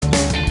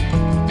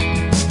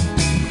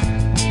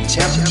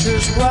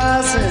Temperatures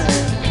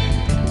rising.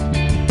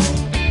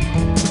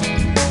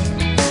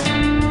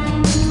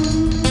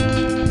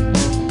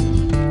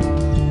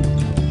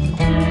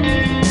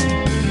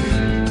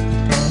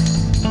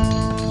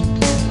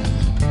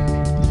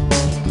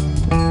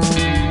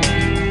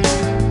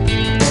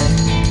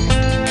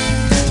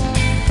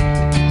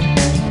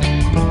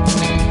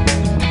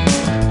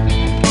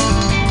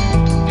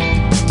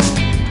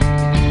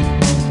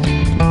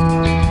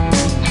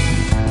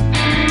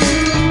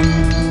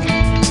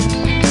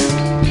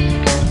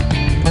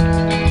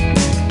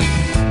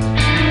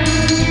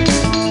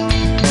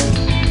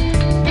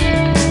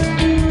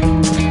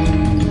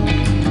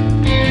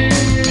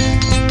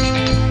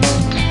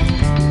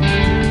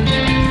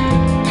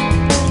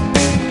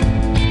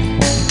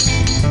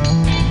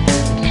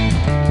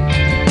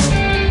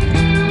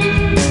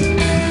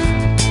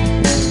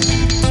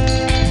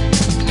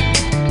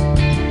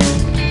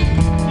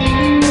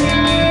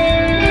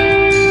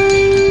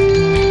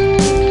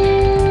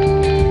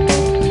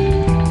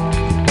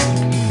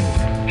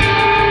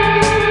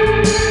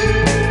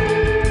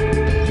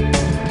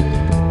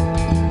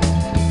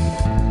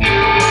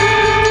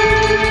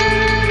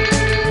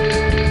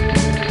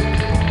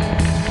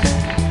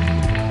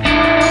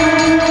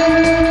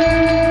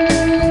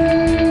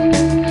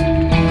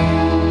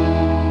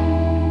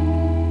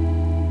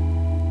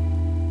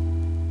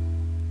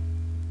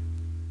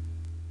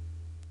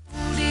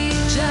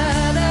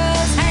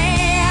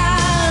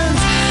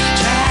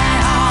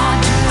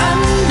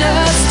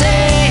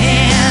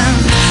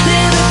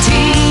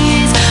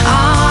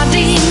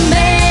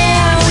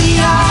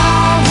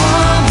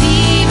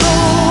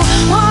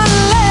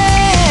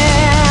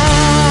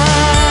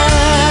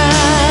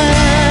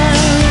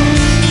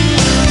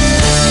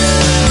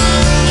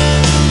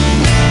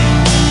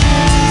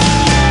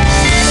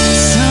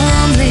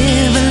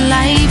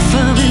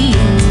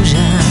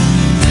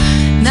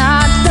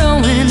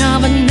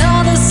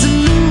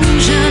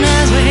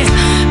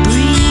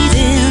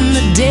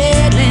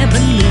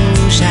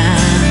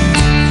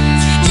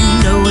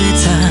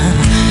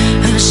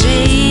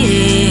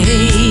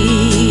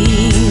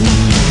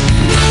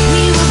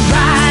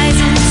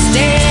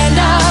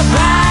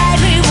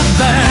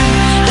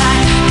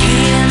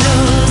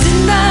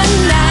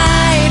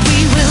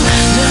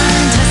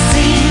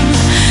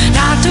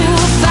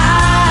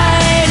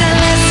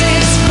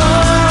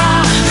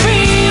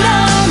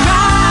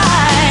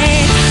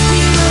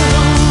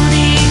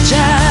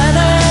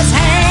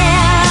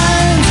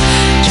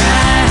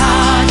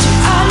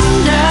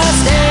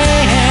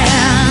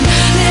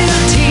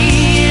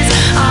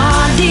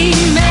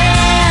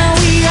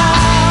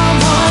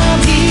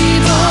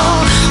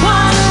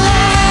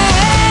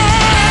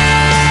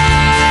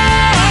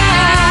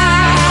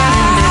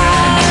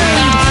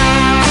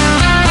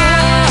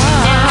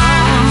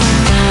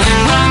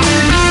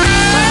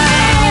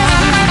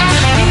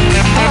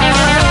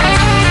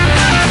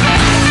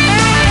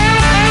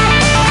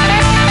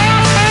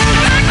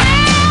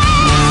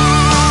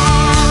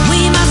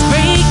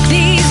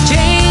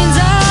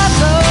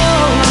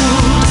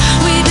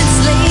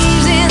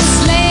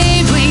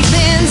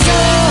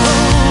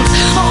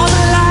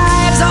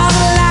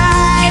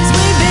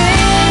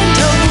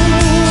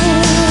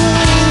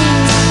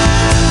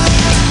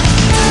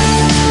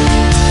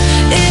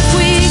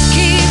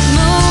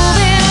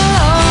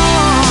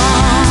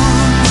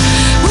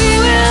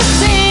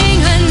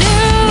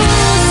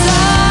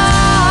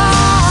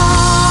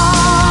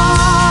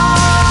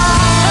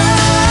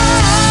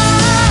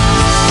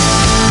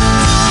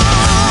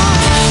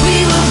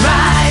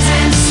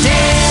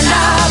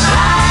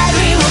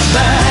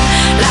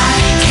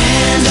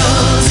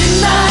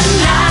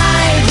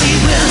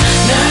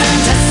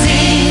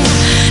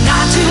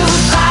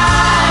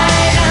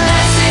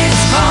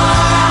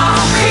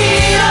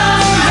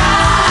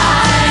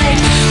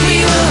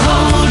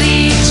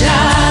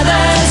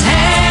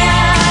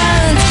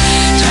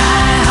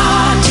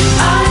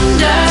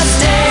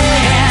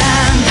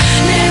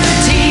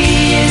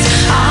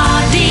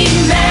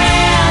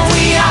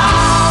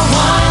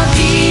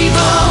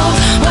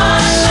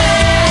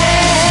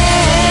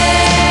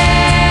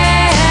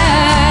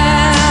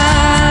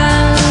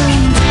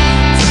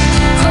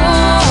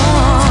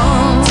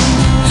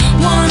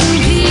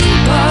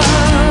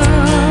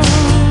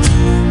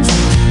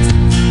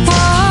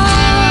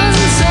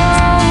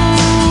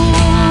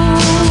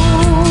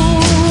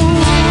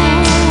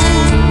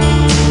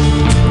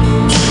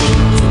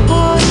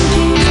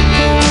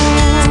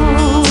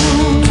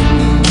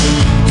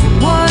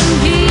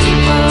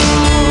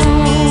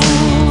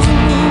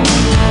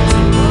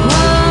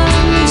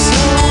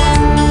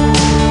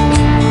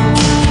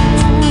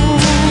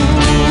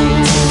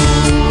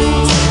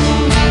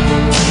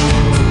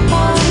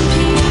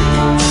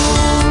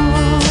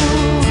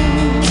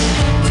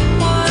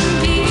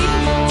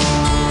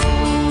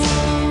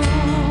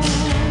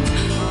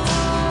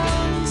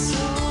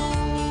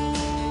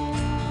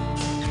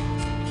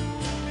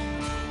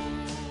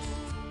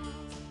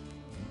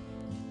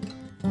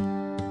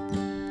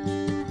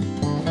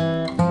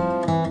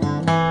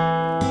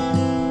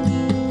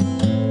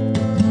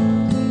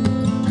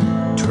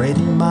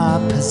 trading my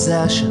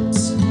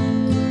possessions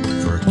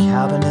for a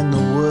cabin in the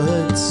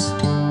woods.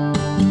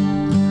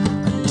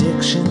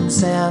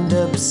 Addictions and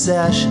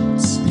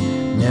obsessions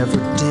never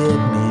did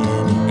me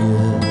any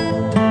good.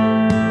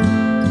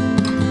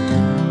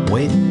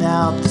 Waiting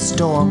out the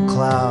storm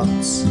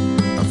clouds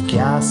of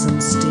gas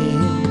and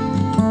steam.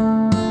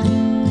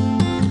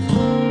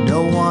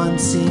 No one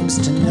seems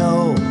to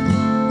know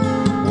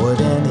what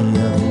any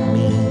of it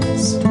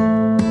means.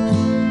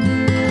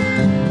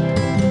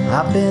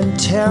 I've been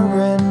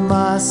tearing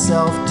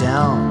myself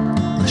down.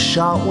 A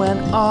shot went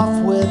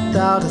off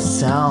without a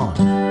sound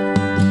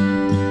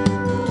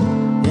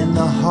in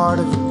the heart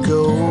of a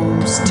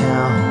ghost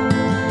town.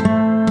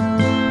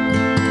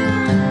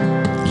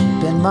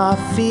 Keeping my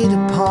feet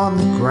upon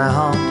the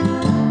ground,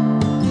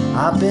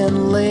 I've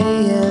been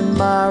laying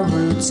my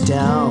roots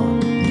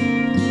down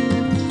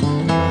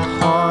in the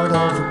heart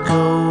of a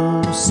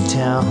ghost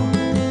town.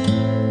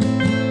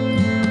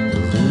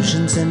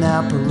 Illusions and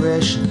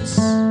apparitions,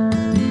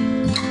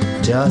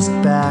 dust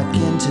back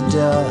into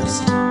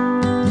dust.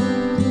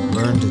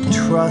 Learn to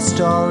trust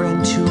our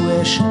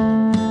intuition.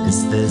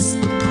 Is this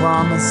the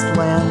promised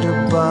land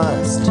or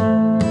bust?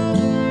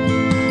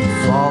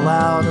 Fall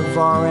out of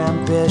our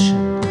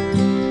ambition.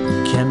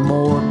 Can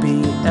more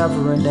be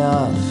ever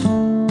enough?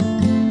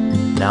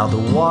 Now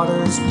the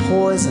water's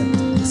poisoned,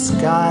 the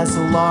sky's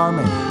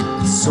alarming,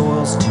 the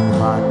soil's too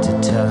hot to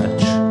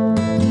touch.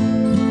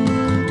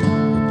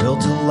 We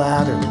built a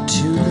ladder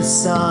to the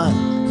sun,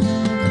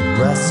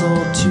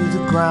 wrestled to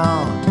the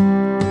ground.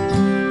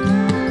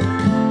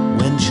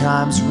 Wind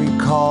chimes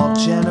recall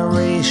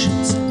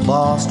generations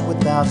lost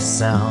without a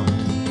sound.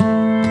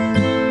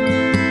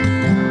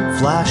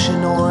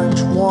 Flashing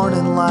orange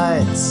warning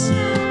lights,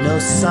 no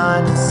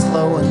sign of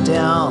slowing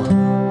down.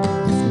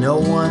 If no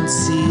one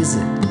sees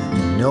it,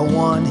 and no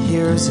one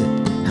hears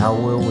it, how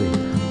will we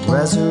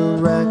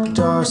resurrect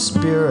our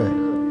spirit?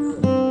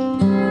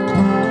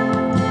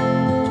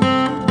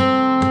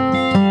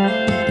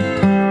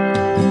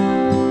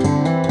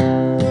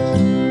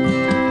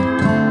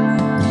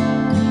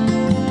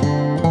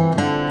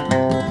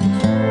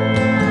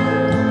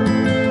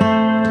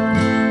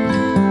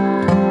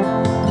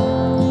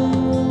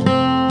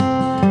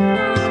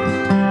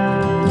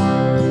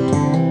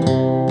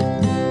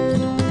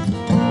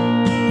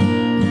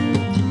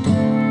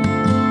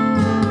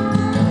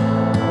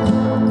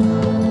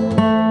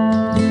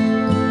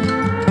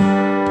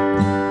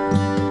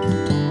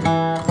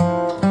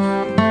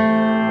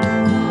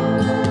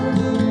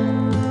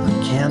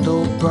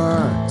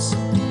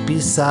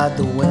 Beside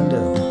the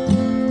window,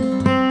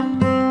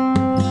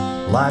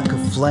 like a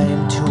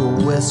flame to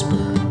a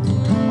whisper,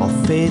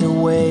 I'll fade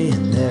away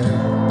in there,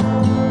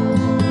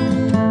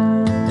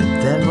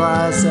 and then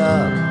rise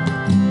up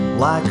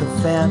like a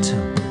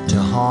phantom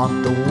to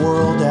haunt the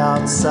world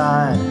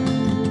outside.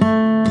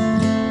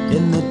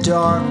 In the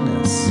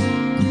darkness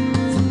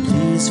from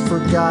these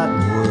forgotten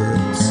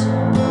woods,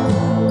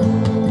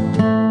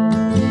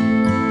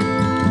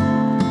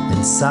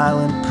 in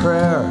silent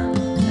prayer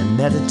and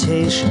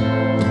meditation,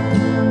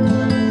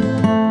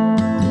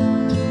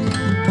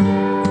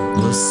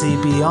 we'll see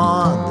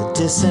beyond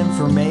the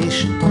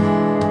disinformation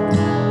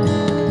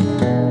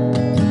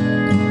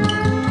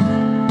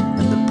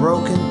and the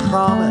broken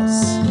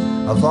promise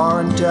of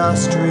our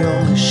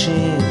industrial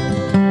machine.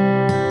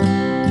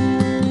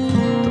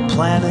 The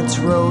planet's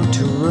road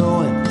to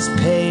ruin is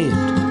paved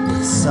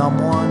with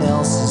someone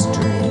else's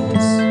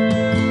dreams.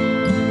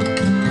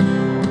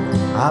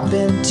 I've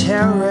been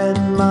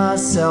tearing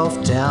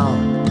myself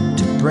down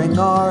to bring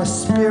our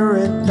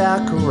spirit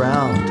back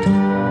around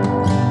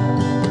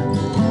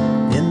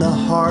in the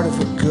heart of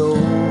a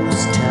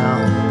ghost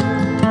town.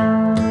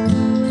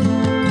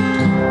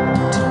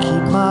 To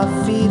keep my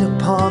feet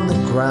upon the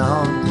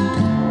ground,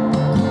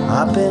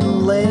 I've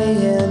been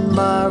laying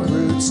my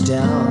roots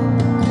down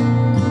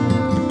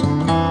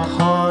in the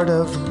heart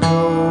of a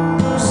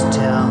ghost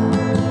town.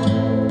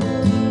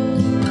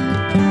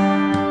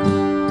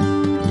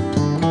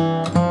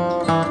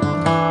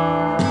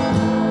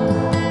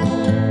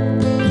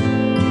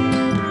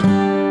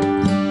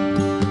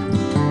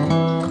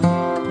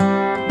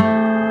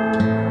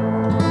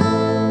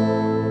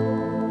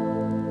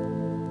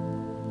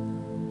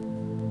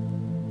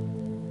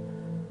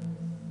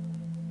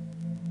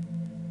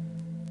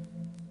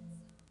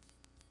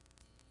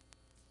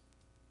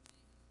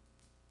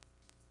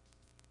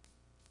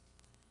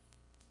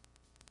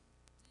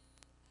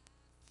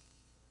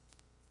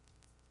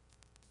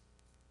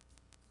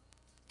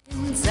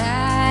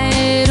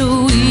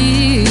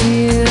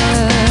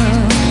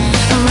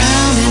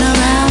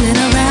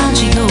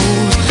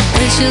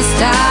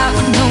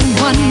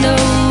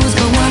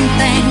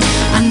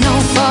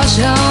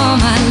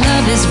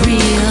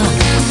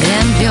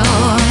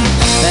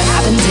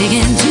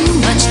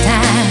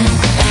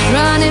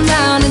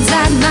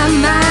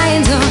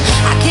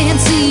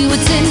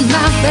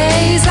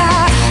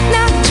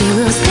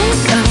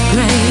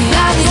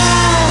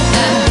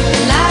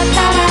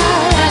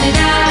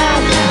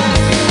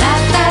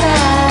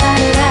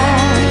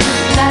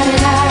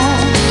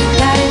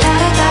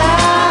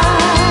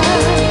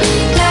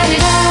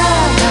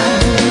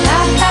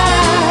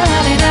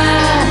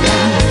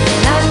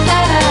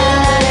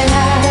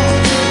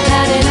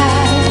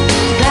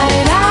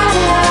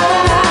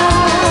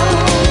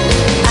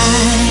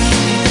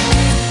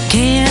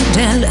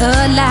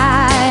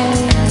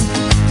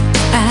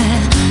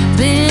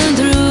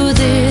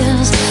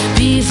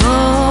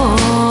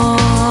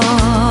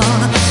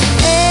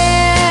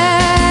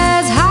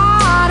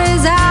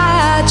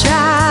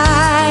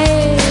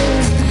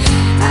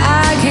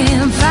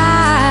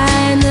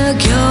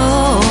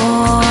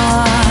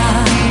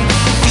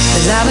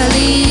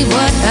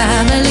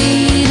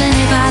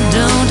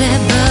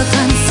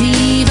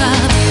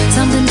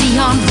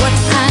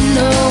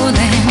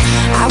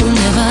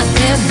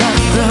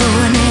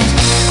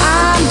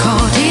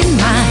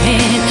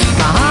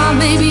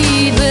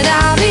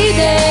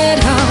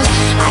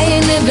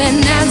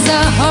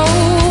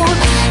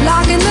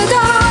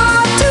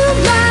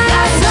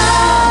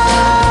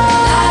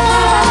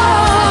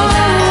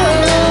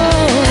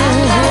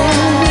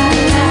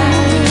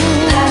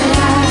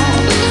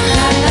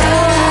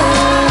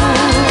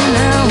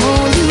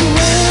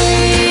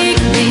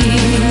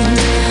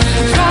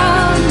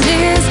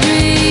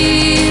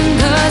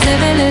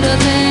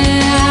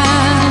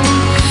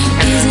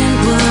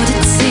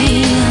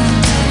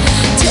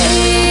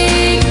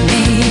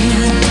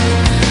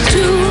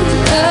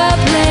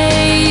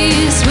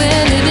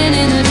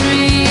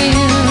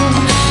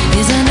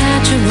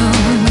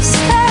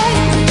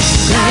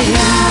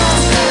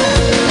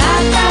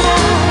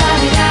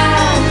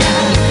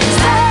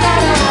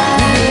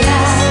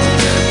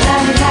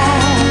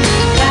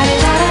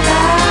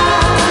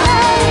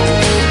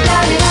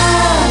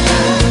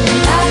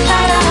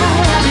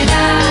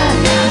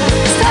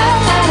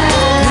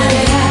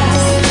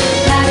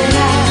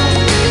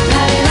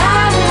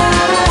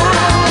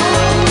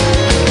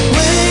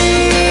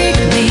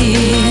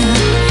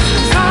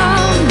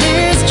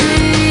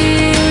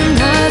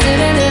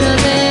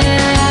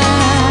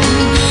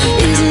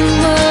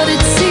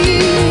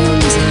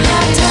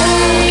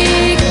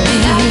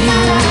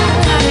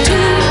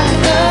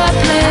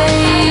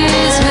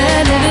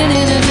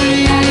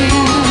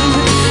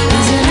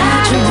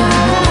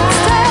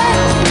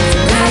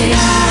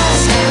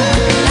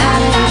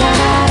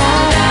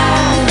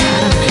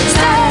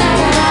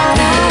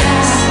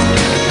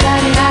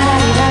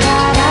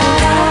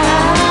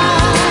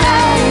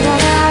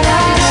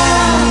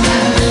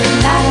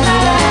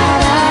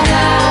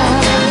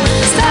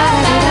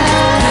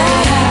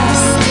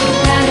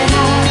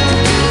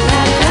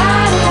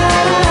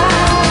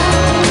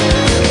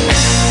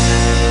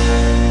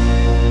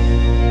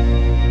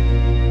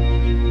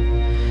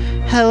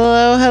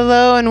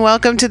 and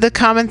welcome to the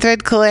Common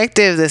Thread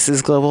Collective. This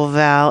is Global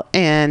Val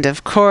and,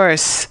 of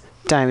course,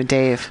 Diamond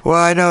Dave.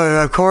 Well, I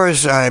know, of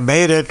course, I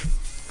made it.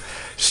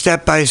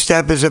 Step by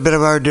step is a bit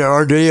of our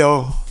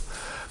ordeal,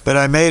 but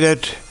I made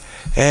it.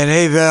 And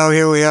hey, Val,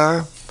 here we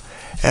are,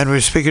 and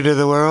we're speaking to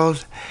the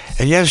world.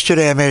 And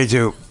yesterday I made it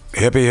to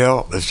Hippie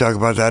Hill. Let's talk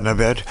about that in a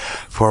bit.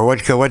 For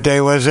what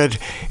day was it?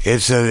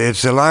 It's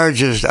the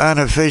largest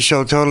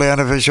totally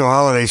unofficial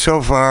holiday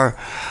so far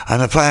on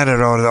the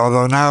planet.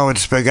 Although now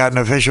it's gotten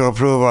official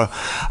approval,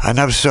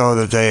 enough so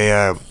that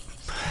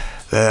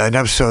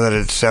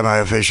it's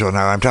semi-official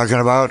now. I'm talking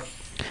about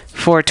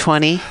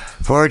 420.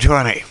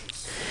 420.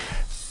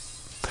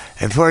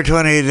 And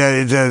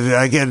 420.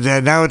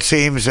 Again, now it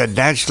seems that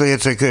naturally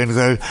it's that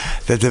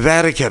the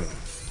Vatican.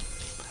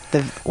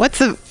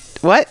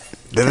 What?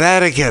 The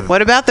Vatican.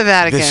 What about the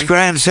Vatican? This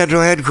grand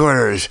central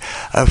headquarters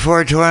of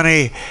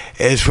 420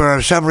 is for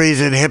some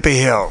reason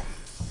Hippie Hill.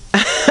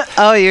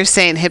 Oh, you're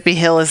saying Hippie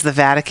Hill is the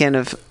Vatican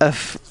of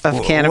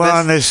cannabis?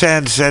 Well, in the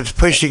sense that's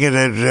pushing it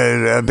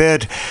a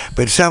bit,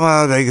 but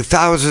somehow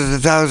thousands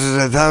and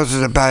thousands and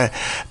thousands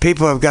of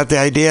people have got the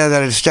idea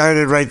that it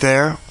started right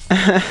there.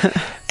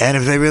 And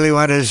if they really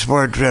want to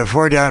support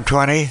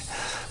 420,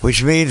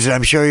 which means,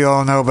 I'm sure you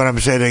all know, but I'm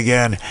saying it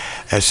again,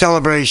 a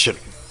celebration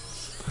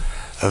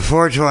of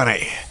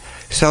 420,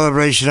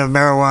 celebration of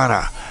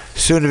marijuana,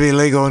 soon to be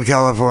legal in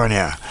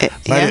California.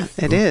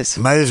 It is.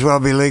 Might as well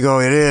be legal.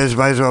 It is.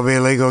 Might as well be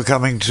illegal,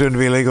 coming soon to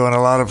be legal in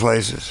a lot of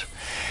places,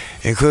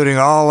 including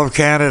all of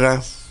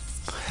Canada.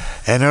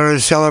 In order to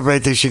celebrate,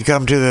 they should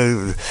come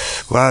to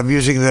I'm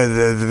using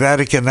the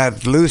Vatican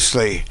that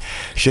loosely,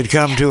 should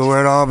come to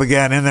where it all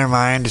began in their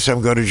mind.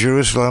 Some go to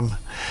Jerusalem,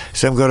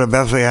 some go to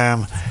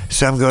Bethlehem,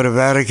 some go to the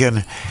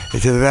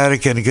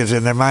Vatican, because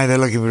in their mind they're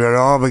looking where it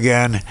all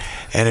began,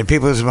 and in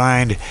people's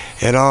mind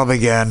it all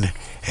began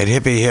at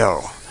Hippie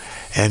Hill.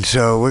 And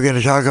so we're going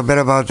to talk a bit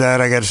about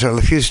that. I got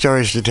a few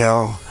stories to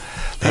tell.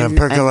 I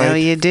know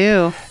you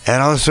do.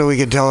 And also we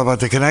can tell about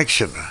the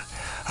connection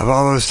of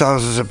all those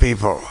thousands of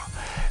people.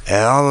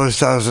 And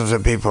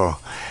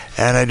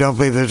I don't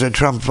believe there's a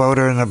Trump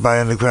voter in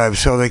the crowd,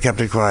 so they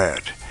kept it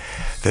quiet.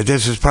 That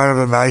this is part of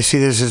them. I see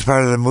this as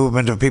part of the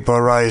movement of people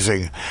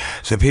arising,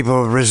 the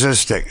people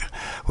resisting.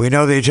 We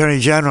know the Attorney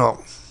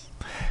General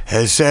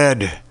has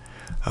said,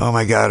 oh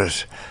my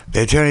goddess,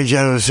 the Attorney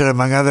General has said,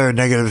 among other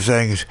negative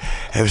things,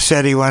 have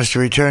said he wants to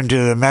return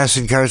to the mass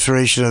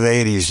incarceration of the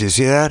 80s. Do you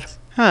see that?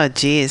 Oh,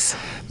 geez.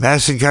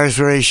 Mass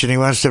incarceration, he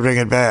wants to bring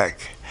it back.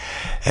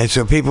 And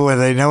so people,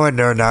 whether they know it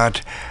or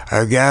not,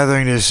 are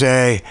gathering to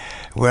say,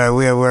 well,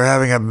 we're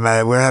having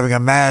a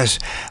mass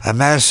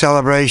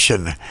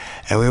celebration,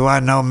 and we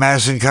want no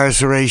mass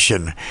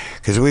incarceration.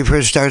 Because we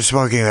first started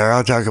smoking there,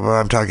 I'm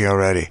talking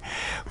already.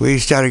 We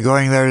started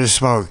going there to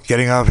smoke,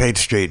 getting off Haight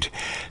Street,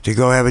 to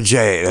go have a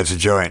J, that's a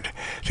joint,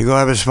 to go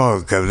have a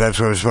smoke, that's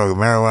where we smoke,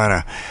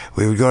 marijuana.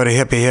 We would go to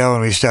Hippie Hill,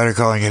 and we started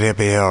calling it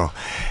Hippie Hill.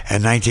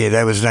 And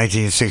that was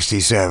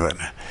 1967.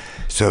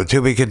 So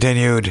to be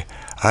continued.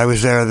 I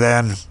was there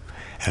then,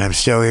 and I'm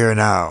still here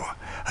now.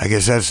 I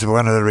guess that's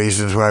one of the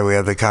reasons why we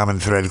have the Common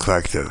Thread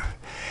Collective.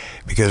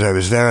 Because I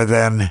was there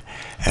then,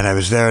 and I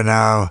was there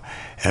now,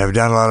 and I've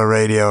done a lot of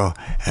radio,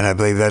 and I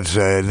believe that's,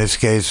 in this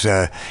case,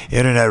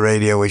 internet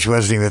radio, which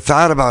wasn't even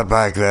thought about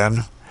back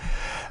then.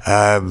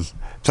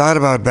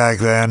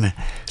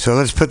 So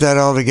let's put that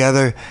all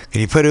together. Can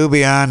you put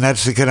Ubi on?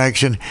 That's the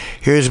connection.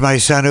 Here's my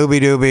son,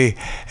 Ubi Dooby,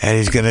 and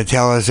he's going to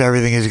tell us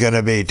everything is going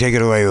to be. Take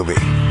it away, Ubi.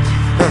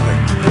 Perfect.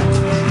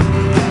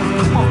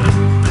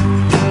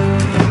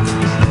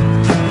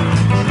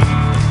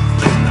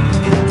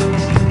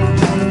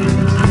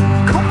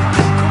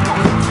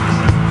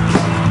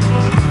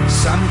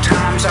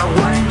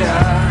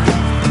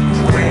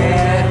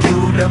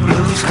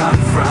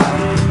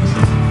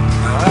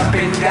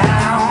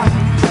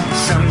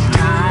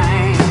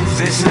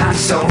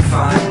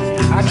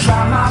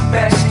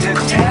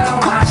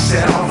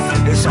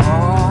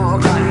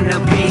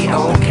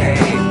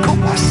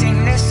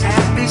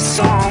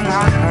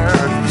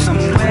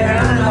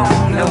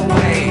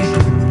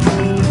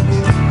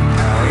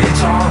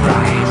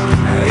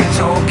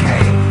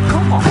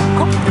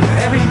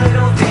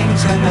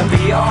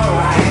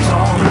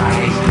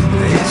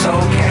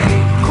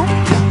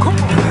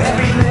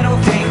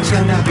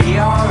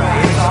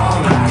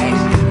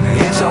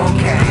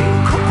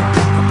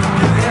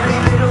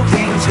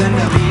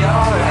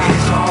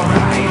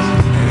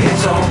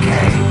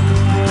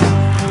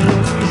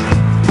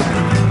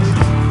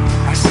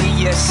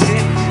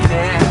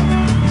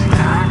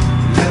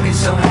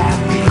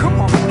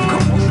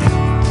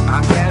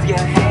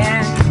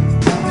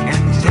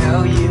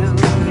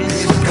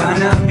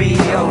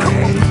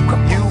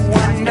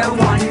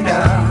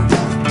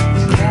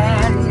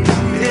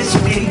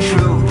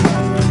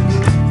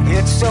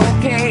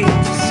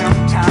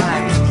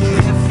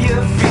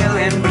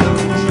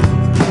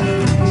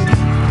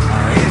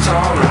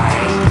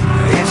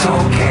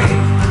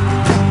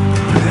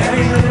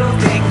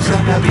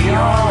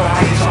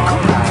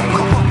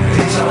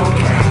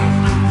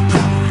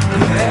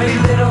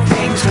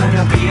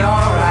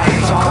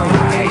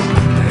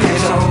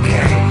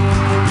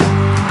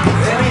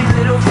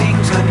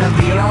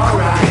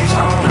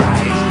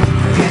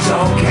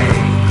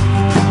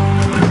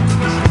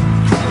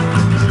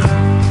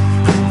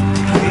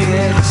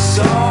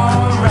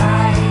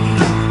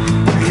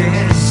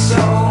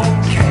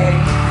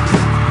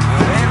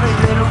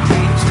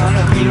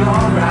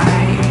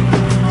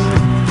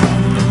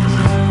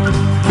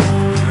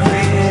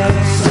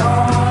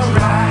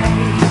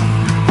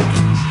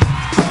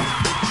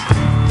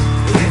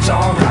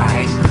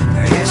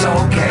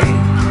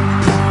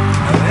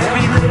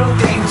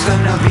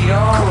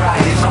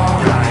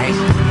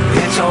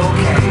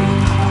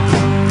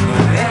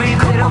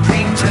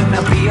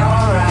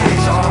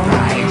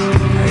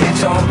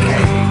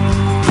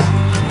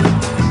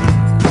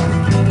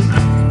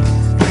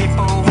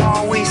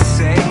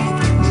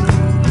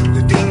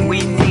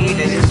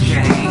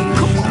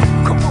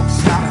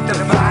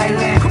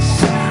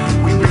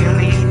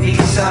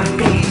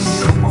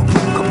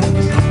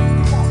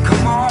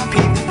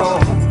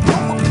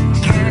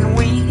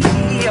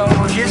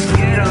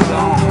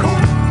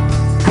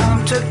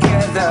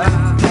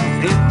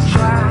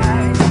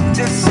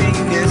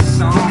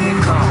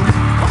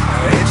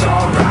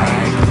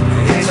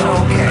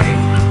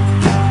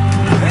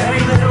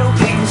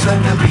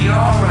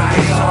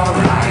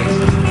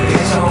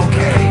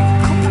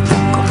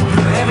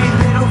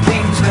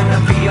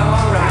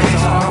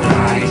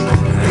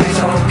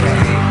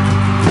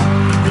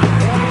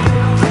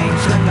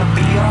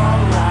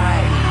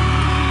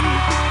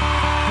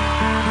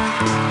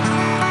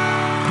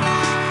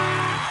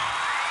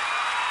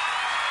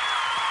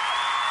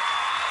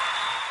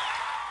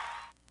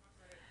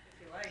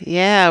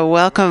 Yeah,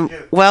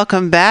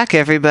 welcome back,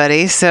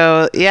 everybody.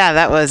 So, yeah,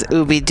 that was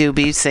Ooby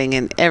Dooby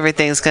singing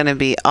Everything's Gonna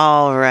Be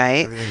All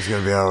Right. Everything's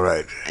going to be all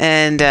right.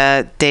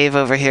 And Dave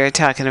over here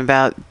talking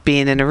about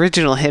being an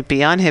original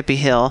hippie on Hippie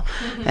Hill,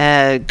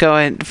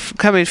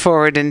 coming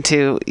forward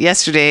into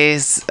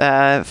yesterday's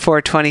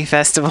 420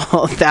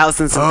 festival,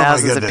 thousands and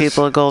thousands of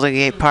people at Golden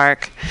Gate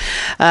Park.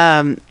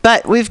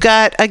 But we've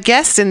got a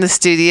guest in the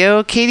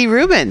studio, Katie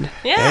Rubin.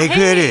 Yeah, hey,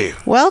 Katie.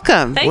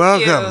 Welcome.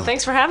 Thank you.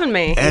 Thanks for having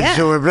me. And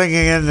so we're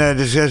bringing in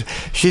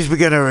she's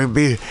begun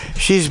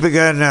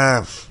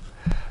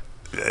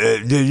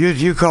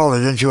you call it,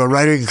 didn't you, a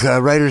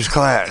writer's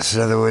class?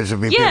 In other words,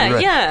 it'd be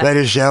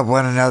writers to help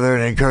one another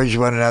and encourage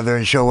one another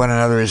and show one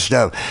another his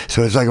stuff.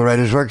 So it's like a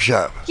writer's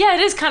workshop. Yeah,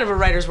 it is kind of a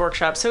writer's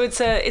workshop. So it's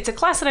a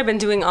class that I've been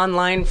doing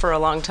online for a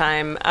long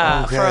time,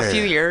 for a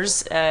few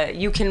years.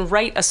 You can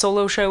write a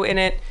solo show in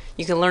it.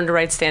 You can learn to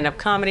write stand-up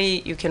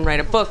comedy. You can write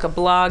a book, a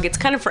blog. It's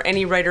kind of for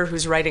any writer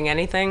who's writing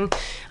anything.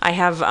 I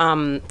have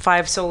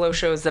 5 solo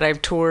shows that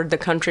I've toured the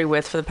country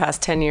with for the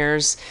past 10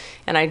 years.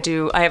 And I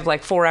have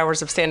like 4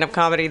 hours of stand-up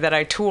comedy that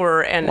I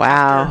tour. And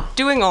after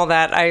doing all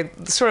that, I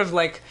sort of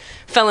like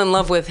fell in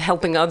love with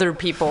helping other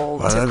people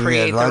to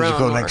create their own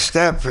logical work. Next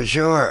step for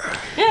sure.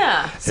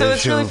 Yeah, so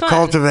it's really fun.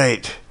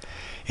 Cultivate,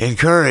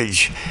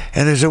 encourage,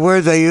 and there's a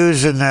word they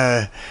use in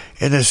the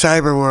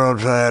cyber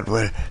world for that,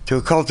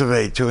 to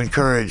cultivate, to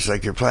encourage,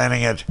 like you're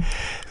planning it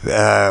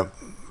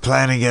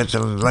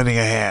and lending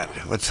a hand.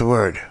 What's the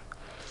word?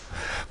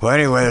 Well,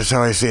 anyway, that's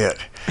how I see it.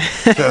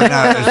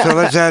 So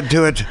let's add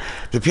to it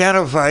the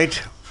piano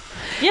fight.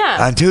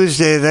 Yeah. On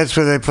Tuesday, that's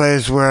where they play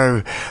us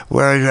where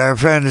our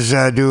friends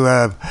do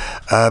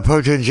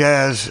poetry and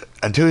jazz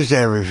on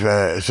Tuesday.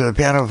 So the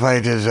piano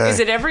fight is... is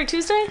it every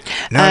Tuesday?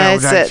 No,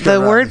 the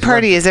word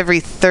party is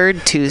every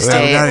third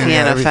Tuesday at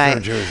Piano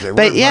Fight.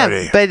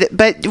 But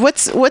but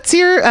what's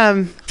your...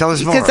 Tell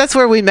us more. Because that's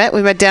where we met.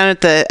 We met down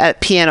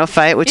at Piano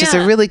Fight, which is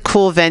a really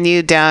cool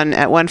venue down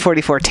at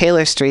 144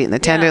 Taylor Street in the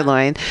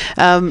Tenderloin.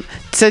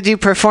 So do you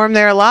perform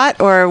there a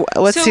lot, or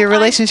what's your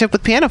relationship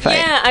with Piano Fight?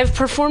 Yeah, I've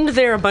performed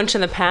there a bunch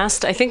in the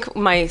past. I think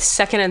my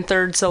second and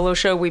third solo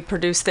show we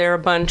produced there a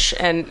bunch,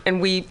 and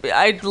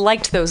I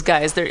liked those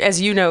guys.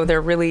 As you know, they're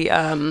really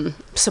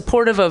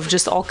supportive of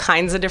just all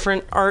kinds of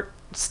different art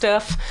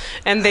stuff,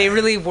 and they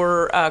really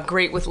were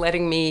great with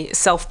letting me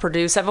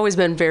self-produce. I've always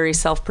been very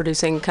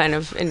self-producing kind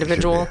of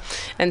individual,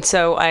 and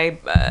so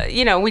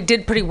we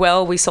did pretty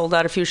well. We sold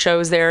out a few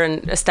shows there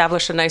and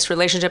established a nice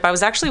relationship. I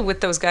was actually with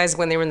those guys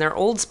when they were in their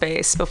old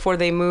space before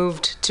they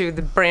moved to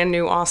the brand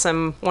new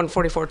awesome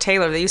 144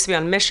 Taylor. They used to be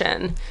on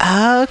Mission.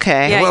 Oh,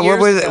 okay. Yeah,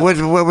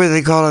 what were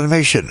they called on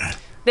Mission?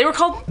 They were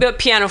called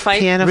Piano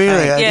Fight.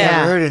 Really? I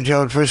never heard it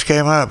until it first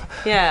came up.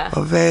 Yeah.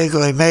 Oh,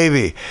 vaguely,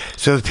 maybe.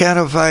 So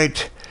Piano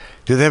Fight...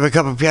 Do they have a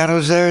couple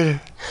pianos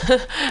there?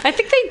 I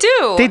think they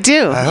do. They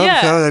do. I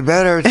hope so. They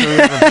better. So we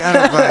have a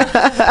piano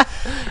fight.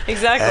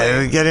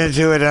 Exactly. We get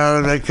into it. Out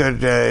of it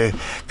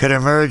could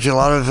emerge a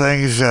lot of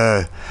things.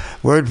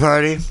 Word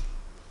party.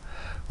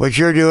 What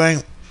you're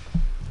doing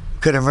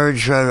could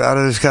emerge out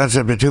of this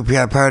concept of 2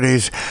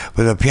 parties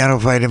with a piano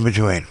fight in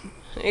between.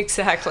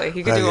 Exactly.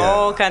 You can do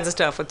all kinds of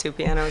stuff with 2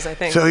 pianos, I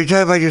think. So you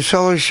talk about your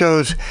solo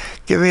shows.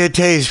 Give me a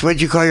taste. What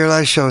did you call your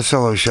last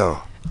solo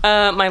show?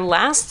 My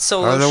last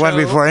solo show. Or the one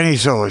before any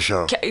solo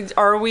show.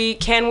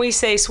 Can we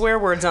say swear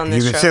words on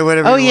this show? You can say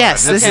whatever you want. Oh,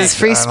 yes. This is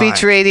Free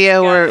Speech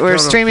Radio. We're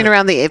streaming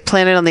around the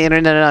planet on the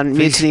internet on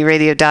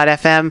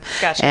MutinyRadio.fm.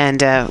 Gotcha.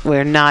 And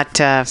we're not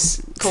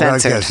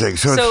censored.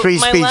 So it's free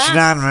speech,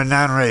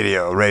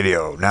 non-radio.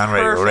 Radio.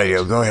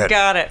 Go ahead.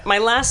 Got it. My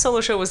last solo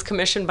show was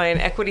commissioned by an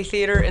equity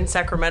theater in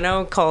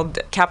Sacramento called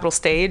Capitol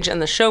Stage, and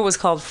the show was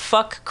called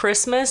Fuck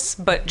Christmas,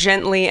 but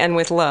Gently and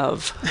with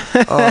Love.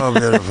 Oh,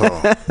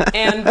 beautiful.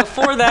 And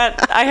before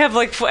that, I have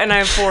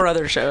 4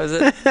 other shows.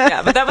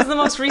 But that was the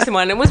most recent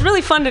one. It was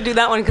really fun to do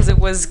that one because it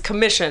was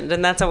commissioned,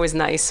 and that's always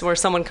nice, where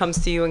someone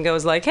comes to you and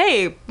goes like,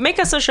 hey, make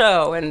us a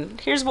show,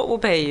 and here's what we'll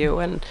pay you,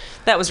 and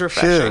that was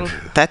refreshing.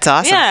 Shoot. That's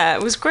awesome. Yeah,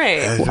 it was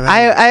great.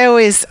 I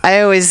always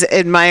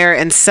admire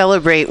and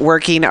celebrate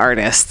working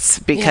artists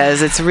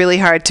because it's really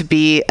hard to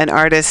be an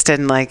artist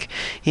and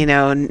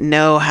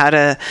know how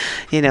to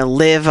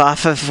live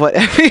off of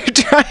whatever you're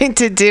trying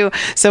to do.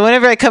 So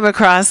whenever I come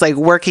across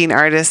working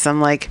artists, I'm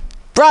like,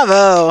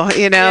 bravo.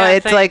 It's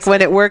thanks. like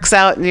when it works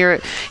out and you're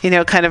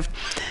kind of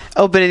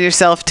opening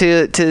yourself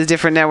to the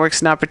different networks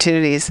and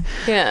opportunities.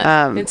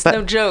 Yeah, it's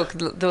no joke,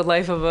 the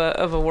life of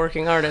a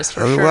working artist,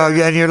 for sure. Well,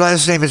 and your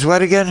last name is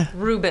what again?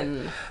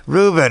 Rubin.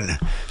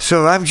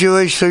 So I'm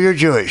Jewish, so you're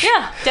Jewish.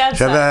 Yeah, Dad's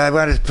so I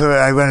want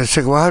to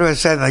say, well, how do I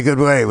say it in a good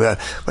way? Well,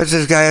 what's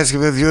this guy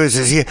asking me if Jewish?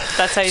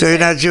 That's how you so say you're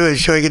not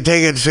Jewish, so you can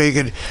take it, so you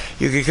can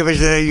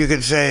commission it, you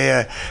can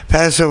say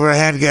Passover,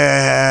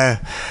 Hanukkah.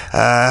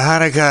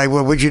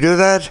 Well, would you do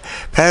that?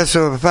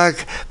 Passover,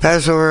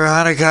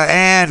 Hanukkah,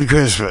 and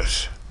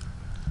Christmas.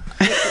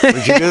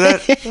 Would you do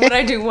that? Would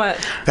I do what?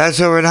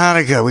 Passover and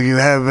Hanukkah. Would you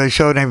have a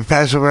show named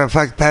Passover and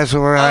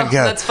Hanukkah?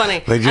 That's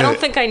funny. I don't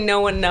think I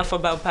know enough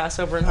about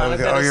Passover and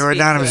Hanukkah. Oh, you're a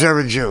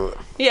non-observant Jew.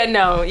 Yeah,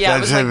 no, yeah,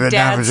 it was That's like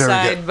dad's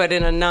non-preservative. side, but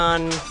in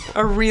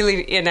a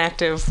really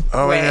inactive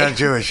way. I'm not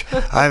Jewish.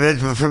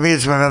 For me,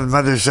 it's my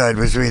mother's side,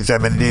 which means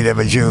I'm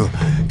a Jew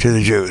to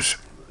the Jews.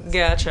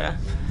 Gotcha.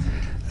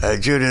 A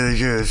Jew to the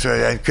Jews. So,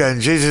 and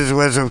Jesus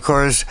was, of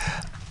course,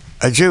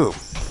 a Jew.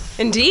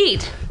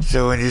 Indeed.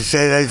 So when you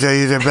say that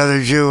he's a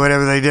brother Jew,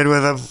 whatever they did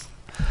with him,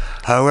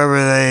 however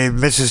they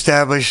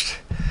misestablished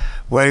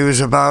what he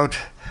was about,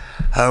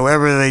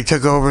 however they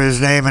took over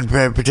his name and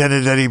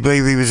pretended that he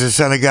believed he was the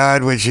Son of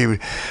God, which he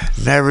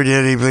never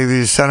did. He believed he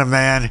was the Son of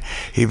Man.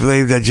 He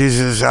believed that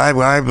Jesus, I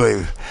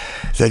believe,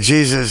 that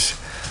Jesus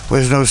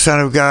was no Son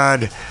of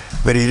God,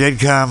 but he did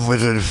come,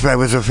 was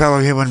a fellow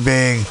human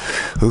being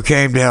who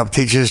came to help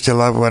teach us to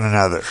love one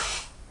another.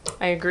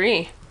 I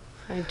agree.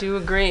 I do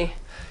agree.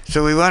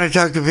 So we want to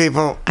talk to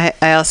people.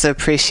 I also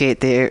appreciate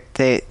the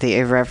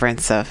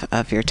irreverence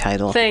of your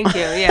title. Thank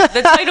you. Yeah,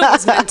 the title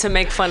was meant to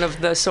make fun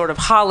of the sort of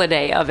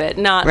holiday of it,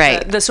 not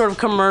Right. the sort of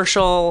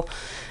commercial.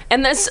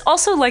 And that's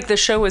also like the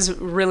show is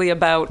really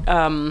about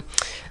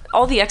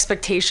all the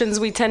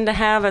expectations we tend to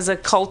have as a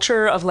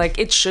culture of like,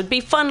 it should be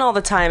fun all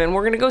the time and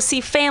we're going to go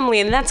see family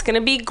and that's going to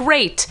be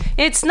great.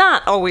 It's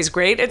not always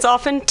great. It's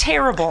often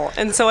terrible.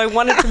 And so I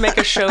wanted to make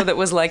a show that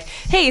was like,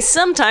 hey,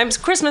 sometimes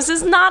Christmas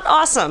is not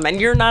awesome and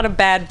you're not a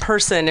bad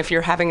person if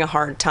you're having a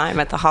hard time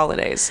at the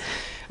holidays.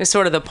 Is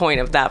sort of the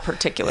point of that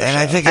particular And show.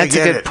 I think That's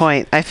a good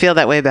point. I feel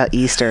that way about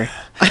Easter.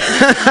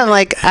 I'm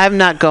like, I'm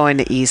not going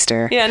to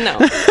Easter. Yeah, no.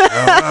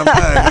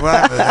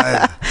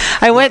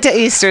 I went to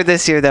Easter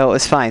this year, though. It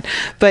was fine.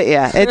 But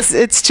yeah,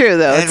 it's true,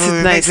 though. And It's when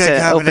we nice make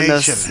that to open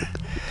those combination,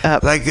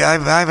 up. Like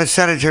I'm a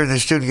senator in the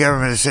student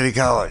government at City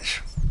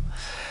College,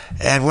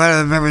 and one of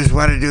the members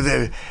wanted to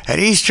do an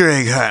Easter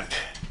egg hunt.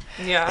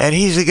 Yeah. And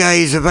he's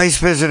the vice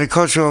president of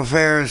cultural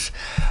affairs,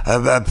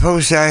 a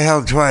post I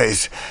held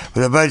twice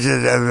with a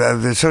budget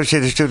of the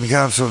Associated Student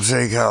Council at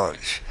City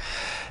College.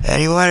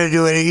 And he wanted to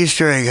do an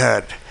Easter egg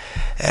hunt.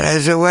 And I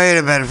said, wait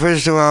a minute.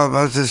 First of all,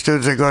 most of the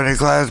students are going to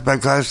class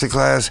to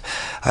class.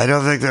 I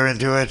don't think they're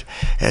into it.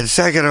 And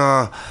second of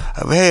all,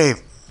 hey,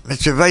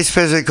 Mr. Vice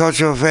President of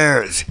Cultural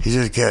Affairs, he's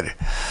just a kid.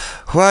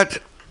 What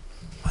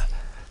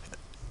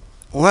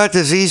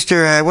does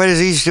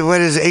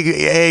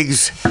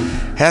eggs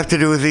have to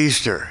do with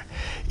Easter?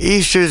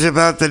 Easter is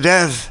about the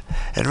death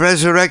and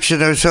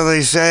resurrection, or so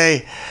they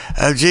say,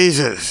 of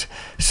Jesus,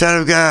 Son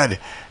of God.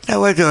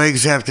 Now, what do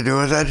eggs have to do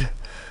with it?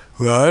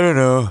 Well, I don't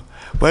know.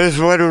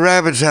 What do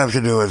rabbits have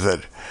to do with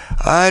it?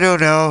 I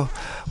don't know.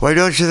 Why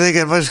don't you think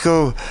it must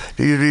go?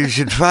 You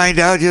should find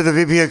out. You're the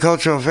VP of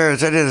Cultural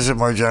Affairs. I did this in a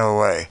more general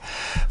way.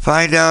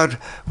 Find out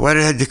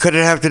could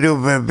it have to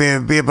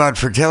do be about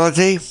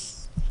fertility?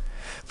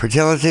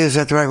 Fertility, is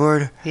that the right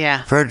word?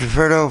 Yeah.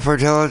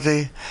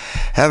 Fertility.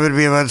 Have it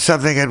be about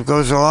something that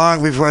goes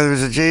along before there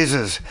was a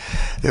Jesus.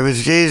 There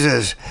was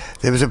Jesus.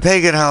 There was a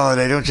pagan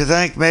holiday, don't you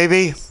think?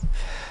 Maybe?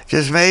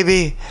 Just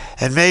maybe?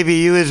 And maybe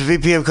you as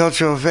VP of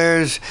Cultural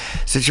Affairs,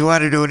 since you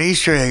want to do an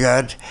Easter egg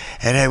hunt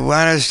and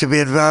want us to be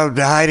involved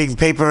in hiding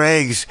paper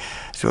eggs,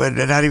 so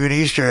not even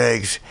Easter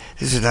eggs.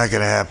 This is not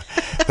going to happen.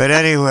 But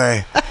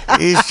anyway,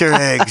 Easter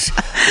eggs.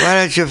 Why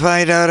don't you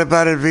find out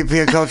about it, VP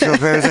of Cultural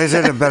Affairs? I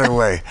said it a better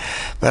way,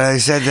 but I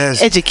said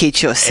this.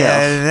 Educate yourself.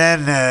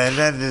 And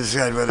then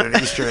decide whether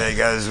an Easter egg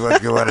is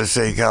what you want to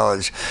say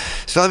college.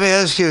 So let me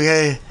ask you,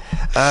 hey,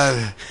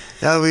 now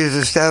that we've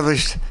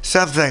established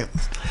something.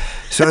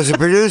 So as a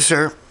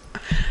producer,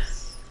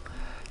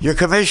 you're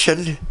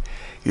commissioned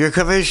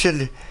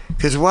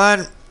because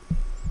one,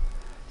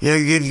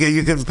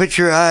 you can put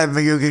your eye,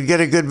 you can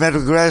get a good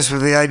mental grasp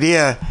of the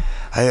idea.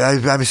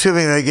 I'm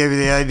assuming they gave you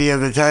the idea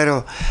of the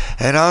title,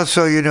 and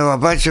also a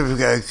bunch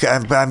of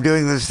I'm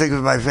doing this thing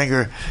with my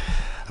finger,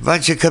 a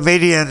bunch of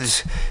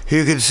comedians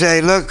who can say,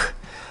 look,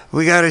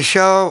 we got a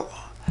show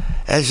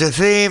as a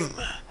theme.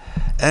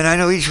 And I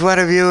know each one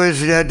of you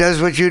does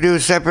what you do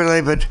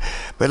separately, but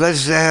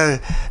let's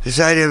this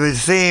idea of a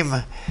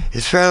theme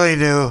is fairly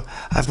new.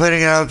 I'm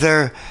putting it out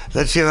there.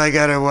 Let's see if I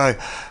got it.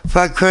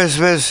 Fuck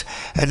Christmas,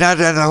 and not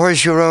on the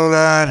horse you rolled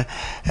on,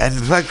 and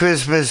fuck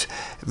Christmas,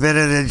 but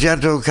in a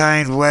gentle,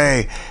 kind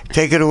way.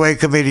 Take it away,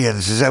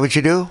 comedians. Is that what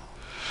you do?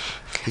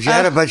 Because you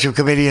had a bunch of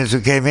comedians who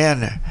came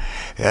in,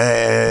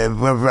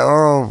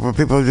 or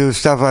people who do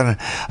stuff on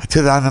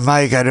the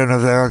mic. I don't know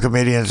if they're all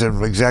comedians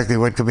and exactly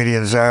what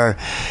comedians are.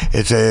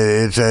 It's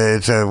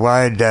a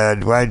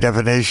wide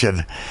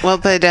definition. Well,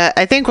 but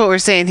I think what we're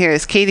saying here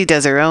is Katie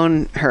does her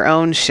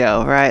own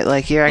show, right?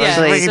 Like you're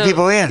actually bringing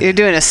people in. You're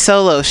doing a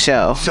solo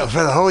show. So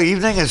for the whole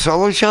evening, a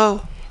solo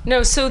show?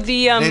 No, so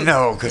the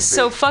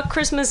so Fuck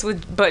Christmas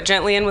but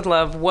Gently and with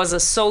Love was a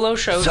solo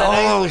show.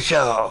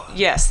 Show.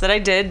 Yes, that I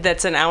did.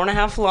 That's an hour and a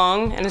half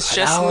long, and it's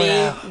just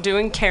me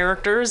doing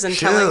characters and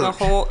telling the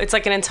whole. It's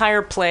like an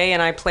entire play,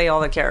 and I play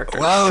all the characters.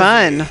 Wow.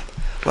 Fun.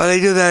 Well, they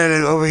do that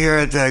over here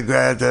at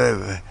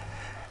the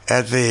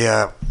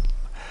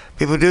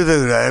people do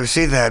that. I've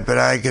seen that, but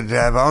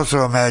I've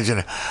also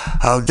imagined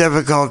how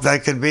difficult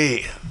that could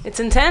be. It's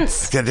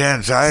intense. It's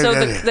intense. So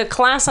the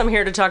class I'm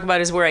here to talk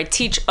about is where I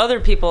teach other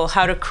people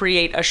how to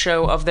create a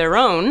show of their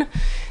own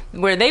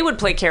where they would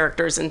play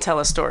characters and tell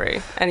a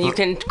story. And you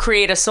can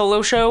create a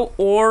solo show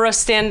or a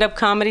stand-up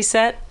comedy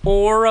set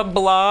or a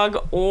blog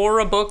or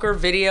a book or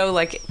video,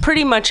 like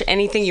pretty much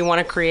anything you want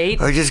to create.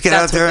 Or just get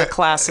that's out there. What the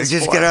class is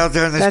just for. get out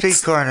there in the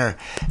street corner,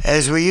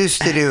 as we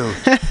used to do.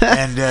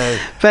 And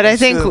but I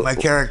think my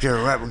character.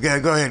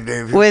 Go ahead,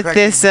 Dave. With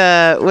this,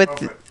 so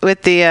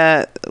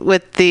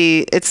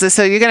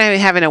you're going to be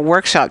having a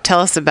workshop. Tell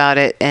us about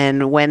it,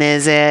 and when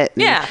is it?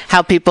 And Yeah.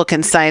 how people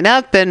can sign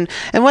up, and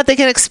what they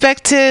can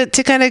expect to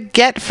kind of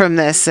get from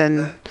this,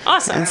 and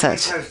Awesome. and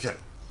such.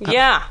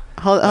 Yeah.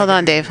 Hold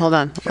on, Dave. Hold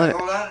on. Hold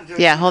on.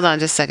 Yeah, hold on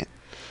just a second.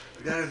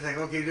 Another thing.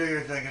 Okay, do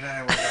your thing, and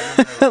then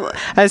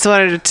I just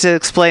wanted to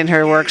explain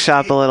her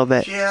workshop a little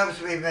bit. She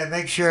helps me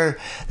make sure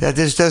that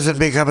this doesn't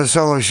become a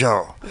solo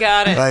show.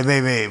 Got it. By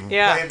me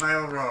Yeah. playing my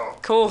own role.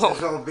 Cool.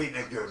 This old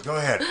beatnik dude. Go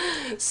ahead.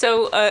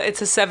 So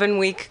it's a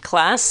 7-week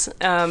class.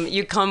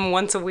 You come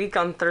once a week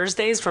on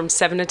Thursdays from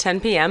 7 to 10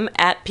 p.m.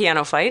 at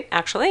Piano Fight,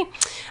 actually.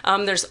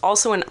 There's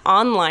also an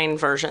online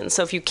version.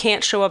 So if you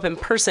can't show up in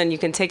person, you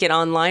can take it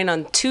online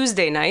on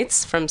Tuesday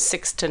nights from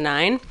 6 to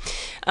 9.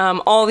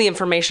 All the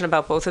information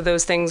about both of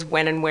those things,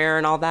 when and where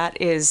and all that,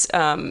 is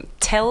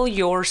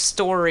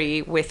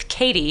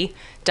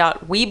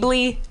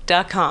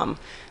tellyourstory.weebly.com.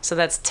 So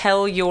that's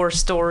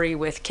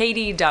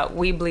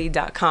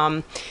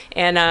tellyourstory.weebly.com.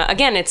 And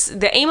again,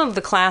 the aim of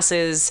the class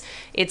is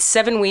it's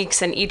 7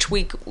 weeks, and each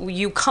week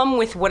you come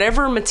with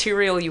whatever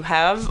material you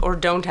have or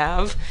don't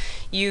have.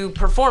 You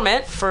perform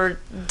it for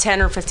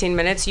 10 or 15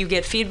 minutes. You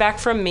get feedback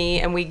from me,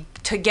 and we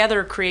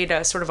together create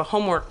a sort of a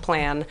homework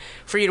plan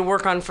for you to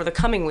work on for the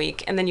coming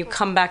week. And then you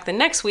come back the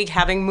next week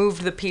having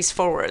moved the piece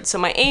forward. So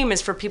my aim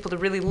is for people to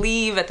really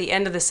leave at the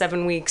end of the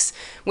 7 weeks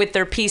with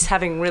their piece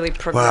having really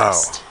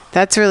progressed. Wow.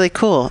 That's really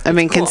cool. I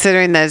mean, cool.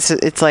 considering that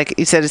it's like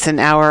you said, it's an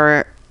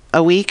hour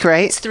a week,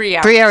 right? It's 3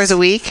 hours. 3 hours a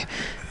week.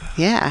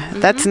 Yeah,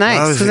 that's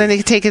nice. So then you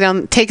can take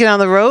it on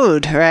the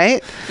road,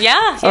 right?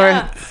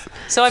 Yeah.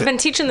 So I've been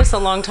teaching this a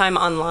long time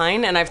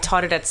online, and I've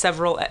taught it at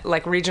several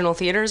like regional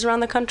theaters around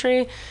the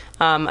country.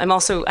 I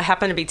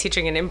happen to be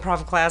teaching an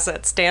improv class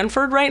at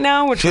Stanford right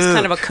now, which is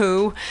kind of a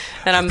coup.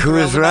 And I'm Coup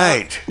is thrilled about.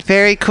 right.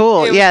 Very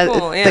cool. It was Yeah,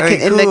 cool, yeah.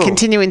 in the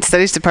continuing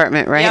studies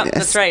department, right? Yeah,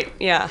 that's right.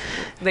 Yeah,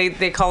 they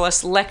call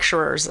us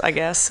lecturers, I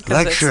guess,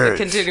 because it's Lecturers.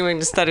 the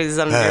continuing studies.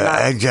 You're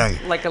not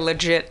Adjunct. like a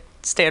legit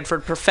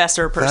Stanford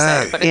professor per se,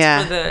 Right. but it's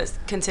Yeah. for the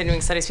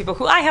continuing studies people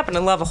who I happen to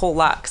love a whole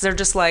lot, because they're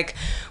just like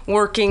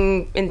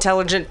working,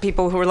 intelligent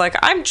people who are like,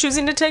 I'm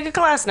choosing to take a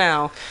class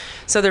now.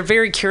 So they're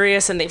very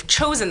curious, and they've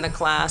chosen the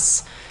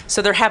class,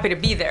 so they're happy to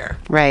be there.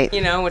 Right.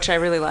 Which I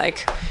really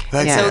like.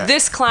 Yeah. So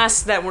this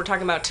class that we're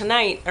talking about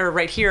tonight, or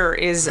right here,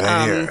 is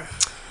Here.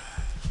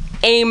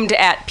 aimed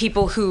at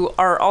people who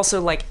are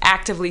also like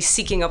actively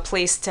seeking a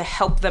place to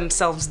help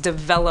themselves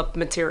develop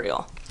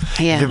material.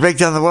 Yeah. To break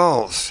down the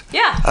walls.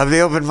 Yeah. Of the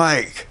open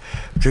mic.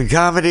 To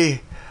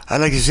comedy,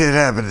 I'd like to see it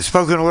happen. The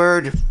spoken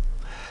word,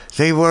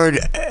 say word,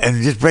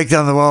 and just break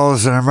down the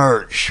walls and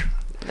emerge.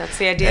 That's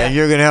the idea. And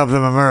you're going to help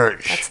them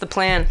emerge. That's the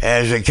plan.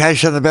 As a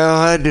cash on the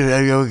bellhead,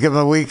 you'll give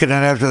them a week, and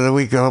then after the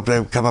week, I hope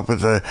they come up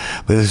with a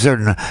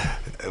certain,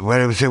 what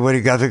do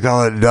you got to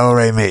call it, do,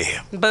 re, mi.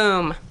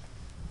 Boom.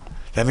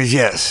 That means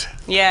yes.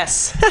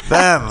 Yes.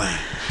 Bam.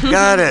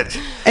 Got it.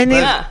 And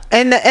Yeah.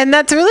 and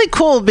that's really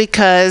cool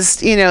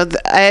because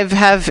I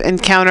have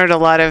encountered a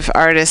lot of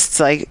artists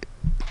like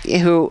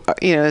who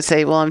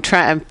say, well,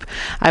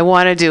 I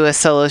want to do a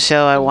solo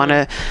show, I want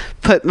to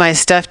put my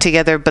stuff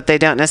together, but they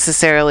don't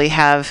necessarily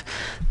have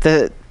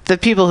the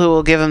people who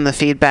will give them the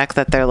feedback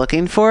that they're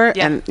looking for.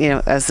 Yeah.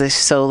 And as a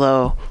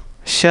solo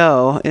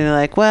show, and you're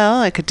like,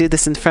 well, I could do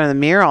this in front of the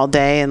mirror all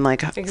day and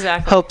like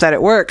Exactly. hope that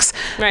it works,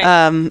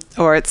 Right.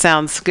 or it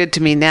sounds good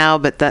to me now,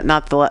 but that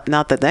not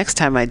the next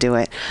time I do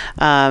it.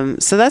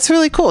 So that's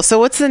really cool. So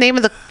what's the name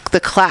of the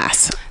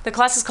class? The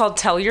class is called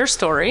Tell Your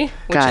Story,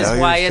 which Got is it.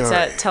 why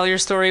Tell Your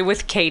it's Story. at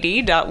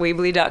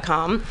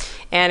tellyourstory.weebly.com.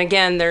 And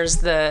again, there's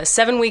the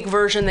 7-week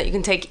version that you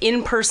can take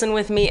in person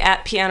with me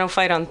at Piano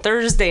Fight on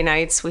Thursday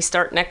nights. We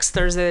start next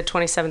Thursday, the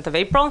 27th of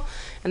April.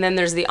 And then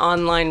there's the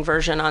online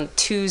version on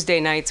Tuesday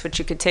nights, which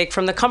you could take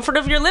from the comfort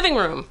of your living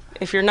room.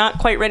 If you're not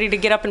quite ready to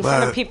get up in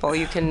front of people,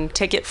 you can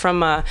take it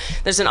from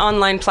there's an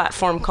online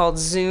platform called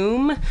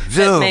Zoom that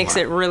Zoom. makes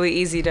it really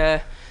easy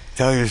to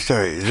Tell your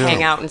story.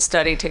 hang out and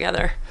study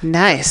together.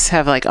 Nice.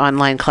 Have like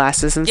online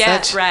classes and Yeah,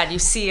 such. it's rad. You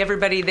see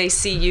everybody, they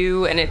see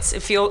you, and it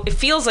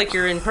feels like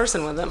you're in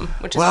person with them,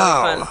 which is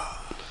Wow. really fun.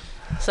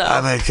 So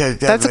I'm gonna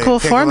That's a cool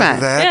take look at format.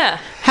 that. yeah,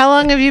 How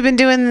long have you been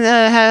doing?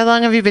 How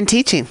long have you been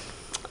teaching?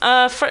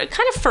 for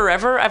kind of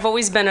forever. I've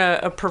always been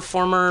a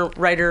performer,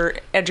 writer,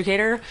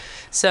 educator.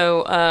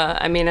 So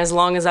I mean, as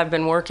long as I've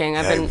been working,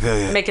 I've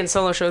been making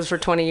solo shows for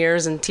 20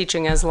 years and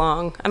teaching as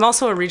long. I'm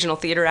also a regional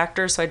theater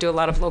actor, so I do a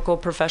lot of local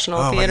professional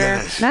Oh, my theater.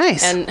 goodness.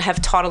 Nice. And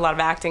have taught a lot of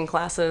acting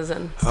classes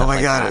and stuff Oh my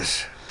like that.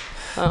 goodness.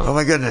 Oh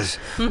my goodness.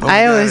 Oh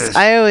my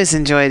I always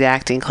enjoyed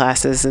acting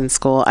classes in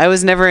school. I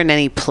was never in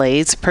any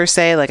plays per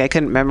se, like I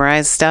couldn't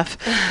memorize stuff,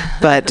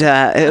 but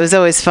it was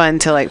always fun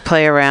to like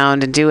play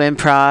around and do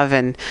improv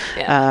and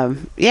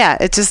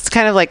it's just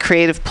kind of like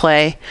creative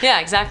play. Yeah,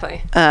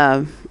 exactly.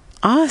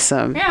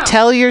 Awesome. Yeah.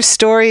 Tell your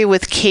story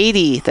with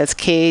Katie. That's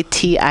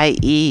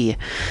Katie.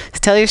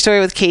 Tell your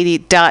story with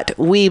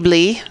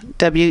Katie.Weebly,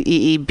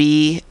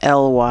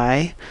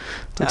 Weebly,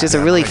 which is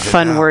a really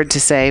fun word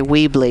to say,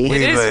 Weebly.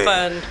 It is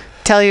fun.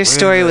 Tell your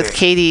story with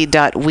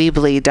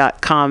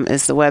Katie.Weebly.com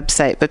is the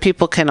website, but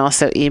people can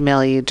also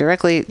email you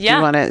directly. Yeah, Do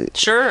you want to?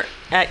 Sure.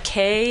 At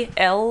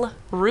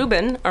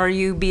KLRubin,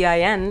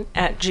 RUBIN,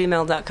 at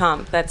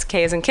gmail.com. That's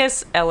K as in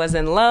kiss, L as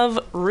in love,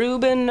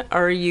 Rubin,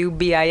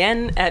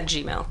 RUBIN, at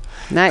gmail.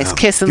 Nice.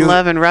 Kiss and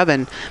love and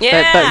rubbin'.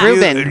 Yeah. But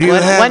Rubin,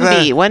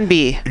 one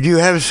B. Do you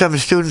have some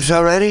students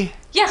already?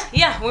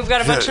 Yeah. We've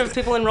got a bunch of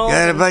people enrolled.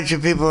 Got a bunch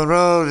of people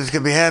enrolled. It's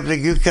going to be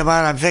happening. You come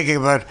on. I'm thinking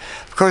about,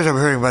 of course, I'm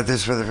hearing about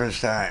this for the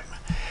first time.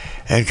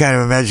 And kind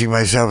of imagining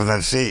myself in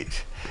that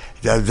seat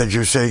that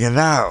you're sitting in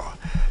now,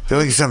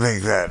 doing something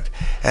like that.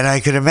 And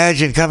I could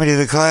imagine coming to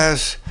the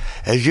class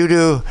as you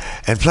do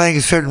and playing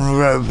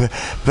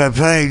but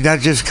playing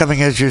not just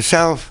coming as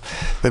yourself,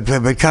 but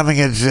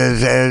coming as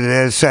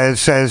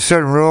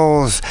certain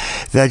roles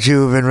that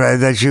you've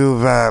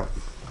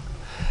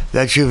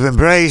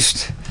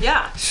embraced.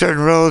 Yeah.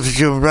 Certain roles that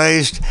you've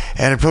embraced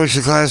and approach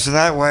the class in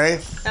that way.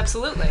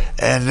 Absolutely.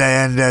 And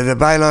the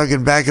dialogue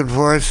and back and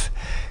forth.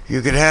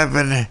 You could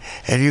happen,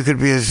 and you could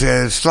be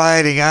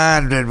sliding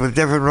on and with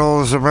different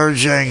roles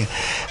emerging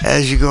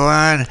as you go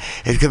on.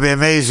 It could be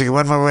amazing.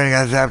 One more thing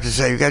I have to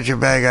say: you got your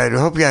bag. I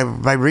hope you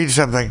might read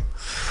something,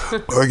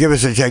 or give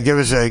us a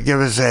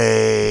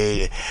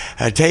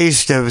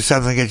taste of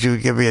something that you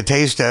give me a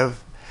taste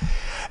of.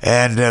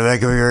 And like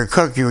if you're a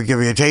cook, you would give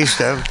me a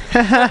taste of. If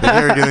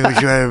you're doing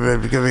what you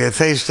want to give me a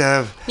taste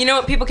of. You know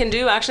what people can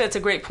do? Actually, that's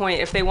a great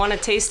point. If they want a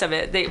taste of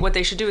it, what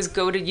they should do is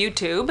go to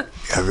YouTube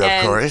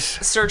of course.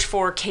 Search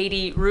for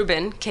Katie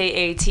Rubin,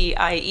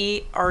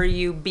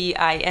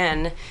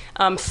 KatieRubin.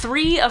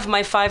 3 of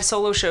my 5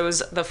 solo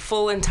shows, the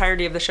full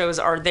entirety of the shows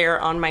are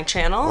there on my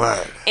channel.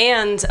 What?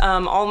 And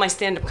all my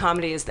stand-up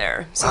comedy is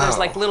there. So there's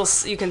like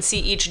you can see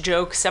each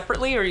joke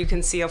separately, or you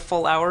can see a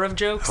full hour of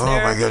jokes there.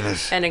 Oh my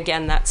goodness. And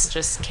again, that's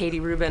just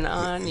Katie Rubin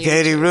on YouTube.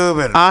 Katie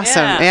Rubin.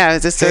 Awesome. Yeah, I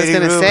was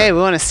going to say, we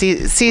want to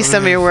see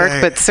some of your work,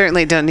 but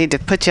certainly don't need to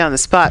put you on the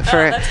spot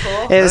for it. That's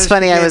cool. It was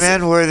funny.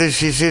 Where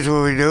she sees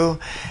what we do,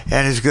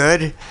 and it's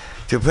good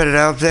to put it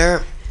out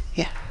there.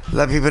 Yeah.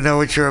 Let people know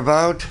what you're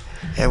about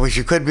and what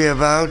you could be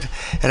about.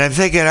 And I'm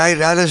thinking,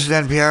 I listen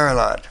to NPR a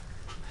lot.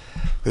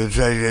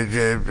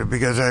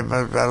 Because I'm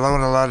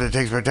alone a lot. It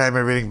takes my time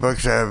in reading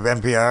books of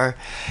NPR.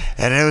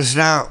 And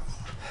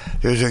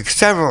there's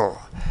several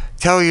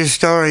tell your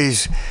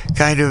stories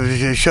kind of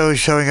shows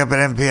showing up at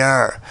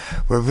NPR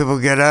where people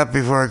get up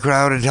before a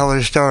crowd and tell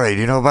their story.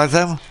 Do you know about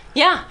them?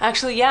 Yeah,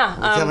 actually, yeah.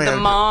 The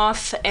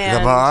Moth and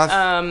The Moth.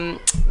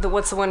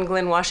 What's the one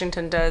Glenn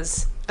Washington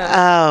does?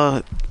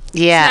 Yeah,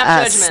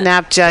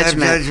 Snap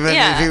Judgment.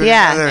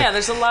 Yeah,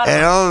 there's a lot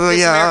of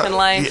This American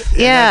Life.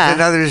 Yeah. That's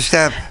another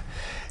step.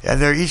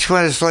 And each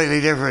one is slightly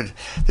different.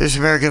 This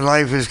American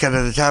Life is kind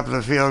of the top of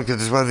the field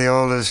because it's one of the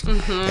oldest,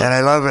 and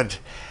I love it.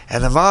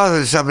 And the Moth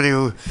is somebody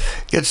who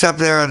gets up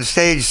there on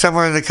stage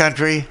somewhere in the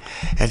country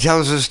and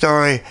tells a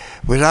story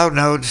without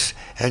notes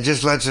and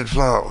just lets it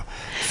flow.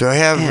 So I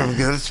have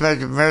This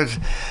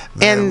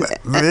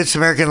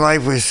American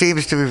Life, which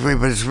seems to be free,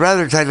 but it's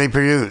rather tightly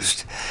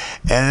produced.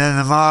 And then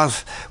the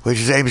Moth,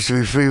 which aims to be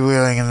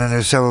freewheeling, and then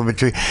there's several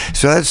between.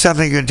 So that's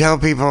something you can tell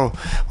people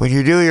when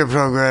you do your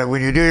program,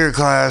 when you do your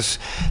class,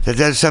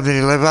 that's something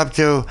to live up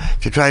to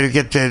try to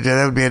get to.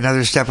 That would be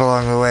another step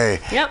along the way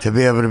to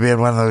be able to be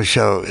in one of those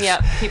shows. Yeah,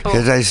 people.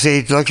 Because I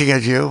see, looking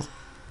at you,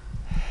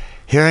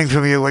 hearing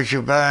from you what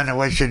you've done and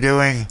what you're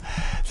doing,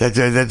 that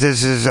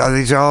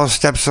these are all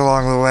steps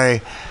along the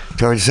way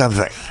towards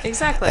something.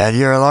 Exactly. And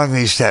you're along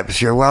these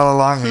steps. You're well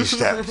along these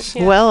steps.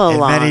 Well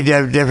along. In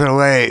many different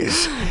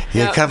ways.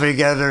 You come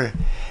together,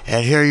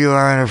 and here you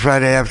are on a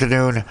Friday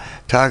afternoon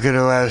talking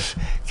to us,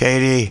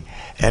 Katie.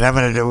 And I'm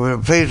going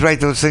to please write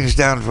those things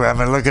down I'm going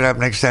to look it up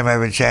next time I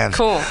have a chance.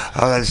 Cool.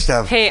 All that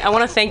stuff. Hey, I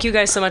want to thank you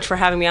guys so much for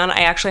having me on.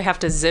 I actually have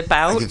to zip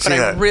out, but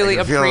I really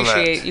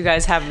appreciate you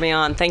guys having me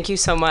on. Thank you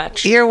so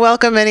much. You're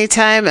welcome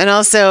anytime. And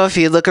also, if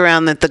you look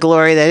around at the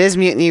glory that is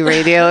Mutiny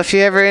Radio, if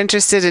you're ever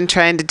interested in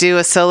trying to do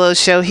a solo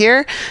show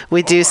here,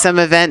 we do some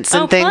events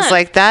and things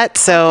like that.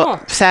 So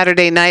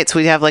Saturday nights,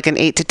 we have like an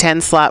 8 to 10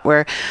 slot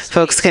where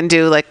folks can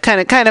do like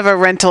kind of a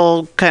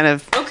rental kind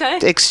of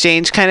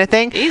exchange kind of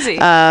thing. Easy.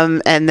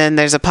 And then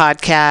there's a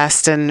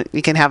podcast, and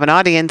you can have an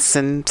audience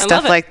and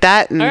stuff like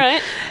that. And, all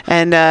right.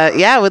 And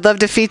we'd love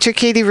to feature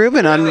Katie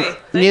Rubin on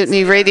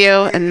Mutiny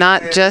Radio, and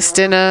not just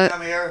in a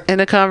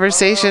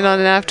conversation on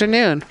an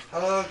afternoon.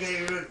 Hello,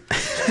 Katie Rubin.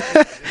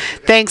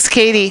 Thanks,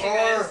 Katie.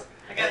 And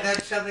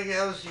that's something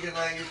else you can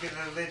let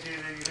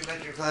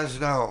your class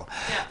know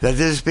that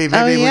this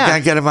maybe we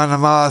can't get them on the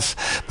Moth,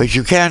 but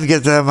you can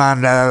get them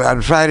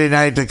on Friday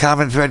night. The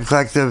Common Thread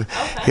Collective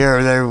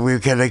here.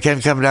 They can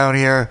come down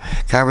here,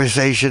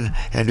 conversation,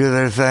 and do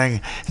their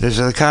thing. This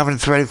is the Common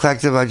Thread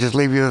Collective. I'll just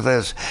leave you with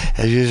this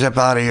as you zip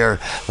out of here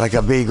like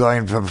a bee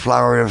going from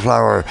flower to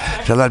flower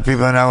to let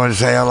people know and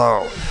say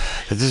hello.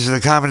 This is the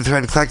Common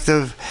Thread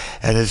Collective,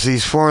 and it's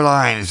these 4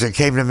 lines that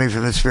came to me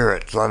from the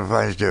Spirit. A lot of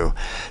lines do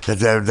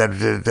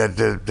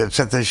that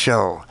set this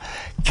show.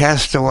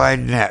 Cast a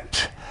wide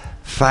net,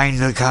 find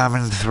the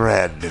common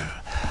thread,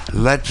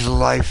 let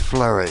life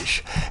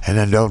flourish, and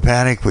then don't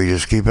panic. We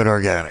just keep it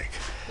organic.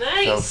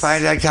 Nice. So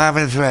find that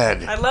common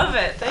thread. I love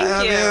it.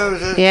 Thank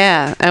you.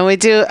 Yeah, and we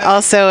do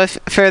also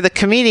for the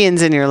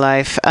comedians in your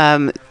life.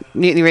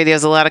 Mutiny Radio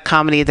has a lot of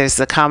comedy. There's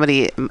the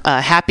comedy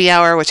happy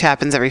hour, which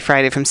happens every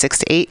Friday from 6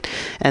 to 8.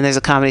 And there's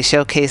a comedy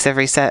showcase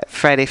every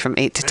Friday from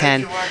 8 to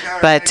 10.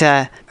 But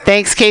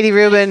thanks, Katie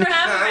Rubin.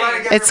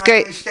 It's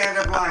great.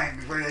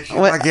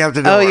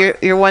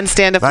 You're one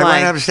stand-up line.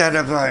 I want to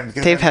stand-up line.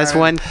 Dave has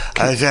one.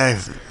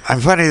 I'm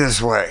funny this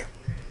way.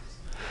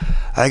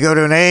 I go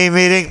to an AA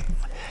meeting.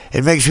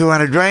 It makes me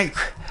want to drink.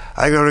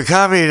 I go to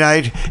comedy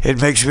night.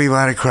 It makes me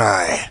want to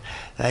cry.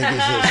 Thank you,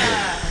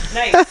 sister.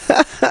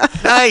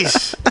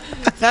 Nice.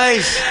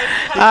 Nice.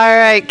 All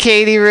right,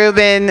 Katie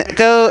Rubin,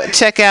 go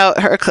check out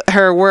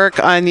her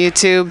work on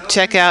YouTube.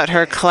 Check out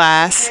her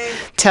class,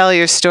 Tell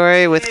Your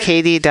Story with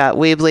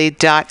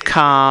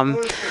Katie.Weebly.com.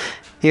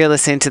 You're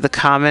listening to the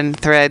Common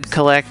Thread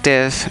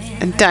Collective,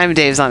 and Dime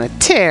Dave's on a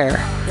tear.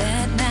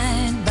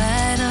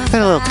 Got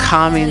a little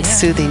calming,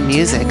 soothing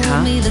music,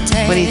 huh?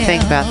 What do you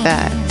think about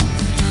that?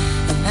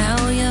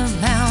 Now you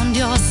found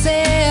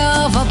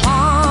yourself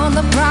upon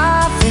the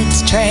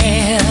prophet's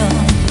trail.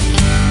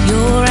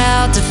 You're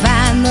out to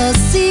find the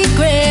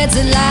secrets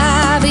that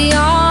lie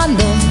beyond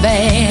the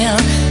veil.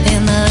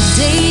 And the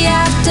day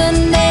after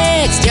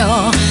next,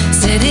 you're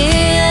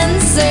sitting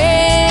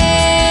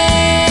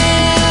sail.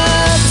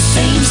 The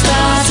same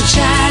stars that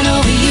shine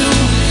over you,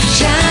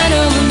 shine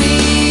over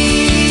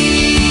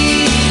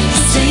me. The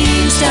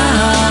same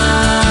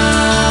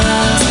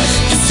stars,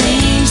 the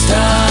same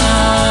stars.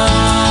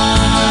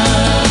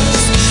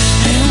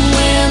 And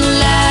when the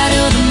light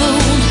of the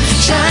moon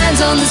shines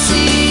on the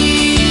sea,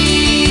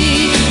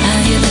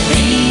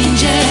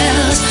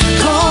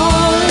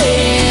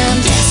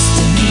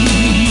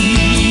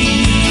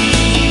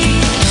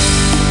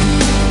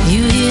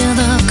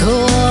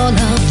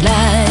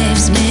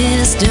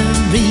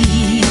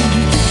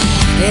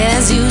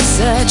 as you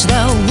search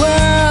the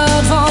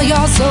world for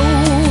your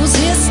soul's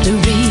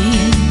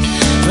history,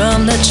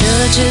 from the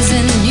churches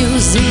and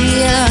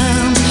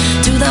museums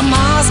to the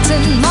mosques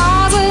and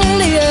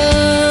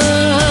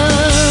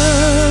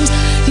mausoleums,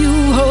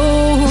 you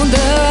hold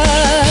the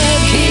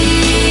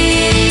key.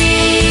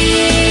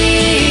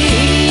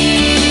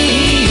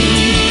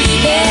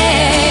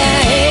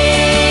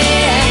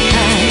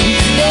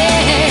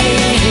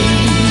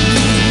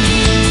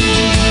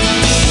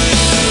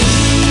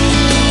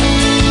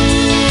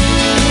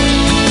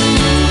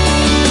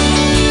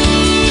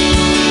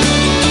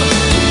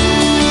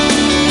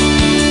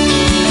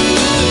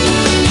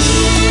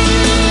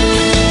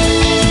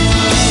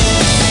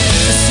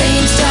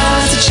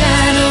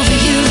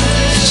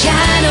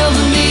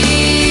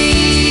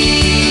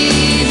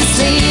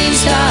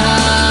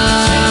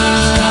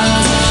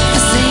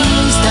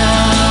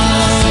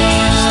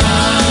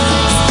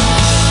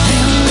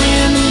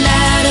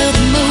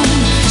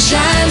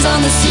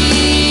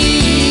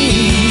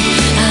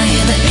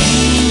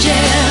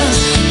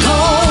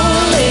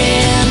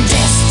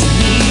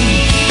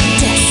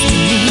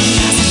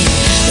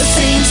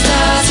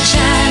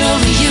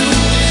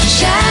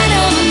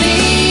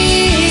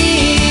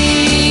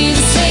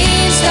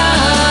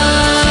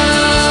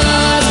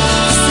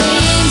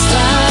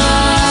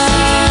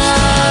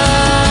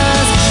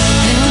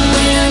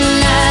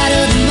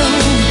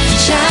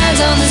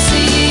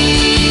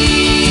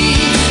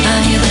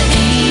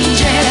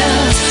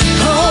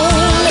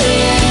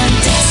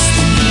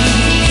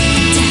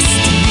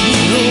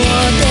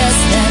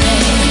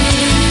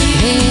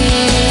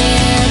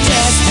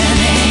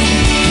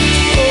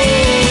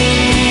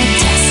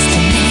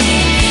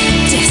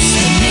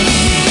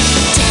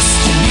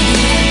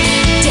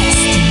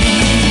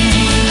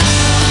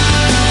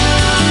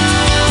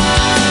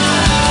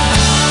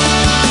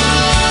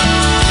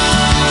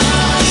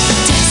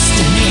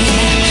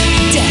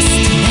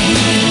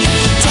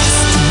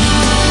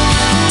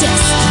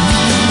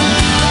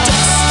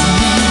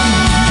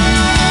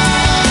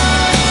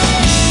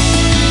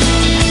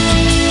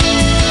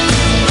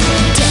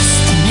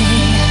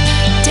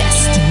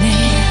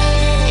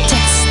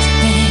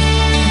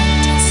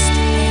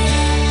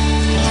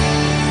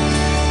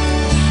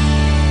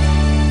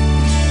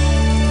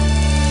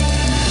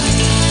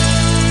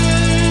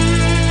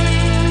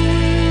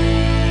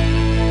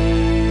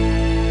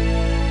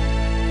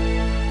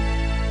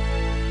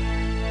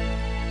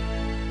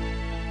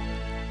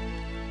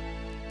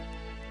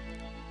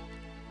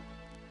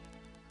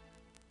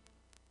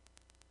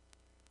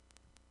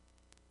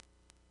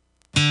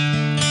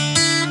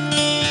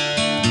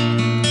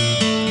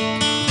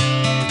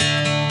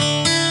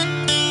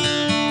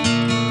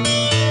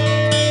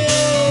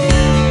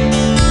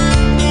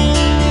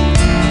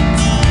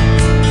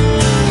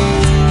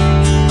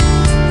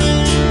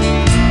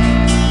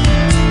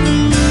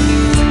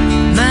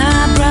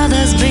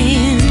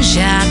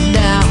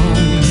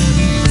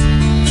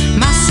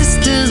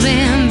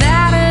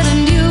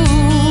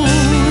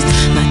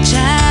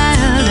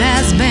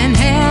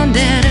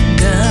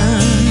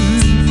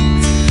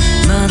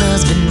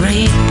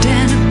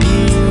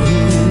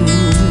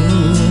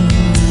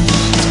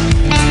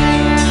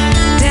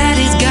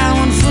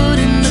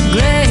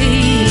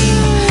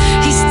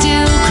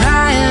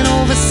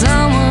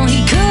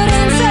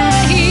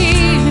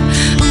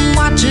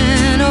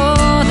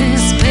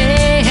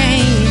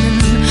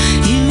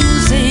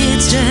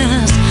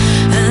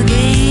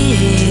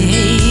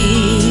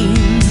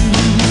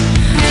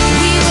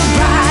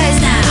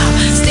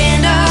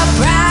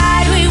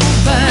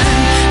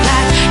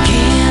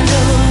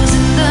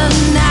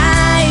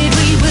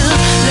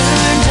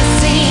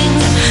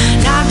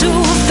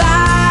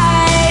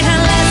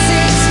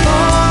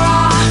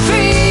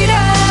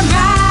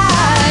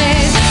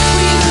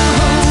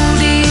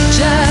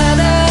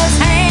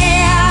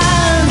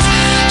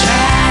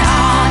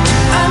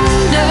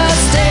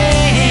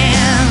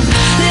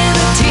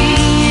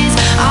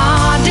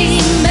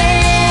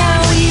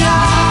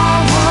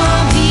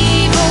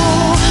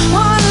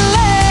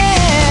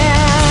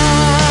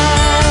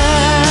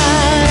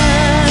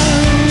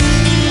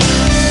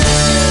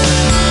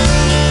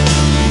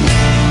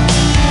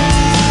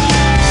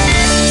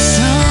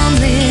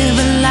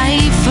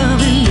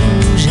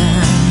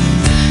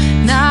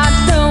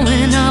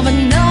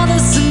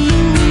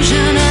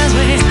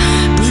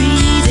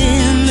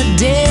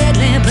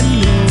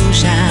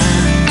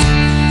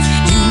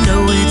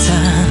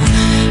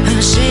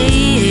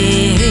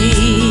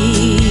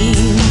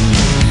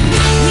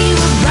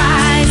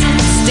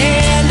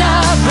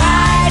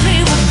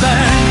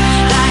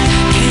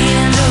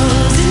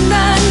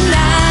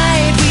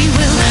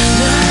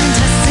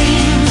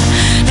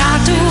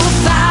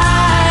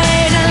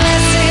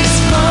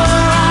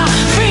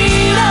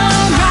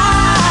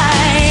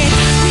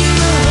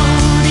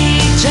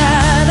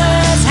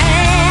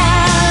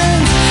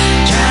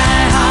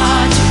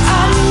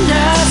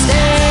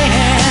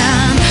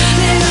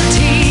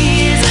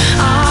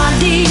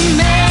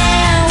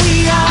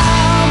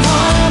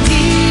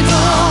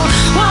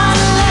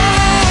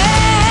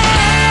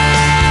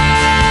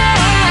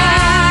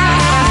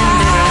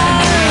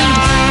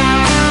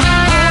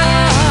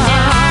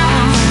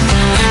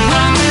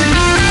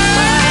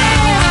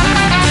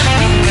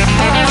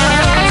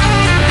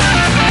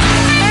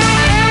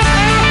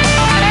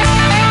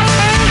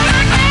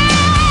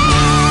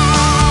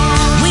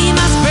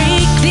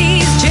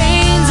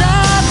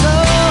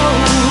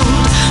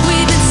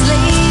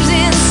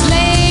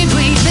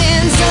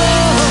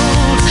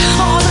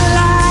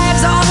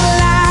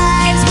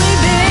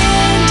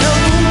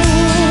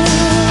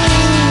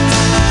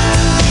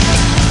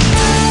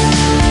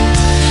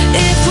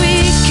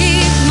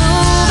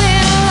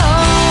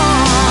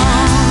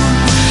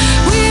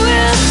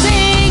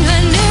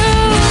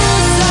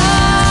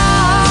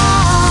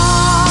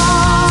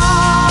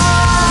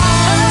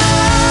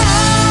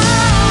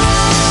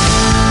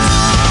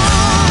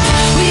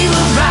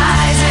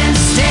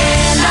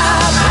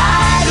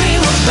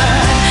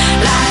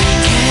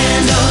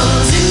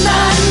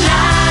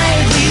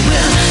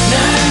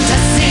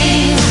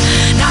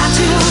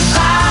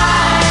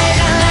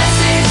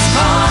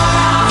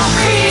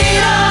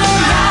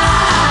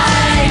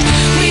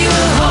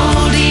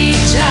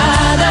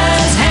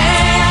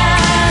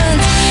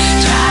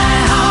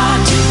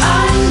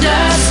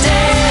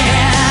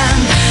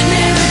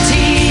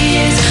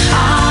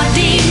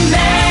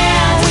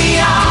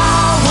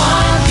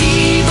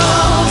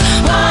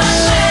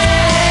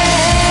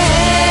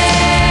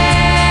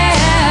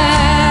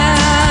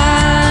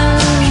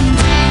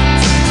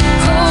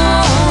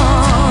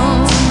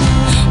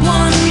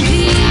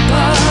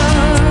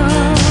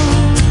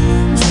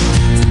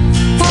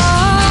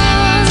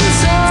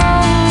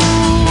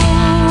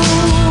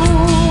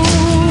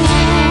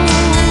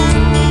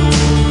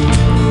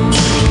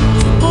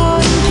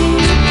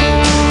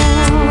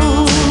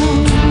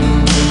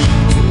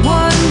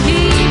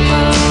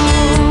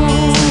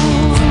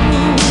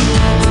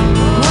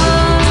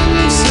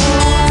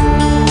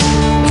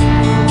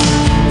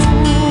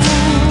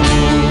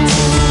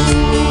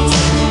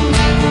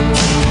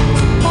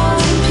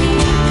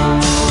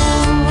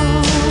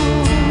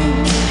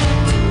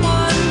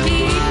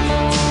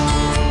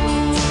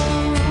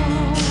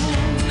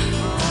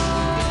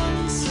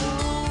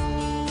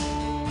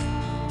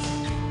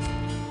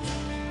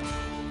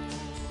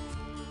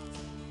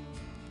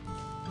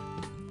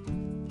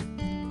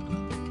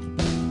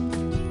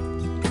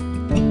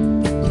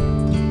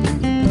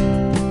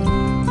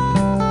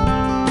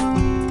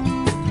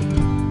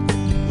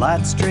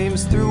 Light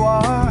streams through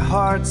our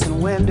hearts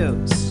and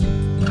windows,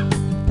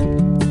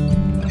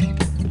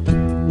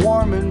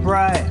 warm and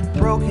bright,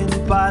 broken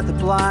by the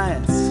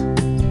blinds.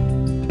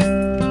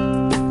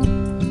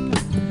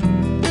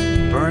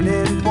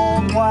 Burning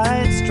bold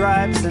white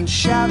stripes and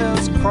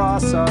shadows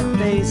cross our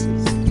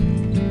faces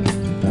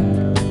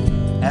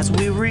as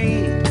we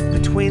read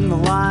between the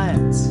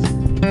lines,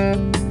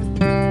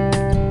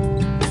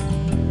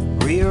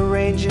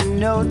 rearranging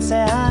notes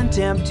and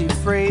empty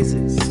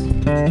phrases.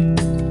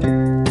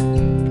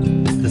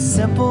 The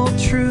simple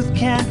truth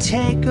can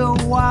take a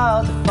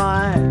while to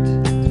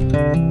find,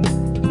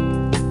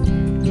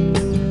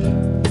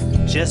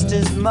 just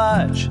as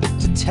much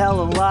to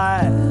tell a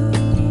lie.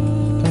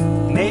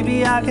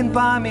 Maybe I can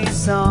buy me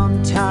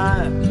some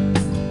time.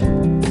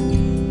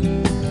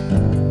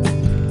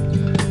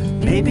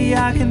 Maybe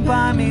I can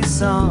buy me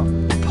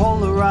some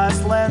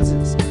polarized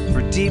lenses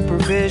for deeper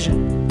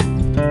vision,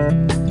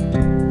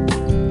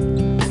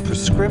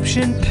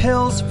 prescription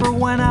pills for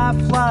when I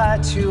fly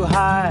too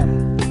high,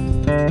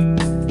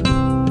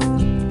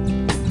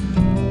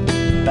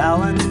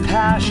 balance,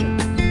 passion,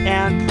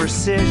 and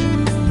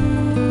precision.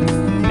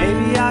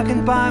 Maybe I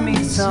can buy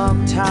me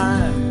some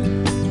time.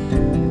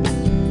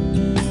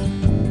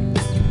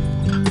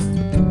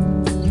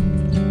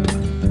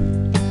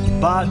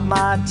 Bought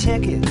my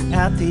ticket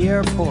at the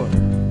airport,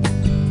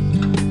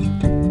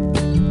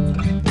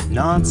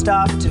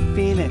 non-stop to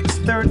Phoenix,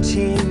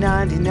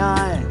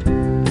 $13.99.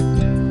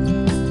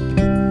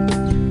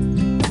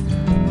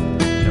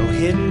 No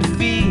hidden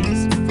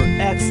fees for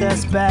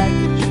excess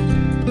baggage.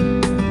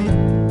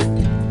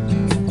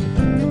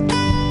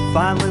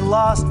 Finally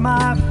lost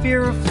my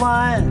fear of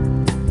flying.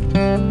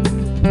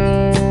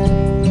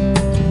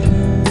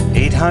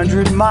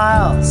 800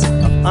 miles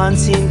of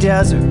unseen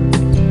desert.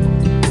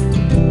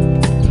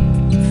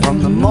 From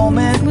the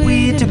moment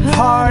we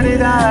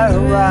departed, I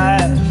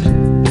arrived.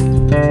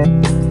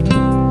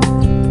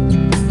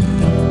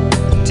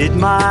 Did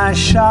my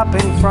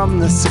shopping from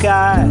the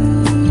sky.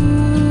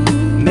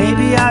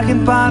 Maybe I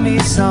can buy me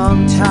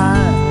some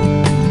time.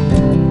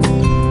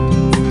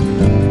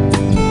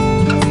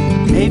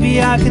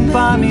 Maybe I can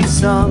buy me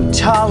some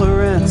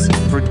tolerance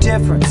for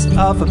difference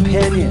of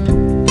opinion.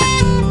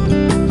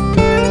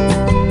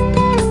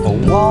 A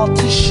wall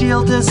to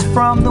shield us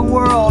from the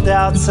world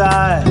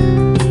outside.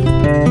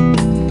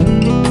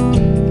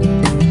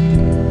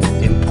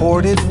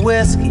 Imported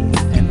whiskey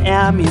and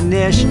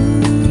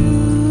ammunition.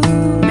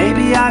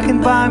 Maybe I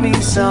can buy me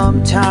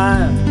some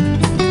time.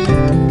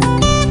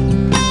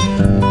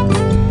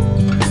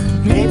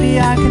 Maybe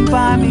I can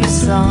buy me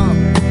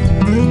some.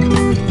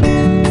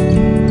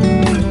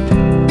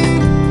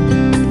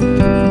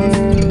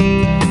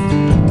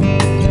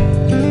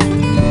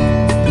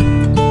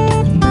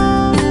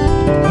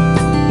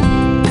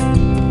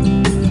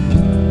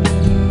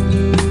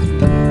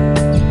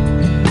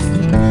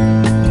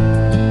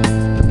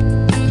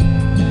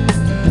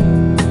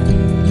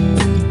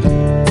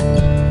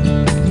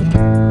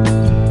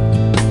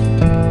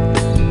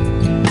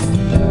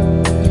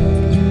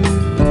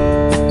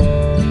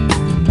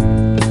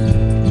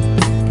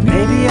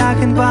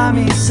 Buy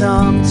me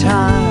some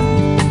time.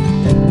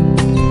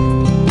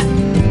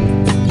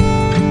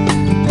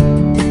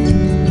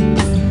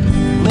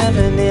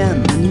 Living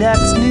in the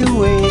next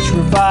new age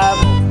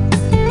revival.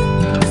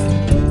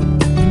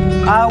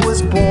 I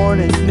was born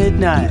at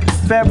midnight,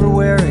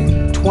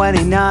 February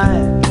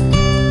 29.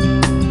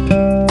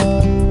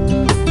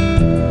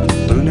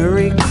 Lunar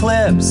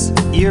eclipse,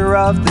 year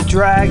of the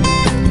dragon.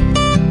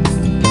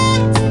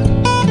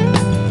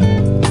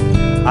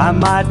 I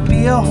might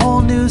be a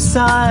whole new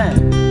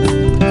sign.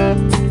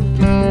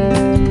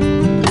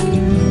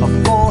 A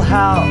full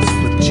house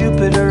with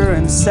Jupiter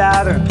and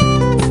Saturn.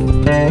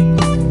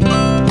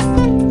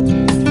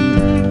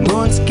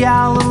 Moons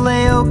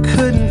Galileo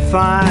couldn't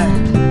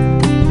find.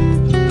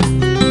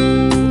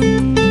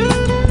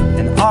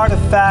 An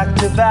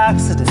artifact of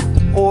accident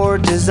or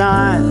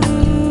design.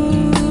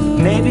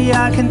 Maybe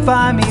I can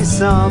buy me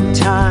some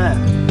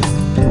time.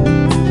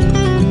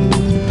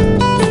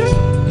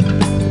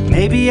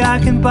 Maybe I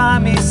can buy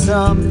me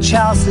some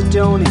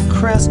chalcedony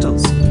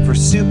crystals for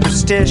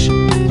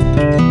superstition.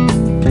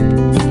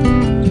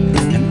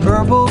 An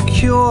herbal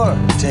cure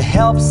to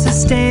help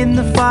sustain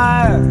the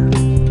fire.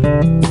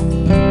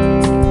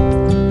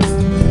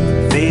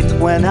 Faith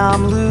when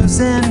I'm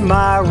losing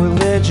my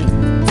religion.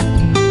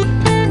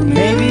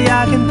 Maybe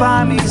I can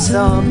buy me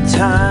some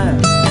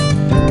time.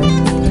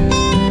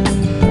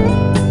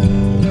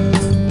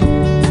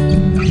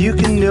 You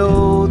can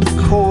know the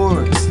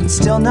chords and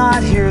still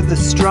not hear the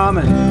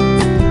strumming.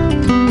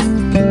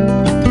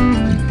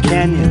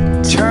 Can you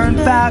turn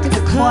back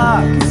the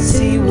clock and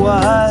see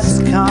what's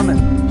coming?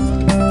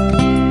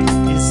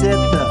 Is it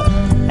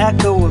the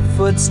echo of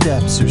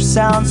footsteps or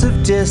sounds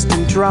of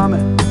distant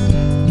drumming?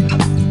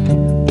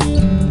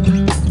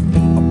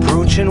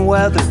 Approaching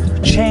weather,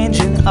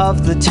 changing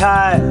of the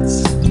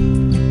tides.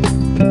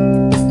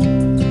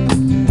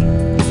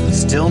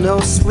 Still no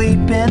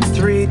sleep in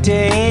 3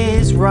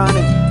 days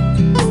running.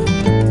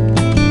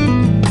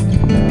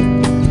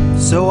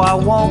 so I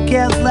won't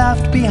get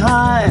left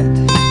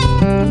behind.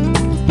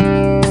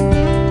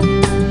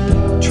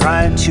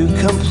 Trying to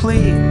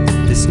complete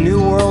this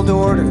new world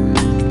order.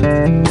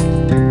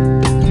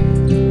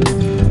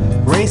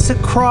 Race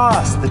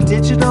across the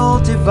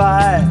digital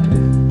divide.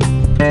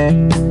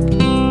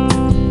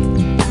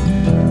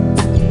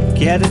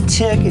 Get a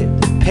ticket,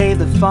 pay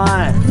the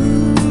fine.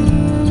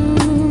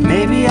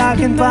 Maybe I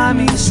can buy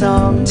me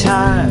some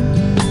time.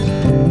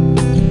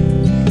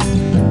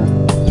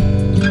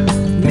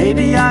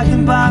 Maybe I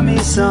can buy me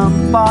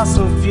some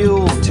fossil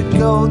fuel to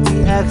go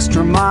the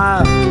extra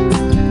mile.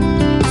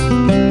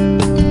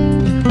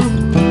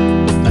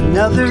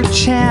 Another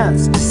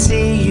chance to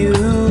see you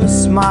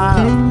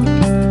smile.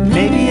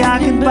 Maybe I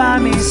can buy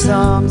me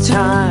some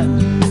time.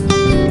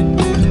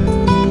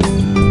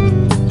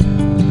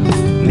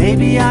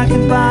 Maybe I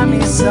can buy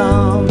me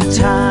some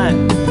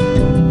time.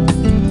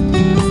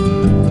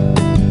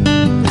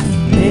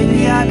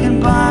 Maybe I can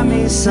buy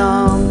me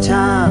some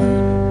time.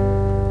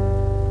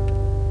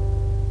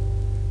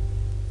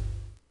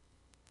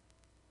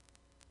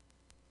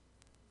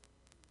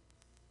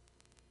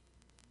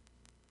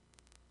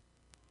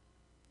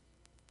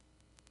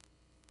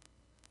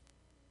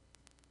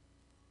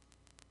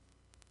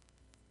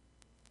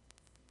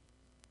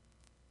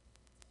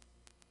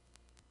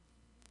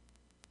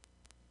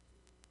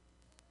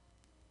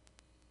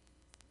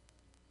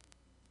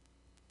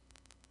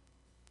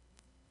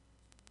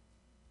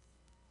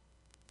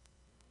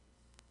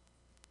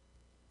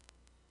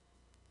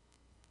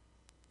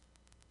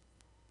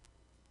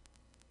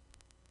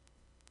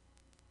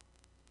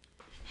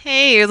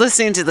 Hey, you're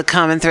listening to the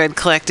Common Thread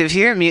Collective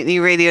here at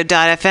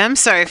MutinyRadio.fm.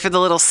 Sorry for the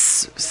little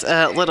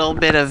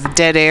bit of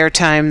dead air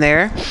time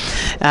there.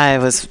 I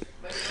was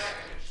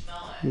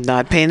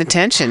not paying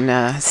attention.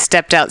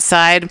 Stepped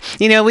outside.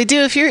 You know, we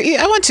do. I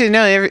want you to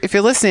know, if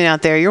you're listening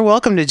out there, you're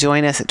welcome to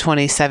join us at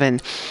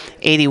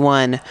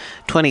 2781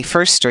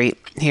 21st Street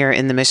here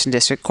in the Mission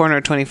District, corner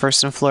of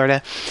 21st and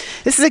Florida.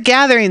 This is a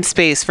gathering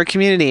space for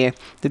community.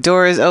 The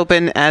door is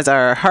open as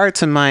are our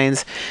hearts and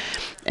minds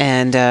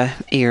and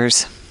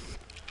ears.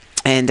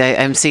 And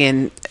I'm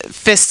seeing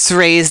fists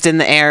raised in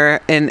the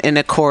air in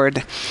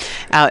accord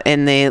out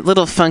in the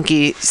little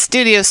funky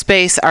studio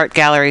space, art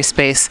gallery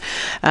space.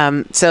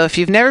 So if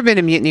you've never been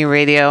to Mutiny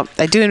Radio,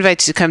 I do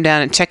invite you to come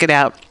down and check it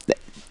out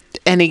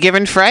any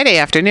given Friday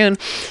afternoon.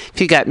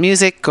 If you got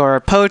music or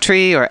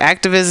poetry or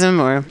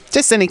activism or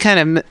just any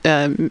kind of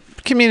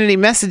community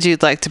message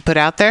you'd like to put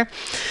out there,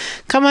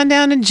 come on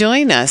down and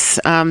join us.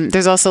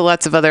 There's also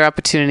lots of other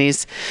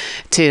opportunities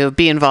to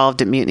be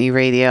involved at Mutiny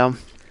Radio.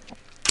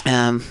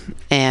 And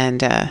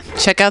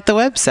check out the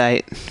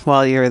website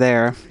while you're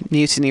there,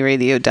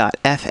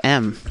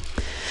 MutinyRadio.fm.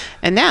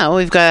 And now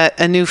we've got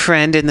a new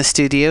friend in the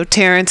studio.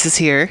 Terrence is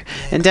here,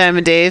 and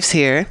Diamond Dave's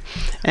here.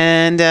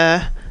 And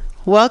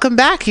welcome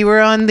back. You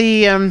were on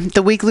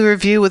the weekly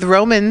review with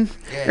Roman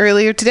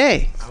earlier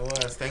today. I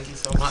was. Thank you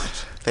so much.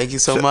 Thank you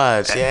so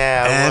much.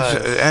 Yeah, I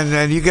was.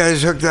 And you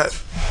guys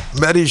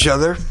met each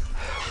other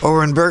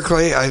over in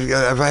Berkeley.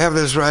 If I have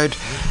this right,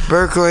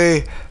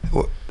 Berkeley.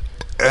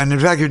 And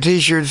in fact, your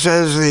T-shirt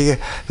says the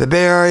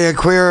Bay Area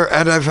Queer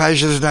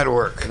Anti-Fascist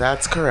Network.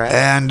 That's correct.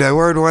 And the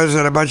word was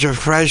that a bunch of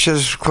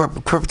fascists,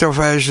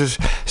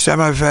 crypto-fascists,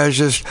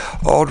 semi-fascist,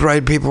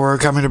 alt-right people were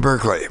coming to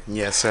Berkeley.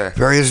 Yes, sir.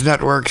 Various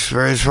networks,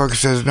 various folks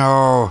says,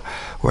 no,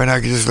 we're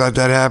not going to just let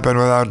that happen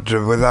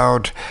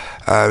without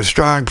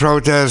strong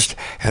protest,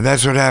 and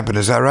that's what happened.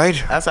 Is that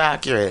right? That's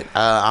accurate.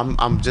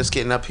 I'm just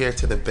getting up here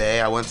to the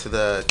Bay. I went to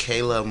the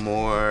Kayla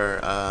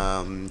Moore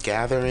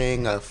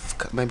gathering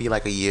maybe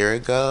like a year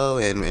ago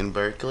in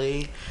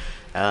Berkeley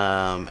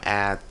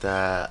at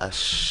the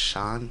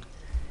Ashan.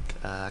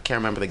 I can't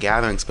remember the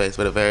gathering space,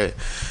 but a very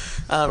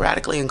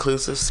radically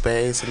inclusive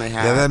space, and they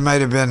have that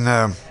might have been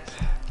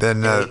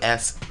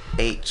ASH.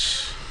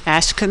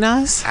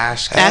 Ashkenaz?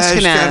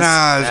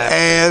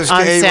 Ashkenaz.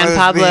 On San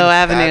Pablo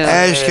Avenue.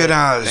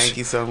 Ashkenaz. Thank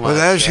you so much.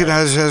 Well,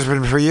 Ashkenaz has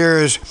been for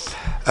years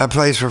a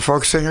place for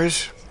folk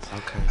singers.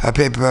 Okay. A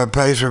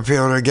place for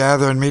people to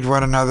gather and meet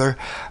one another.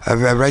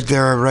 Right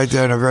there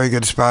in a very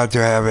good spot to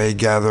have a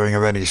gathering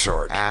of any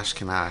sort.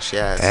 Ashkenaz,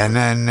 yes. And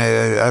then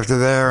after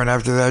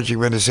that, you're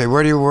going to say,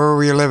 where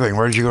were you living?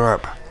 Where did you grow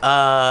up?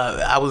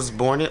 I was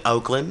born in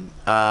Oakland.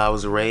 I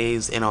was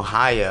raised in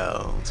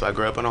Ohio. So I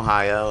grew up in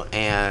Ohio,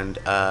 and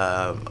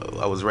I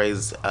was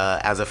raised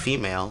as a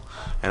female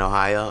in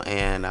Ohio,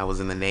 and I was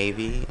in the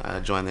Navy.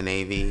 I joined the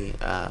Navy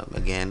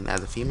again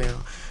as a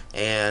female,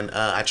 and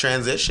I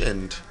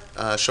transitioned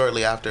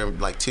shortly after,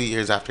 like 2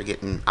 years after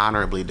getting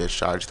honorably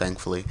discharged,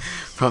 thankfully,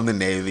 from the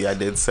Navy. I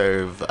did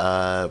serve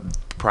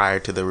prior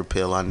to the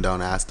repeal on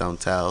Don't Ask, Don't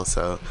Tell.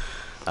 So,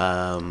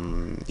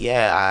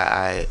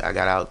 I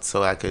got out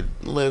so I could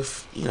live,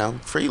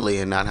 freely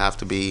and not have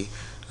to be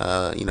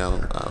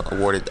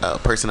awarded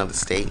person of the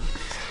state.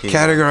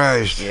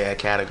 Categorized. Yeah,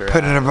 categorized.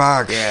 Put in a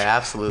box. Yeah,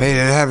 absolutely. Made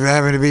it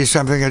having to be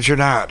something that you're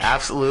not.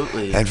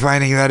 Absolutely. And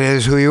finding that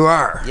is who you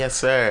are. Yes,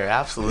 sir.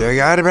 Absolutely. You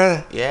got it,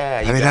 brother?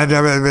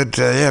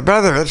 Yeah.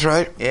 Brother, that's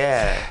right.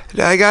 Yeah.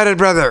 I got it,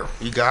 brother.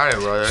 You got it,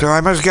 brother. So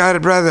I must got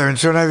it, brother. And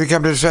so now you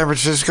come to San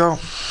Francisco,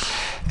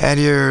 and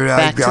you're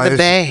back to the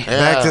Bay.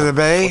 Back to the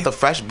Bay. With the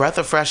fresh breath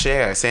of fresh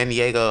air. San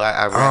Diego.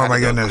 I my had to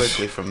go goodness.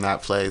 quickly from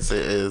that place.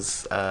 It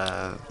is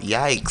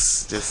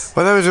yikes. Just.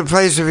 Well, that was a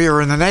place if you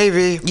were in the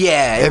Navy.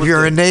 Yeah. If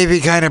you're a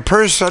Navy kind of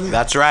person.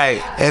 That's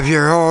right. If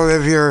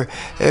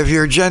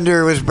your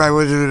gender was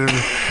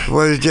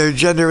your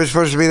gender was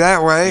supposed to be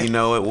that way. You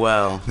know it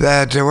well.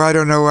 That I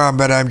don't know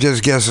but I'm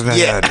just guessing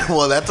ahead. Yeah.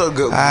 Well, that's a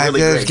good. I'm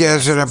really just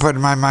guessing. I'm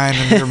putting my mind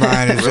in your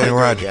mind and Really saying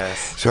what.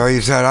 guess. So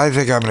you said, I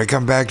think I'm going to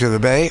come back to the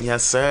Bay.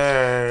 Yes,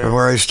 sir. From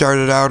where I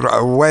started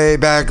out way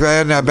back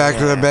then, back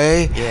to the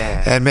Bay.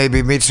 Yeah. And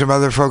maybe meet some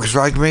other folks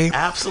like me.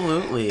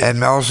 Absolutely.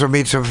 And also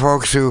meet some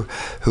folks who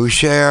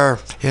share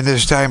in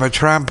this time of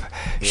Trump.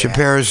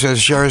 Share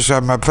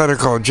some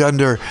political,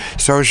 gender,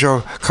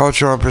 social,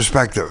 cultural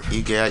perspective.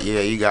 You got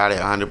it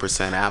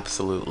 100%.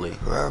 Absolutely.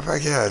 Well,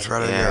 fuck yeah, that's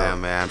what I Yeah,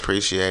 do. man,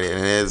 appreciate it.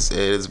 And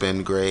it has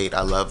been great.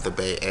 I love the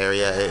Bay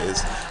Area.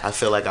 I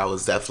feel like I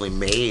was definitely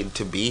made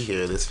to be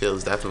here. This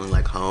feels definitely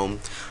like home.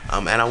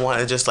 And I want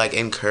to just like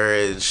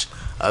encourage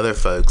other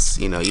folks,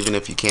 even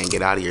if you can't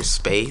get out of your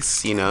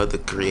space,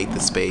 to create the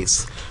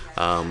space.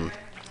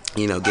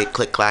 Get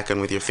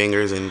click-clacking with your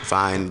fingers and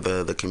find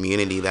the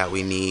community that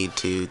we need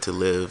to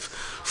live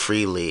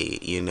freely.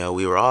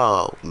 We were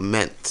all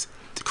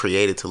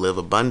created to live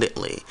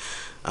abundantly.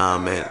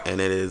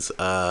 And it is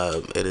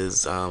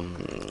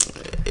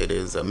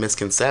a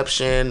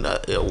misconception,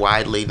 a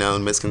widely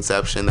known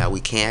misconception that we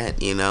can't,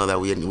 that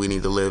we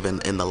need to live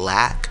in the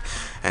lack.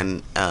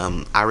 And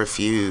I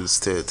refuse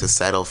to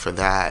settle for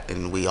that,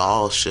 and we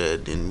all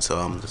should. And so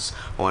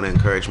I want to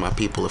encourage my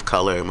people of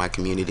color in my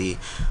community,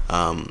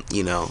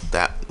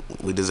 that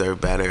we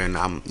deserve better, and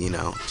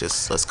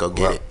just let's go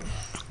get it.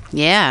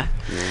 Yeah.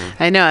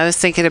 I know. I was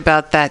thinking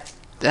about that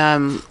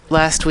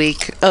last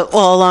week,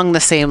 along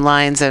the same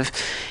lines of,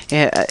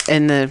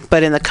 in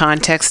the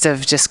context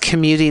of just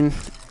commuting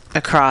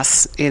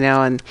across,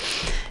 and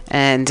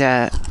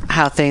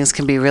how things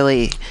can be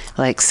really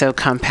like so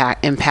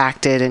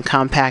impacted and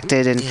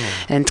compacted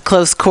and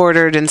close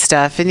quartered and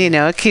stuff, and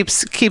it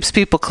keeps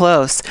people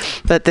close,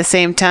 but at the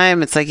same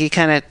time it's like you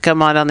kind of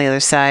come on the other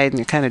side and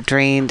you're kind of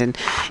drained, and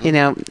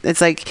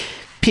it's like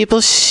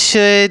people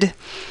should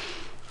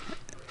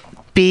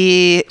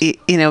be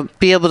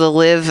able to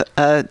live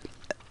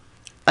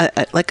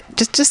like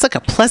just like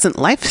a pleasant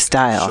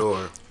lifestyle.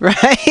 Sure.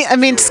 Right? I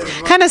mean,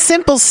 kind of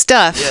simple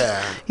stuff.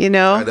 Yeah.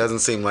 It doesn't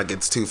seem like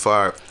it's too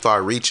far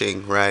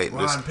reaching, right?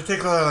 Well, and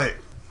particularly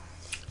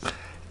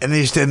in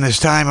this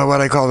time of what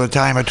I call the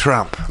time of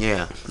Trump.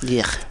 Yeah.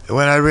 Yeah.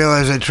 When I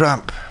realized that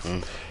Trump,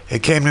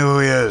 it came to who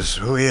he is.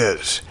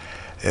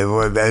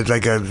 It's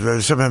like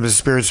sometimes the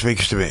spirit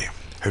speaks to me.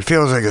 It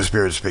feels like a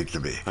spirit speaks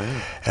to me. Oh,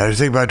 yeah. And I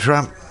think about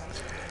Trump,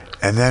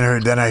 and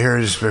then I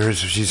heard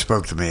she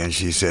spoke to me, and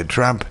she said,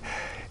 Trump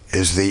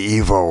is the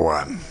evil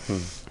one.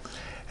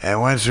 And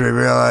once we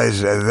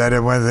realized that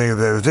one thing,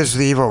 that this is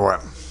the evil one,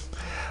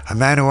 a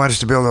man who wants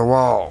to build a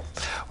wall,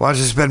 wants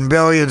to spend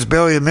billions of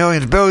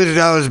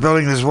dollars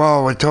building this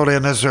wall, a totally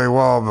unnecessary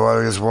wall,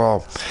 building this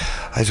wall.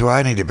 I said, well,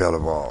 I need to build a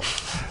wall.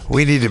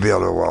 We need to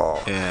build a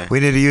wall. Yeah. We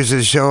need to use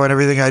this show and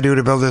everything I do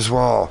to build this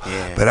wall.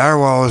 Yeah. But our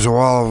wall is a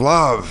wall of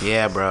love.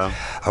 Yeah, bro.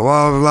 A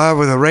wall of love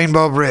with a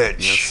rainbow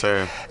bridge. Yes,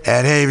 sir.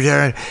 And hey,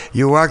 Darren,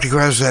 you walked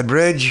across that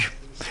bridge.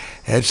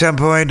 At some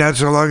point, not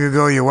so long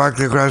ago, you walked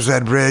across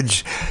that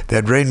bridge,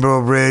 that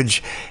rainbow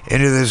bridge,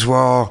 into this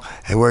wall,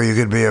 and where you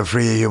could be a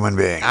free human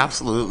being.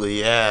 Absolutely,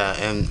 yeah,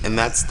 and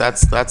that's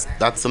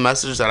the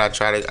message that I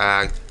try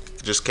to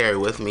just carry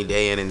with me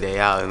day in and day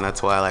out, and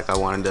that's why I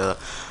wanted to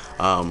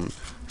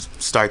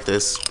start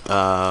this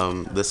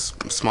this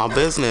small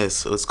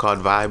business. It's called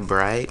Vibe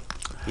Bright.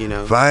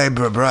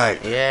 Vibe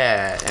Bright.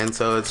 Yeah, and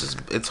so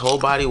it's whole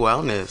body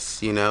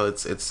wellness.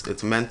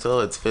 It's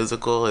mental, it's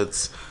physical,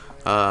 it's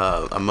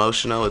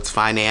emotional, it's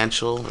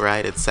financial,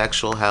 right? It's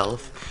sexual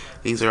health.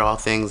 These are all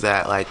things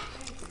that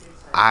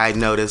I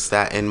noticed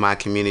that in my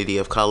community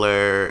of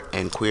color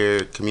and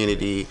queer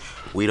community,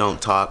 we don't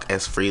talk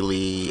as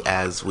freely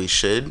as we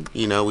should.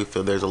 We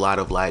feel there's a lot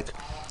of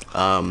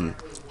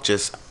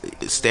just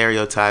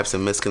stereotypes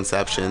and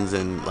misconceptions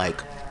and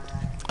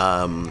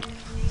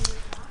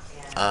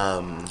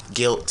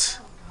guilt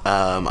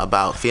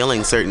about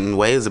feeling certain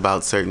ways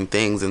about certain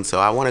things, and so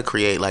I want to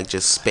create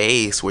just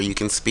space where you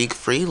can speak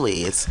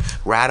freely. It's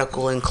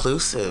radical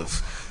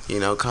inclusive.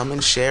 Come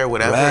and share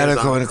whatever.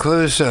 Radical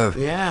inclusive.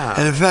 Yeah.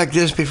 And in fact,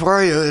 just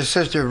before you, is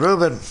Sister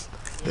Reuben.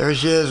 There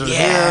she is.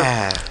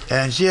 Yeah. Here,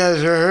 and she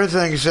has her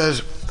thing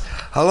says,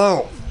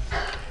 "Hello.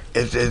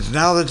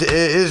 Hello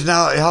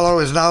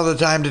is now the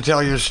time to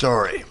tell your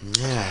story.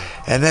 Yeah.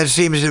 And that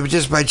seems to,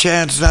 just by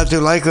chance, not too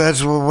likely.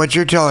 That's what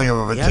you're telling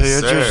them. But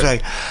Yes, you're sir.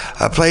 saying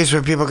a place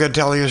where people can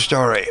tell your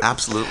story.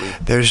 Absolutely.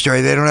 Their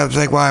story. They don't have to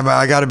think, well,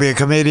 I got to be a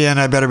comedian.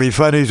 I better be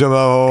funny. So,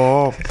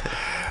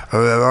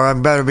 or I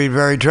better be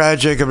very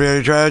tragic.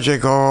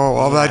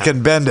 All that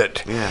can bend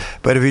it. Yeah.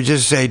 But if you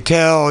just say,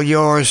 tell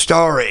your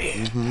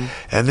story,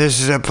 and this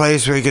is a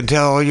place where you can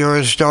tell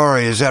your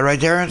story. Is that right,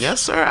 Terrence?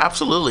 Yes, sir.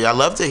 Absolutely. I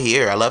love to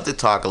hear. I love to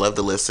talk. I love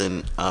to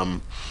listen.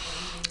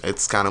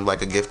 It's kind of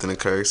like a gift and a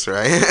curse,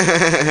 right?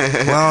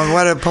 Well,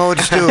 what do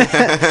poets do?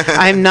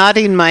 I'm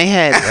nodding my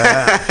head.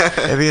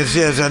 If you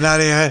see us, I'm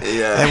nodding your head.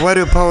 Yeah. And what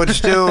do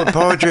poets do?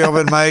 Poetry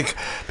open mic.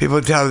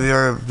 People tell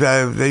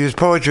they use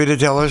poetry to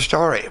tell their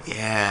story.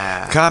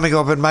 Yeah. Comic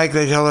open mic,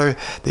 they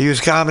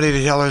use comedy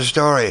to tell their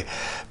story.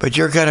 But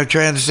you're kind of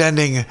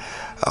transcending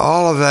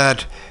all of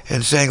that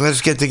and saying,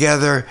 let's get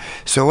together.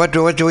 So what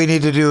do we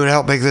need to do to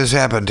help make this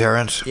happen,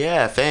 Terrence?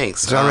 Yeah,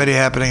 thanks. It's already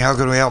happening. How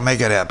can we help make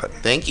it happen?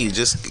 Thank you.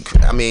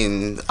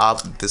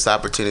 This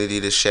opportunity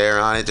to share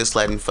on it, just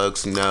letting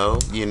folks know,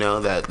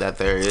 that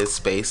there is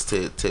space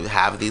to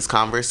have these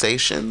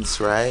conversations,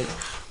 right?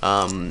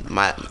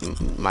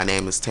 My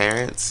name is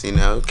Terrence,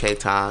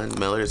 Katon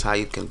Miller is how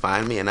you can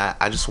find me, and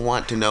I just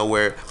want to know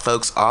where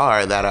folks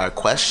are that are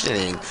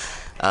questioning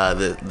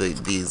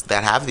these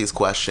that have these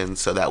questions,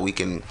 so that we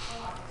can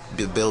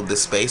build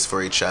this space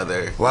for each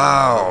other.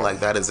 Wow. Like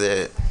that is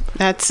it.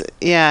 That's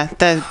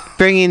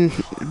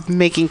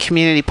making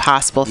community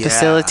possible, Yeah.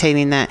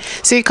 facilitating that.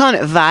 So you're calling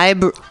it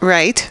Vibe,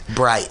 right?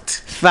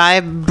 Bright.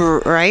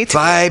 Vibe, right?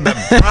 Vibe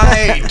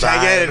bright.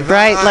 I get it.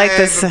 Bright Vibe, like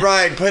this.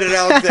 Bright. Put it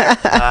out there.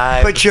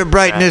 Vibe, Put your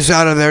brightness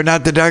out of there,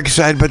 not the dark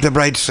side, but the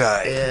bright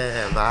side.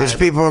 Yeah, Because vibe,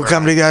 people bright.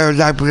 come together,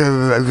 Vibe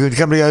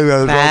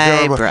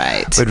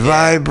bright. But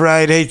vibe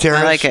bright, hey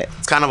Terrence. I like it.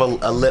 It's kind of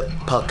a lip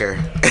pucker.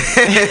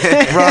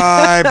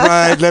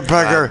 Bright, lip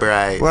pucker. Vibe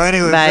bright. Well,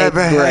 anyway, Vibe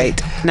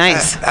bright.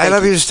 Nice. I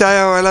love your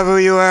style. I love who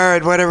you are,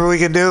 and whatever we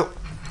can do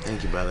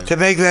Thank you, brother. to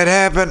make that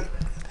happen.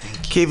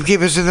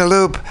 Keep us in the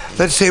loop.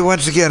 Let's say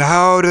once again,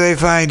 how do they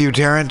find you,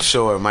 Terrence?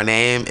 Sure. My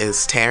name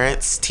is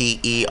Terrence,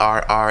 Terrance,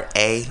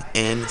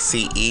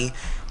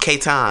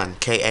 Katon,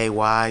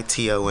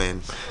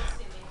 Kayton.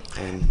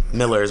 And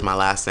Miller is my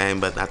last name,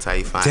 but that's how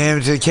you find me.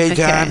 Terrence and Katon.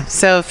 Okay.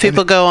 So if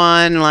people go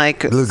on like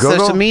Google?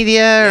 social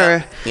media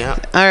or Yeah.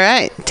 all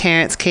right,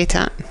 Terrence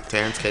Katon.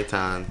 Terrence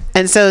Katon.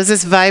 And so is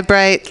this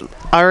Vibrite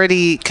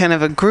already kind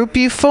of a group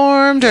you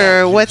formed,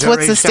 or what's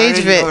the stage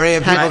of it? Already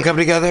have people come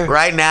together?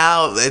 Right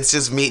now, it's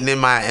just meeting in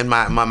my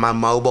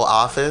mobile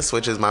office,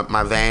 which is my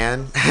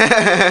van.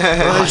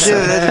 Well, sure,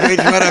 that's great.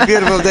 On a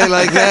beautiful day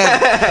like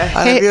that,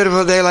 on a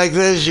beautiful day like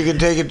this, you can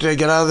take it to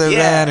get out of the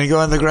van and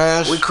go in the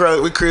grass. We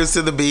cruise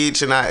to the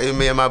beach, and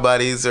me and my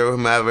buddies or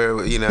whomever,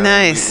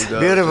 Nice. we go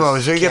Beautiful.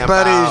 just So you get camp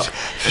buddies. out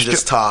and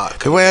just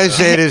talk. The way I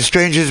say it is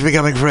strangers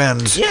becoming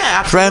friends. Yeah,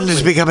 absolutely.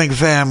 Friends becoming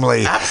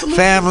family. Absolutely.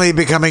 Family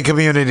becoming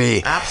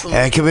community. Absolutely.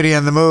 And community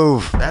on the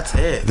move. That's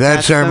it.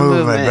 That's our the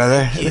movement, movement.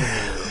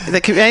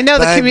 brother. I know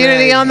the Vibrite.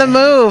 community on the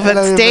move. I love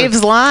That's you,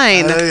 Dave's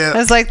line. I love you. I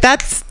was like,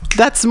 that's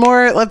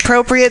more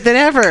appropriate than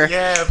ever.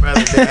 Yeah,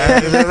 brother.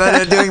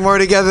 They're doing more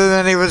together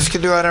than any of us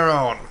can do on our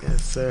own.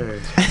 Yes,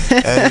 sir.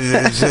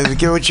 So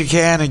get what you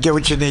can and get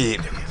what you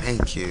need.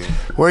 Thank you.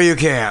 Where you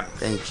can.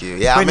 Thank you.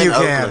 Yeah, When I'm in you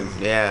can.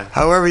 Oakland. Yeah.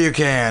 However you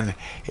can.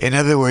 In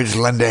other words,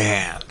 lend a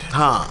hand.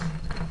 Huh.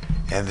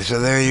 And so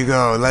there you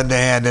go. Lend a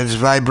hand. It's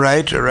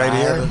Vibrite right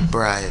here.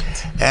 Bright.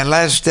 And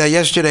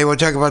yesterday, we'll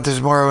talk about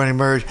this more when we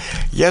merge.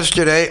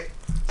 Yesterday,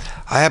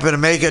 I happened to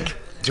make it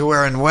to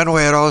where in one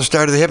way it all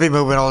started, the hippie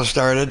movement all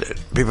started.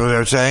 People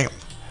are saying,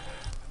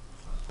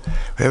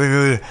 hippie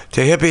movement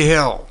to Hippie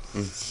Hill.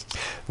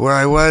 Where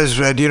I was,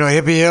 do you know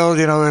Hippie Hill?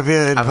 Do you know Hippie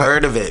Hill? I've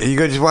heard of it. You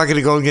go just walk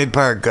into Golden Gate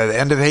Park, the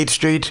end of 8th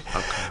Street,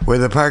 where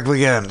the park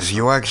begins.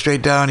 You walk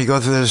straight down, you go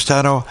through this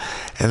tunnel,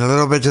 and a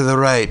little bit to the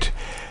right,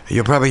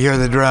 you'll probably hear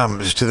the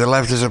drums. To the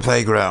left is a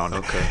playground.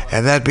 Okay.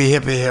 And that'd be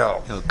Hippie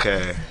Hill.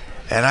 Okay.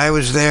 And I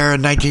was there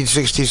in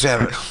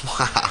 1967.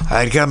 Wow.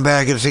 I'd come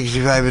back in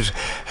 65 as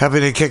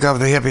helping to kick off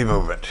the hippie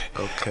movement.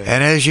 Okay.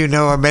 And as you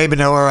know, or maybe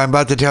know, or I'm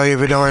about to tell you if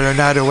you know it or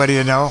not, or what do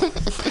you know?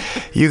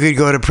 You could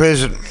go to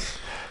prison.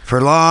 For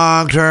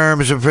long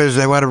terms of prison,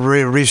 they want to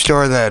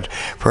restore that.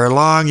 For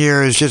long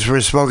years, just for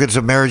smoking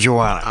some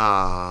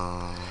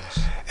marijuana.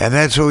 And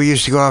that's what we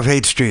used to go off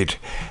 8th Street.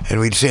 And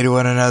we'd say to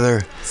one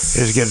another,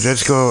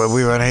 let's go.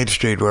 We were on 8th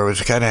Street where it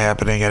was kind of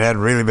happening. It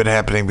hadn't really been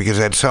happening because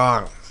that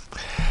song,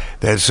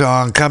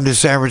 Come to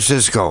San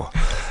Francisco,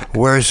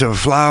 wear some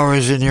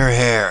flowers in your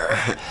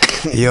hair.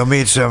 You'll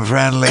meet some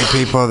friendly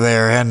people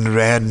there.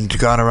 Hadn't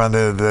gone around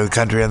the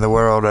country and the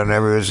world and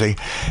everything.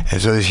 And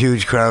so this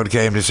huge crowd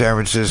came to San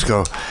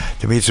Francisco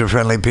to meet some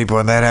friendly people,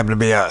 and that happened to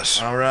be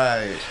us. All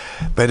right.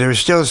 But there was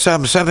still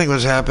something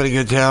was happening,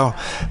 you could tell.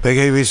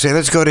 Because we say,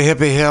 let's go to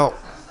Hippie Hill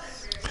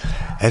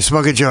and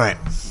smoke a joint.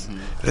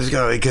 Let's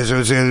go, because it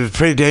was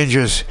pretty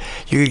dangerous.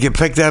 You could get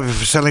picked up,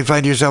 suddenly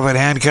find yourself in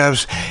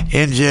handcuffs,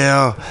 in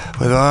jail,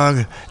 with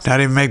not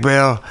even make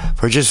bail,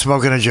 for just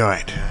smoking a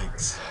joint.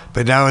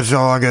 but now it's no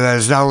longer that.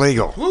 It's now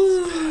legal.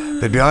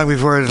 But long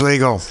before it was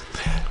legal,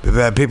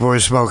 people were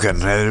smoking.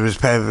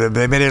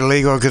 They made it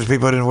illegal because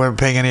people weren't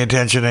paying any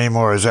attention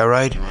anymore. Is that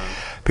right?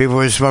 People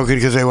were smoking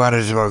because they wanted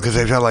to smoke, because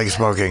they felt like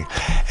smoking.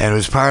 And it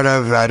was part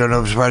of, I don't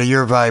know if it's part of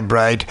your Vibe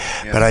Bright,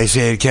 but I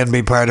say it can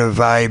be part of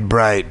Vibe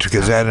Bright,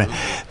 because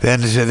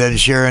then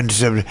sharing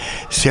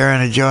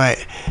a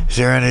joint,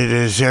 sharing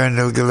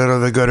a little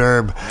of the good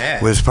herb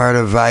was part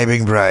of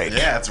Vibing Bright.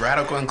 Yeah, it's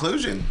radical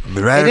inclusion.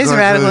 It is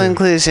radical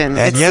inclusion.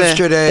 And it's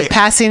yesterday... the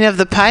passing of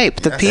the pipe,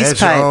 the peace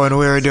pipe. Oh, and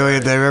we were doing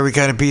it there, every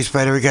kind of peace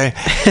pipe, every kind.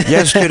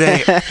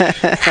 Yesterday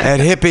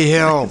at Hippie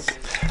Hill...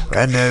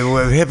 And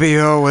Hippie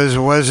Hill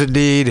was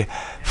indeed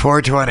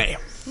 420.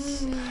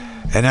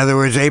 In other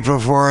words, April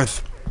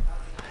 4th,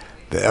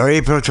 or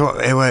April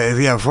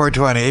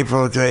 420,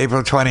 April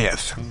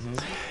 20th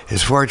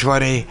is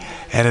 420,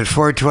 and at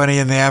 420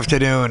 in the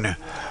afternoon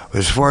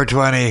was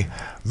 420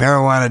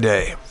 Marijuana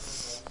Day.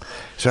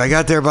 So I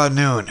got there about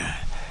noon,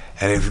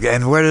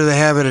 and where do they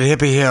have it at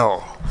Hippie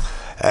Hill?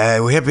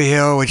 Hippie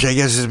Hill, which I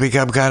guess has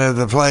become kind of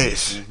the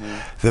place,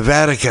 the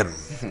Vatican,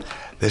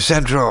 the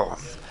Central,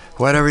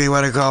 whatever you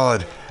want to call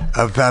it,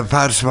 of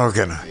pot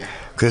smoking,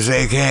 because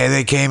they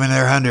came in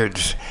their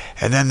hundreds,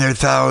 and then their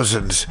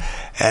thousands,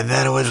 and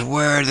then it was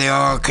where they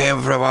all came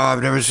from. Oh,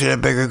 I've never seen a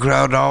bigger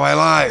crowd in all my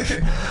life.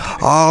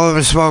 All of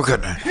them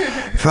smoking.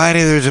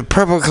 Finally, there's a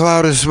purple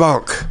cloud of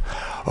smoke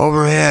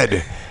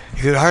overhead.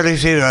 You could hardly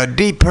see it. A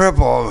deep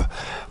purple,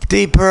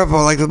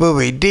 like the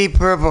movie, deep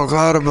purple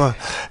cloud of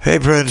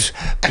aprons,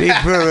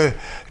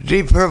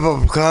 deep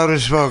purple cloud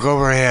of smoke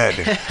overhead.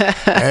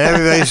 And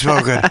everybody's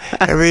smoking.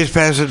 Everybody's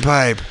passing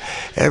pipe.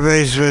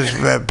 Everybody's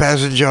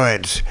passing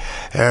joints.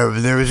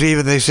 There was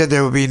even, they said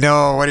there would be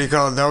no,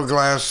 no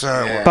glass...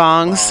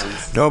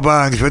 bongs. No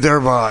bongs, but there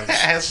were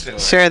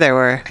bongs. Sure there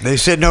were. They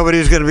said nobody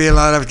was going to be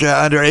allowed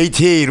under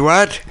 18.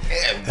 What?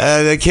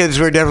 The kids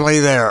were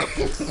definitely there.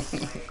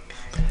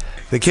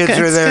 The kids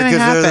are there because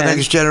they're the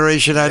next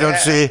generation I don't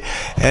see,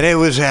 and it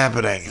was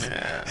happening.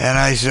 Yeah. And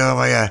I said, oh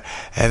my God.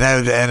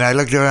 And I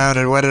looked around,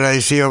 and what did I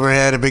see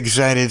overhead? A big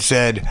sign, it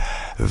said,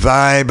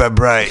 Vibe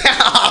Bright.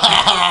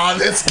 Oh,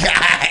 this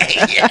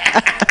guy.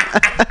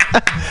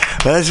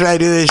 Well, that's why I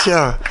do this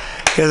show.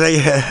 Because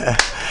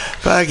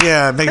fuck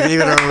yeah, makes me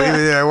even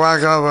I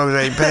walk off, I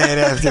was paying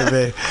after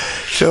me.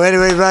 So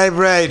anyway, Vibe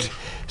Bright.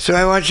 So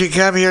I want you to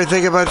come here,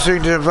 think about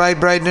certain Vibe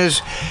Brightness.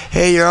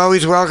 Hey, you're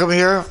always welcome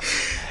here.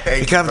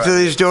 You come through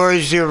these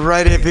doors, you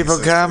invite in, people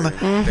come,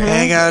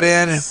 hang out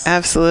in.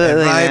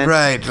 Absolutely. Vibe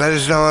Bright. Let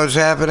us know what's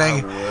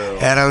happening,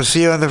 and I'll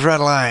see you on the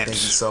front lines.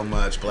 Thank you so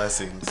much.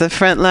 Blessings. The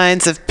front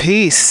lines of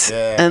peace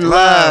and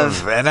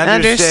love and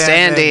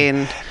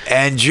understanding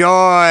and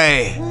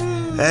joy.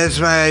 That's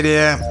my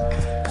idea.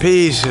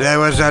 Peace. That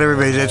was not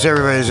everybody's. That's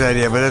everybody's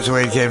idea, but that's the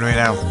way it came to me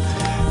now.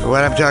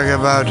 What I'm talking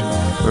about,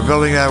 we're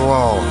building that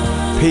wall.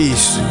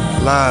 Peace,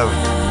 love,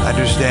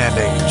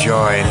 understanding,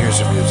 joy. And here's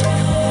some music.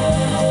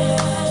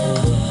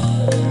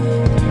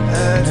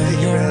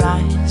 Your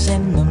eyes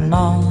in the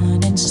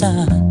morning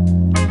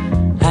sun,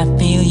 I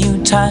feel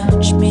you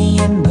touch me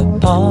in the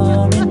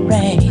pouring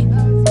rain.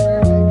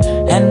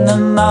 And the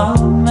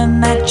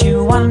moment that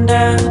you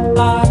wander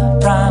far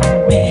from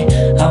me,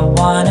 I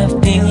wanna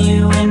feel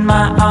you in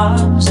my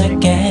arms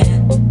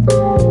again.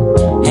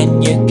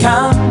 And you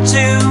come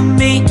to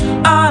me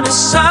on a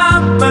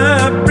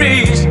summer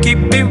breeze, keep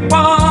me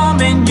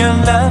warm in your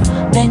love,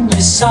 then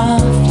you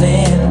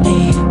softly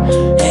leave.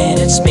 And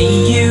it's me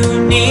you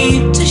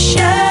need to show.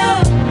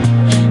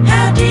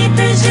 How deep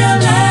is your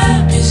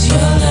love? Is your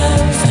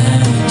love?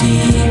 How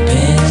deep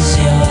is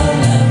your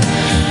love?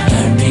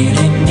 I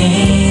really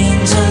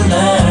need to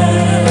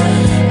learn.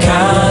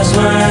 'Cause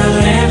we're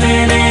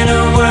living in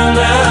a world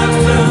of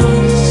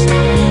fools,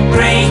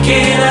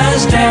 breaking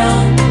us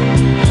down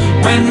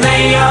when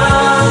they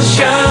all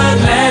should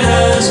let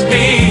us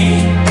be.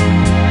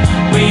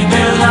 We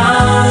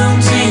belong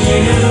to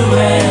you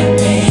and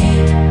me.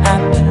 I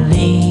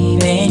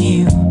believe in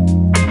you.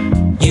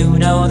 You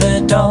know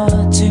the door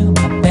to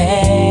my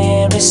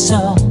very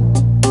soul.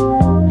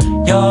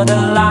 You're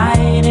the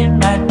light in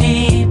my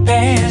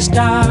deepest,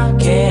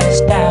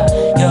 darkest doubt.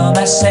 You're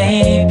my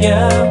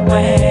savior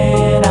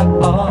when I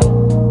fall.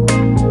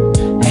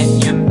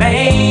 And you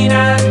may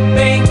not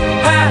think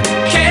I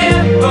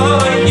care for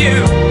you,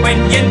 when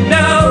you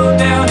know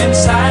down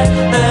inside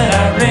that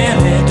I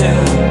really do.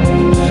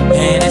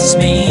 And it's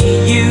me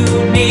you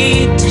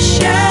need to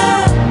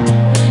show.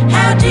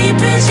 How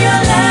deep is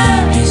your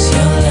love? Is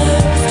your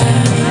love?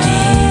 How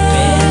deep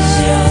is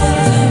your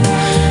love?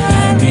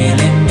 I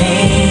really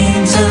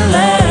need to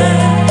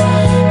learn.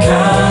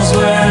 'Cause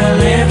we're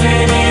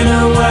living in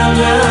a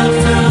world of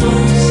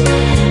fools,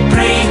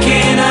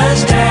 breaking us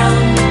down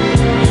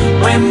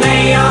when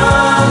they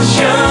all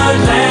should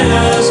let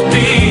us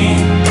be.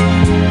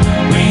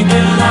 We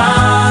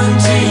belong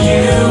to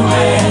you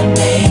and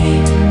me.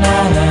 Na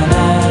na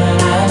na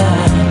na na.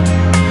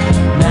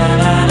 Na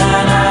na na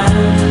na.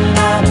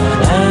 Na na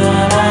na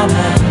na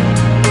na.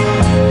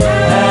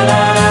 Na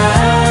na na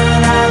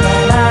na na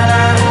na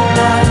na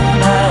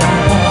na.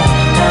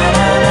 Na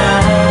na na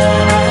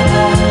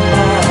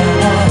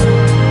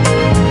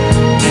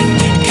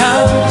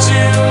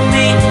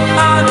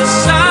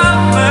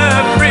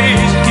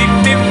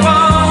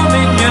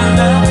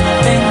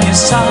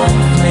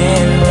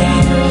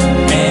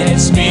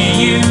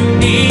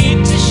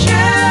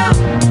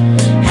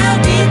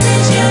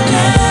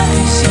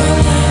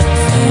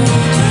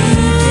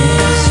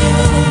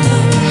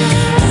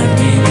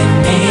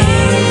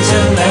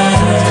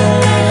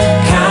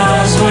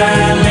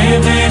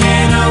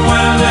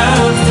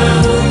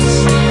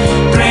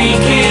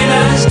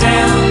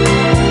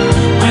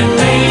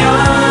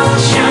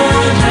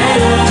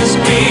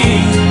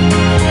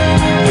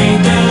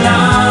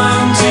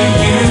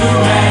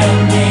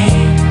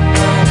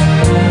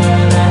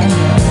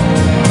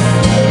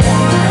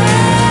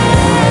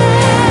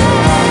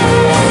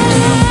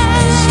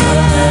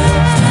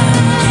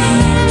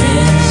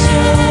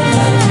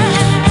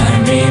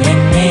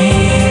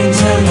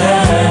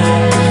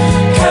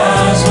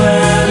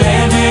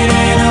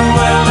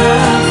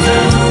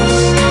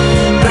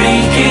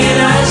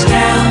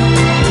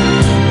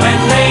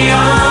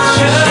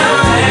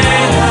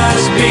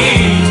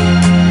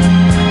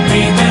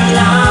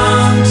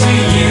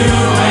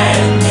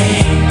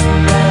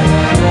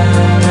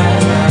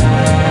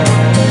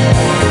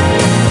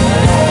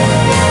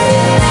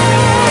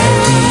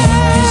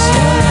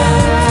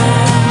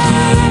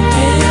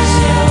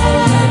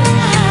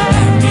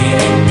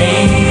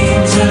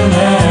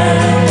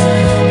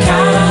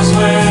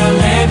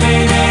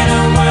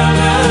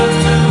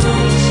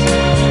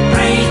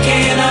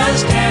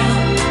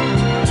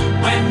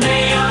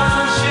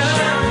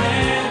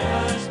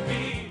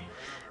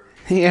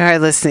are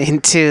listening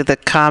to the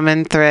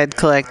Common Thread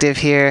Collective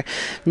here,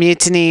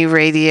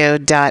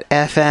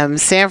 MutinyRadio.fm,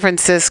 San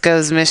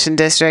Francisco's Mission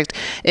District.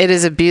 It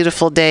is a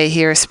beautiful day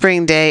here,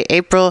 spring day,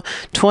 April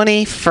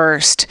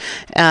 21st.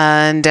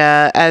 And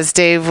as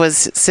Dave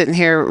was sitting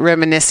here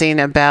reminiscing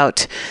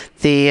about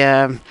the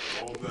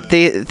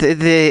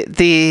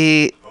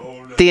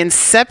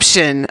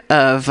inception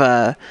of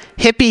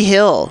Hippie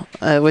Hill,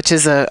 which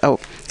is a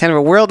kind of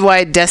a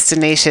worldwide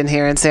destination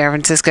here in San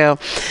Francisco,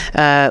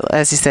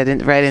 as you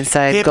said, right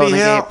inside Hippie Golden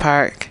Hill. Gate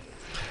Park.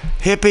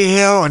 Hippie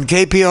Hill and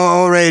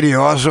KPOO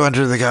Radio also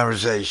entered the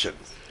conversation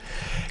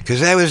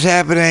because that was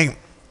happening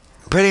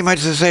pretty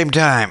much the same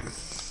time.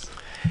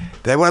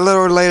 They went a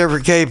little later for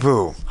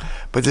KPOO,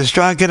 but the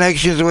strong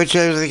connections, which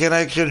is the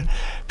connection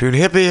between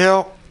Hippie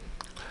Hill,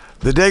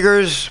 the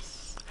Diggers,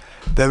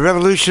 the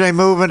revolutionary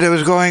movement that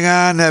was going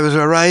on, that was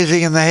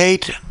arising in the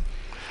hate,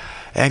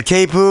 and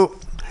KPOO,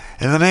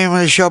 and the name of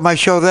the show, my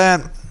show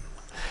then,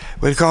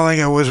 was calling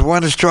it was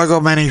One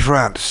Struggle, Many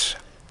Fronts.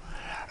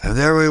 And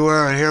there we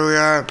were, and here we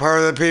are,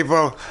 part of the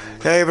people.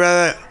 Hey,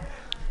 brother,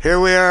 here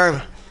we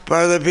are,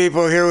 part of the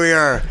people, here we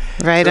are.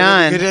 Right so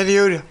on.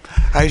 Continued.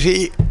 I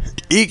see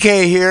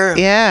EK here.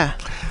 Yeah.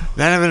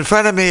 Then in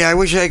front of me, I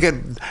wish we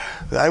could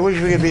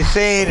be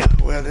seen.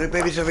 Well,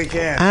 maybe so we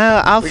can.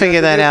 I'll figure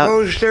that out.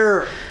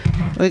 Poster.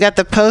 We got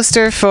the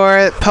poster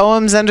for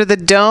Poems Under the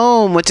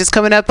Dome, which is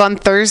coming up on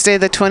Thursday,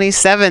 the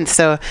 27th.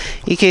 So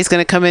EK is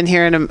going to come in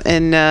here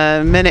in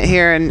a minute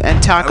here and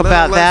talk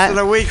about that. Less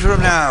than a week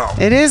from now.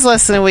 It is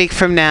less than a week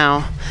from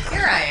now.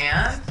 Here I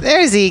am.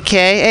 There's EK.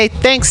 Hey,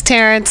 thanks,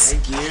 Terrence.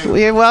 Thank you.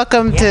 You're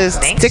welcome to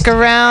thanks, stick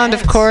around, of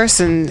Terrence. course,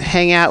 and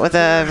hang out with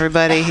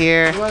everybody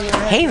here.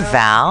 Hey,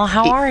 Val.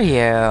 How are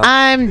you?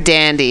 I'm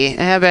dandy.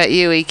 How about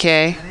you,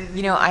 EK?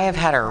 You know, I have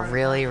had a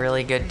really,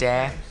 really good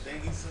day.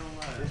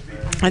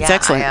 That's Yeah,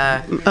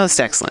 excellent. Most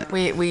excellent.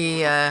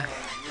 We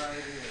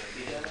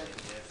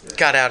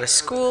got out of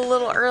school a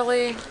little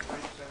early.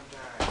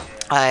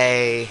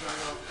 I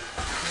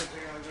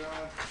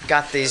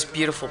got these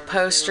beautiful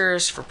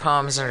posters for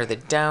Poems Under the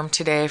Dome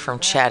today from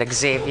Chad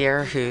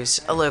Xavier,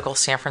 who's a local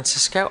San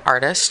Francisco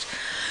artist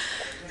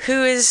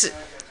who is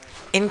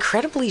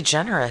incredibly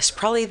generous,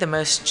 probably the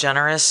most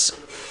generous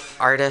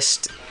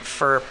artist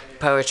for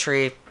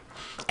poetry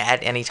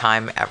at any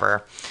time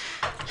ever.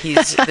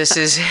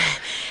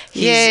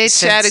 Yay,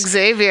 Chad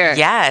Xavier.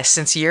 Yeah,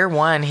 since year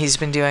one, he's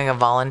been doing a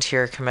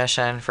volunteer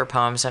commission for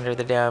Poems Under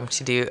the Dome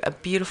to do a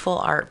beautiful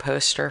art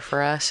poster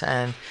for us.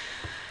 And,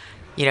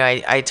 you know,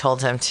 I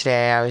told him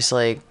today, I was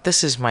like,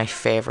 this is my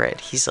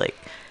favorite. He's like,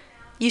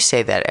 you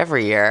say that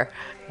every year.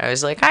 I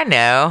was like, I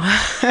know.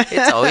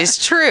 It's always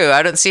true.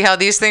 I don't see how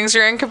these things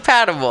are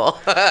incompatible.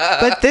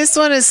 But this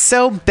one is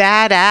so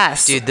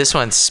badass. Dude, this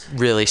one's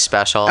really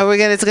special.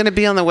 It's going to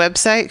be on the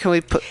website? Can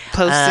we post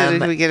it?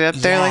 Can we get it up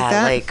there like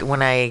that? Like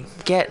when I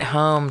get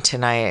home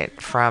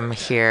tonight from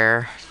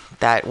here,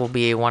 that will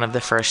be one of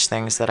the first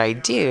things that I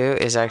do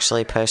is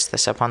actually post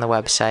this up on the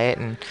website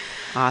and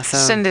awesome.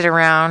 Send it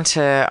around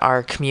to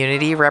our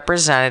community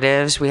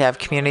representatives. We have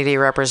community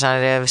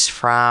representatives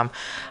from,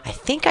 I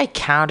think I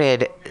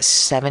counted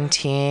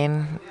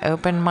 17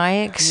 open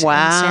mics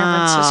Wow. in San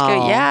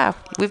Francisco. Yeah,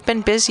 we've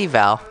been busy,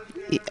 Val.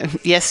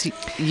 Yes,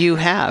 you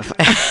have.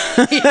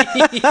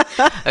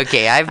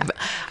 Okay,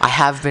 I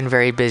have been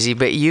very busy,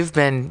 but you've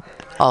been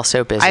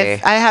also busy.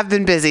 I have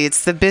been busy.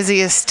 It's the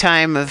busiest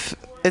time of...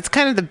 It's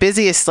kind of the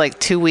busiest,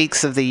 2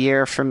 weeks of the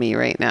year for me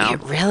right now.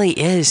 It really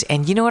is.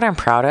 And you know what I'm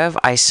proud of?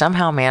 I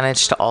somehow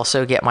managed to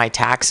also get my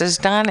taxes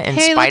done in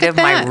spite of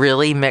my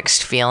really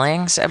mixed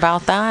feelings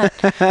about that.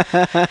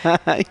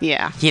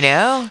 Yeah. You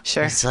know?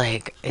 Sure.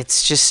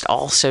 It's just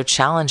all so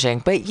challenging.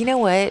 But you know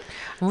what?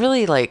 I'm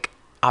really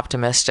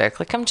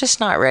optimistic. I'm just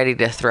not ready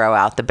to throw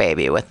out the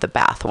baby with the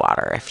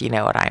bathwater, if you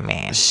know what I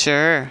mean.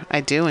 Sure.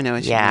 I do know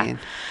what you mean.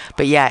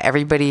 But yeah,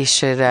 everybody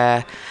should...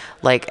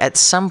 at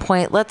some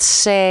point, let's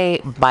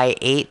say by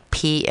 8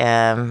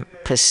 p.m.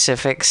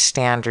 Pacific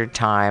Standard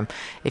Time,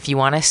 if you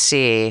want to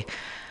see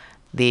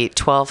the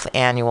 12th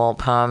annual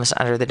Poems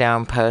Under the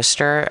Dome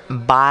poster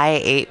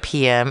by 8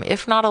 p.m.,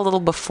 if not a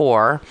little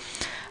before,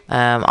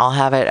 I'll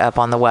have it up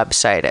on the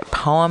website at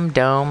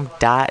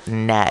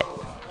poemdome.net.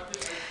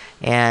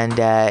 And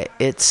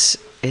it's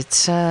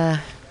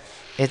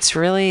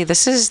really,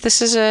 this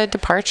is a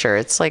departure.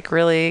 It's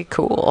really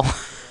cool.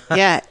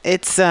 Yeah,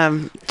 it's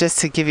just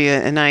to give you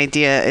an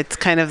idea, it's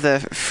kind of the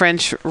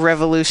French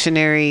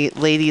Revolutionary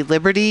Lady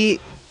Liberty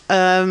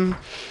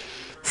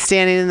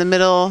standing in the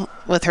middle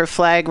with her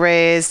flag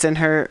raised and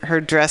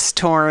her dress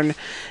torn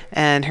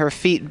and her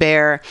feet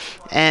bare,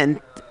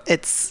 and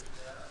it's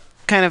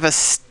kind of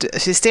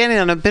she's standing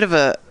on a bit of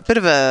a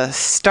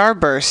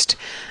starburst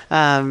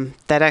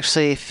that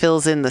actually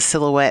fills in the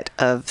silhouette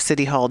of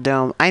City Hall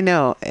Dome. I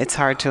know it's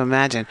hard to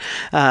imagine.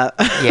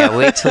 Yeah,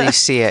 wait till you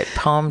see it.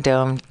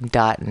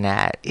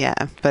 Poemdome.net. Yeah,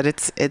 but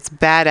it's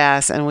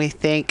badass, and we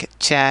thank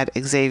Chad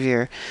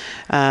Xavier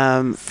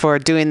for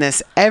doing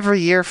this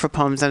every year for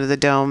Poems Under the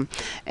Dome,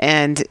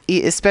 and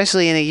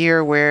especially in a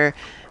year where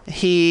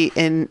he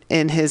in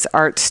his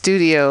art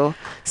studio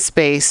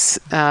space,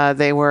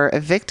 they were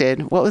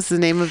evicted. What was the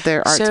name of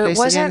their art space So it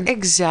wasn't again?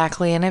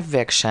 exactly an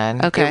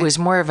eviction. Okay. It was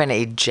more of an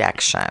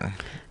ejection.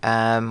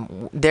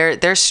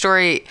 Their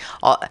story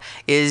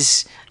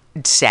is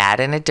sad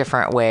in a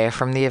different way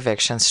from the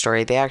eviction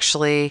story. They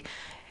actually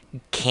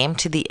came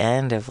to the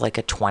end of like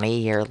a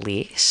 20-year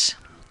lease.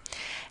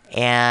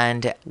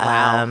 And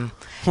Wow.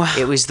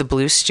 It was the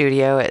Blue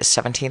Studio at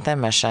 17th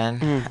and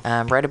Mission,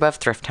 right above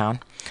Thrift Town,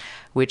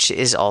 which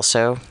is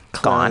also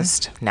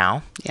Closed. gone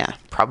now. Yeah.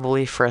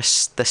 Probably for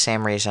the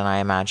same reason, I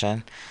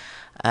imagine.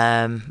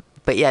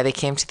 But yeah, they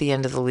came to the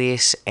end of the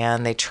lease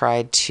and they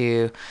tried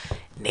to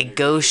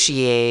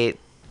negotiate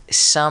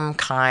some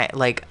kind,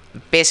 like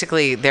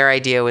basically their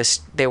idea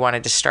was they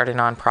wanted to start a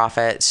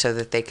nonprofit so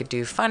that they could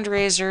do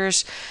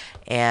fundraisers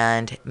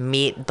and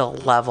meet the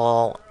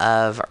level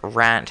of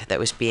rent that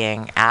was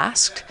being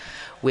asked,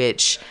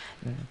 which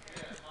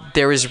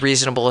there was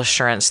reasonable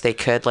assurance they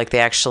could. Like, they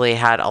actually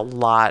had a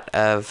lot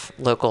of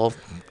local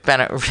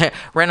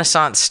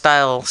Renaissance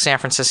style San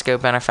Francisco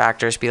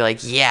benefactors be like,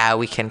 yeah,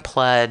 we can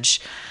pledge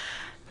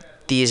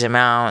these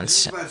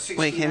amounts.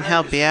 We can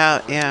help you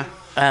out. Yeah.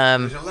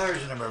 There's a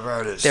large number of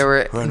artists. There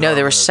were who are involved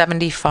in it.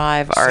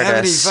 75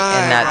 artists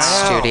 75, in that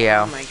wow.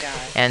 studio. Oh my God.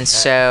 And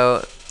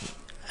so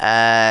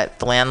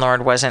the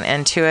landlord wasn't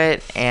into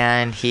it,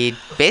 and he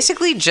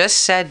basically just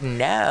said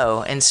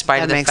no, in spite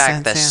That of the makes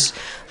fact sense,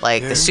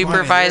 that Yeah, the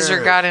supervisor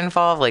 20 got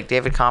involved. Like,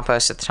 David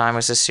Campos at the time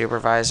was the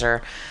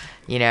supervisor.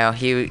 You know,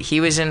 he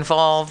was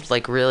involved,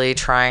 like, really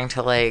trying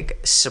to like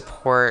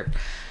support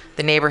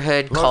the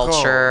neighborhood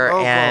culture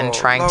and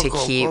trying to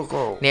keep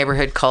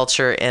neighborhood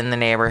culture in the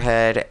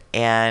neighborhood,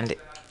 and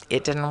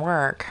it didn't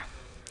work.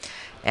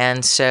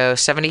 And so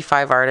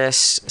 75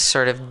 artists,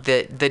 sort of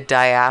the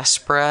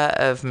diaspora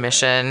of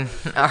Mission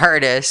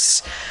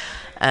artists,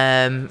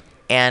 and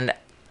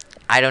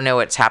I don't know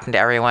what's happened to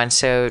everyone.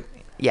 So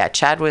yeah,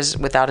 Chad was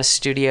without a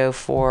studio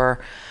for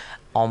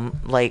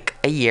like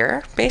a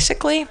year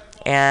basically,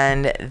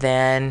 and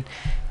then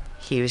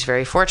he was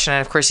very fortunate.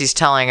 Of course, he's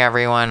telling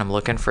everyone, I'm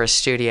looking for a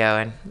studio,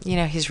 and you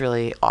know, he's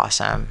really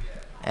awesome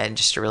and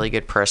just a really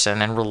good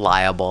person and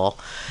reliable.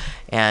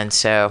 And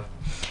so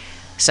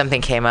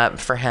something came up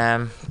for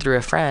him through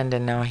a friend,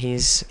 and now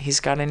he's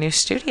got a new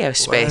studio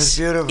space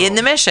beautiful. in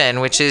the Mission,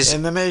 which is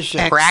In the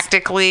Mission.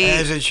 practically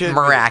As it should be.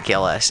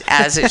 miraculous,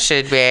 as it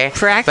should be.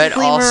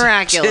 Practically but also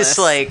miraculous. just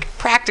like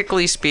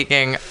practically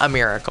speaking, a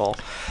miracle.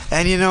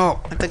 And you know,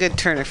 That's a good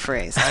turn of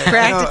phrase. I-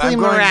 Practically I'm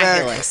going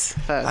miraculous,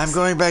 back, folks. I'm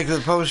going back to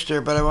the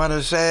poster, but I want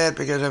to say it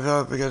because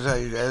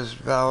as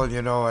Val,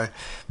 you know,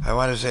 I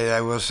want to say it,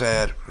 I will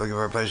say it. Looking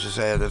for a place to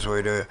say it. That's what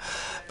we do.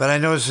 But I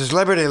noticed this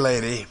Liberty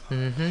Lady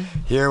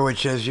here,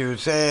 which, as you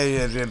say,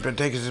 it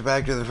takes us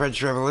back to the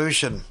French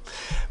Revolution.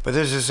 But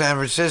this is San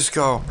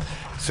Francisco,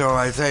 so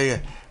I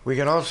say we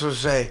can also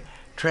say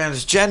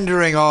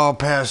transgendering all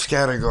past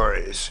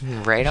categories.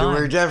 Right so on.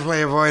 we're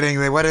definitely avoiding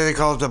what do they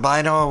call it, the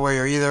bino,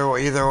 where you're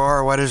either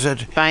or. What is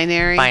it?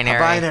 binary. Binary.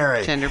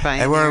 Binary. Gender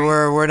binary. And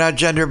we're not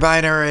gender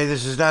binary.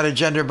 This is not a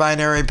gender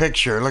binary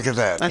picture. Look at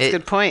that. That's a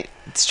good point.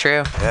 It's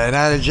true.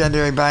 Not a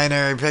gender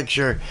binary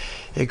picture.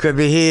 It could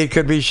be he, it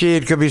could be she,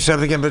 it could be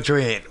something in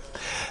between.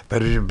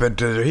 But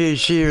he,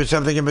 she, or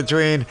something in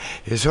between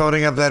is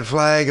holding up that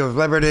flag of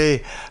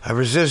liberty, of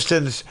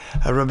resistance,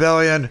 of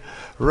rebellion,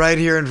 right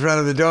here in front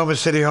of the Dome of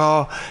City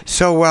Hall.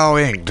 So well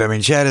inked. I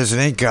mean, Chad is an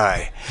ink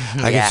guy.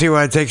 I can see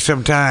why it takes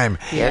some time.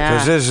 Yeah.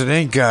 Because this is an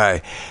ink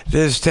guy.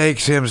 This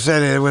takes him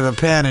sitting it with a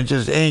pen and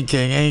just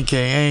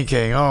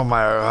inking. Oh,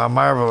 my, how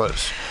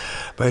marvelous.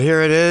 But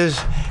here it is,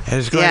 and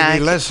it's going to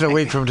be less than a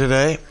week from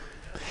today.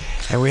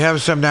 And we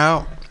have some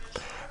now.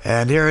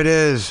 And here it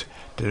is.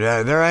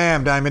 There I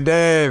am, Diamond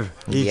Dave,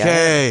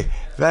 EK,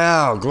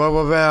 Val,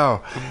 Global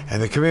Val,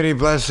 and the community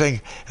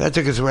blessing. That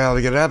took us a while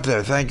to get up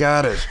there. Thank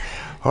God. It's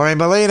Jorge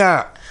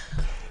Molina.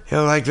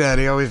 He'll like that.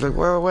 He always look,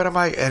 where, what am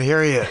I? And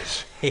here he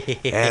is.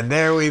 And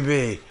there we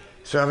be.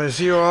 So I'm going to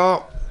see you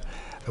all.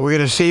 We're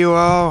going to see you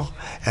all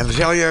and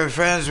tell your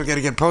friends. We're going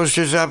to get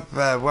posters up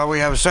while we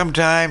have some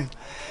time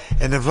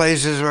in the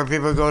places where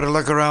people go to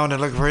look around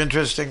and look for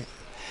intelligent.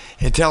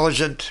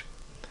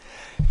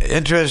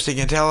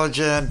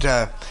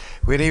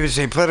 We'd even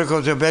say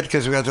political to a bit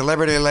because we got the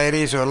Liberty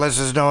Ladies who lets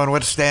us know in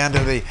what stand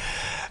of the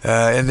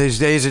in these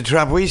days of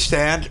Trump we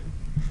stand,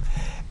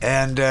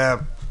 and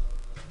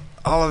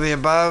all of the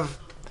above.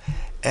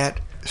 And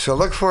so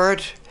look for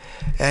it,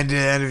 and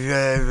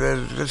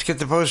let's get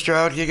the poster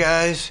out, you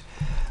guys.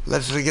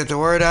 Let's get the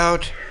word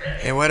out,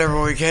 and whatever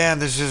we can.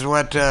 This is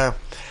what the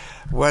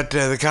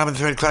Common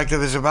Thread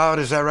Collective is about.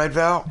 Is that right,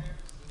 Val?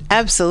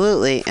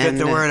 Absolutely. Get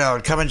the word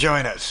out. Come and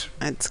join us.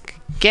 It's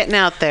getting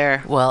out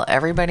there. Well,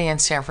 everybody in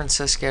San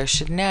Francisco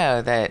should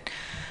know that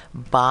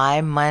by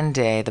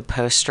Monday, the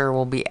poster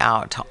will be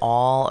out to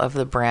all of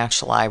the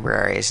branch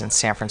libraries in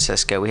San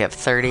Francisco. We have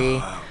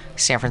 30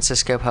 San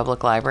Francisco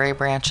Public Library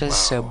branches,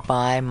 so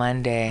by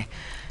Monday,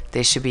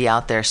 they should be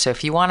out there. So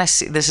if you want to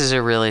see, this is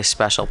a really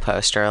special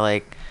poster.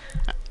 Like,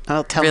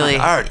 I'll tell Really,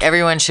 my art.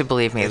 everyone should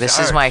believe me. It's This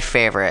is art. my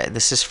favorite.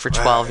 This is for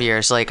 12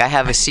 years. Like, I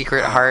have a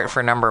secret heart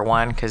for number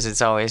one because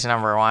it's always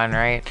number one,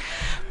 right?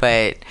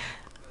 But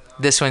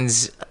this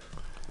one's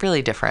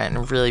really different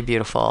and really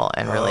beautiful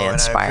and really and I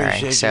inspiring.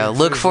 appreciate So your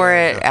look for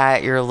it enthusiasm.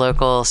 at your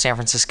local San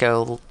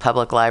Francisco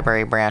Public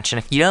Library branch. And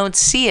if you don't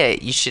see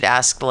it, you should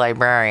ask the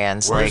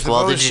librarians. Where's Like, the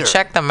well, did you poster?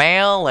 check the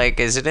mail? Like,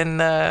 is it in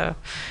the...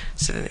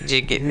 Did you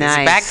get, is Nice.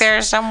 it back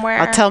there somewhere?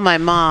 I'll tell my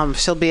mom.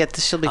 She'll be going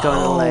to the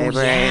Oh,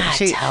 library. yeah,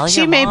 tell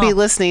she your may be mom.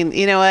 listening.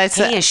 You know, it's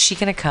Hey, is she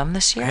going to come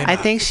this year? I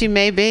think she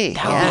may be.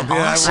 That would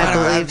be awesome. I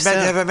believe so.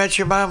 Have I met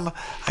your mom?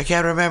 I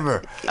can't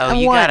remember. Oh,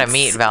 you got to Once.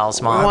 meet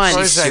Val's mom. Once.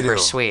 She's Of course I super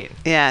do. sweet.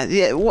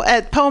 Yeah,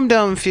 at Poem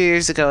Dome a few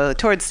years ago,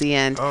 towards the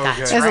end. Okay.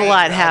 There's right. a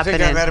lot I think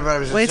happening. I met her, but I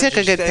was in We such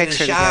took a good state of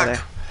picture shock.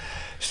 together.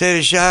 State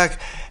of shock.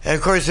 And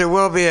of course, there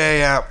will be,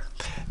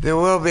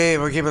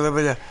 we'll keep a little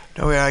bit,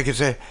 no way I can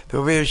say,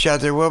 there will be a shot,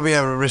 there will be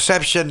a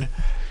reception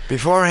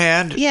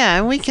beforehand. Yeah,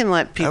 and we can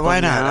let people why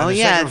not? know. On the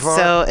Yeah, second floor?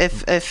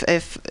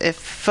 so if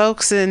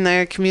folks in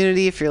their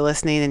community, if you're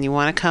listening and you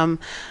want to come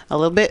a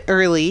little bit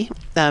early,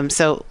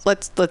 so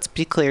let's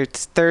be clear.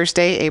 It's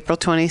Thursday, April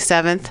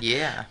 27th.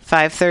 Yeah.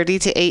 5:30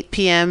 to 8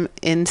 p.m.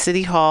 in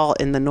City Hall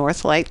in the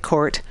North Light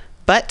Court.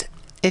 But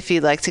if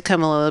you'd like to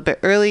come a little bit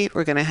early,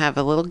 we're going to have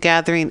a little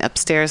gathering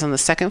upstairs on the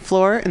second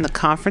floor in the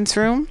conference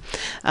room.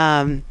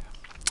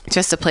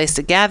 Just a place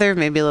to gather,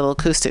 maybe a little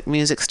acoustic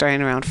music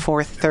starting around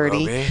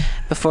 4:30 be.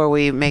 before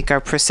we make our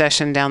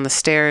procession down the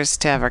stairs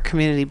to have our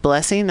community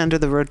blessing under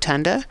the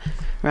rotunda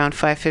around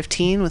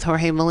 5:15 with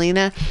Jorge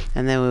Molina,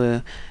 and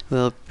then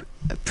we'll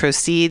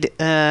proceed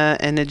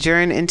and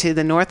adjourn into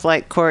the North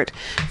Light Court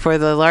for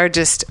the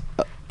largest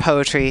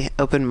poetry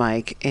open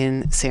mic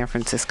in San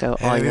Francisco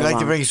all And if year you'd like to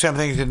long. bring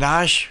something to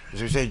nosh,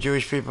 as we say,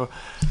 Jewish people,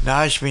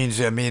 nosh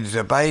means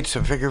a bite,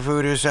 some finger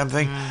food or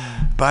something.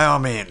 By all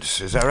means,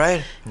 is that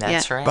right?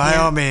 That's Yeah. right. By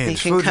Yeah, all you means,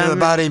 can food for the come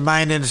body,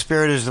 mind, and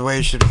spirit is the way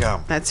it should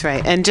come. That's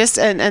right, and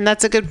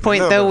that's a good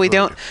point. Little Though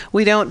bit of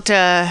we don't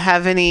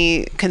have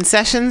any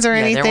concessions or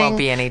Yeah, there anything. won't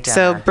be any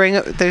So dinner.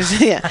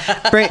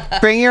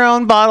 bring your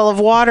own bottle of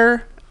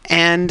water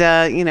and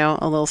a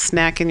little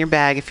snack in your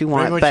bag if you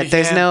want. Bring what But you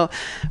there's can.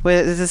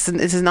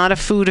 this is not a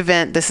food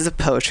event. This is a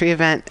poetry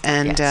event,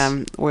 and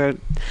Yes. we're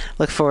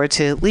look forward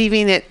to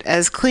leaving it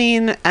as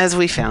clean as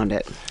we found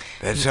it.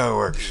 That's how it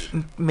works.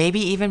 Maybe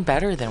even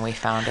better than we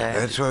found it.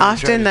 That's what we try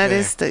Often to that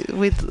say.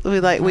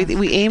 is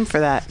we aim for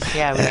that.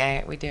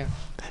 Yeah, we do.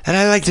 And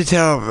I like to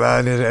tell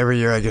every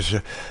year, I guess,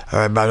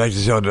 I like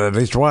to tell at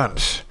least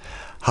once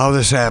how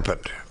this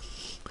happened.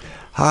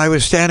 How I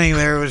was standing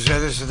there, this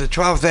is the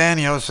 12th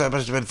annual, so that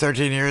must have been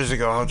 13 years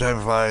ago, how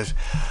time flies,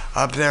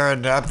 up there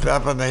and up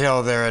on the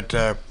hill there at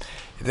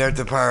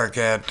the park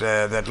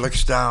that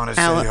looks down at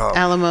City Hall.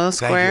 Alamo Thank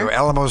Square. you,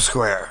 Alamo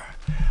Square.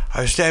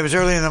 It was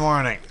early in the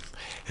morning.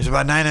 It's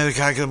about 9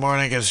 o'clock in the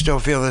morning. I can still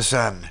feel the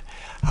sun.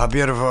 How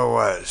beautiful it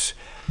was.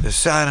 The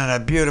sun on a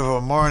beautiful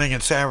morning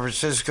in San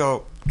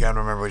Francisco. Can't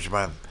remember which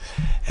month.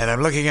 And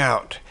I'm looking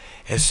out.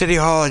 And City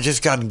Hall had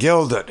just gotten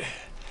gilded.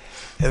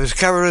 It was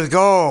covered with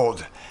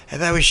gold.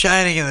 And that was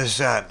shining in the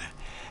sun.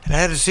 And I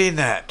hadn't seen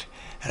that.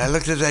 And I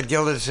looked at that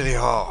gilded City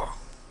Hall.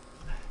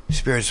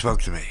 Spirit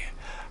spoke to me.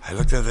 I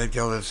looked at that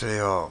gilded City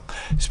Hall.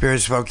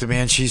 Spirit spoke to me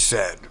and she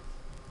said,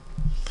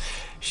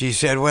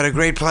 what a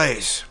great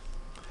place.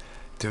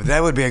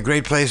 That would be a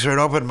great place for an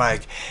open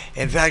mic.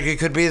 In fact, it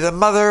could be the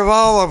mother of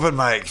all open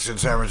mics in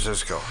San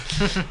Francisco.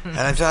 And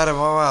I thought, oh,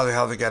 wow, the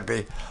hell they got to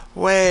be.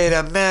 Wait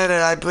a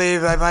minute, I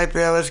believe I might be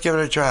able, let's give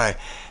it a try.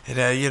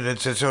 And,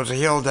 so it's a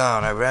hill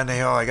down. I ran the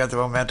hill, I got the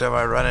momentum,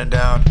 I'm running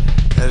down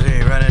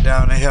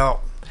the hill.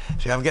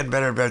 See, I'm getting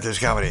better and better at this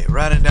comedy.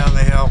 Running down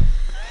the hill.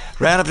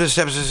 Ran up the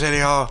steps of City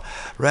Hall,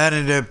 ran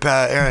into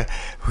Aaron.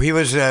 He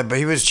was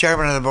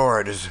chairman of the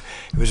board. It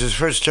was his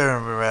first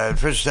term,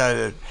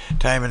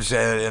 time in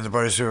the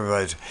Board of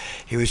Supervisors.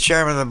 He was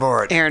chairman of the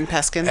board. Aaron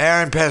Peskin.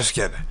 Aaron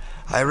Peskin.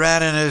 I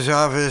ran in his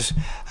office.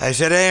 I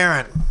said,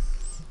 Aaron,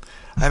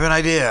 I have an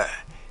idea.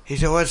 He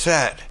said, what's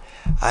that?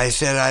 I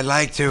said, I'd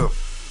like to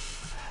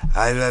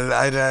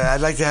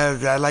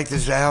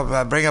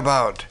help bring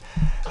about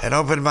an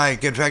open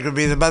mic. In fact, it would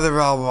be the mother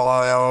of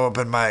all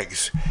open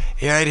mics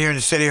right here in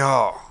City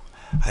Hall.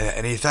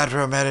 And he thought for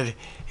a minute.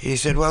 He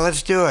said, well,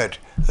 let's do it.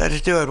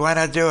 Why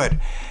not do it?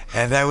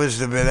 And that was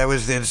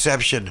the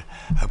inception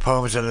of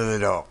Poems Under the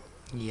Dome.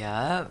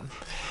 Yep.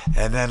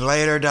 And then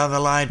later down the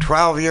line,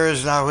 12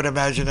 years now, who'd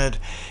imagine it,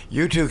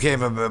 you two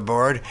came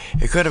aboard.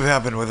 It couldn't have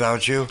happened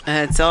without you.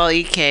 It's all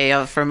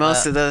EK for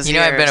most of those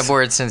years. I've been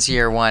aboard since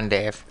year one,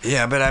 Dave.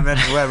 Yeah, but I meant,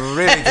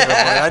 really came aboard.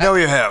 I know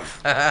you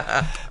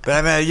have.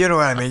 But I mean, you know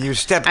what I mean. You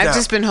stepped up. I've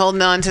just been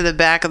holding on to the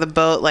back of the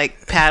boat,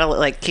 like paddle,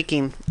 like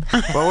kicking.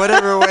 Well,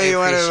 whatever way you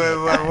want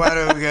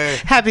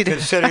to Happy to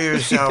consider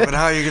yourself and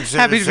how you consider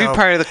happy yourself. to be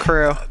part of the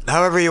crew.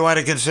 However you want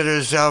to consider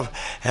yourself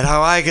and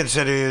how I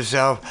consider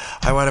yourself,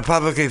 I want to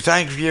publicly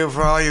thank you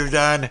for all you've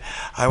done.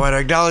 I want to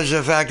acknowledge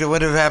the fact it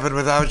wouldn't have happened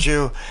without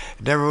you.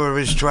 Never would have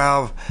reached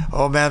 12,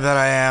 old man that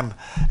I am.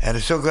 And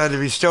I'm so glad to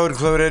be still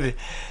included.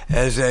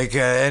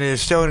 and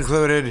it's still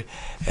included.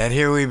 And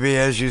here we be,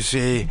 as you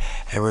see,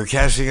 and we're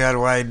casting out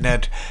wide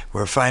net.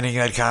 We're finding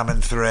that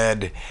common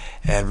thread,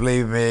 and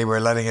believe me, we're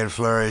letting it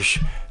flourish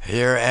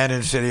here and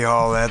in City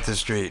Hall and at the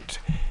street.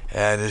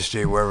 And the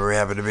street, wherever we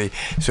happen to be.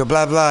 So,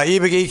 blah, blah.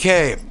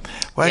 E-K,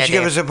 why don't you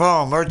give us a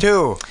poem or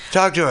two?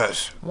 Talk to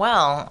us.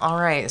 Well,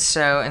 all right.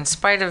 So, in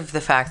spite of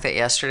the fact that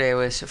yesterday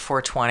was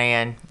 420,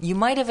 and you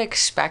might have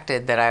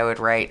expected that I would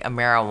write a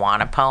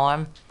marijuana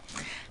poem,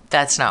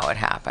 that's not what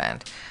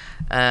happened.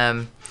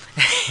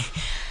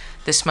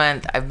 This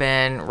month, I've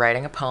been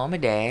writing a poem a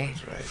day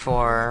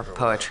for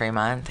Poetry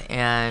Month,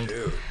 and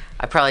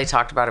I probably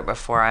talked about it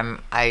before.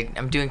 I'm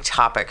doing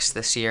topics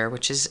this year,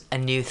 which is a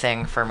new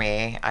thing for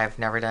me. I've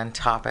never done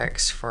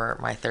topics for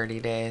my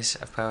 30 days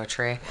of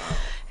poetry.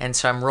 And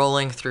so I'm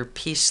rolling through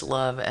peace,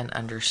 love, and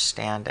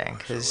understanding,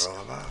 because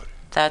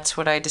that's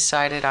what I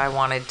decided I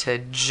wanted to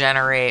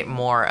generate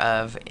more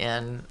of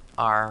in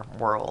our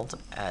world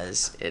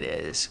as it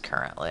is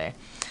currently.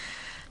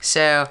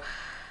 So,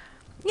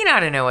 I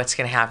don't know what's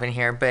going to happen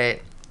here,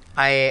 but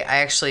I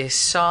actually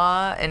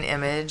saw an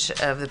image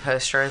of the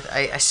poster.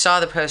 I saw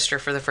the poster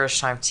for the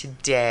first time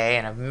today,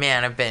 and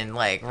I've been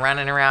like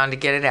running around to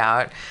get it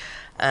out.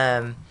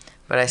 But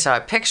I saw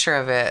a picture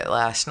of it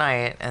last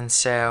night, and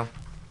so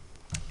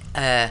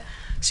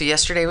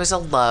yesterday was a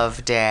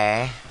love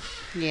day.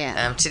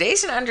 Yeah.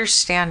 Today's an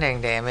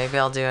understanding day. Maybe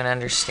I'll do an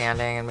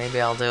understanding, and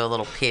maybe I'll do a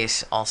little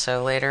piece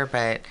also later.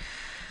 But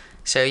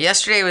so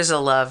yesterday was a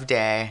love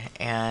day,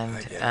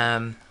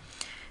 and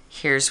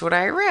here's what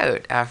I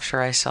wrote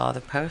after I saw the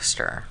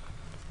poster.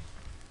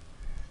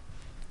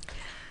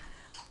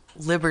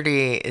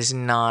 Liberty is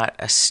not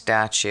a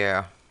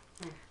statue.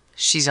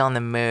 She's on the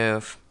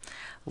move,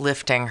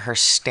 lifting her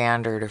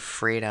standard of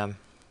freedom.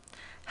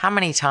 How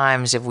many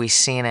times have we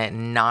seen it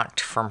knocked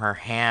from her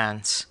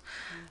hands?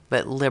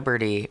 But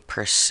liberty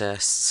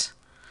persists.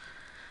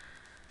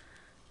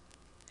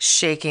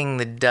 Shaking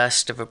the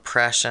dust of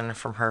oppression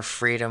from her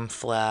freedom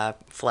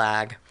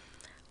flag,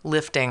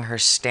 lifting her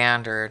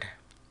standard,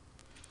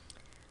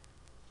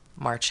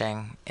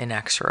 marching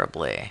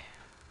inexorably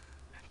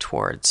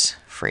towards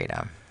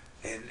freedom.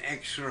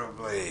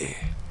 Inexorably.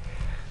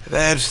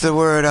 That's the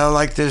word I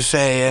like to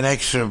say,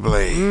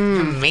 inexorably.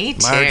 Me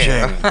too.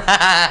 Marching,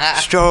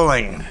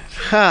 strolling,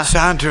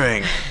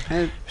 sauntering,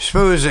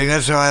 smoozing.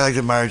 That's how I like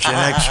to march,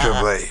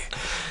 inexorably.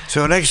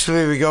 So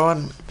inexorably we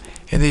going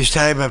in these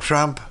time of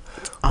Trump,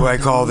 who I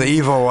call the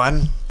evil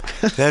one.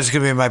 That's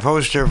going to be my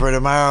poster for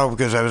tomorrow,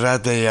 because I was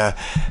at the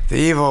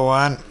evil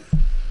one,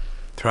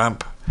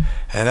 Trump.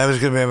 And that was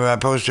going to be my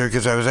poster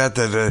because I was at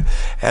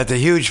the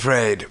huge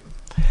parade,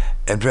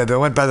 and I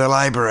went by the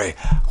library.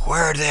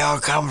 Where did they all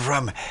come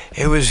from?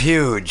 It was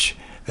huge.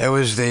 That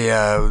was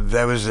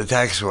the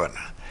tax one.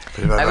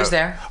 I was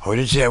there. Oh,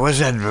 did you?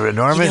 Wasn't that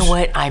enormous? You know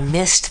what? I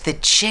missed the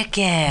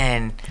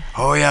chicken.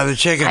 Oh yeah, the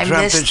chicken. I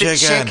Trump missed the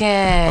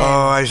chicken.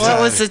 Oh, I saw. What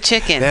was the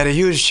chicken? They had a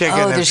huge chicken.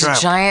 Oh, there's Trump.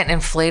 a giant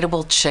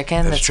inflatable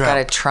chicken that's Trump. got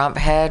a Trump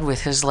head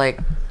with his like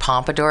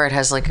pompadour. It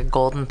has like a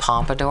golden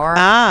pompadour.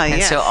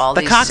 And so all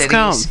the these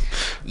coxcomb.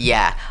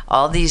 cities,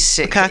 all these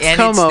cities, and it's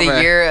coxcomb the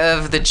over. year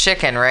of the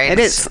chicken, right? It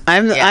is.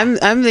 I'm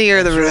the year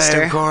of the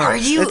rooster. Of course. Are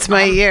you? It's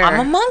my year. I'm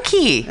a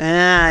monkey.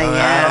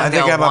 Yeah. I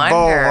think No I'm a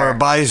bull wonder. or a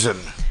bison.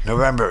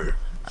 November.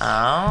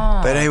 Oh.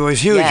 But it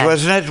was huge,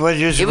 wasn't it? Was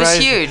you It was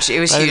surprised? huge. It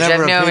was by the huge. I have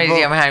number no of people?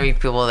 idea how many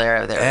people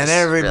there. And was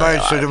every really a March.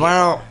 lot So of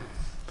tomorrow,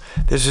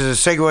 this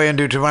is a segue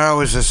into tomorrow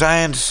is the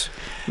science.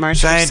 March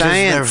for Scientists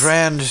and their Science.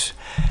 friends.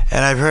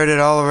 And I've heard it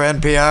all over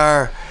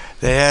NPR.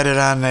 They had it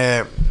on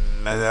the.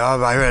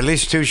 I heard at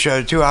least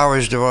 2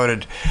 hours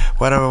devoted.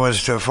 One of them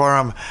was to a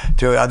forum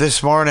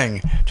this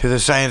morning to the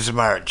Science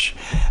March,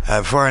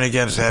 for and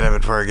against that of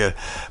it, for against.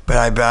 But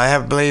I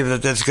have believed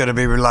that that's going to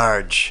be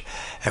large,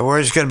 and where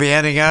it's going to be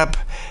ending up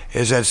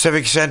is at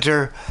Civic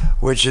Center,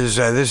 which is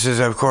this is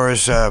of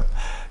course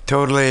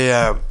totally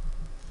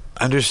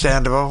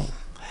understandable,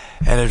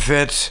 and it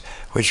fits.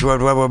 Which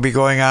what will be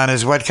going on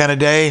is what kind of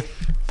day?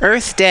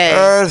 Earth Day.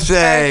 Earth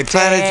Day, Earth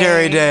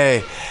Planetary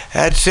Day. Day.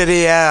 At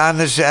city, in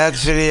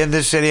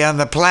the city, on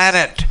the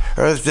planet,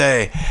 Earth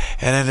Day,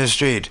 and in the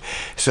street.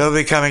 So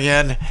they'll be coming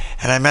in,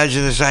 and I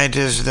imagine the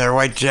scientists in their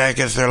white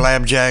jackets, their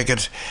lab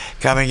jackets,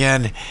 coming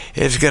in.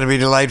 It's going to be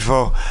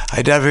delightful.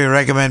 I definitely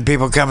recommend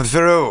people coming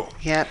through.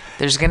 Yep.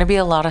 There's going to be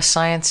a lot of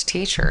science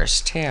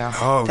teachers too.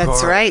 Oh, of That's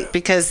course. right,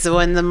 because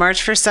when the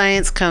March for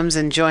Science comes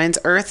and joins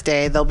Earth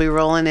Day, they'll be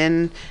rolling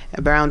in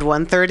around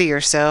 1:30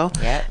 or so.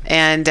 Yep.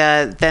 And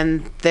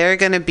then they're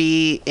going to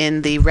be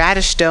in the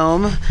Radish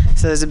Dome.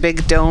 So there's a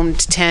big domed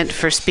tent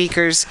for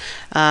speakers.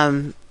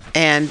 The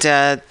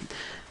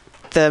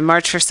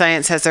March for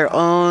Science has their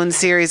own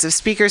series of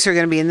speakers who are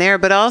going to be in there,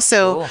 but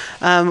also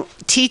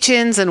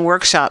teach-ins and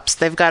workshops.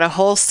 They've got a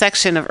whole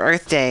section of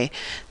Earth Day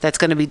that's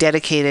going to be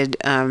dedicated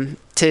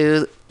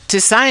to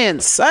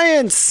science.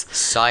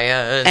 Science.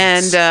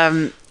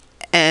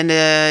 And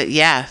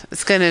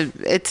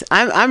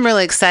I'm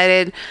really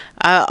excited.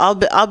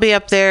 I'll be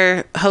up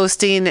there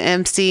hosting,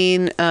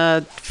 emceeing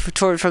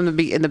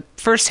in the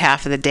first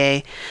half of the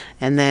day,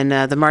 and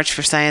then the March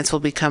for Science will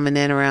be coming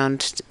in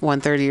around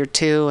 1:30 or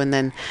 2, and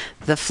then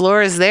the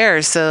floor is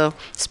there. So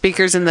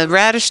speakers in the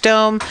Radish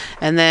Dome,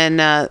 and then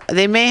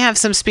they may have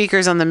some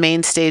speakers on the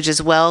main stage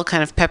as well,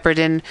 kind of peppered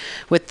in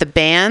with the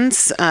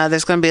bands.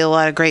 There's going to be a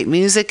lot of great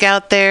music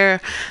out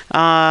there.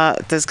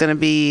 There's going to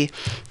be,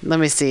 let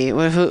me see,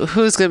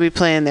 who's going to be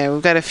playing there?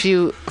 We've got a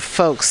few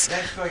folks.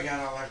 That's going on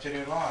all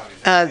afternoon long.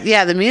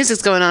 Yeah, the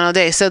music's going on all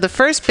day. So the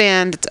first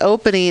band that's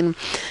opening,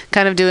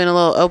 kind of doing a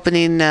little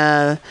opening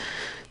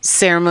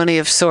ceremony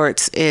of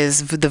sorts,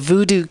 is the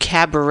Voodoo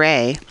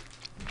Cabaret.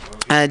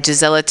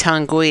 Gisela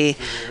Tanguy.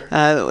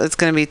 It's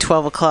going to be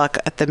 12 o'clock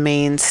at the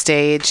main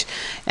stage,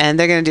 and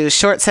they're going to do a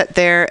short set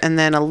there and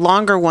then a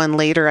longer one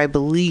later, I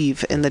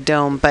believe, in the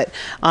Dome. But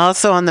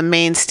also on the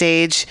main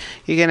stage,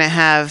 you're going to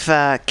have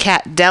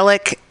Cat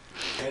Delic,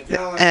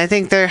 and I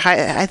think they're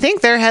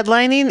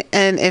headlining,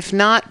 and if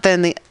not,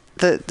 then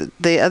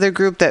the other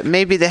group that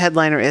may be the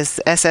headliner is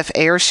SF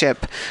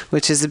Airship,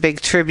 which is a big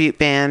tribute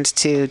band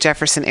to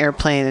Jefferson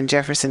Airplane and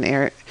Jefferson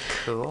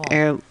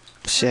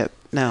Airship.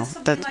 No,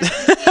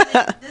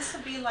 this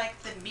will be like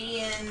the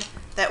be-in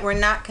that we're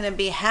not going to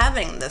be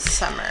having this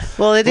summer.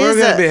 Well, we're going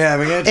to be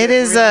having it. It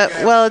is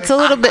well, it's a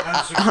little bit.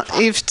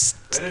 You've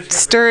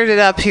stirred it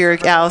up here,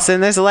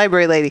 Allison. There's a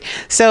library lady.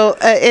 So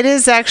it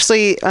is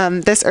actually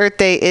this Earth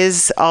Day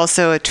is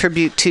also a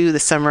tribute to the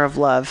Summer of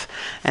Love,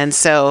 and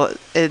so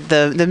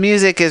the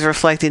music is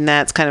reflecting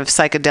that. It's kind of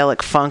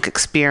psychedelic funk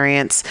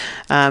experience.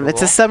 Cool.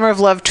 It's a Summer of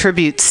Love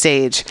tribute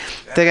stage.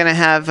 They're going to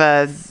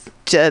have.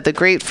 The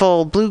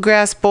Grateful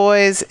Bluegrass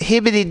Boys,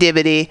 Hibbity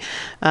Dibbity,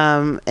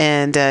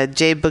 and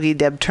J Boogie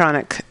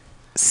Debtronic,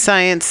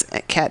 Science,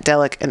 Cat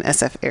Delic, and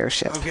SF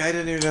Airship. Okay, I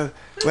didn't even know.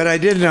 What I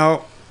did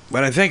know,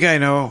 what I think I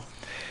know,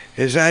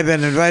 is I've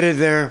been invited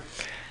there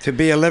to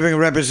be a living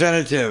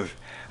representative,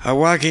 a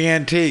walking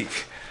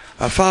antique,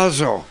 a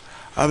fossil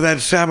of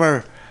that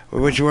summer,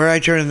 where I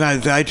turned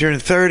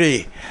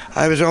 30.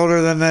 I was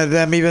older than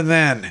them even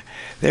then.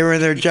 They were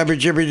in their jibber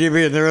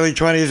in their early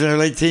 20s and their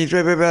late teens.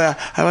 I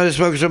want to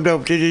smoke some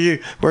dope.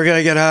 We're going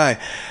to get high.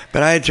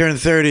 But I turned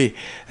 30,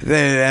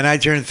 and I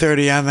turned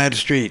 30 on that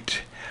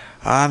street.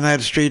 On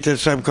that street that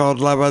some called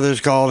Love,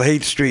 others called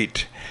Hate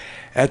Street.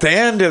 At the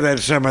end of that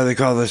summer, they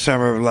called the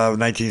Summer of Love,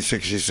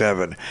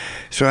 1967.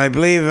 So I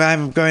believe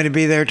I'm going to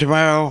be there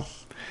tomorrow.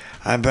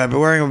 I'm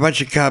wearing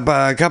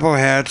a couple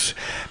hats,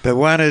 but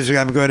one is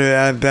I'm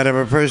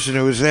a person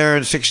who was there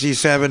in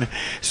 '67,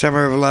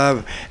 Summer of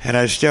Love, and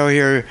I'm still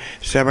here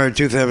spring of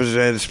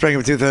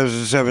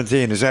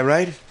 2017. Is that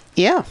right?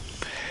 Yeah.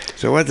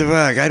 So what the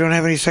fuck? I don't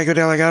have any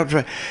psychedelic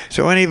outfit.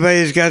 So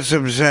anybody's got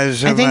some I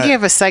think you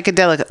have a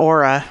psychedelic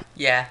aura.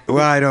 Yeah. Well,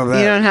 I don't know.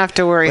 You don't have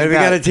to worry but about.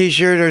 If you got a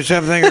T-shirt or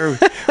something, or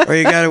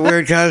you got a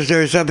weird costume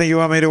or something you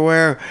want me to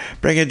wear,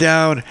 bring it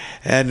down,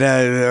 and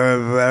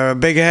or a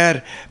big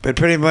hat. But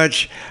pretty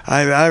much,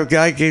 I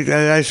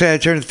say I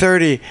turned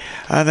 30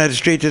 on that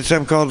street that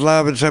some called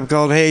Love and some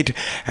called Hate.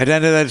 At the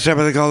end of that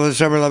summer, they called the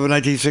Summer of Love in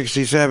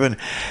 1967.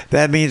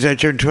 That means I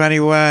turned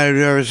 21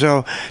 or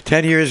so,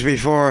 10 years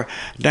before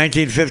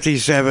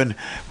 1957,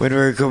 when we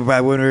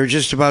were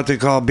just about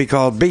to be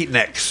called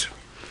Beatniks.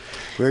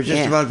 We were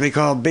just about to be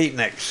called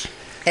Beatniks.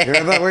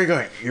 Where are you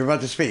going? You're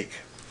about to speak.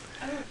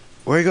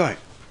 Where are you going?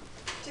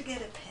 To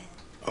get a pen.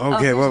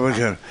 Okay, what was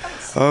it?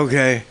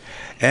 Okay.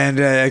 And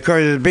of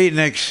course, the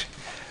Beatniks,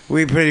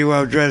 we pretty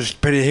well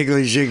dressed, pretty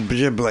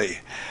higgly-jiggly.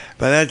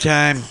 By that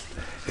time,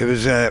 it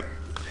was... there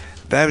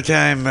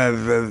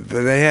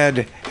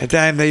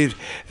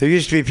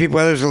used to be people,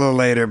 well, there's a little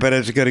later, but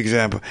it's a good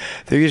example.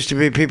 There used to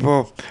be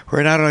people who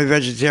were not only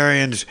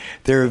vegetarians,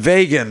 they were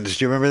vegans.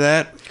 Do you remember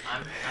that?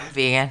 I'm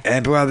vegan.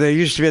 And well, there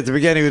used to be at the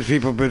beginning with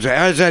people who would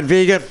say, is that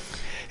vegan?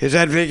 Is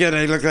that vegan? And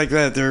they look like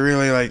that. They're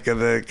really like,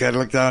 they kind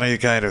of look down on you,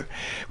 kind of,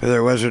 whether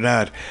it was or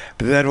not.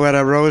 But then what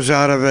arose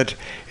out of it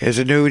is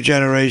a new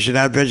generation,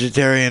 not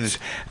vegetarians,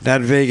 not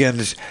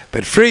vegans,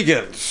 but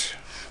freegans.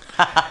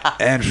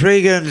 And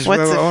freegans...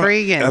 What's a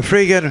freegan? A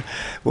freegan,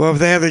 well, if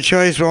they have the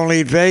choice, will only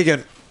eat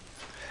vegan.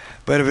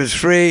 But if it's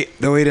free,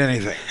 they'll eat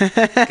anything.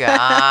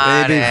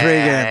 Got They'd be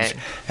freegans.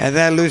 And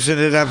that loosened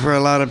it up for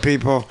a lot of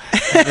people.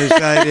 And this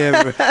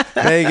idea of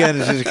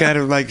vegans is kind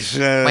of like...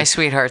 my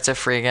sweetheart's a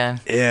freegan.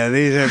 Yeah,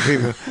 these are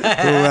people who...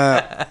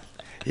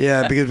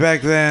 yeah, because back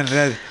then,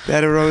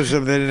 that arose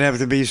them. They didn't have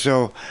to be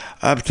so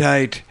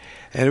uptight.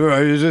 And,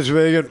 is this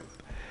vegan?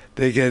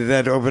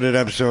 That opened it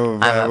up, so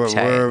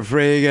we're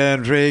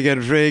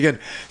freegan.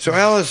 So,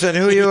 Allison,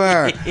 who you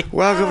are?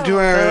 Welcome to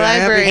our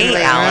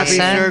happy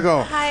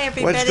circle. Hi,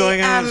 everybody. What's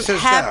going on, sister?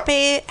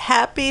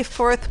 Happy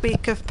fourth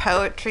week of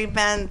Poetry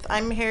Month.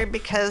 I'm here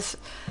because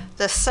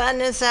the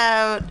sun is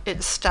out.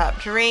 It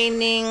stopped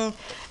raining,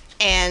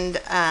 and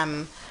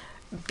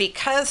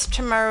because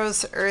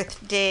tomorrow's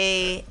Earth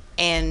Day,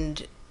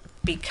 and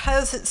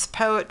because it's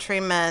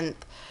Poetry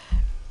Month,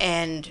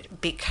 And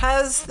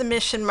because the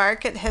Mission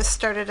Market has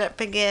started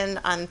up again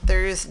on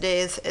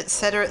Thursdays, et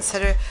cetera,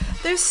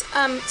 there's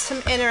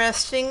some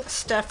interesting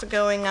stuff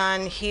going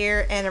on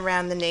here and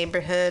around the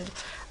neighborhood.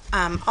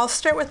 I'll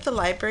start with the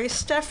library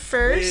stuff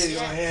first. Please,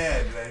 go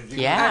ahead.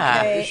 Yeah.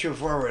 Okay. Issue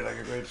forward like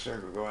a great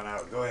circle going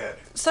out. Go ahead.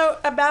 So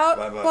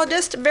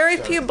just very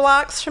few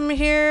blocks from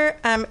here,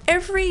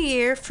 every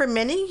year for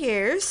many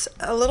years,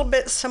 a little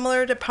bit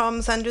similar to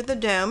Poems Under the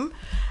Dome,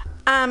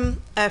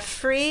 a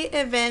free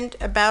event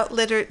about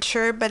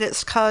literature, but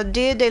it's called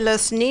Dia de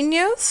los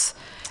Niños,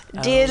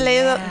 Dia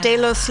de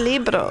los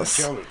Libros.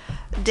 Children.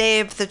 Day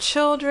of the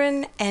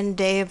Children and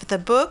Day of the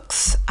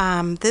Books.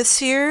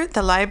 This year,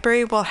 the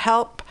library will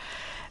help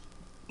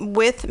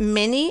with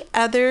many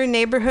other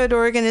neighborhood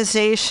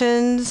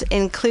organizations,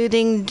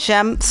 including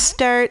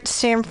Jumpstart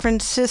San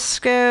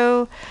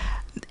Francisco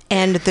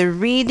and the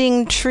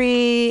Reading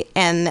Tree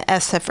and the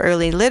SF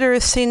Early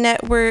Literacy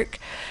Network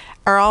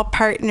are all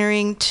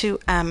partnering to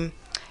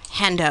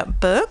hand out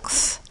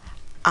books,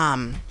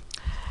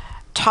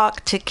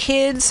 talk to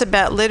kids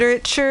about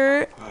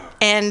literature,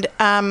 and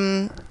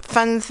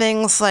fun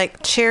things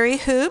like cherry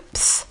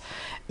hoops,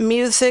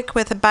 music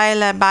with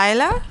Baila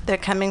Baila. They're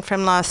coming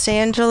from Los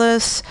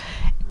Angeles.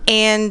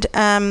 And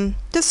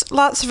just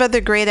lots of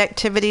other great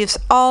activities,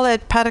 all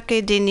at Parque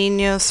de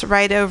Niños,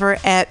 right over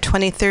at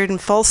 23rd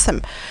and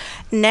Folsom.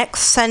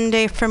 Next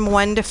Sunday from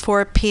 1 to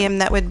 4 p.m.,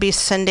 that would be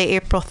Sunday,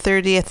 April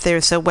 30th,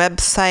 there's a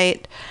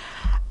website.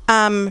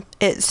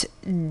 It's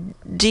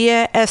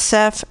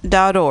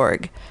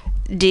diasf.org.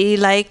 D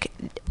like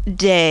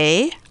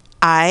day,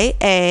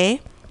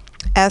 IASF.org.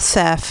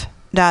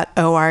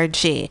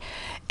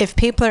 If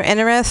people are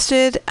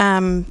interested,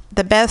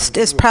 the best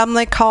is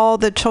probably call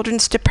the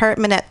Children's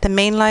Department at the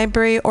main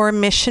library or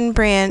Mission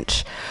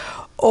Branch,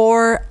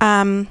 or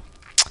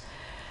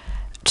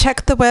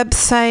check the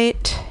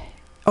website,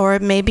 or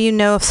maybe you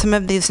know of some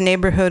of these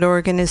neighborhood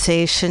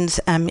organizations.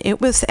 It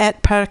was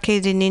at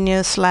Parque de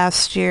Niños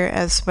last year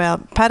as well.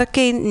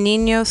 Parque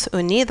Niños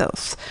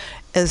Unidos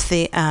is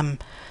the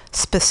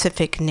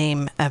specific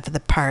name of the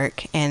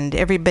park, and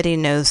everybody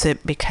knows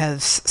it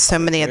because so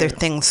many other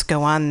things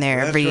go on there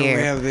every year.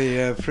 We have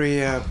the free.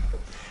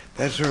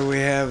 That's where we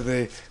have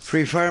the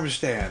free farm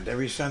stand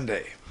every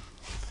Sunday.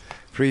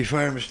 Free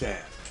farm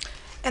stand.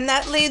 And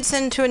that leads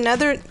into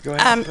another Go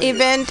ahead, please.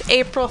 event,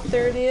 April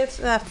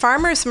 30th.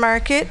 Farmers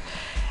Market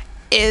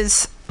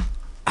is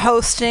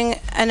hosting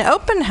an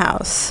open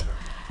house.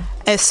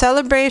 A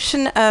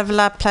celebration of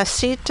La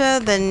Placita,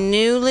 the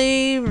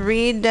newly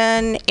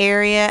redone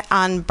area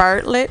on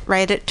Bartlett,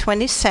 right at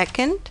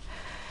 22nd.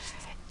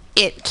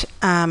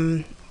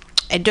 I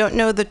don't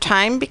know the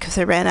time because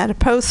I ran out of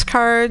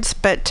postcards,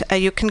 but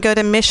you can go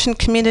to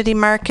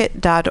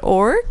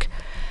missioncommunitymarket.org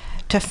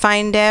to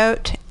find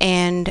out,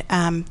 and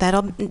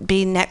that'll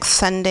be next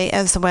Sunday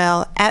as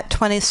well at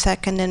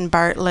 22nd in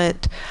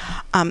Bartlett.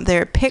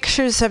 There are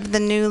pictures of the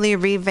newly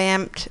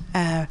revamped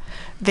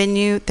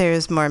venue.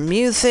 There's more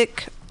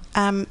music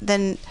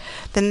than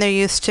there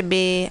used to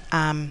be,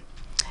 and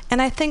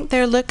I think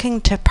they're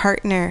looking to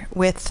partner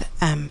with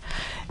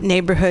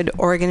neighborhood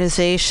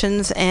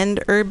organizations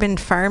and urban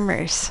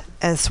farmers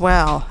as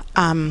well.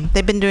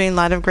 They've been doing a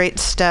lot of great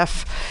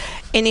stuff.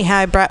 Anyhow,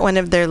 I brought one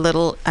of their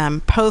little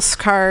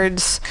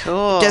postcards.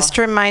 Cool. Just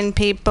to remind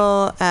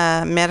people,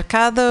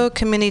 Mercado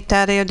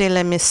Comunitario de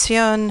la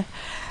Misión.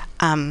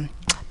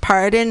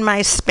 Pardon my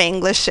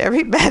Spanglish,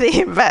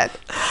 everybody, but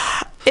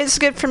it's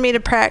good for me to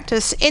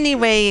practice.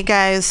 Anyway, you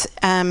guys,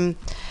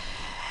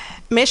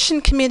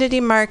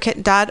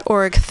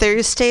 missioncommunitymarket.org,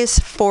 Thursdays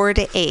 4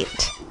 to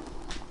 8.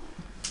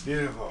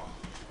 Beautiful.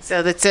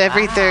 So that's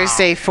every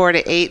Thursday, 4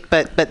 to 8,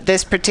 but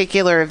this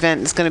particular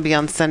event is going to be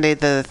on Sunday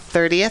the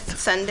 30th?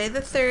 Sunday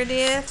the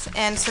 30th,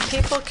 and so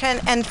people can,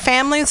 and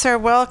families are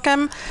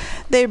welcome.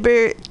 They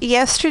were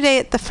yesterday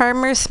at the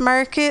farmers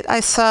market. I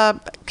saw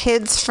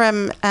kids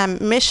from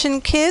Mission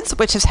Kids,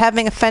 which is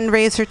having a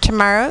fundraiser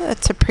tomorrow.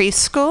 It's a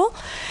preschool,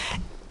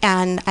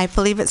 and I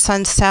believe it's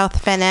on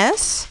South Van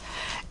Ness.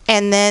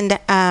 And then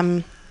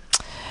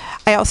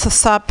I also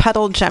saw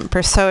Puddle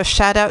Jumper, so a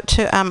shout out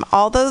to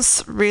all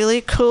those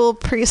really cool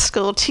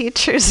preschool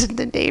teachers in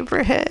the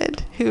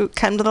neighborhood who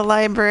come to the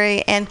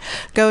library and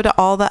go to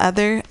all the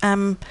other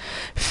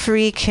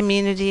free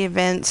community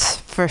events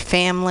for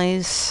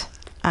families.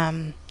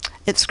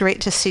 It's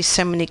great to see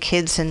so many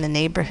kids in the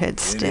neighborhood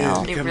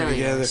still. It coming really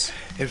together. is.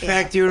 In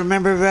fact, you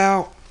remember,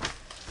 Val?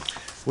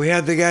 We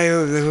had the guy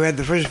who had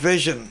the first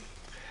vision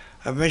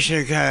of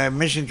Mission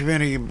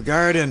Community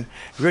Garden,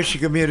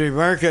 Mission Community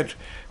Market,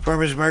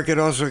 Farmers Market,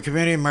 also a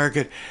community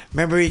market.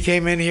 Remember he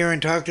came in here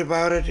and talked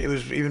about it? It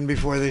was even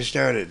before they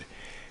started,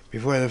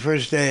 before the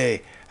first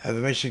day of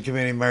the Mission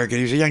Community Market.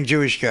 He's a young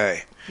Jewish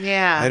guy.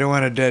 Yeah. I don't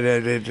want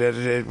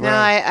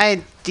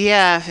to.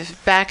 Yeah,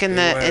 back in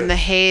the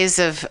haze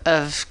of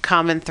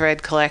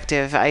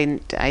CommonThreadCollective,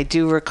 I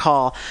do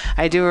recall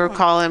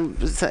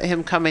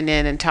him coming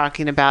in and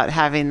talking about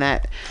having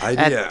that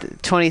idea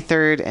at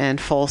 23rd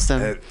and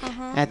Folsom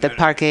at the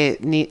Parque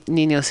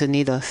Niños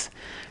Unidos.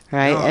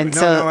 right?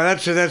 No,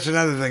 that's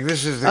another thing.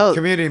 This is the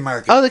community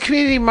market. Oh, the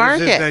community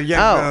market. This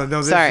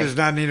sorry. is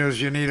not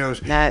Nino's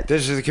Unitos.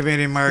 This is the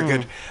community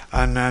market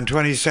on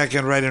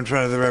 22nd, right in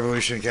front of the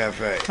Revolution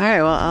Cafe. All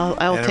right, well,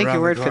 I'll take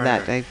your word for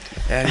that.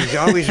 And he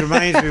always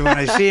reminds me when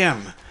I see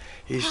him.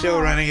 He's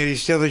still running it.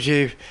 He's still the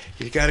chief.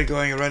 He's got it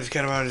going. He runs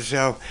kind of on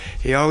himself.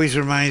 He always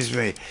reminds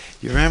me.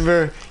 You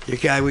remember? We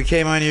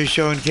came on your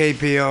show in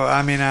KPO.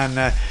 I mean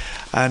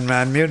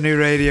on Mutiny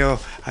Radio.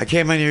 I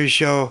came on your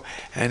show,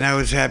 and I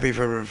was happy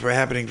for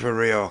happening for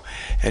Rio.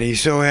 And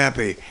he's so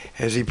happy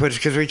as he puts,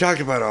 because we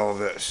talked about all of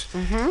this,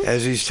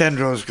 as these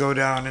tendrils go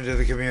down into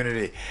the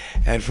community,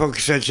 and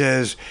folks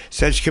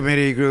such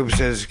committee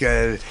groups as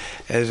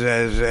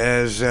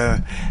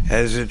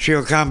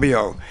Trio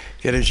Cambio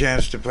get a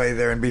chance to play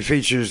there and be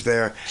features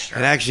there,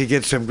 and actually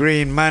get some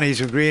green money,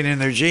 some green in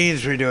their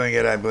jeans for doing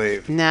it, I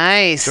believe.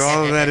 Nice. So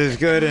all of that is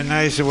good and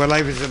nice and what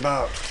life is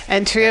about.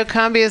 And Trio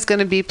Cambio is going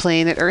to be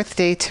playing at Earth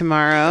Day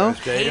tomorrow.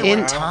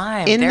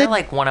 They're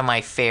like one of my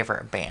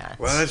favorite bands.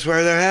 Well, that's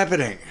where they're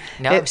happening.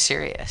 No, I'm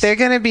serious. They're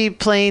going to be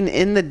playing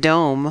in the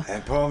Dome.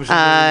 And Poems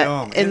Under the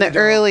Dome. In the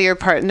earlier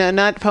part. No,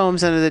 not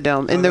Poems Under the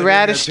Dome. In the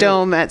Radish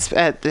Dome at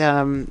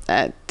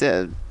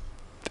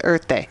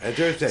Earth Day. At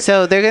Earth Day.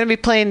 So they're going to be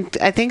playing.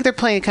 I think they're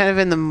playing kind of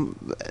in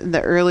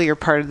the earlier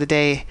part of the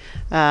day,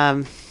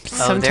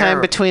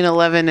 sometime between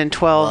 11 and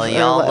 12. Well,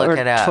 y'all look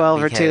it up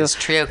 12 or 2.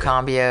 Trio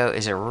Cambio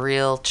is a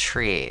real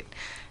treat.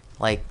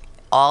 Like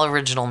all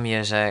original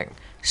music,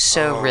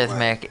 so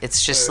rhythmic.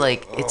 It's just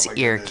it's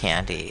ear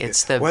candy.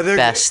 It's the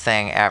best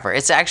thing ever.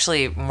 It's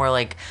actually more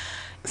like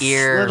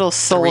little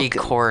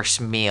 3-course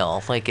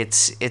meal. Like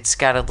it's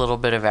got a little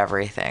bit of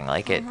everything.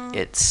 Like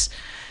it's.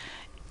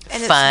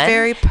 And fun. It's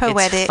very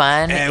poetic. It's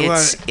fun.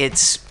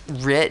 It's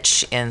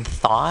rich in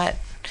thought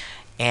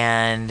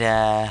and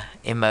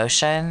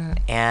emotion,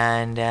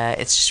 and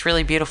it's just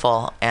really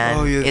beautiful.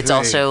 And it's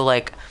also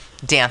like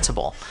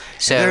danceable.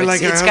 So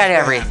it's got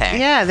everything.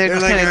 Yeah, they're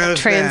kind of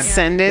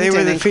transcendent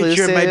and inclusive. They were the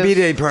feature at my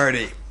B-Day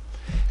party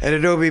at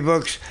Adobe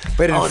Books.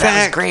 But in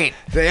fact,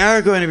 they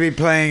are going to be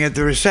playing at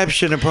the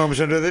reception of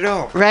Poems Under the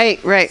Dome. Right.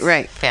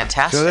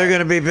 Fantastic. So they're going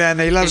to be, and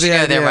they love the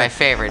idea. They're my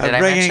favorite. Did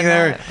I mention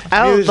that?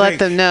 I will let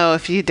them know.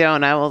 If you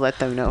don't, I will let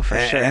them know for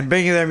sure. And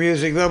bringing their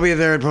music, they'll be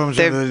there at Poems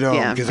Under the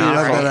Dome because I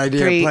love that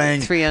idea of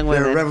playing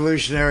their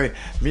revolutionary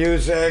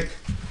music.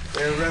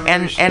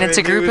 And it's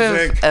a group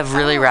of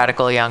really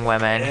radical young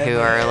women who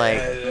are like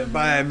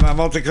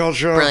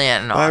multicultural,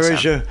 brilliant and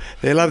awesome.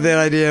 They love the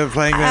idea of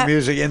playing their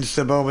music in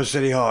Boma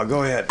City Hall.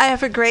 Go ahead. I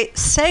have a great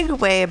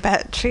segue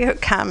about Trio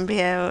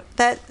Cambio,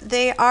 that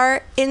they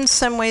are in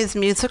some ways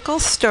musical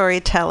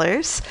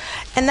storytellers,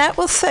 and that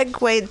will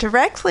segue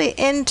directly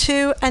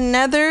into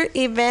another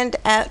event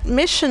at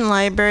Mission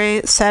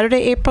Library,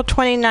 Saturday, April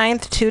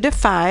 29th, 2 to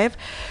 5.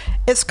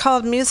 It's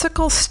called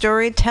Musical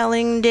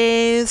Storytelling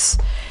Days.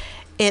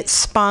 It's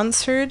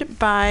sponsored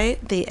by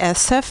the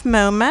SF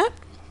MoMA.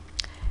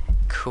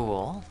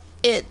 Cool.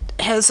 It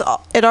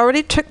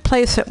already took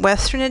place at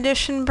Western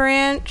Addition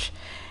Branch,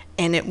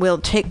 and it will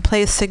take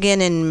place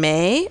again in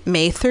May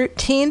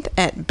 13th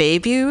at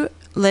Bayview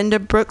Linda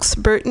Brooks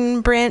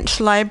Burton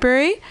Branch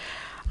Library.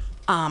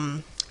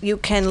 You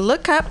can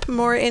look up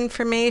more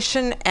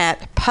information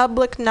at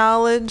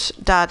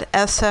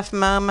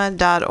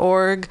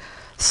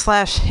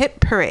publicknowledge.sfmoma.org/hit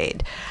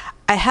parade.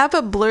 I have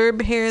a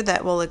blurb here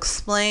that will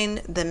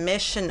explain the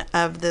mission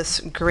of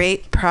this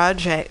great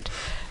project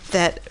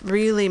that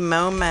really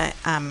MoMA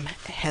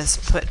has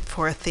put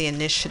forth the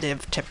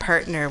initiative to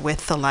partner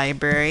with the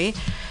library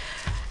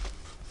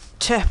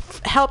to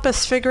help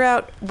us figure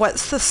out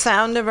what's the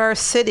sound of our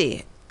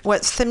city,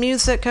 what's the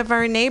music of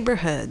our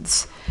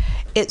neighborhoods.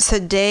 It's a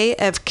day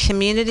of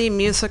community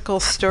musical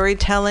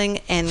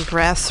storytelling and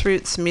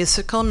grassroots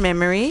musical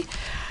memory.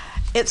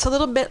 It's a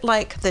little bit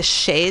like the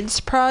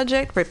Shades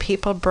Project, where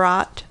people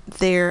brought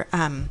their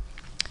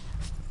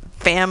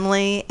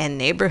family and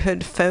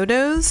neighborhood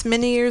photos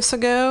many years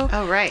ago.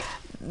 Oh, right.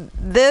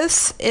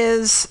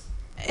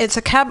 It's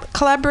a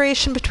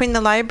collaboration between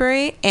the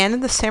library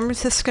and the San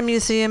Francisco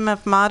Museum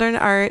of Modern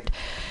Art.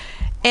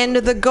 And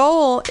the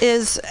goal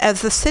is,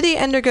 as the city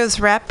undergoes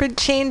rapid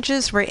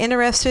changes, we're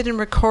interested in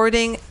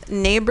recording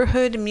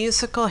neighborhood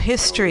musical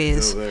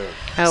histories. Oh,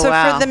 so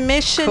wow. for the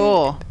mission...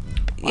 Cool.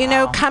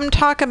 Come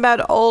talk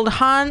about old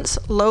haunts,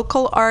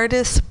 local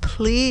artists,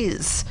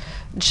 please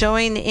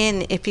join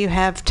in if you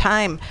have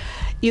time.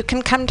 You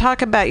can come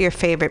talk about your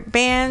favorite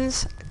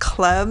bands,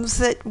 clubs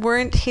that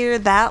weren't here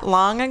that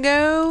long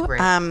ago,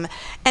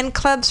 and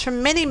clubs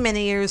from many,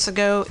 many years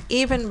ago,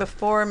 even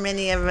before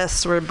many of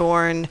us were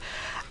born.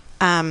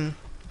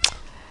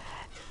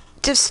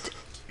 Just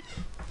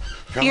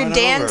your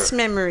dance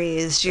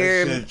memories,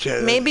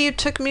 maybe you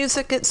took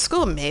music at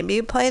school, maybe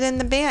you played in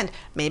the band,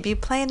 maybe you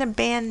play in a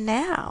band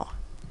now,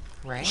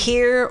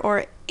 here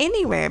or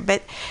anywhere,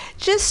 but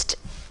just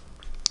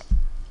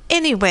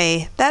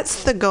anyway,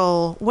 that's the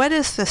goal. What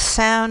is the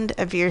sound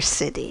of your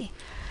city?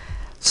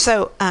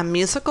 So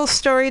musical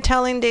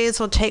storytelling days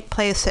will take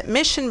place at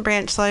Mission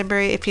Branch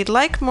Library. If you'd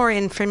like more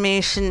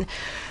information,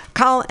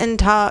 call and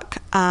talk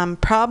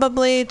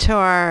probably to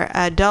our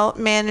adult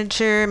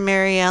manager,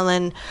 Mary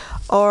Ellen,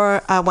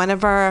 or one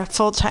of our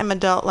full-time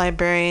adult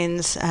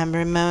librarians,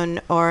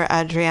 Ramon or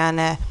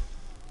Adriana.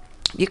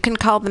 You can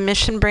call the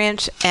Mission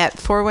Branch at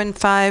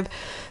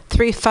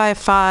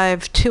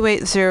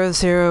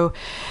 415-355-2800.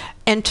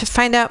 And to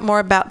find out more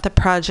about the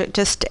project,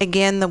 just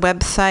again, the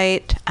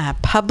website,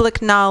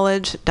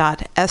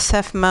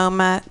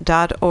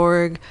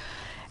 publicknowledge.sfmoma.org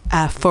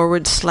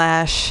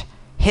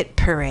 /hit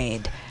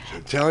parade. So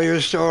tell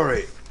your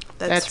story.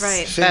 That's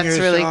right. Sing That's your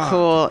really song.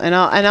 cool. And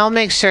I'll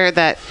make sure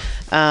that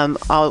when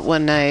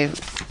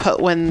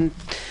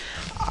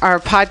our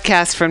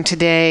podcast from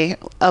today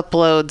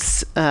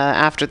uploads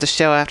after the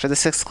show, after the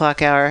 6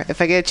 o'clock hour,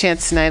 if I get a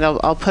chance tonight,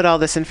 I'll put all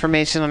this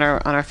information on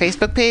our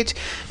Facebook page.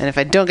 And if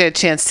I don't get a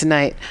chance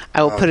tonight,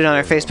 I will put it on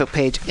our Facebook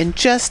page in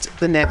just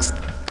the next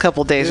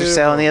couple days or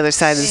so on the other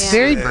side of this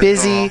very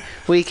busy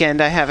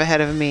weekend I have ahead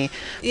of me.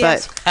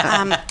 Yes.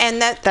 But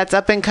and that's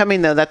up and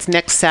coming, though. That's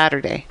next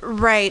Saturday.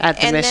 Right. At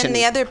the And Mission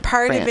then the other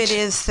part of branch. it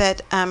is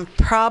that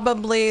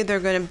probably they're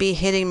going to be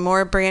hitting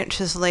more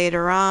branches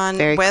later on.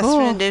 Very Western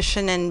cool.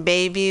 Addition and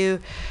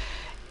Bayview.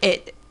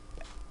 It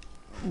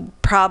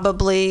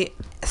probably,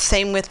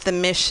 same with the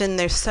Mission.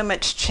 There's so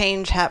much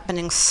change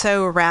happening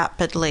so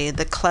rapidly.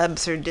 The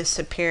clubs are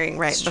disappearing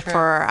right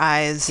before our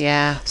eyes.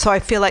 Yeah. So I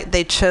feel like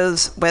they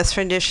chose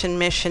Western Addition,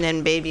 Mission,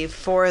 and Bayview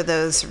for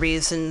those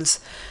reasons.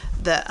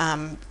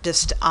 The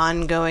just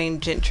ongoing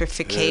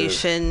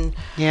gentrification.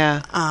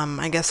 Yeah.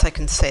 I guess I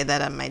can say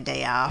that on my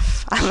day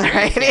off on the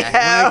radio.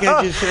 Why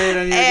can't you say it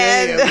on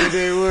your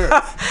day work?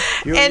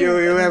 You and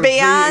have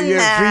beyond you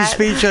have free that,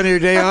 speech on your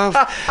day off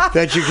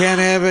that you can't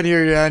have on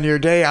your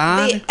day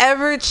on? the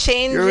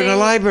ever-changing You're in a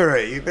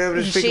library. You be able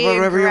to speak about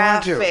whatever you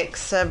want to.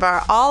 geographics of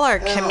all our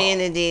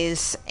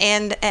communities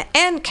and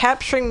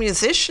capturing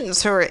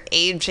musicians who are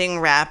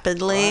aging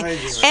rapidly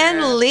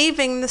and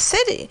leaving the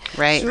city.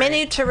 Right.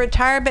 Many to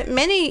retire, but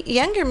many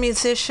younger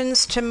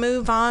musicians to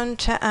move on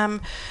to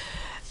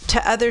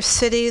other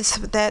cities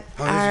that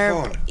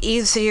are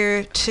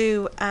easier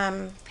to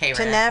Pay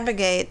to rent.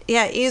 navigate.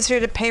 Yeah, easier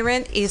to pay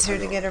rent, easier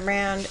to get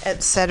around,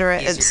 etc.,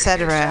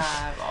 etc.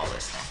 All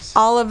those things.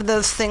 All of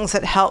those things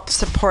that help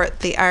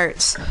support the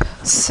arts.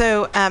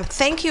 So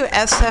thank you,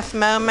 SF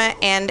MoMA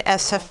and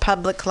SF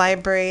Public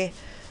Library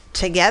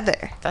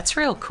together. That's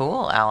real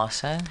cool,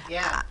 Allison.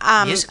 Yeah.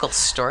 Musical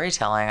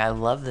storytelling. I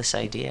love this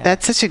idea.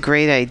 That's such a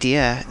great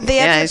idea. The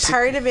Yeah, other it's-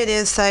 part of it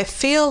is I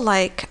feel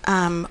like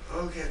the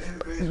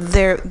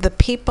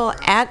people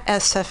at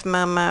SF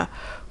MoMA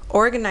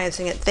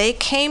organizing it, they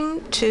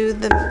came to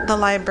the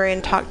library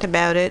and talked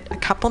about it a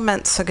couple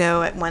months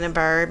ago at one of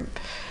our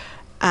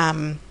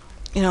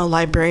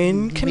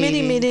librarian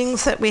committee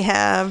meetings that we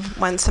have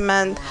once a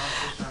month.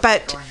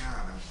 But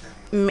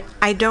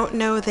I don't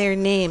know their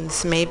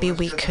names. Maybe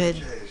we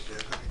could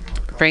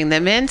bring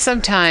them in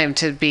sometime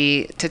to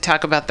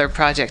talk about their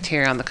project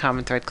here on the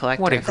Common Thread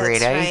Collective. What a great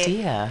That's right.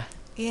 idea.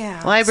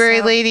 Yeah. Library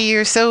so- lady,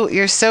 you're so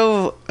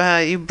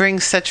you bring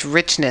such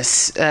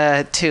richness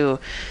to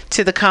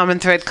the Common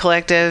Thread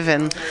Collective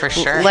and For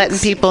sure. letting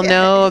people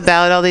know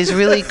about all these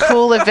really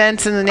cool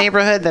events in the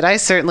neighborhood that I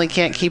certainly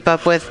can't keep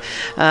up with.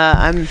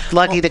 I'm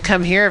lucky to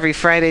come here every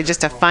Friday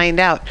just to find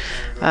out.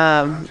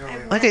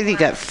 Look at you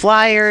got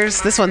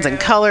flyers. This one's in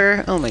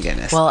color. Oh my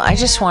goodness. Well, I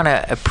just want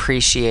to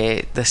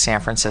appreciate the San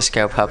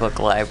Francisco Public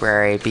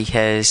Library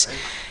because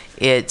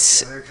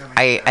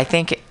I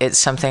think it's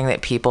something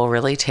that people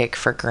really take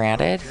for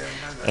granted,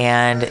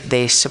 and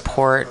they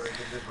support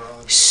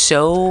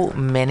so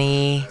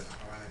many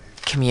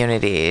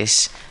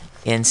communities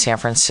in San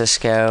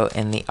Francisco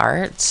in the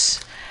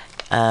arts,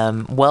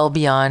 well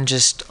beyond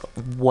just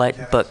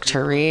what book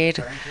to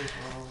read,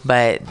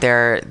 but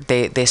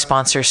they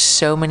sponsor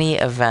so many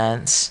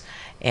events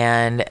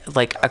and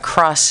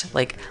across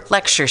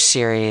lecture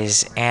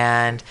series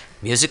and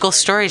musical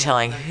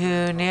storytelling,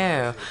 who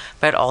knew?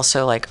 But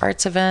also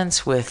arts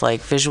events with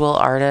visual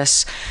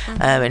artists.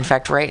 In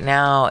fact, right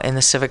now in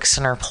the Civic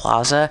Center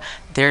Plaza,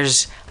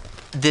 there's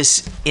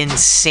this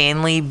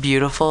insanely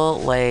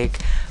beautiful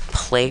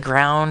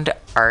playground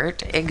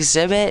art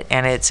exhibit,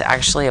 and it's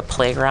actually a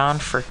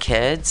playground for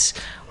kids,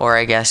 or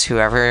I guess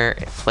whoever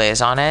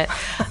plays on it.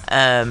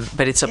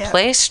 But it's a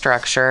play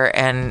structure,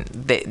 and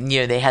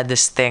they had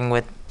this thing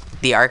with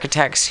the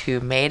architects who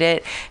made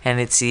it, and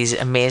it's these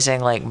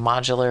amazing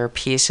modular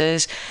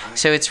pieces.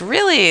 So it's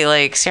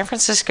really San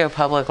Francisco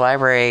Public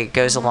Library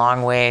goes a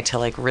long way to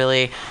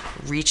really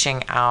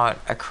reaching out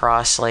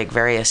across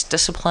various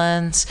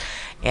disciplines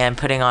and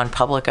putting on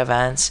public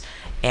events,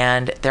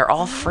 and they're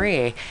all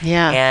free.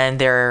 Yeah. And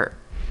they're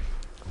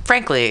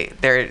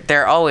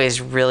always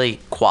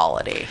really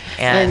quality,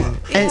 and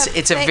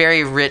it's a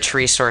very rich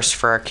resource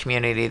for our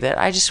community that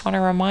I just want to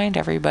remind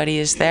everybody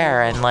is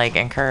there and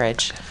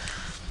encourage.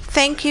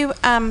 Thank you,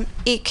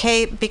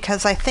 EK,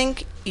 because I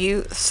think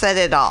you said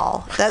it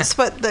all. That's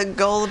what the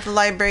goal of the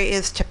library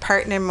is, to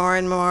partner more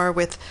and more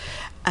with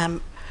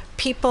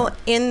people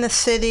in the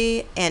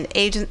city and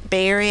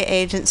Bay Area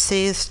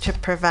agencies to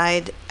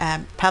provide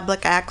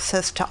public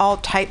access to all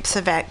types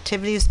of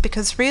activities,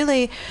 because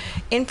really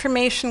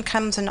information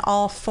comes in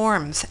all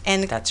forms.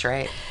 And That's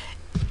right.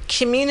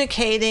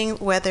 Communicating,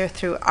 whether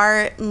through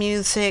art,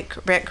 music,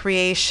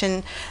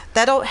 recreation,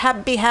 that'll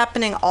be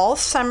happening all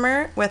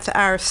summer with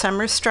our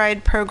Summer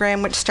Stride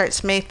program, which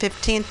starts May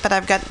 15th. But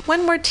I've got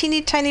one more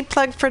teeny tiny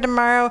plug for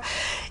tomorrow.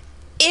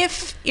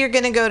 If you're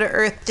going to go to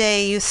Earth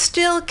Day, you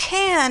still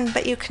can,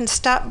 but you can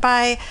stop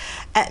by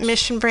at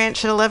Mission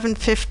Branch at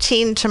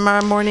 11:15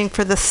 tomorrow morning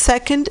for the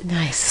second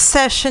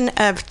session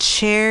of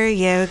chair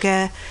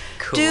yoga.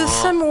 Cool. Do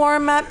some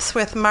warm-ups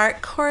with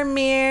Mark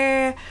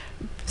Cormier.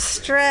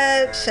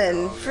 Stretch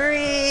and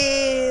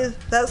breathe.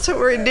 That's what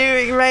we're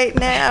doing right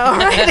now,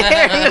 right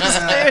here in the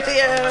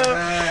studio.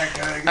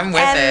 I'm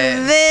with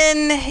and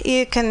then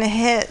you can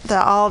hit the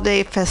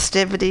all-day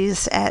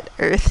festivities at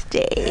Earth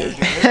Day.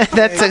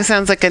 That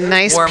sounds like a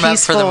nice Warm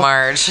peaceful, up for the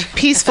march.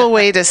 peaceful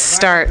way to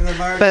start.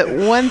 But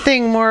one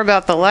thing more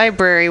about the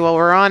library while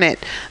we're on it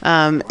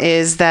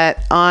is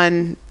that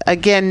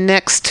again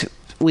next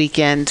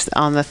weekend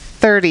on the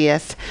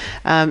 30th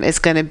is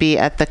going to be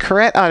at the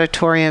Corrette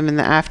Auditorium in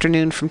the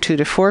afternoon from 2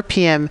 to 4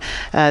 p.m.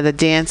 The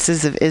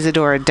dances of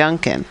Isadora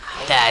Duncan.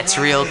 That's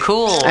real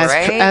cool,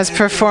 right? As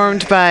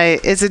performed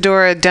by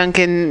Isadora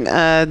Duncan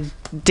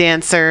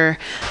dancer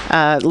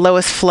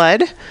Lois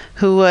Flood,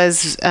 who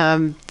was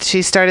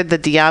she started the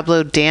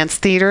Diablo Dance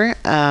Theater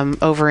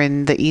over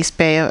in the East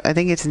Bay. I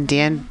think it's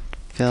in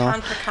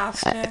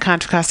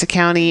Contra Costa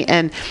County,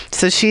 and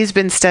so she's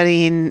been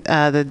studying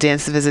the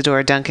dance of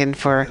Isadora Duncan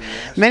for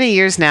many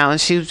years now, and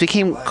she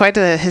became quite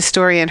a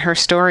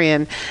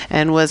historian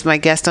and was my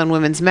guest on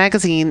Women's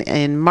Magazine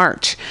in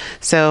March.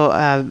 So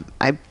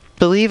I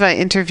believe I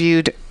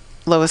interviewed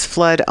Lois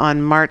Flood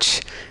on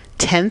March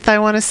 10th, I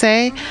want to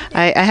say.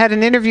 I had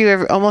an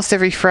interview almost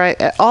every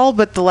Friday, all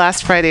but the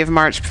last Friday of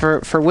March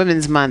for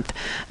Women's Month,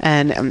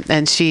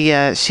 and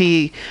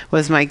she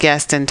was my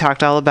guest and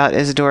talked all about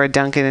Isadora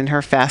Duncan and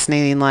her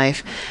fascinating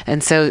life.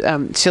 And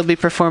so she'll be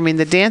performing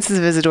the dances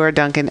of Isadora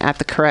Duncan at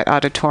the Corrette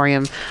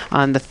Auditorium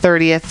on the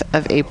 30th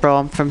of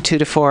April from 2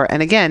 to 4.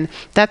 And again,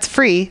 that's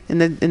free in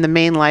the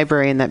main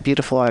library in that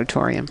beautiful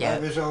auditorium. Yeah,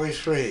 it was always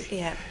free.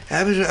 Yeah.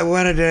 I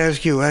wanted to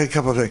ask you a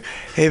couple of things.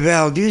 Hey,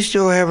 Val, do you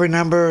still have her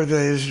number,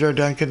 the Isadora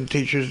Duncan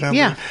teacher's number?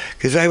 Yeah.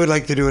 Because I would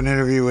like to do an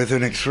interview with her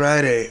next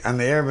Friday on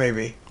the air,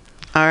 maybe.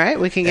 All right,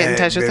 we can get in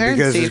touch with her and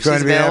see if she's available. Because it's going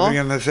to be happening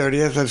on the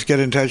 30th. Let's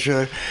get in touch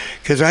with her.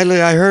 Because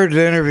I heard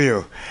the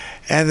interview,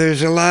 and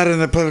there's a lot on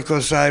the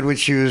political side which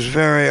she was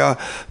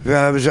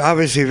was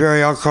obviously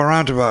very au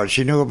courant about.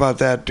 She knew about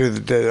that too.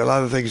 A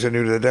lot of things I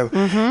knew to the devil.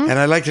 Mm-hmm. And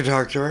I'd like to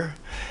talk to her.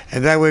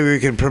 And that way we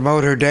can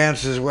promote her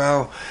dance as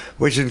well,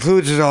 which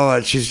includes all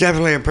that. She's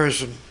definitely a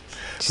person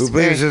who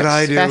believes as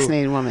I do.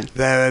 Fascinating woman.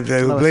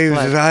 Who believes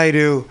as I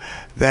do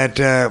that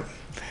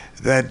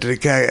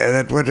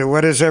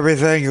what is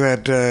everything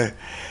that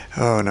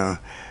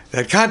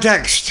that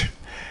context.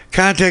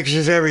 Context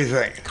is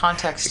everything.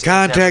 Context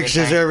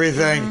is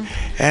everything.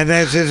 Mm-hmm. And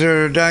that's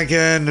Isadora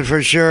Duncan,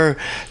 for sure.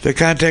 The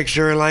context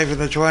of her life in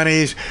the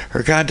 20s,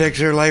 her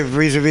context of her life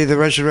vis-a-vis the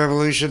Russian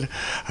Revolution,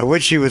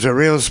 which she was a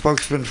real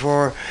spokesman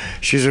for.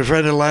 She's a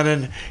friend of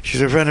Lenin.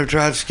 She's a friend of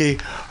Trotsky.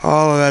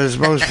 All of that is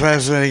most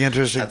fascinating,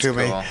 interesting to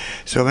me. Cool.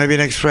 So maybe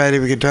next Friday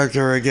we can talk to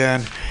her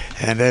again,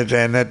 and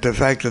that the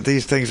fact that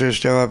these things are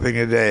still happening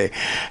today.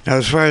 Now,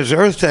 as far as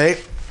Earth Day,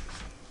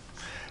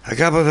 a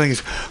couple of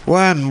things.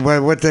 One,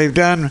 what they've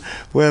done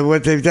with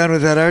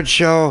that art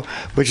show,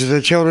 which is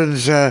a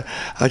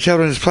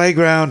children's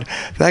playground,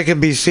 that can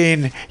be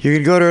seen. You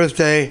can go to Earth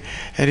Day,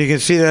 and you can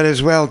see that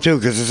as well too,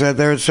 because it's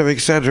there at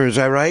Civic Center. Is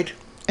that right?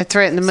 It's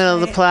right in the middle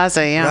of the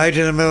plaza. Yeah. Right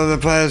in the middle of the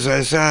plaza.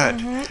 I saw it.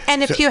 Mm-hmm.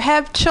 And if you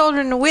have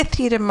children with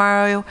you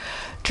tomorrow,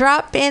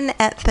 drop in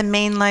at the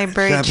main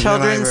library,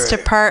 Children's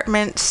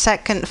Department,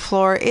 second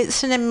floor.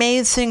 It's an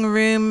amazing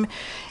room.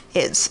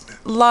 It's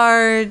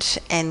large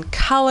and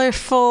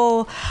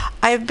colorful.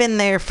 I've been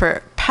there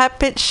for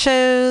puppet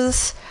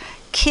shows,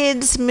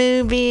 kids'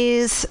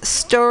 movies,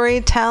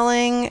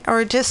 storytelling,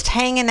 or just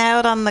hanging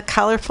out on the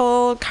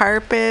colorful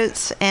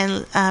carpets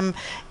and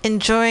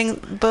enjoying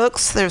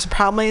books. There's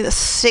probably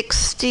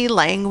 60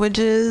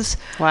 languages.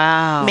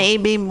 Wow.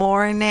 Maybe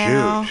more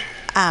now. Huge.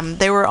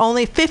 There were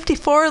only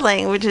 54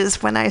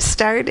 languages when I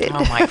started.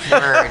 Oh, my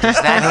word.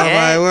 Is that Oh,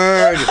 my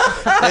word.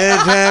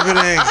 It's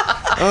happening.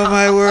 Oh,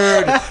 my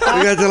word.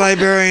 We got the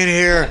librarian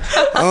here.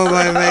 Oh,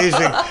 my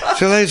amazing.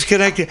 So let's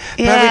connect.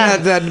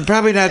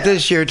 Probably not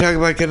this year. Talk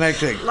about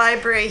connecting.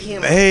 Library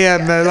humor. Hey,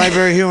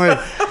 library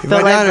humor. The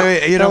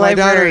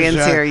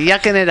librarian's here,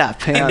 yucking it up.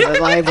 The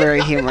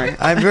library humor.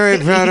 I'm very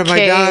proud of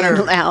my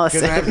daughter. Allison.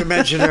 Because I have to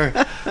mention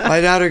her.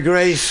 My daughter,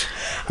 Grace,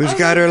 who's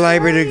got her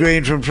library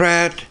degree from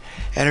Pratt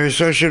and her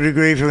associate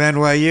degree from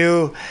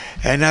NYU,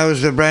 and now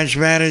is the branch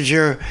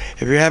manager.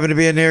 If you happen to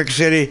be in New York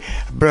City,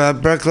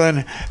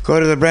 Brooklyn, go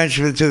to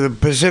the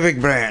Pacific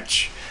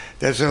branch.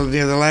 That's near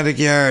the Atlantic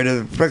Yard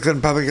of the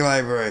Brooklyn Public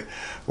Library.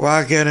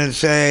 Walk in and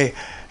say,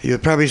 You'll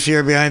probably see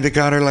her behind the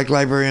counter like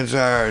librarians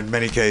are in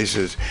many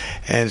cases.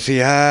 And see,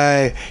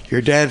 hi,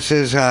 your dad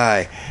says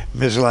hi,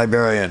 Miss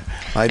Librarian.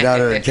 My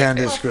daughter,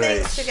 Candace Gray.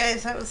 Thanks, you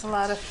guys. That was a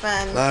lot of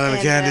fun. A lot of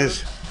And,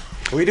 Candace.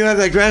 We do have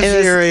that grassy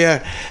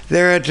area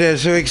there at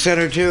Civic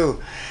Center,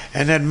 too.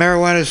 And that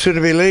marijuana is soon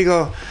to be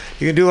legal.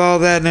 You can do all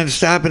that and then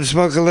stop and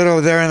smoke a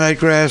little there in that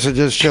grass and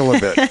just chill a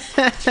bit.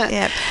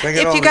 Yeah. Bring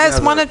it all If you guys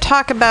together. want to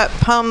talk about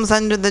Poems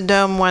Under the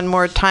Dome one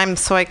more time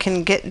so I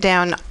can get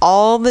down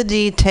all the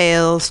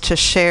details to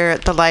share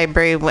at the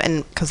library,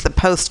 because the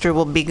poster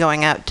will be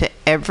going out to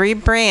every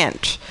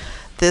branch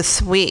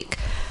this week.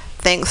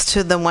 Thanks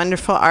to the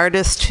wonderful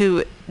artist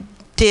who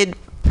did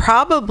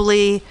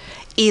probably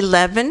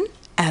 11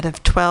 out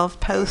of 12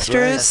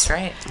 posters. That's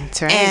right.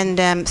 That's right.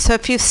 And so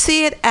if you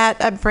see it at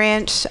a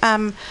branch,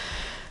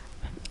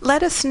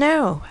 let us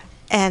know,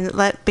 and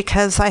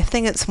because I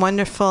think it's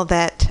wonderful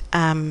that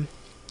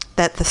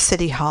that the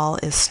City Hall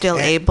is still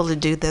able to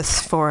do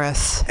this for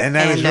us, And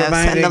that was and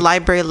reminding- the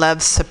library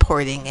loves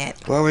supporting it.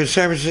 Well, we're a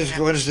San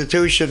Francisco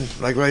institution,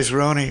 like Rice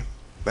Roney,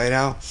 by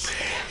now.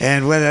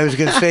 And what I was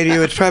going to say to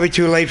you, it's probably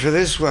too late for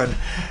this one.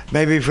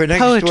 Maybe for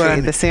next Poetry,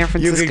 one, the San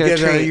Francisco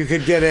treat. you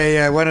could get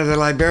one of the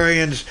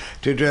librarians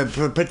to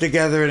put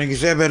together an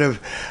exhibit of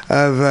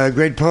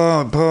great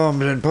poems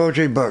and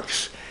poetry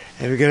books,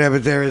 and we could have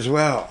it there as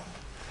well.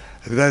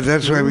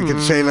 That's why we can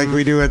say, like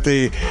we do at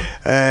the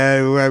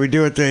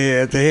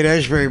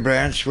Haight-Ashbury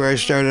branch, where I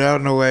started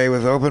out in a way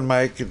with open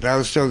mic, and now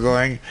it's still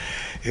going.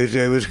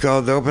 It was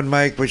called the open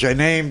mic, which I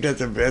named at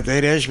the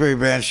Haight-Ashbury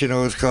branch. You know,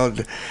 it was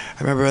called. I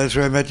remember that's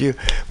where I met you. It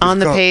was On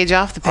the called page,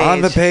 off the page.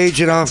 On the page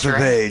and off the right.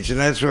 page, and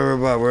that's where we're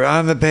about. We're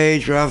on the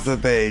page, we're off the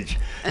page,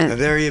 and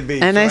there you be.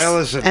 And So I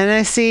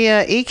Ellison. see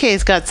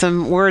EK's got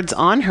some words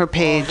on her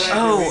page.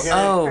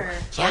 Oh,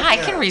 yeah, I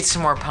can read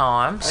some more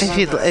poems.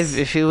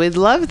 If you would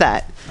love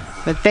that.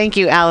 But thank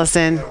you,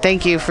 Allison.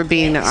 Thank you for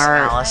being our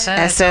Allison,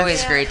 it's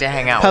always great to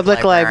hang out public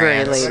with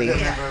library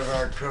librarians.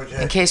 lady.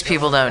 In case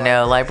people don't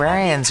know,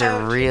 librarians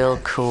are real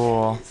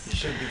cool.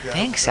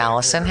 Thanks,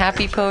 Allison.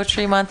 Happy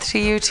Poetry Month to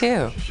you,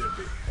 too.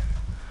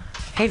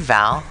 Hey,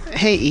 Val,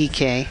 Hey,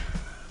 EK.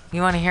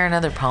 you want to hear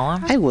another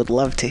poem? I would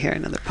love to hear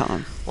another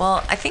poem.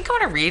 Well, I think I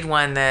want to read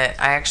one that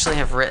I actually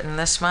have written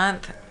this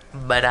month,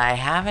 but I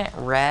haven't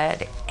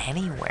read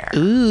anywhere.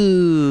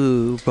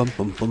 Ooh, bum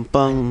bum bum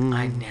bum.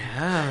 I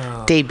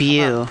know.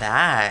 Debut. How about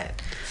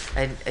that?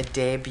 A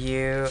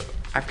debut.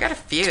 I've got a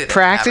few. That I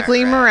Practically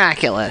haven't read.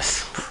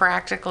 miraculous.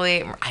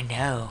 Practically. I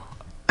know.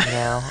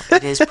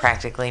 It is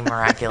practically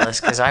miraculous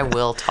because I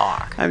will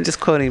talk. I'm just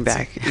quoting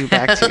back to you.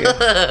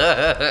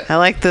 I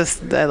like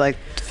this. I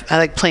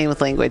like playing with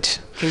language.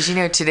 Because,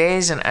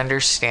 today's an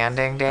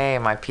understanding day,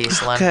 and my piece,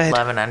 good.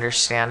 Love and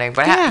Understanding.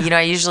 But, Yeah.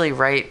 I usually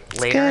write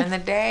later good. in the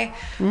day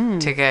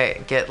to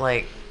get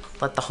let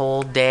the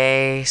whole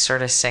day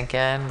sort of sink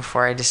in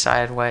before I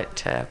decide what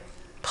to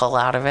pull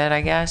out of it,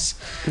 I guess.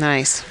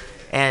 Nice.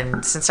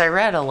 And since I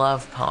read a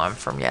love poem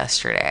from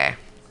yesterday,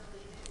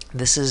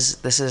 this is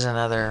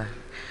a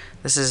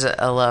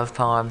love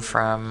poem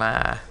from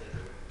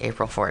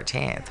April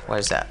 14th.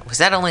 Was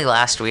that only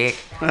last week?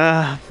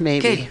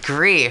 Maybe. Good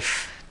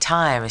grief.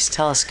 Time is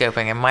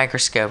telescoping and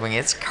microscoping.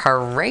 It's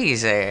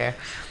crazy.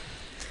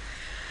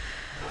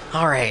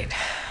 All right.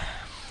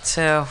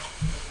 So,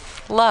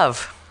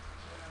 love.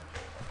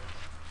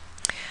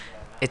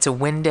 It's a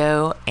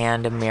window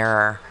and a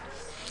mirror.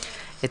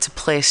 It's a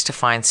place to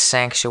find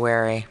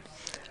sanctuary,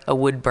 a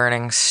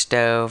wood-burning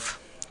stove,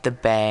 the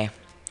bay,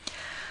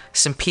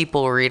 some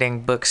people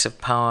reading books of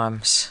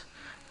poems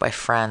by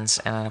friends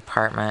in an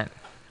apartment,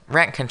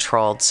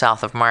 rent-controlled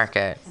south of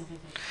Market.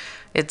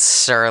 It's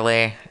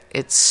surly.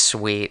 It's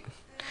sweet.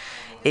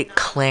 It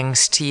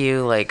clings to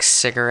you like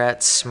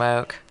cigarette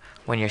smoke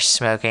when you're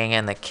smoking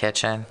in the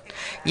kitchen.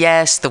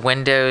 Yes, the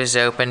window's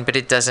open, but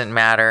it doesn't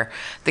matter.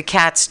 The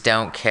cats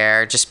don't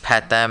care. Just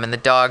pet them, and the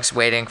dog's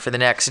waiting for the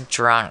next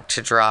drunk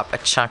to drop a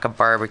chunk of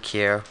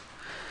barbecue.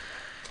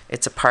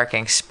 It's a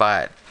parking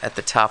spot at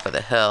the top of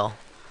the hill.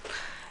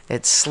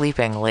 It's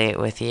sleeping late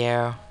with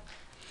you,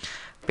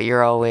 but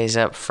you're always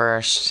up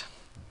first.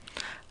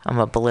 I'm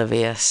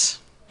oblivious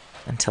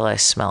until I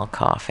smell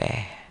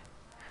coffee.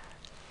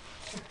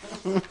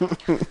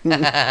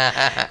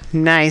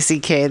 Nice,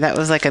 EK. That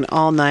was like an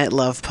all-night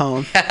love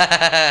poem.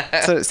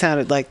 That's what it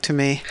sounded like to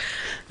me.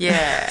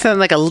 Yeah. It sounded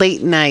like a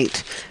late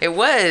night It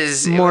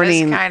was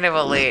morning kind of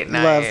a late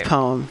night. love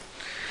poem.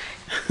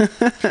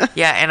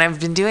 Yeah, and I've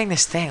been doing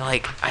this thing,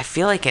 like, I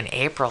feel like in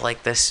April,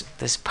 like this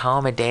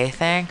poem a day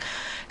thing.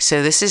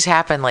 So this has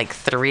happened like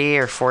 3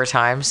 or 4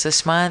 times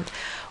this month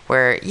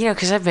where,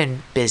 because I've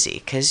been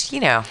busy, because,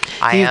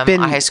 I am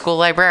a high school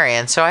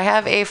librarian, so I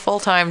have a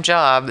full-time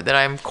job that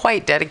I'm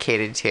quite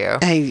dedicated to.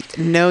 I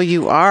know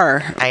you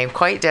are. I am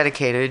quite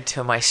dedicated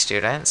to my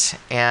students,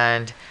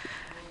 and,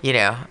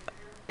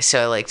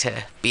 so I like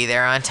to be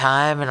there on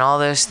time and all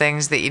those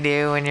things that you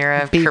do when you're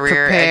a Be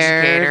career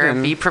prepared educator.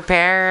 and Be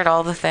prepared,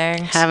 all the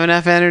things. Have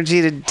enough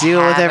energy to deal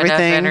with everything.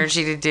 Have enough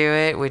energy to do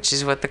it, which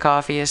is what the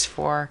coffee is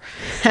for.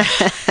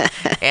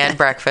 And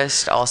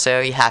breakfast.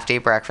 Also, you have to eat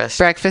breakfast.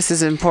 Breakfast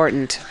is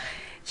important.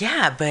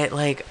 Yeah, but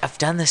like I've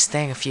done this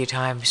thing a few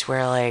times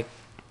where like,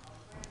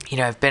 you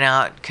know, I've been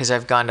out because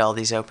I've gone to all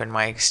these open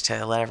mics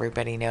to let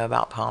everybody know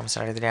about Poems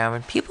Under the Dome,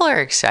 and people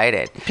are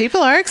excited.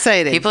 People are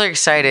excited. Yes.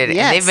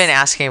 And they've been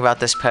asking about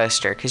this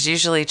poster because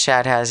usually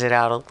Chad has it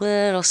out a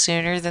little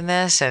sooner than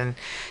this, and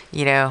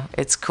you know,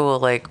 it's cool.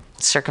 Like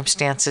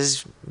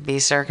circumstances be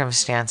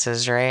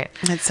circumstances, right?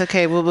 It's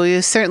okay. Well,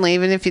 we certainly,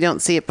 even if you don't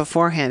see it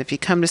beforehand, if you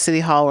come to City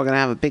Hall, we're going to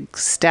have a big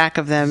stack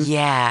of them.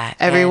 Yeah.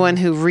 Everyone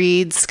who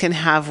reads can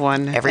have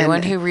one.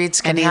 Everyone who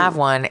reads can have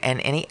one, and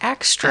any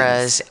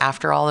extras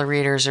after all the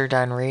readers are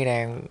done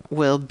reading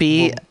will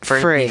be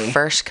free. Be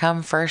first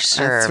come, first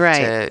serve. That's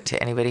right.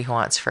 To anybody who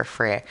wants for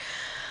free.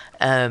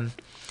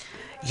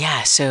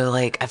 Yeah, so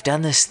like I've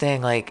done this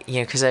thing like,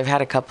 you know, because I've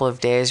had a couple of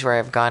days where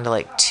I've gone to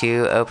like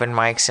 2 open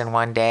mics in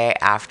one day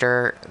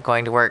after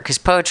going to work, because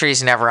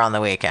poetry's never on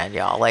the weekend,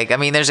 y'all. Like, I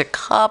mean, there's a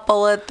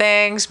couple of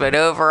things, but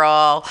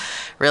overall,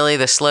 really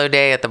the slow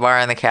day at the bar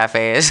and the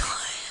cafe is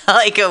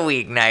like a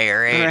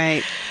weeknight, right?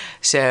 Right.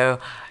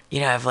 So, you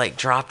know, I've like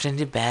dropped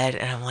into bed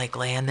and I'm like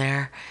laying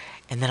there,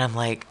 and then I'm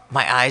like,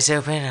 my eyes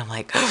open and I'm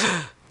like,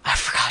 I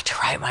forgot to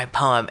write my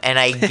poem. And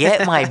I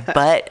get my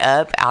butt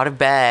up out of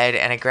bed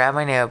and I grab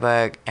my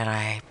notebook and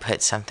I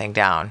put something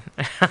down.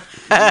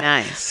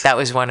 Nice. That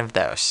was one of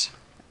those.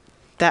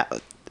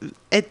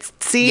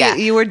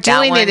 You were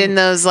doing it in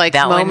those like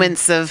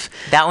moments of.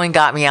 That one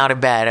got me out of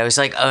bed. I was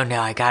like, oh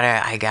no, I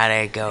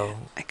gotta go.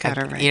 I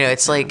gotta write. You know,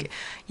 it's like,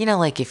 you know,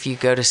 like if you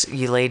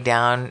you lay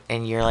down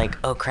and you're like,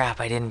 oh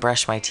crap, I didn't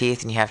brush my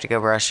teeth, and you have to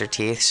go brush your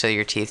teeth so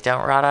your teeth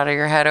don't rot out of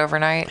your head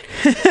overnight.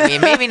 I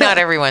mean, maybe not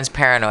everyone's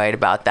paranoid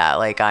about that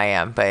like I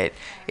am, but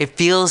it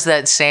feels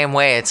that same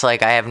way. It's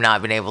like I have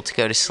not been able to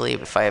go to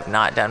sleep if I have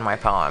not done my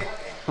poem.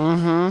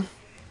 Mm-hmm.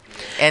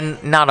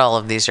 And not all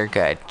of these are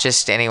good.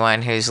 Just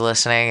anyone who's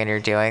listening and you're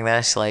doing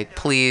this, like,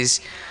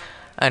 please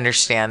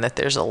understand that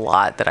there's a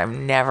lot that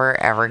I'm never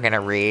ever going to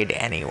read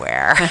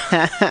anywhere.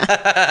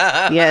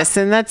 Yes,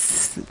 and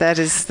that's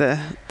the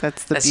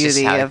beauty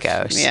just how of it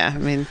goes. Yeah, I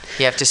mean,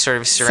 you have to sort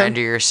of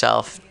surrender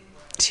yourself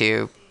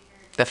to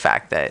the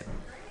fact that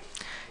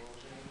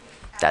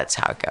that's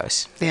how it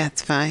goes. Yeah,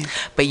 it's fine.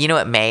 But you know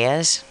what May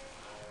is?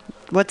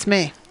 What's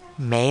May?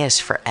 May is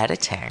for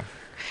editing.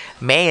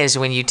 May is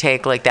when you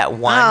take like that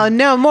one. Oh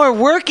no, more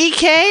work,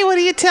 EK? What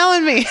are you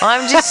telling me?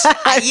 I'm just,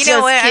 you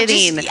know what?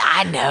 Kidding.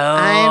 I know.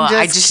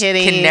 I'm just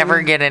kidding. Can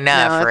never get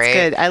enough, no, right? It's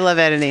good. I love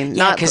editing.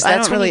 Yeah, because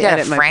that's when you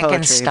gotta poetry,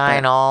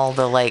 Frankenstein all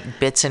the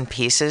like bits and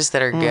pieces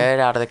that are good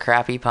out of the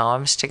crappy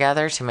poems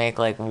together to make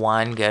like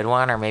one good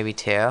one or maybe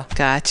 2.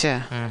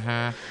 Gotcha.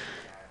 Mm-hmm.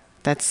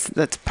 That's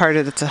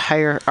a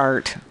higher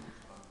art.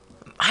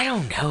 I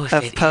don't know if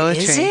of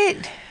poetry. Is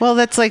it? Well,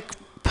 that's like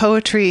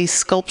poetry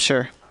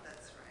sculpture.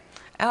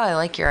 Oh, I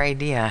like your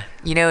idea.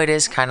 You know, it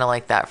is kind of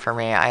like that for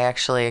me. I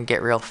actually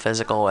get real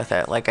physical with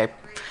it. Like I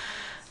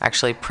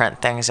actually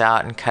print things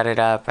out and cut it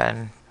up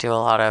and do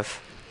a lot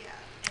of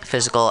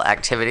physical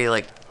activity,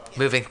 like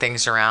moving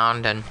things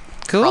around and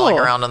crawling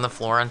around on the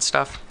floor and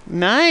stuff.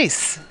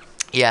 Nice.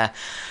 Yeah,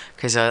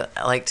 because I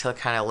like to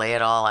kind of lay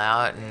it all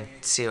out and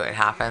see what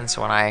happens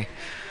when I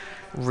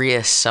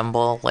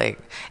reassemble, like,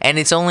 and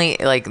it's only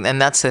like,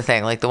 and that's the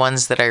thing, like the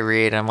ones that I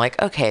read, I'm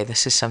like, okay,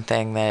 this is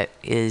something that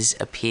is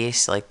a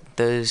piece, like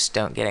those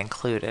don't get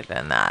included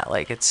in that.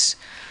 Like it's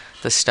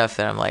the stuff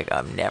that I'm like,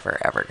 I'm never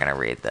ever gonna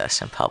read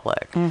this in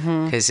public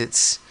because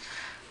it's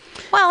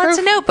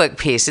a notebook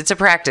piece, it's a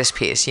practice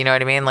piece, you know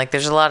what I mean? Like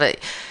there's a lot of,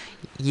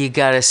 you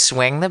gotta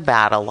swing the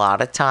bat a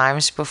lot of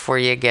times before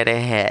you get a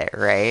hit,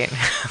 right?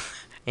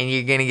 And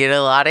you're going to get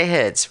a lot of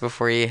hits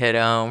before you hit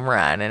a home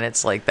run. And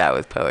it's like that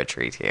with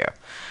poetry, too.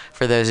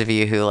 For those of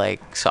you who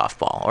like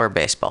softball or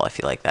baseball, if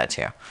you like that,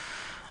 too.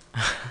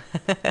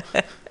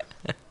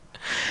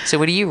 So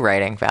what are you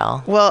writing,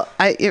 Val? Well,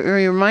 it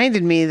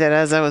reminded me that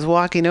as I was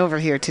walking over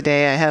here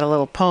today, I had a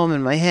little poem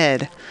in my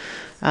head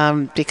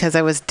because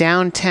I was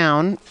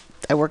downtown.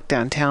 I worked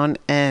downtown,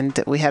 and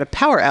we had a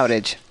power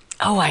outage.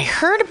 Oh, I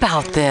heard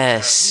about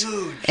this.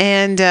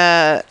 And,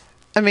 I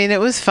mean, it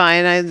was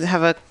fine. I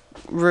have a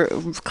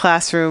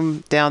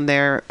classroom down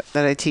there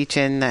that I teach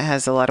in that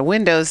has a lot of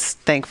windows,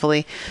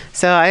 thankfully.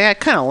 So I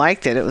kind of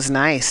liked it. It was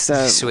nice.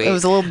 Sweet. It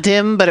was a little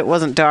dim, but it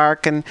wasn't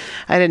dark, and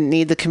I didn't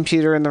need the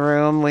computer in the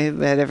room. We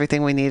had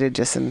everything we needed.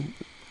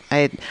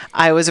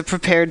 I was a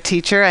prepared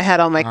teacher. I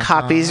had all my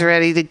copies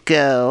ready to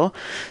go.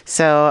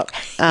 So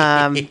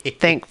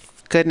thank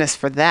goodness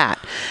for that.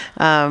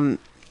 And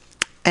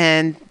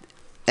an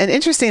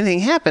interesting thing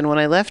happened when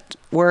I left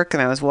work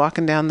and I was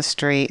walking down the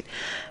street,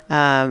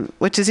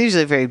 which is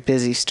usually a very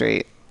busy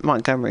street,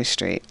 Montgomery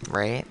Street.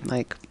 Right.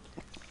 Like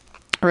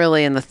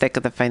really in the thick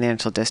of the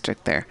financial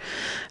district there,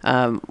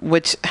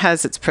 which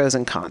has its pros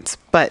and cons.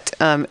 But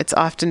it's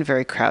often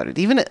very crowded.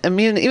 Even at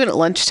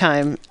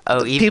lunchtime,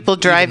 people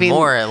driving even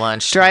more at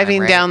lunchtime,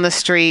 driving right? down the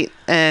street,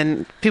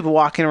 and people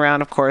walking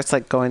around, of course,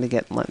 like going to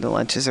get the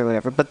lunches or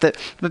whatever. But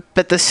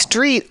the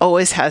street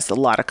always has a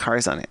lot of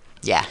cars on it.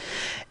 Yeah.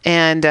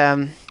 And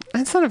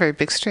it's not a very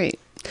big street.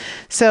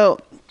 So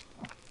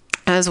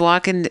I was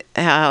walking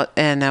out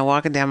and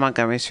walking down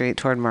Montgomery Street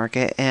toward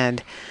Market,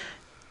 and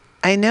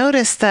I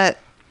noticed that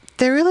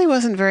there really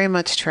wasn't very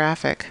much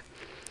traffic.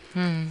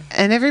 And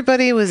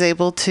everybody was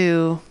able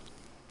to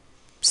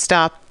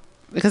stop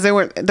because there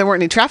weren't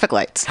any traffic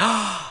lights.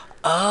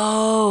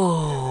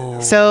 Oh.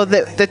 So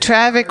the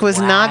traffic was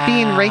not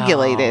being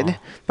regulated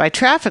by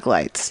traffic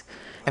lights.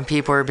 And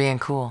people are being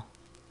cool.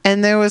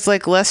 And there was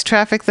like less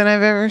traffic than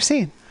I've ever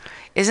seen.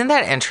 Isn't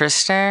that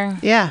interesting?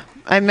 Yeah.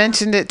 I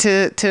mentioned it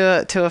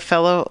to a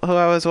fellow who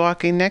I was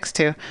walking next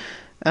to.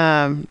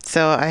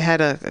 So I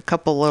had a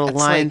couple little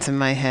lines in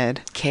my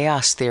head.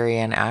 Chaos theory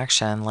in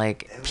action.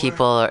 Like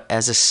people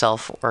as a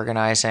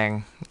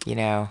self-organizing,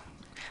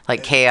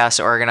 like chaos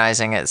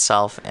organizing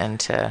itself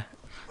into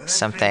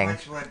something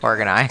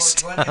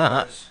organized.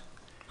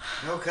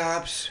 No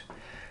cops.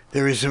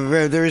 There was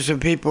some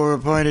people who were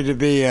appointed to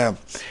be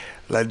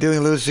like doing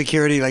a little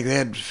security, like they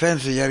had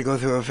fences. You had to go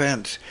through a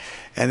fence,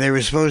 and they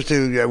were supposed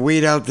to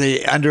weed out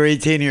the under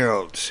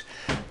 18-year-olds,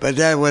 but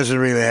that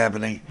wasn't really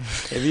happening.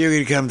 If you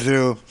could come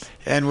through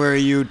and wear a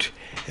ute,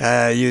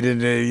 you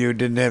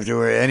didn't have to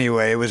wear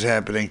anyway. It was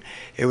happening.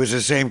 It was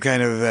the same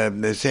kind of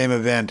the same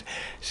event.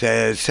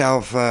 Thousands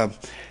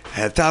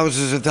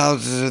and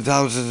thousands and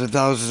thousands and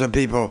thousands of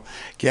people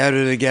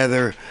gathered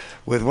together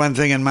with one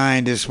thing in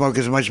mind: to smoke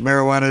as much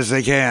marijuana as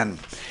they can.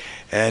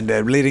 And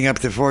leading up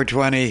to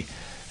 420,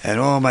 and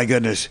oh my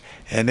goodness,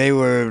 and they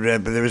were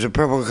there was a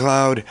purple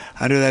cloud.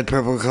 Under that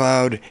purple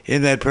cloud,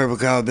 in that purple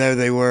cloud, there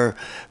they were.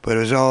 But it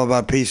was all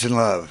about peace and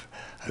love.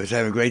 I was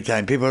having a great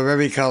time. People of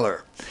every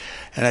color.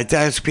 And I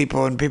asked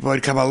people, and people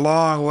had come a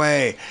long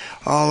way,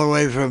 all the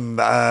way from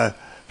a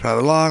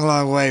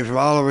long way from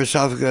all over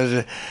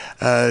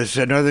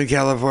Northern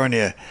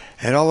California,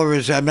 and all over.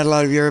 I met a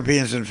lot of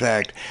Europeans, in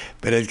fact,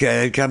 but it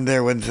had come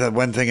there with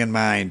one thing in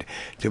mind: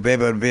 to be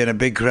able to be in a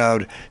big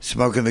crowd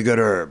smoking the good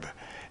herb.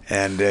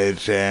 And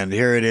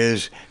here it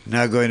is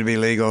now going to be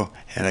legal,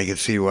 and I can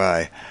see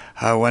why.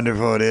 How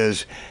wonderful it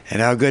is,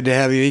 and how good to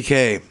have you,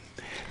 EK.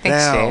 Thanks,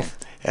 Val, Dave.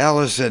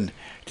 Allison,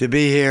 to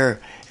be here.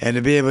 And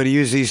to be able to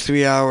use these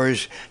 3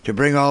 hours to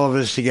bring all of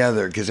us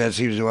together, because that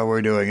seems what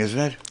we're doing, isn't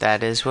it?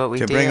 That is what we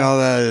do. To bring all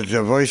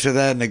the voice of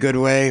that in a good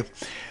way,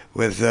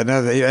 with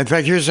another. In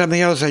fact, here's something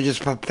else I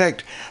just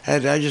picked. I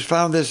just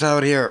found this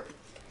out here.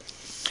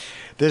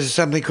 This is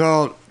something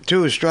called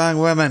Two Strong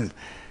Women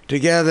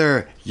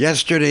Together.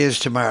 Yesterday is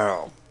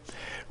Tomorrow,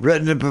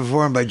 written and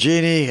performed by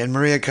Jeannie and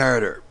Maria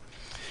Carter.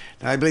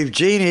 Now, I believe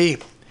Jeannie.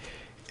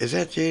 Is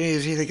that Jeannie?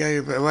 Is he the guy?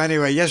 Well,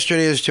 anyway,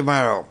 Yesterday is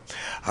Tomorrow,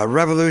 a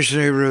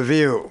revolutionary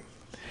review.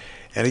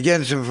 And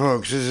again, some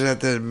folks, this is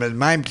at the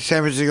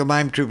San Francisco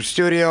Mime Troupe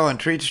Studio on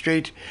Treat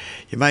Street.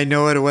 You might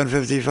know it at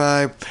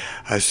 155.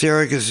 A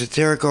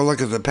satirical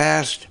look at the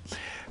past,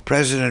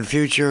 present, and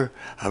future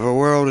of a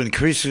world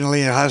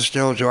increasingly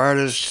hostile to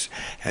artists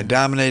and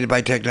dominated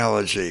by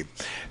technology.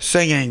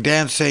 Singing,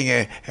 dancing,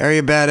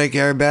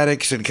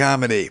 aerobatics, and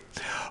comedy.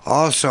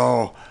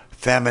 Also,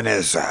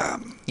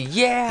 feminism.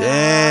 Yeah.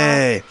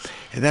 Yay.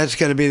 And that's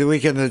going to be the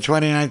weekend of the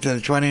 29th and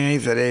the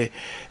 29th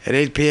at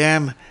 8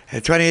 p.m.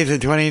 At 28th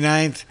and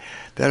 29th,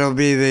 that'll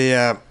be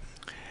the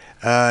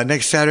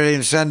next Saturday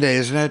and Sunday,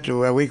 isn't it?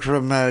 A week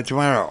from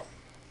tomorrow.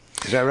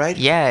 Is that right?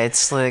 Yeah,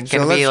 it's going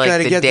to be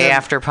like the day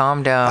after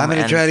Poem Dome. I'm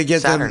going to try to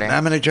get Saturday. them.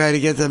 I'm going to try to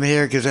get them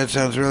here because that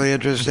sounds really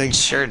interesting.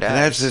 Sure does. And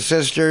that's the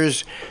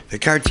sisters, the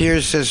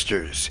Cartier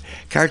sisters.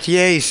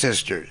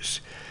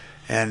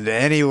 And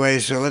anyway,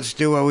 so let's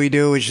do what we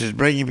do, which is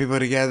bringing people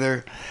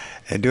together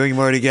and doing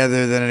more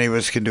together than any of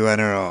us can do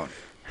on our own.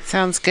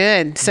 Sounds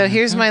good. So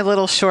here's my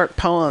little short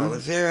poem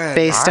Let's hear it.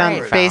 based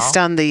All right,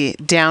 on the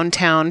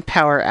downtown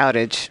power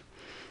outage.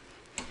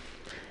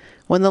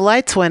 When the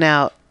lights went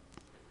out,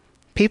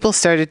 people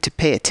started to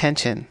pay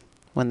attention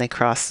when they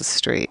crossed the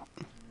street.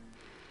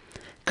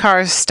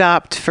 Cars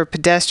stopped for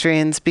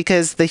pedestrians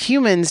because the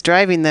humans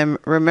driving them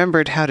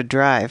remembered how to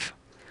drive.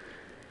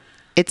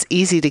 It's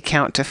easy to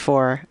count to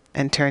 4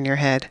 and turn your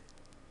head.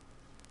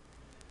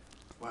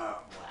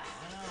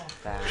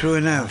 True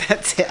enough.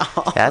 That's it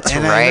all. That's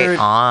And right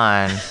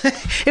on.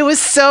 It was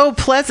so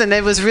pleasant.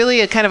 It was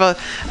really a kind of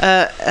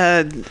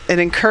an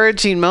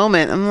encouraging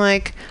moment. I'm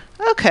like,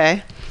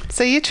 okay.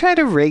 So you try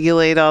to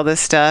regulate all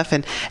this stuff,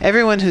 and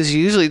everyone who's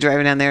usually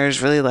driving down there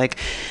is really like,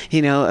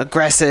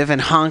 aggressive and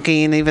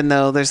honking, even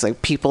though there's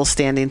like people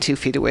standing 2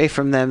 feet away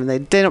from them,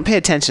 and they don't pay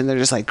attention. They're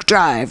just like,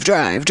 drive,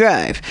 drive,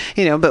 drive,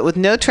 but with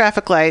no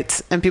traffic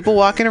lights and people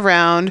walking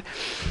around,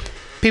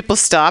 people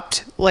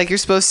stopped like you're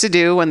supposed to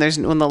do when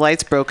the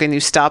light's broken. You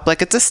stop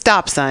like it's a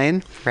stop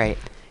sign. Right.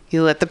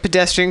 You let the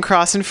pedestrian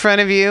cross in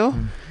front of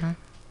you,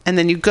 and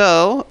then you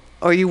go,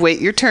 or you wait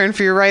your turn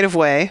for your right of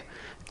way.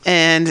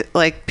 and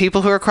like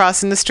people who are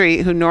crossing the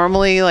street who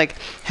normally like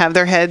have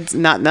their heads,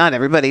 not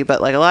everybody,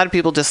 but like a lot of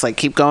people just like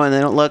keep going.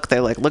 They don't look.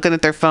 They're like looking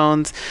at their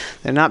phones.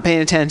 They're not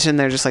paying attention.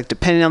 They're just like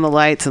depending on the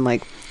lights and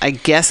like I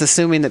guess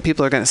assuming that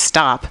people are going to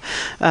stop.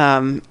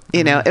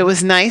 You know, it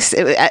was nice.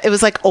 It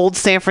was like old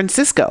San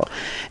Francisco.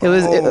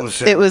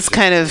 It was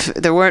kind of,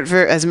 there weren't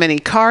as many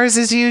cars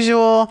as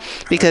usual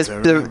because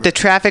the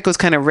traffic was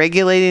kind of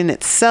regulating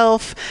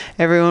itself.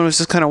 Everyone was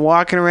just kind of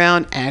walking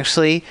around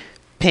actually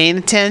paying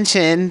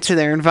attention to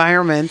their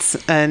environments,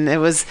 and it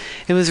was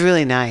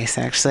really nice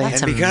actually.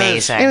 That's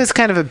amazing. It was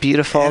kind of a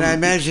beautiful and I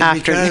imagine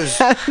afternoon.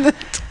 Because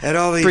at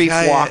all these brief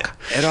walk.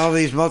 At all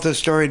these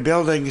multi-storied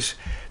buildings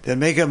that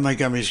make up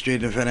Montgomery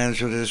Street in the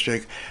financial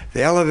district,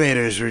 the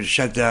elevators were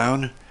shut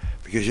down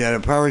because you had a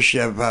power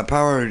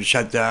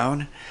shut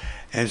down,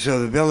 and so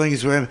the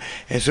buildings were,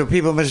 and so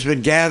people must have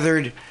been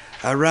gathered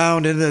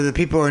around, and the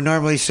people who are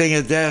normally sitting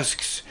at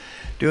desks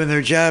doing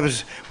their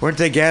jobs, weren't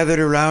they gathered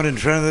around in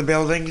front of the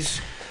buildings,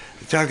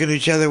 talking to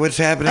each other? What's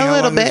happening?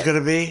 How long it's going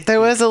to be?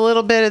 There was a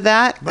little bit of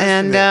that,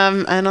 and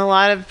a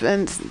lot of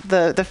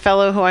the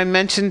fellow who I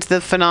mentioned the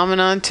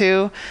phenomenon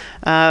to.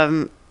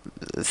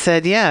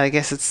 Said, yeah, I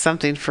guess it's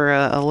something for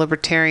a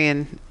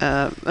libertarian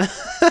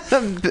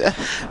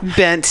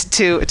bent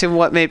to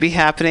what may be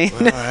happening.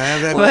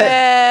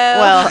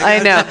 Well, I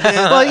know.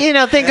 Well, you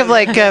know, think of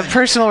like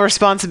personal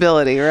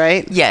responsibility,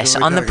 right? Yes,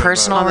 on the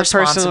personal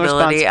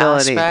responsibility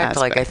aspect,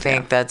 like I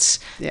think that's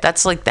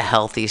like the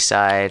healthy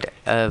side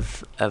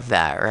of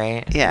that,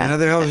 right? Yeah.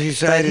 Another healthy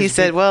side. But he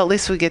said, well, at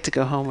least we get to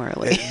go home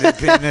early.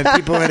 And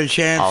people had a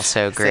chance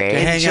also great to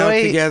hang out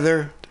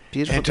together.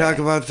 Beautiful and talk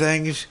about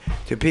things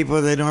to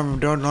people they don't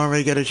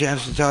normally get a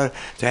chance to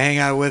hang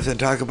out with and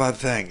talk about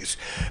things.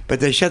 But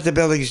they shut the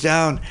buildings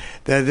down.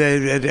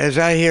 As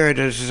I hear it,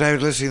 as I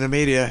was listening to the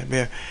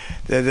media,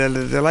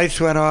 the lights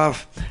went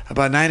off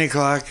about 9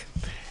 o'clock.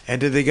 And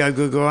did they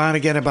go on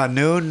again about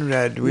noon?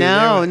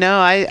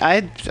 No.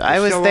 I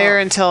was there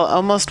until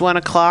almost 1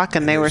 o'clock,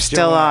 and they were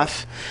still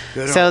off.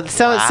 So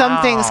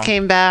some things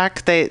came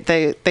back.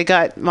 They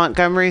got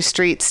Montgomery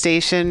Street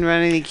Station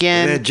running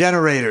again. They had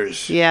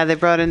generators. Yeah, they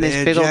brought in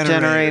these big old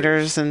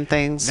generators and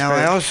things. Now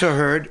I also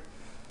heard,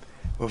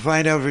 we'll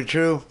find out if it's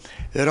true,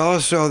 that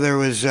also there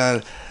was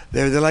the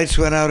lights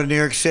went out in New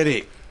York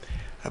City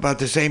about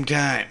the same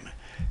time.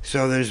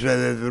 So there's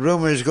the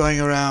rumors going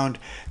around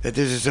that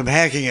there's some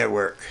hacking at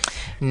work.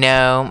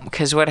 No,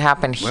 because what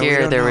happened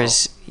here, we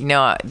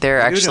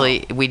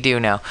do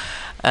know.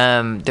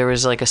 There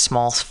was like a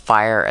small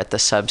fire at the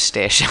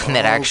substation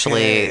that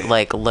actually,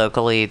 like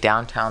locally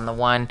downtown,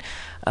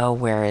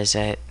 where is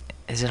it?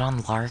 Is it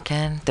on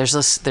Larkin? There's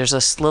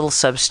this little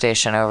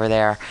substation over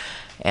there,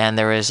 and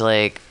there was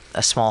like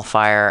a small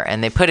fire,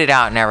 and they put it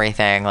out and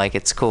everything. Like,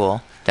 it's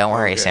cool. Don't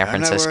worry, San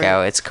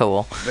Francisco. It's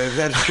cool. But if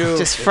that's true,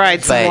 just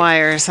fried some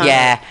wires. Huh?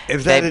 Yeah,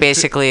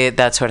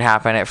 that's what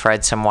happened. It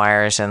fried some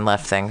wires and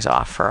left things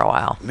off for a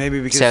while.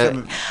 Maybe because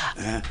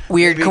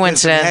weird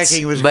coincidence,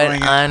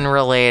 but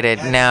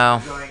unrelated.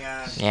 No.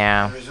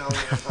 Yeah.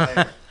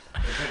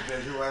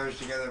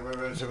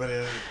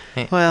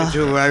 Well,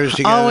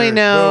 all we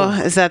know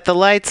is that the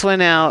lights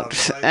went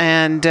out,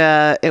 and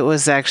it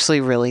was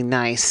actually really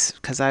nice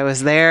because I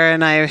was there,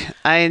 and I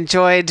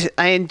enjoyed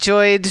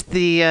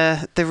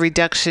the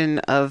reduction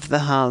of the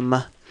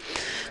hum.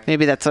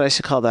 Maybe that's what I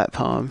should call that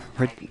poem.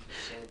 It's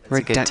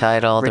a good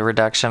title, The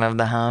Reduction of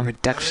the Hum.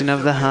 Reduction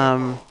of the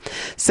Hum.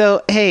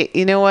 So, hey,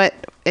 you know what?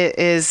 It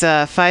is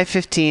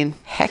 5:15.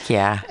 Heck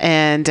yeah.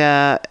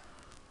 And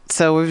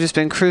so we've just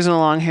been cruising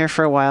along here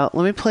for a while.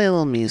 Let me play a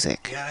little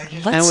music,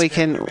 and we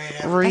can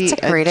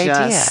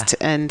readjust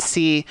and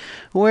see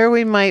where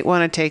we might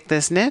want to take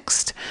this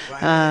next.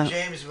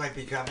 James might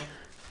be coming.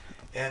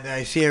 And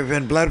I see our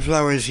friend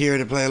Bloodflower is here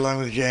to play along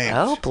with James.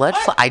 Oh,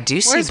 Bloodflower. I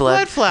do see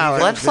Bloodflower?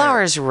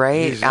 Bloodflower's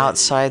right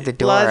outside the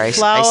door. I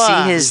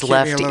see his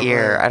left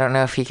ear. I don't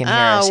know if he can hear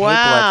us. Wow. Hey,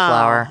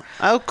 Bloodflower.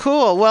 Oh,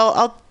 cool.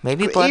 Well,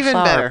 maybe even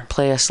better. Bloodflower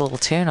play us a little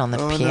tune on the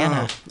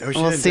piano. No.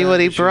 We'll see what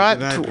he brought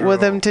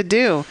with him to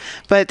do.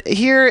 But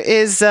here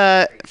is,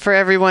 for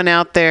everyone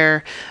out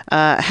there,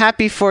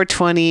 happy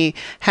 420,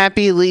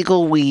 happy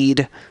legal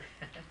weed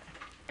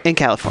in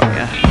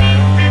California.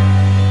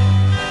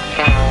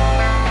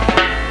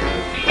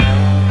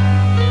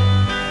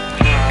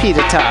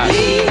 Peter Todd.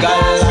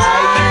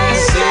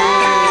 Legalize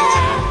it.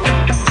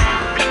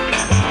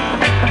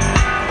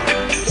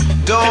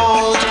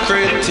 Don't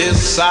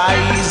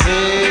criticize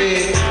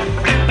it.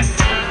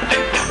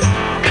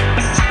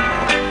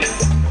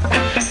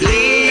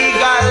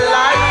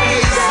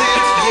 Legalize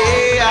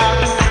it,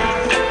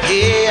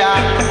 yeah.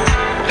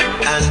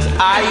 And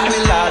I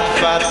will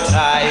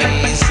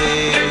advertise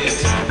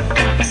it.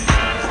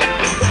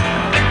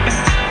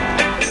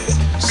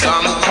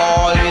 Some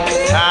call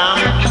it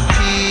tamping.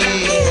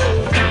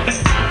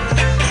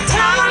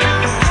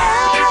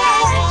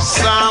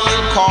 Some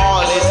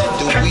call it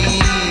the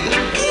weed.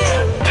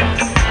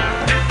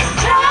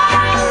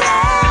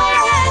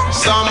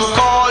 Some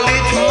call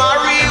it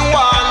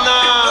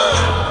marijuana.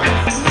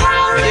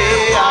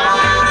 Yeah.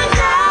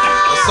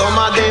 Some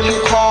of them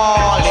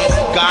call it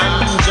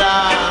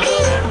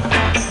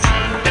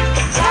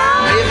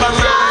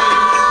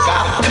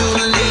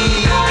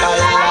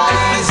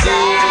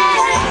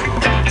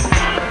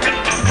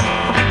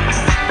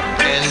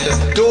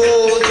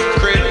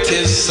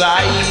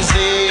criticize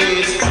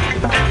it.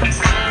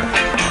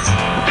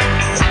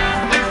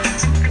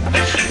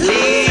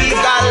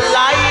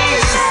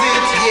 Legalize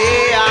it,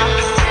 yeah,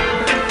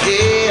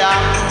 yeah,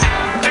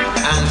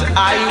 and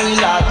I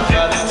will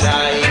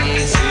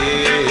advertise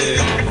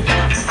it.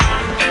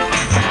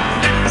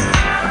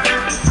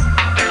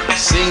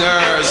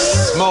 Singers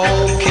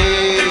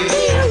smoking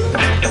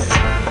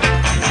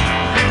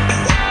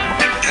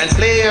and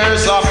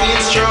players of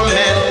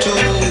instrument too.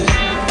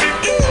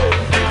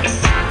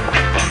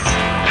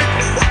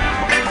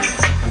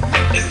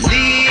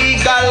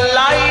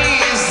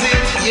 Legalize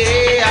it,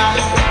 yeah,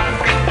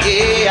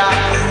 yeah,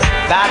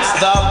 that's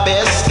the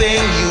best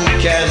thing you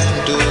can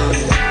do.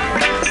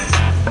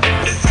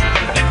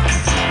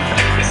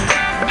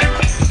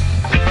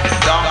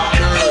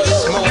 Doctors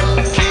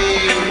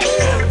smoking,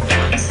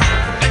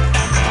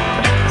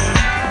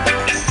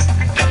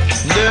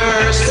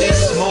 nurses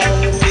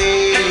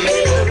smoking,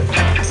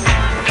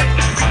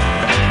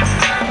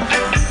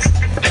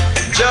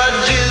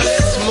 judges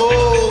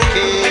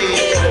smoking,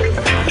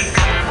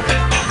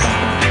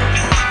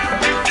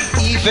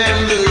 even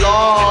the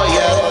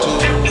lawyer too.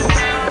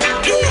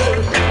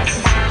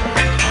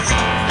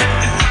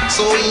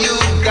 So you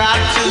got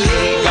to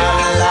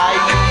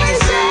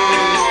legalize it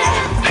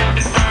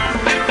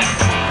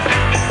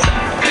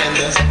and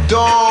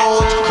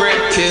don't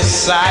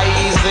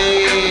criticize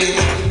it.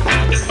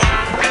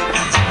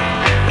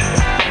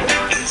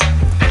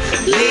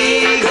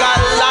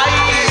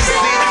 Legalize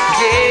it,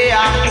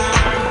 yeah,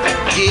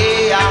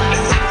 yeah,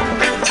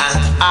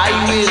 and I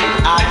will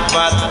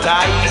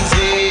advertise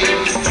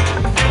it.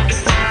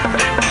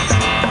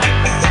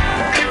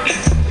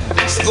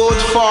 It's good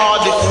for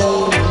the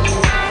food,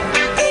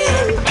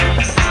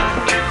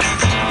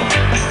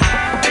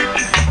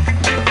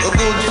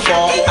 good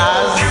for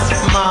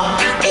asthma,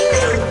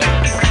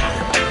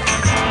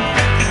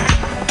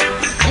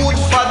 good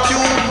for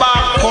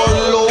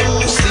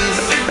tuberculosis,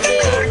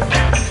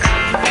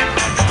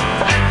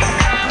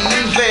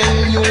 even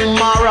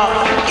humoral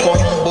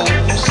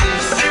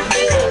thrombosis.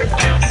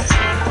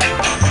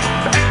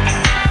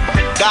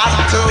 Got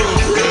to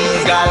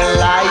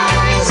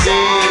legalize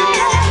it.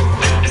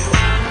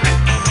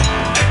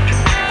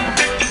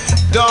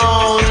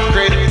 Don't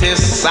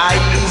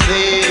criticize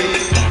it.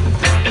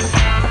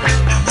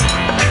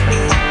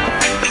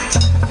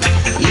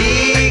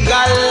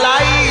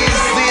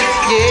 Legalize it,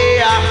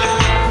 yeah,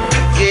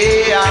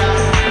 yeah,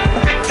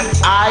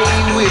 I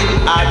will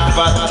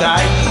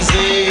advertise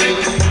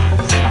it.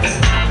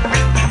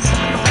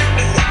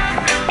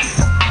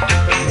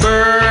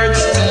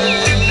 Birds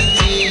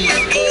eat it,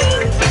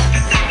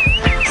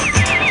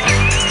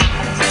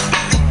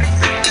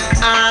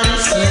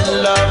 ants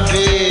love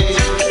it,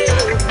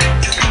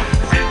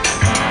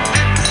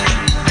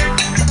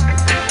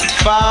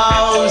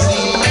 fowls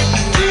eat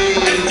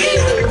it,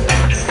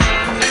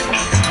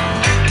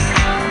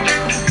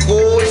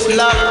 goats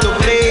love to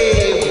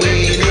play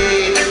with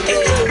it.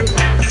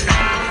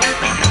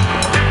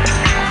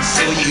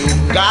 So you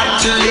got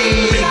to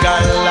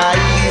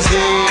legalize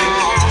it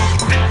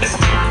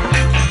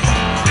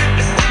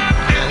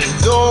and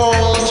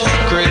don't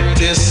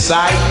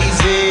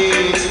criticize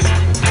it.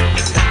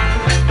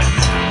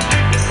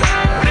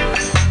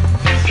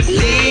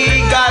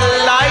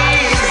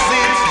 Legalize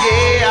it,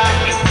 yeah,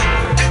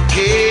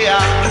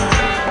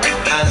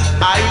 yeah, and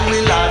I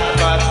will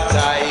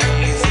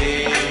advertise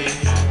it.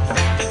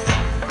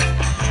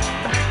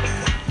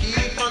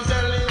 Keep on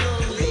telling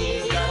them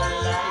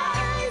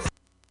legalize.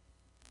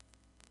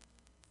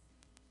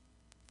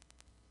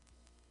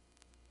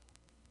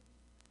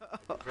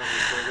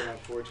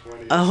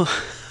 Oh,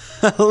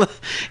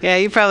 yeah,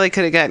 you probably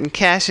could have gotten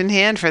cash in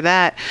hand for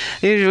that.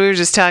 We were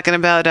just talking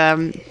about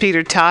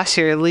Peter Tosh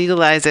here,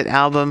 Legalize It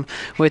album,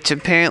 which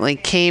apparently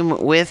came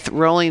with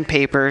rolling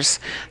papers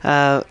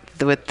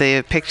with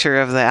the picture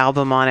of the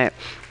album on it.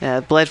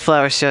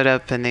 Bloodflower showed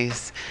up, and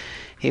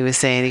he was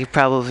saying he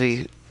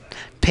probably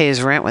pay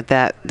his rent with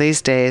that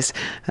these days.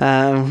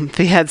 If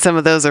he had some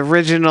of those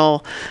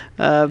original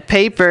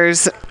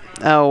papers,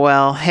 oh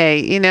well, hey,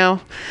 you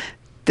know,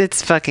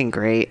 it's fucking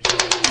great.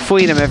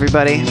 Freedom,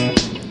 everybody.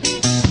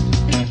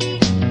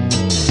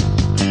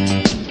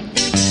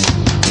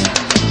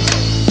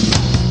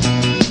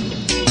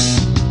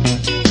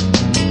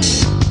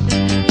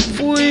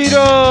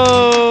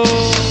 Freedom!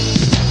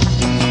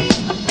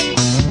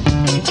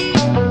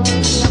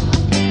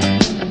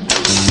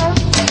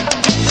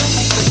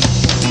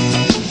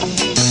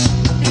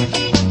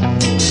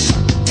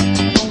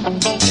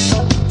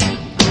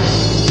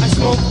 I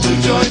smoke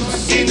 2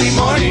 joints in the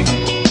morning.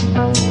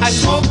 I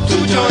smoke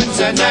 2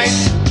 joints at night.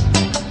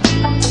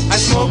 I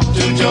smoke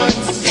 2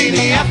 joints in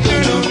the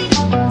afternoon.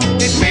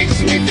 It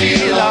makes me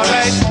feel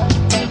alright.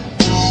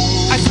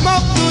 I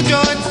smoke 2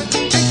 joints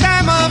in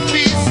time of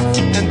peace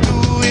and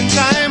 2 in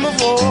time of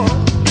war.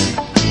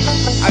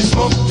 I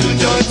smoke 2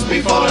 joints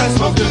before I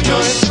smoke 2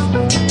 joints,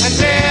 and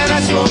then I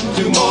smoke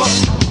 2 more.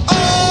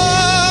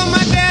 Oh,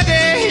 my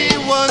daddy, he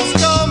once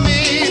told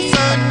me,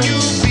 son,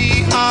 you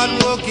be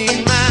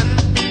hard-working man.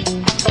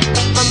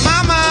 My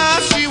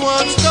mama, she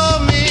once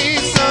told me,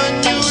 son,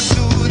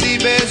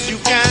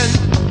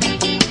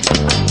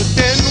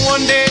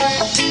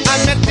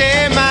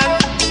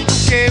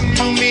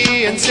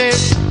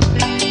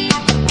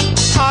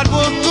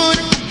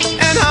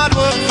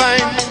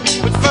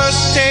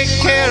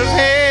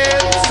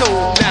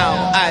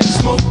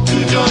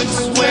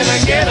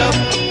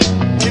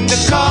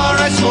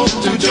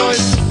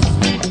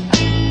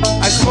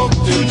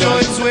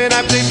 when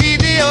I play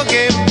video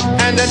game.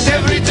 And at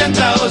every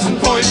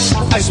 10,000 points,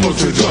 I smoke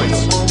 2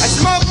 joints. I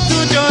smoke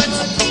 2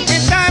 joints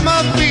in time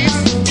of peace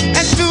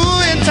and 2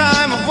 in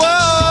time of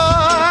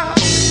war.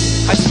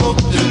 I smoke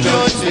 2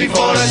 joints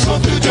before I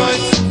smoke 2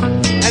 joints,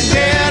 and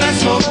then I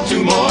smoke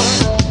 2 more.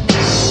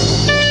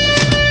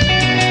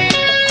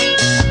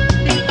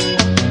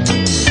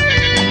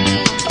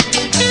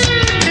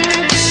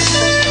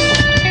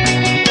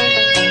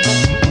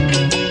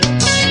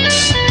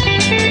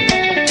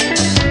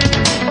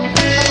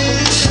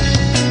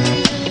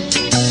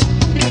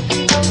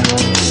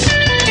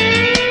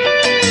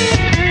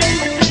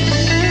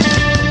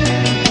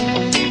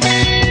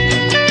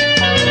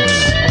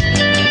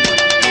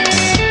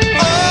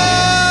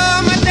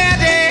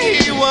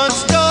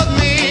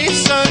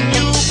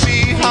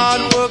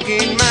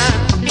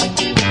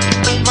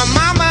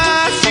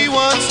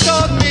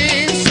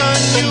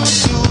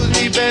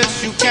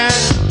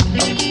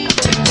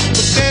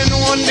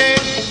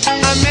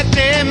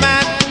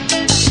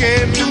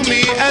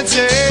 And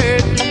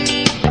said,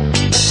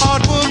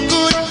 hard work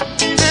good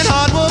and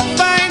hard work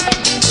fine, but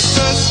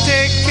just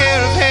take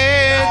care of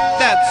head.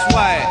 That's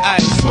why I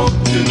smoke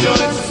 2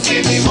 joints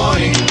in the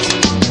morning,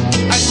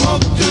 I smoke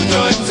 2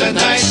 joints at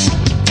night,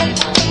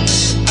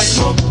 I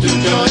smoke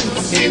 2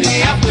 joints in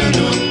the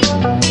afternoon.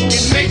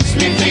 It makes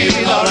me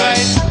feel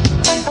alright.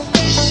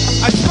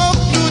 I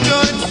smoke 2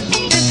 joints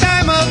in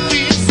time of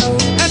peace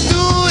and 2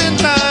 in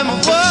time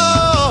of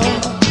war.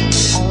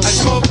 I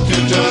smoke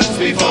 2 joints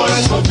before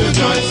I smoke 2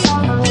 joints,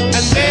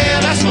 and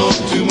then I smoke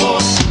 2 more.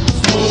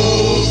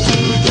 Smoke 2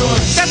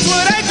 joints. That's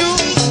what I do.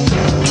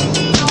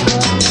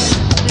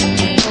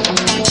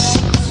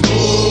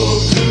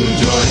 Smoke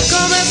 2 joints.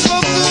 Come and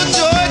smoke 2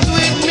 joints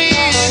with me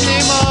in the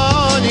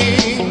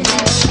morning.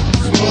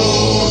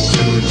 Smoke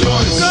 2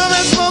 joints. Come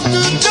and smoke 2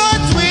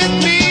 joints with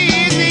me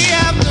in the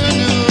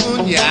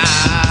afternoon.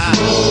 Yeah.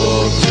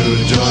 Smoke 2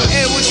 joints.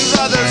 Hey, would you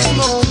rather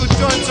smoke 2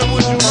 joints or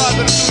would you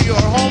rather do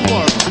your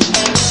homework?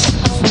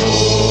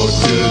 Smoke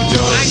 2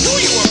 joints. I knew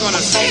you were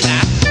gonna say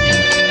that.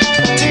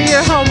 Do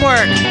your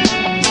homework.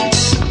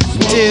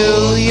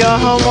 Do your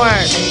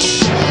homework.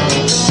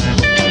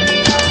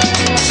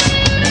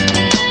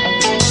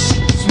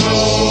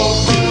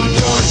 Smoke 2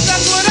 joints.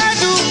 That's what I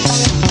do.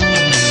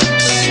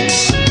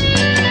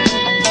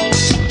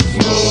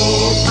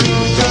 Smoke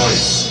 2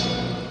 joints.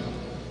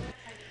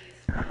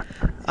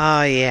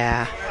 Oh,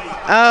 yeah.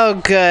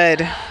 Oh,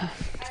 good.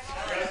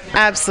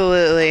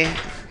 Absolutely.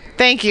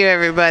 Thank you,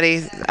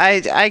 everybody.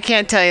 I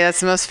can't tell you, that's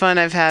the most fun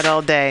I've had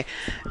all day.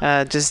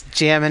 Just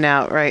jamming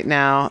out right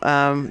now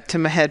to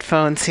my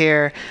headphones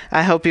here.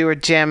 I hope you were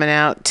jamming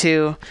out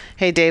too.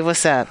 Hey, Dave,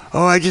 what's up?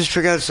 Oh, I just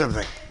forgot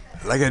something,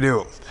 like I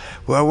do.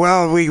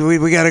 Well,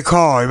 we got a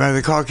call. Remember,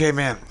 the call came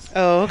in.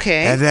 Oh,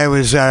 okay. And that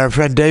was our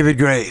friend David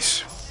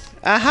Grace.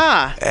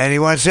 Aha. And he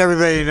wants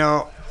everybody to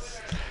know,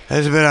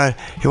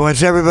 he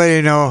wants everybody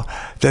to know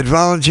that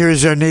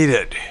volunteers are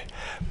needed.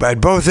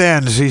 But both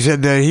ends, he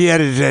said that he had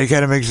to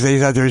kind of mix. He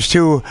thought there was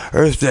 2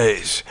 Earth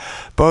Days,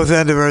 both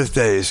ends of Earth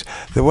Days.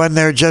 The one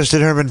there just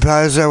at Herman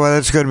Plaza, well,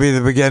 that's going to be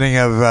the beginning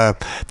of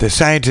the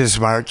Scientists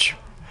March.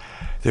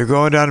 They're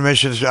going down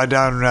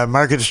down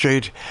Market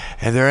Street,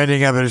 and they're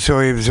ending up at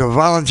so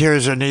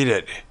volunteers are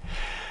needed.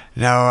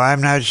 Now,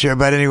 I'm not sure,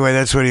 but anyway,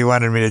 that's what he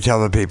wanted me to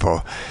tell the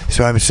people.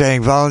 So I'm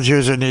saying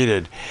volunteers are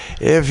needed.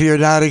 If you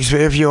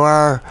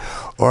are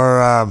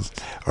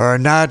or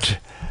not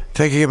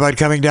thinking about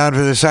coming down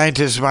for the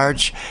Scientists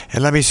March,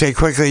 and let me say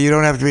quickly, you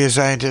don't have to be a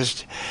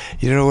scientist.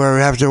 You don't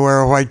have to wear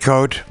a white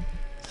coat.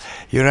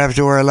 You don't have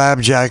to wear a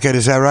lab jacket.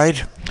 Is that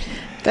right?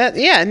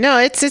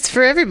 It's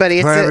for everybody.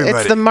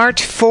 It's the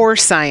March for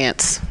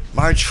Science.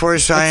 March for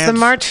Science. It's the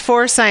March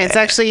for Science.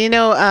 Actually,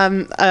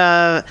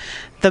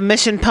 the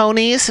Mission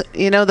ponies,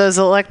 those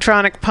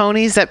electronic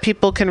ponies that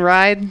people can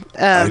ride.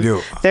 I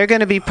do. They're going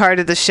to be part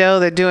of the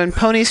show. They're doing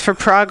Ponies for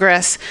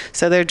Progress.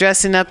 So they're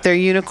dressing up their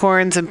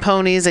unicorns and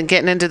ponies and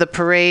getting into the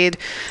parade.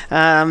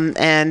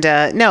 It's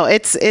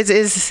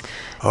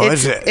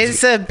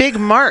a big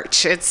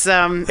march. It's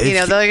they're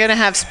going to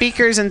have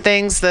speakers and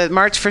things. The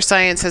March for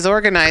Science has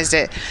organized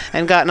it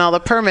and gotten all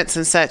the permits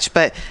and such.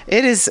 But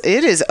it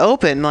is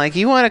open. Like,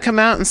 you want to come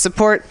out and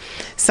support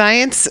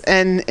science,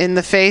 and in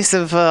the face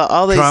of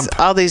all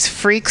these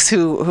freaks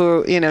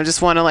who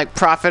just want to like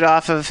profit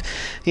off of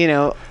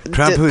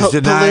Trump, who's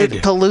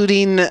denied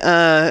polluting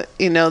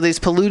these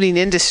polluting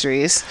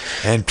industries,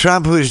 and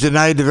Trump, who's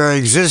denied the very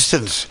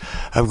existence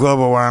of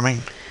global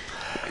warming.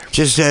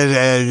 How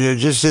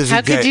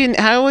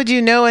would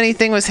you know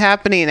anything was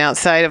happening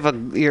outside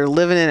of you're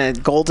living in a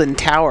golden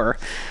tower?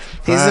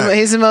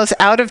 He's the most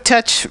out of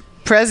touch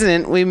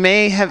president we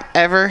may have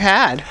ever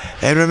had.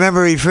 And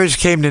remember, he first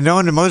came to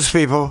known to most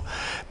people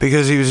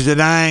because he was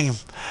denying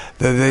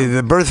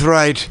the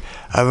birthright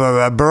of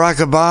Barack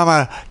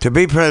Obama to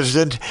be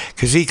president,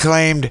 because he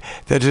claimed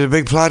that there's a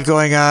big plot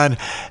going on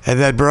and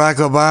that Barack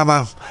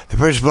Obama, the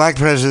first black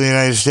president of the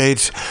United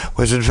States,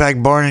 was in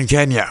fact born in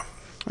Kenya.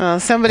 Well,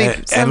 somebody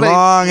and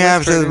long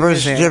after the whispered birth in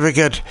his ear.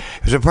 certificate,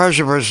 it was a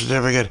partial birth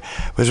certificate,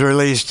 was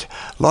released,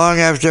 long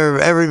after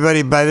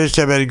everybody by this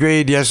time had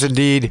agreed, yes,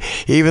 indeed,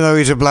 even though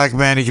he's a black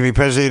man, he can be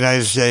president of the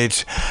United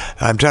States.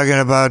 I'm talking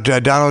about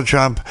Donald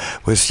Trump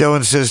was still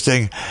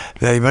insisting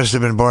that he must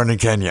have been born in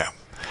Kenya.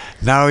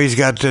 Now he's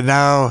got to,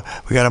 now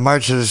we got to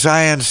march to the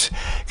science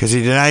because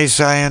he denies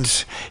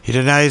science. He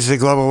denies the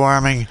global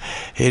warming.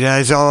 He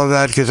denies all of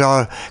that because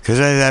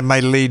any of that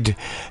might lead,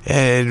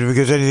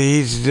 because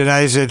he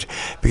denies it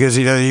because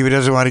he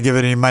doesn't want to give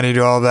any money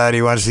to all that.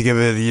 He wants to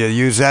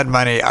use that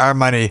money, our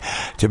money,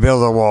 to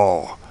build a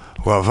wall.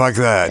 Well, fuck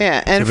that.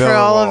 Yeah, and for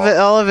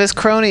all of his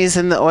cronies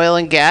in the oil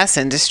and gas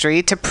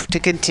industry to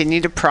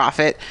continue to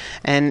profit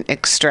and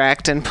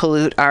extract and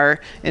pollute our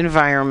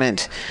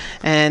environment.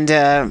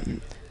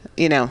 And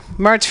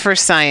march for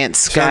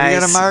science,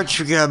 guys.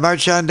 So we gotta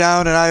march on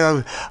down, and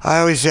I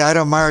always say I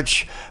don't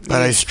march,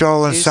 but I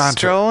stroll and saunter.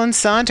 Stroll and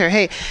saunter.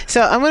 Hey,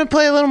 so I'm going to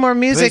play a little more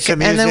music,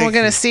 and then we're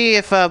going to see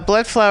if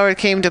Bloodflower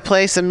came to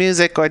play some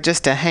music or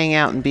just to hang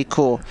out and be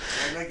cool.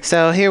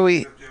 So here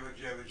we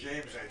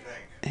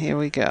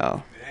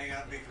go.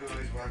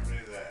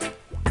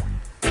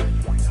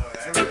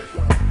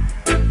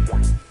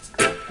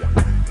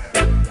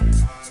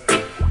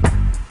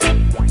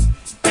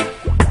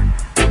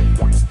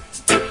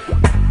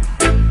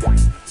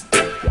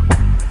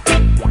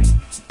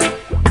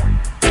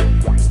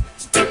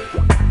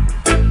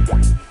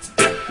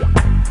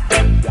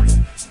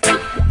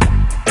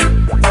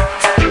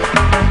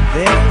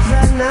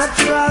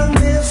 Natural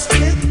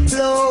mystic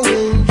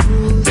blowing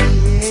through the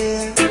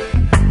air.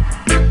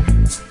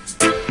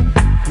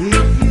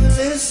 If you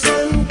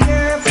listen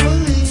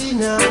carefully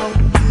now,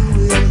 you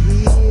will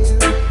hear.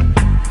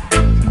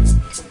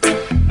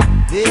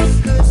 This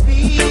could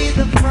be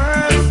the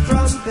first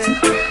trumpet,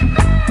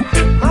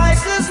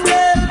 might as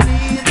well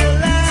be the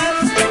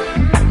last.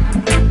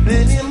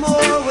 Many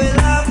more will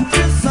have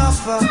to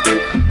suffer,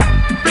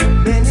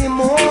 many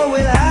more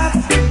will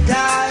have to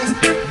die.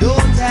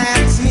 Don't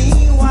ask me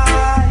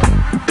why.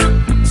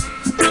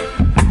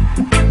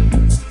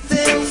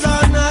 Things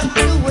are not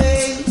the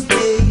way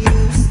they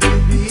used to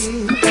be.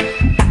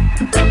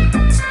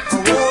 I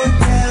won't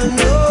tell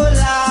no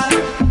lie.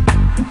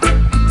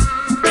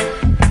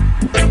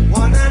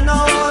 One and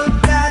all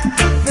got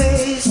to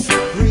face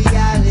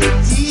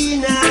reality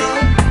now.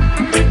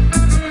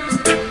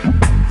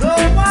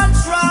 Though I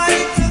try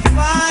to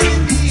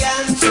find the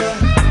answer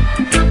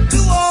to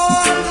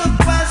all the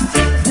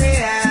questions they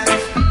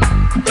ask,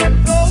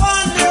 though I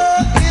know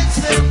it's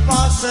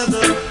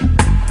impossible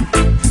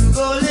to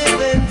go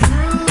living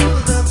through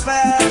the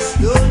past.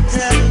 Don't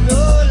tell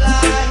no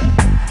lie.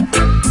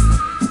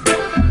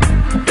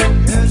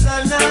 There's a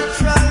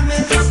natural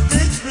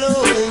mystic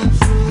blowing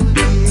through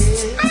the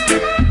air.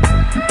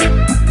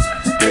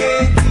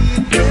 Can't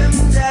keep them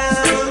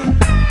down.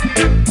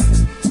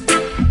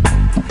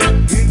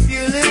 If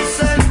you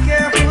listen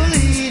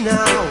carefully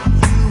now,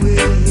 you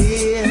will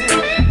hear.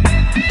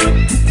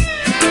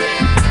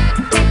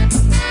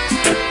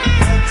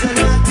 That's a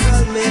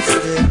natural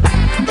mystic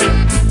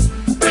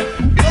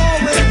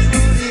blowing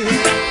through the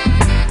air.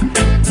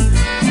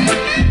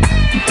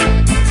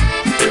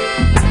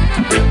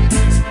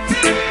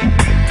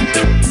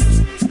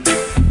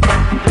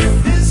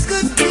 This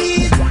could be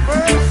the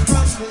first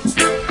trumpet,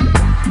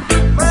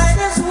 might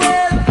as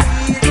well be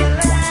the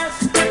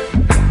last.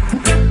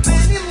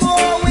 Many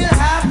more will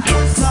have to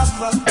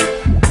suffer,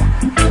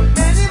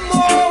 many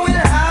more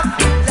will have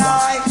to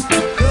die.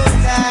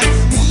 Don't ask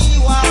me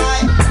why.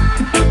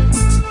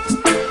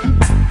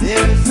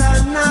 There's a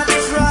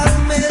natural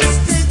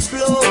mystic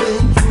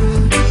blowing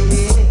through the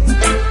air.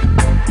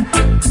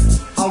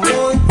 I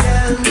won't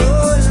tell no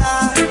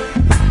lie.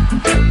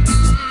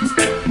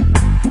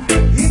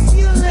 If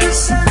you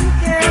listen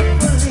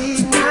carefully,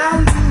 now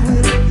you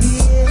will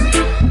hear.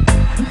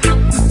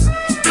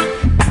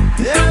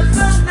 There's a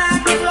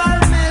natural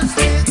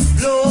mystic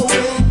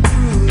blowing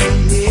through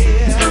the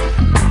air.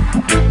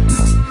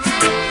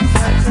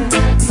 That's a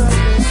natural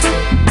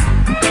mystic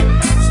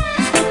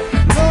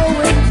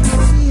blowing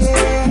through the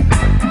air.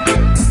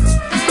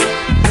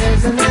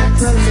 There's a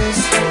natural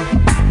mystic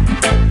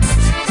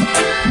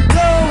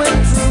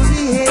blowing through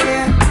the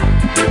air.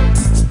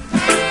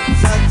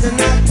 Such a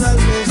natural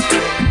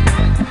mystic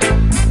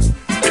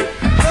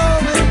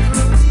blowing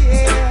through the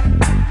air.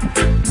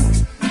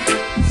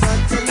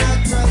 Such a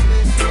natural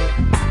mystic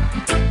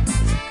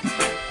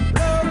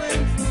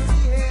blowing through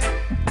the air.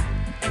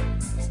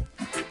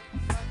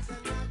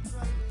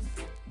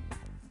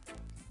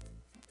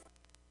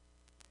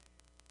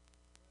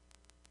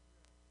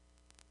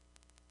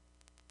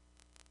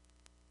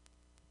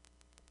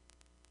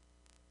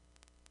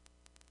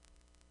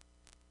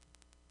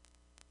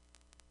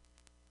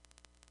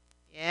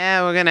 Yeah,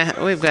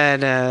 we've got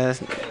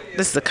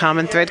This is the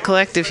Common Thread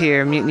Collective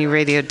here,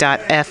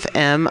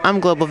 MutinyRadio.fm. I'm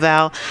Global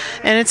Val,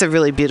 and it's a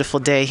really beautiful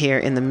day here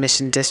in the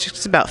Mission District.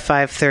 It's about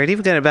 5:30.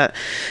 We've got about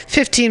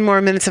 15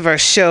 more minutes of our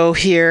show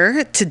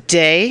here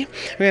today.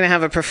 We're going to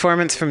have a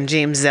performance from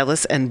James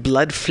Ellis and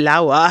Blood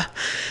Flower,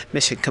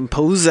 Mission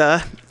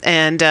composer,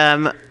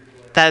 and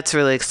that's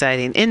really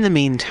exciting. In the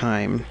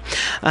meantime,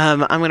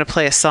 I'm going to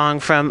play a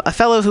song from a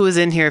fellow who was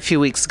in here a few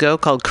weeks ago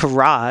called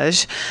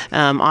Courage,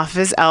 off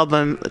his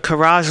album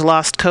Courage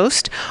Lost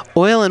Coast,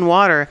 Oil and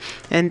Water.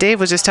 And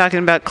Dave was just talking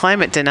about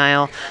climate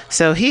denial.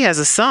 So he has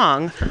a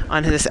song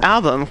on his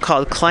album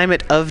called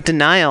Climate of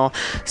Denial.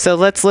 So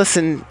let's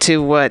listen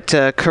to what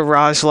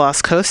Courage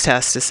Lost Coast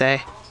has to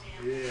say.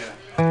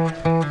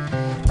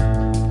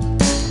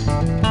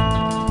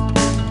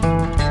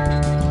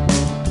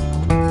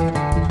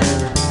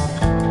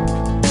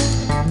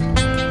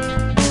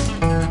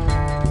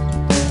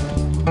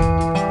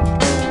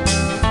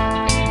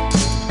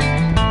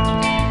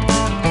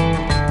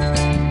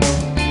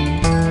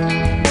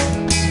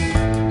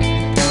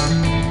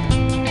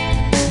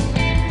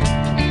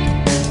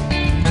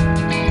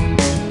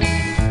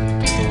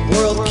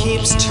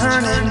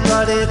 Turning,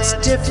 but it's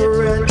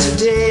different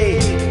today.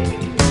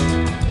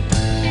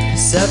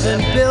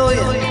 7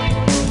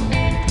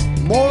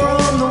 billion more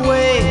on the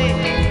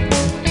way.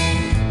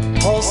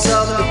 Pulse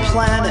of the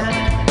planet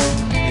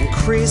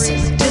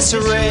increases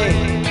disarray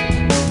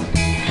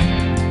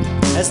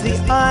as the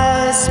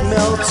ice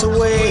melts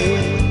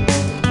away.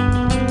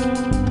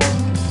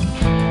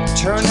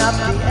 Turn up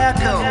the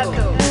echo,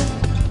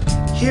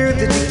 hear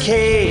the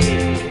decay.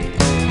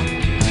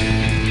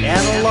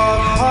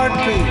 Analog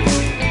heartbeat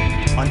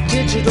on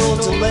digital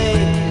delay.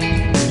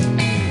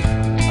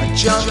 A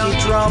junkie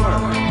drummer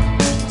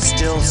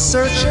still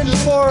searching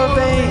for a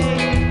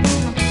vein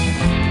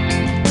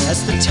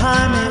as the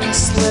timing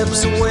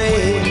slips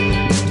away.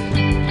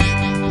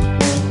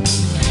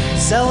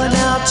 Selling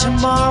out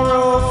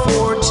tomorrow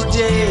for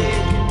today.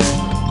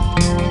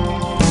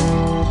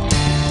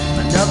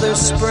 Another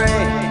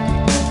spring,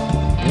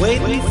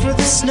 waiting for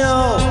the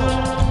snow.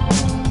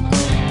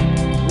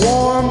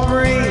 Warm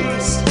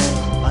breeze,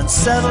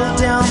 unsettled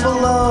down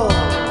below.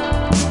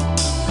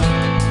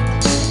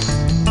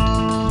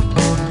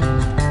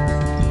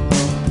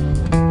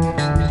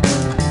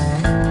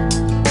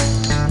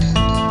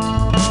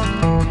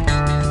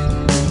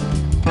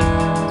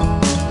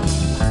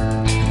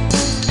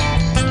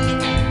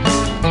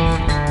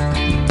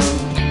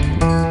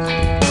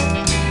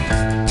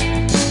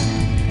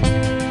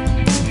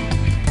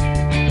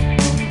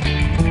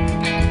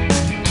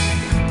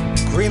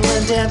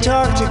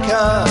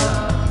 Antarctica,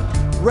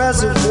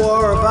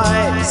 reservoir of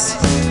ice,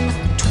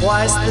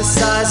 twice the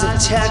size of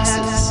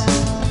Texas,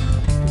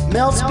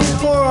 melts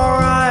before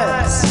our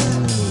eyes.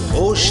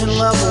 Ocean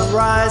level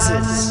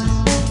rises,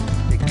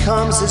 it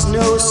comes as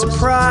no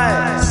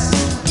surprise,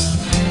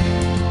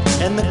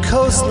 and the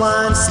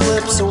coastline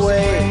slips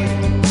away.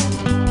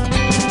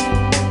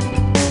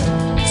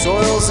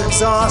 Soil's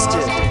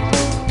exhausted,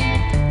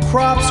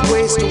 crops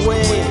waste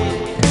away,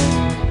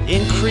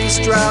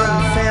 increased drought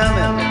and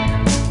famine.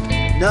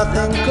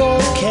 Nothing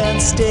gold can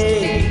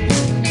stay.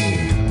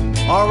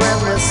 Our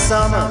endless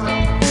summer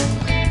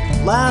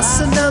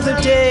lasts another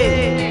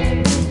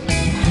day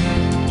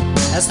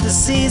as the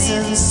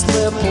seasons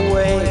slip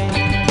away.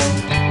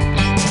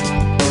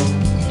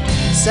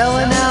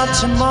 Selling out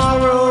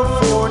tomorrow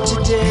for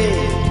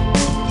today.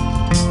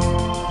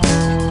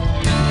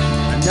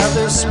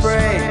 Another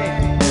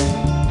spring,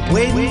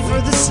 waiting for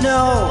the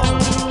snow.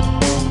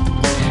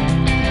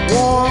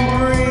 Warm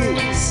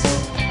breeze,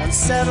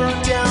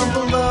 unsettled down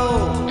below.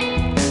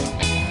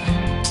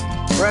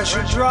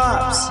 Pressure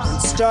drops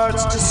and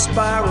starts to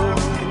spiral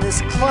in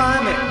this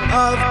climate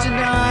of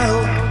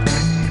denial.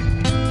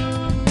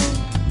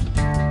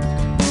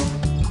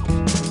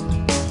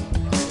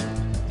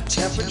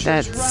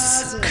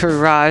 That's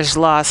Courage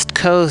Lost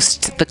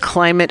Coast. The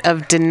Climate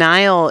of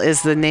Denial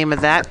is the name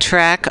of that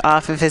track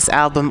off of his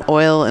album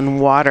Oil and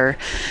Water.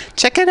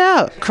 Check it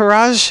out,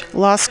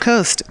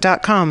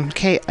 CourageLostCoast.com,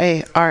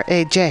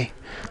 K-A-R-A-J,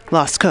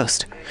 Lost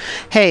Coast.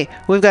 Hey,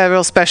 we've got a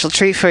real special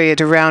treat for you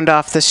to round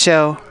off the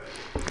show.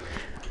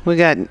 We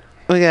got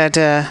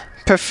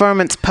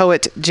performance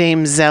poet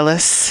James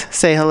Ellis.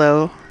 Say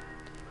hello.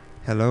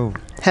 Hello.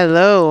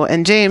 Hello.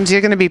 And James, you're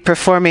going to be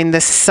performing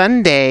this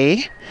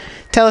Sunday.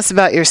 Tell us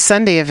about your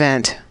Sunday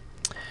event.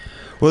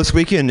 Well, this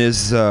weekend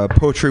is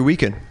Poetry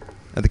Weekend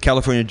at the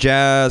California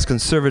Jazz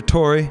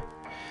Conservatory.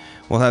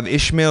 We'll have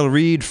Ishmael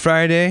Reed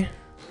Friday,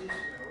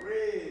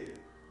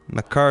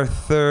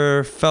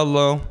 MacArthur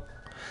Fellow,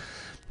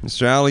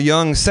 Mr. Al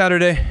Young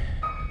Saturday.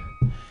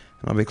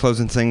 I'll be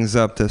closing things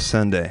up this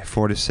Sunday,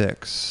 4 to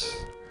 6.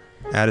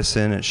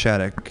 Addison at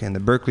Shattuck in the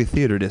Berkeley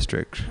Theater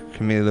District,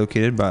 conveniently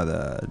located by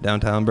the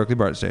downtown Berkeley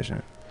BART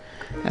station.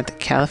 At the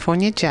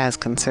California Jazz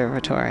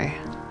Conservatory.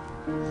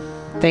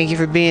 Thank you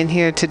for being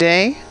here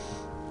today.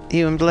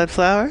 You and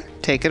Bloodflower,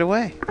 take it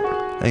away.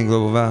 Thank you,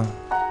 Global Val.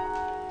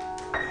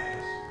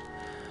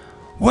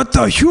 What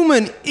the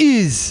human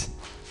is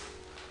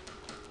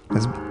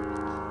has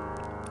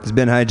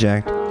been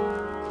hijacked.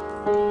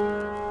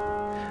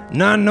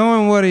 Not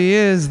knowing what he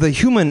is, the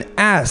human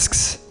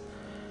asks,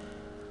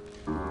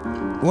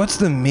 what's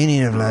the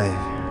meaning of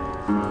life?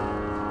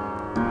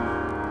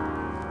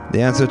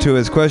 The answer to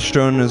his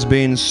question is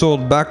being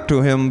sold back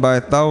to him by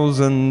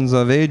thousands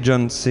of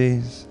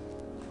agencies.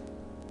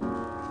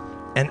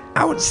 An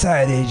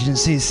outside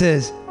agency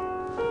says,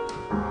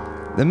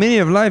 the meaning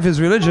of life is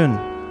religion.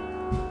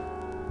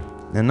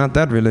 And not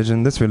that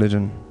religion, this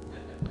religion.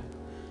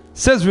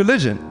 Says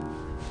religion.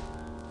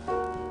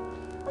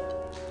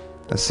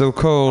 A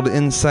so-called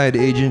inside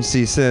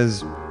agency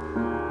says,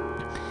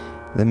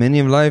 the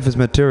meaning of life is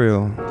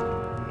material.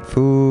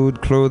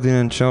 Food, clothing,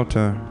 and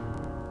shelter.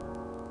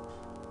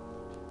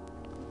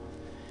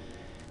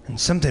 And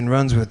something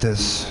runs with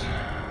this,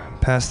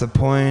 past the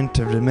point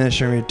of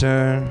diminishing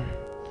return,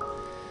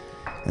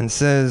 and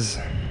says,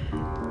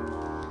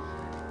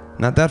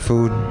 not that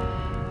food.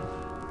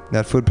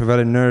 That food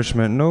provided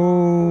nourishment.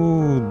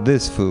 No,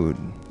 this food,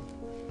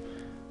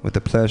 with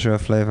the pleasure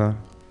of flavor.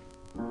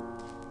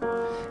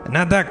 And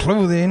not that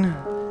clothing,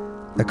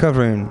 a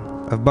covering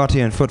of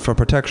body and foot for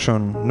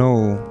protection.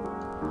 No,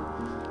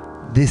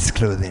 this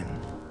clothing,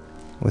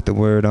 with the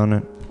word on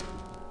it.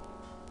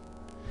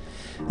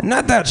 And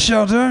not that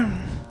shelter,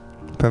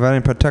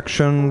 providing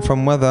protection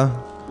from weather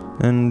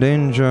and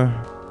danger.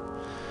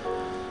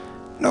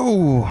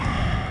 No,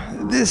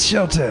 this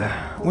shelter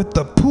with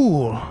the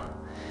pool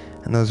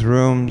and those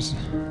rooms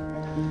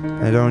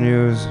I don't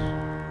use.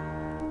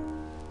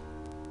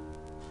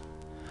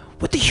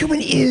 What the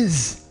human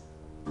is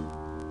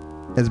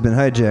has been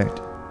hijacked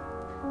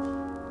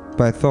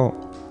by thought.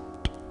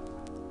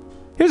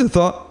 Here's a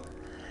thought.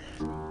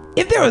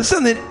 If there was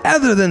something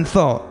other than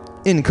thought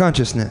in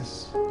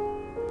consciousness,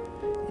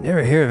 you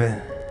never hear of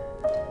it.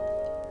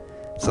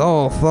 It's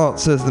all thought,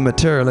 says the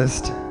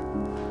materialist,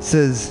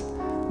 says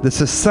the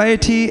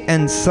society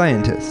and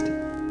scientist.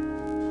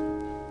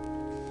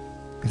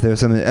 If there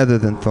was something other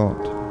than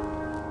thought,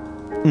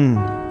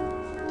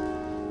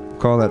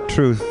 call that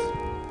truth.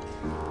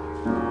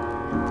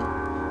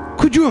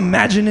 Could you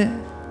imagine it?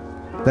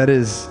 That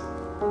is,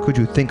 could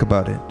you think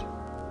about it?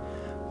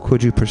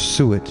 Could you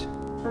pursue it?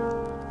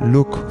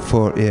 Look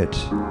for it.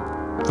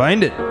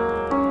 Find it.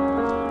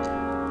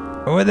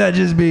 Or would that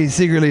just be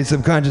secretly,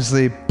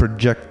 subconsciously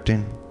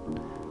projecting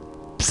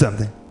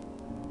something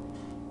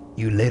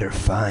you later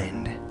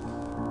find?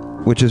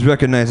 Which is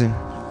recognizing.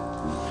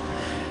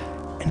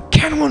 And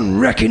can one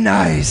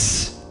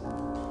recognize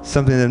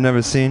something they've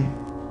never seen?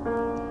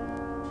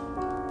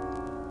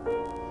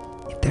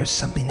 If there's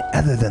something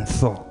other than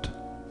thought,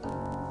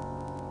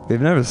 they've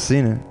never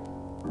seen it.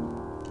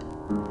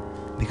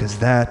 Because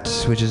that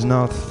which is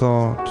not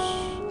thought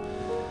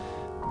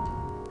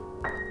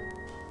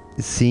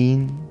is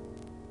seen.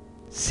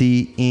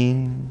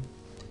 Seeing.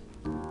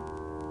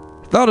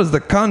 Thought is the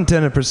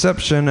content of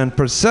perception, and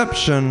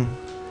perception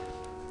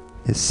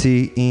is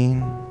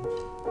seeing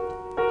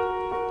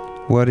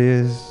what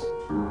is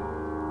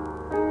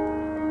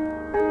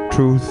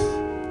truth,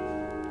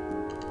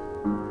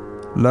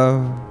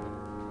 love,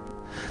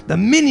 the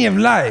meaning of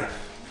life,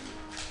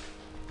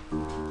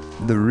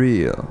 the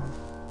real.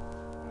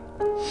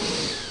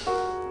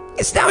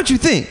 It's not what you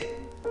think.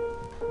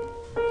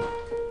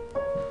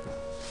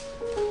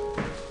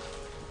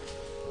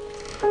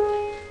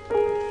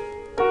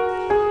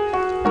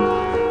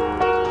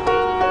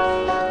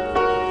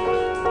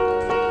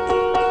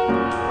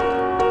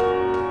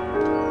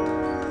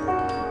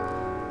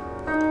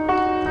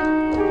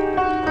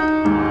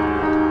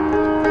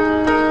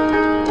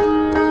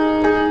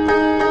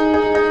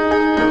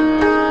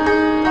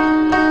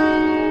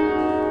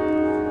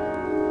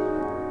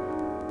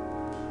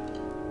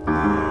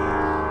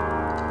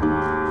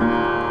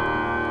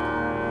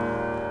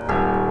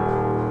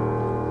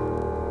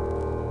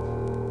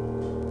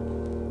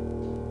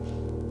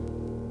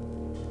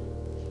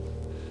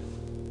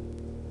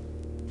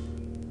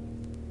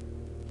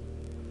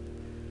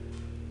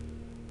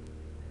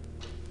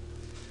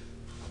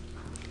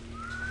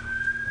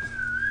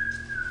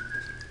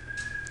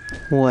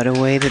 What a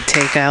way to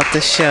take out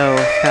the show,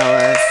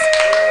 fellas.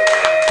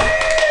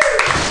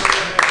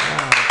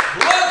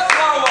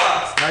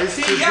 Nice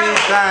to be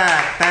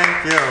back.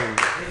 Thank you.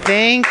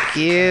 Thank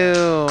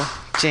you,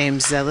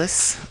 James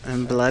Ellis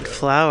and Blood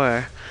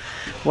Flower.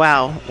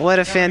 Wow, what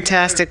a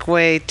fantastic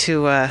way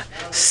to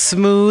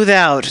smooth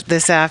out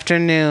this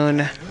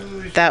afternoon.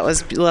 That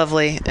was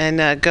lovely.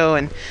 And go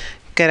and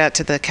get out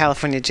to the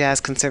California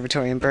Jazz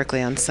Conservatory in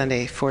Berkeley on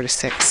Sunday, 4 to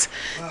 6.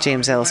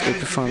 James Ellis will be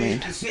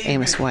performing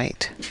Amos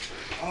White.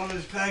 All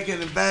this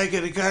packing and bag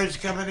of the cards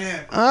coming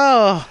in.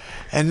 Oh.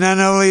 And not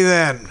only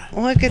then.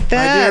 Look at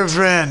that. My dear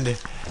friend,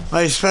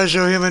 my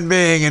special human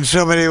being in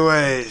so many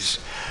ways.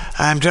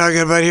 I'm talking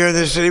about here in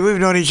this city. We've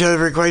known each other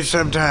for quite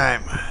some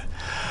time.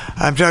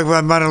 I'm talking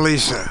about Mona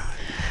Lisa.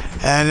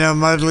 And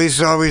Mona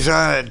Lisa's always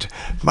on it.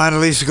 Mona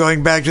Lisa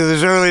going back to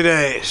those early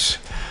days.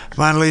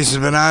 Mona Lisa's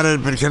been on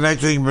it, been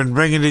connecting, been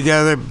bringing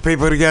together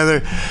people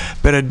together,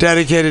 been a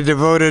dedicated,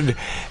 devoted,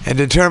 and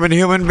determined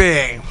human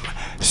being.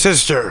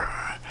 Sister,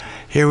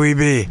 here we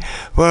be.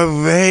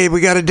 Well, hey,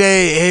 we got a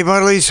day. Hey,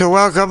 Mona Lisa,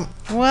 welcome.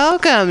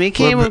 Welcome. You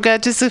came. We've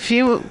got just a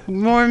few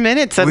more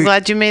minutes. I'm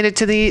glad you made it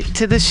to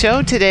the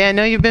show today. I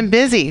know you've been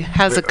busy.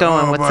 How's it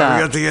going? What's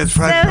up? So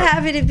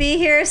happy to be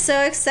here.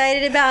 So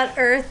excited about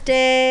Earth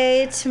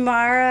Day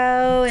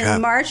tomorrow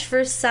and March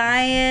for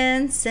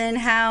Science, and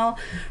how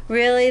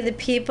really the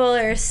people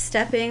are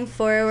stepping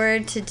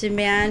forward to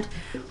demand.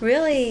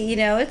 Really, you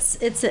know, it's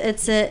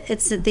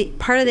the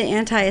part of the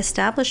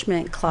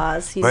anti-establishment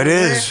clause. You know, it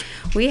is.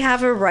 We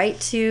have a right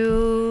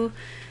to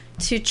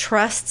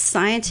trust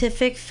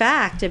scientific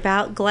fact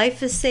about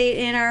glyphosate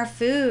in our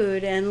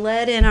food and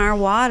lead in our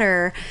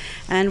water,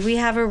 and we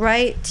have a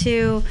right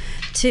to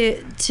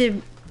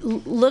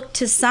look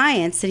to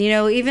science. And, you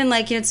know, even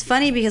like, you know, it's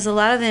funny because a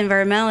lot of the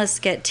environmentalists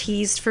get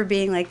teased for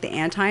being like the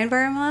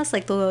anti-environmentalists.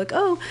 Like, they'll go like,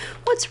 oh,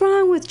 what's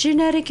wrong with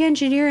genetic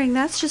engineering?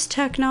 That's just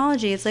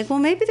technology. It's like, well,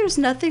 maybe there's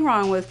nothing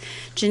wrong with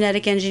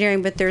genetic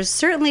engineering, but there's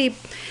certainly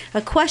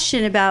a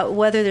question about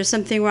whether there's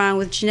something wrong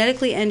with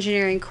genetically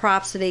engineering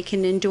crops so they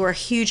can endure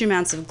huge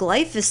amounts of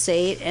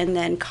glyphosate and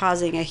then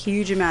causing a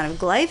huge amount of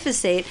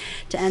glyphosate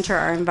to enter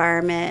our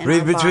environment.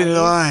 Read between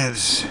the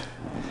lines.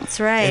 That's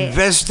right.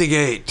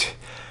 Investigate.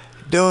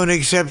 Don't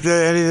accept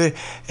anything.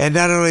 And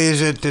not only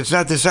is it's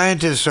not the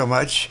scientists so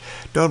much.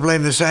 Don't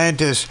blame the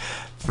scientists.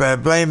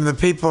 Blame the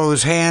people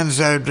whose hands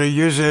are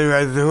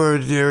who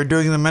are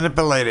doing the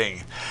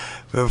manipulating.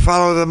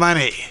 Follow the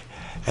money.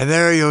 And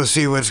there you'll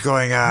see what's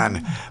going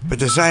on. But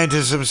the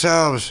scientists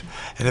themselves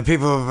and the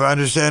people who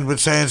understand what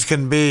science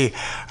can be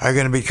are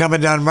going to be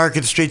coming down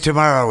Market Street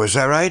tomorrow. Is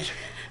that right?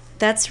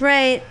 That's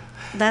right.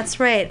 That's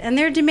right. And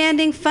they're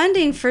demanding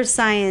funding for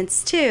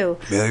science, too.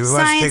 Yeah, we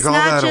science, take all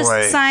not that just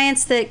away.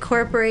 Science that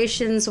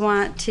corporations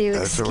want to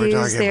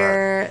excuse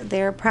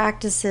their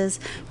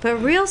practices, but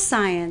real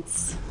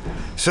science.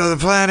 So the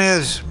plan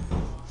is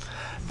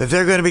that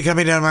they're going to be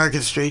coming down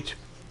Market Street.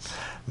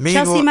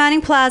 Chelsea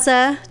Mining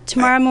Plaza,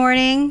 tomorrow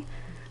morning,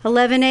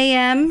 11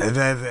 a.m. And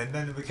then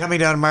they'll be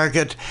coming down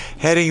Market,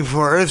 heading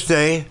for Earth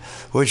Day,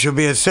 which will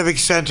be at Civic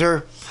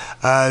Center.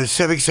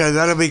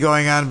 That'll be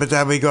going on, but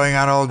that'll be going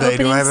on all day.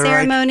 Do I have it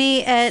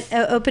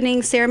right?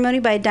 Opening ceremony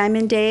by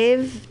Diamond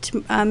Dave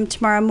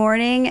tomorrow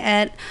morning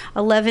at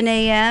 11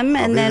 a.m.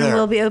 And then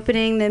we'll be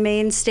opening the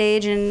main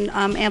stage and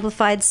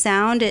amplified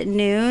sound at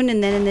noon,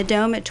 and then in the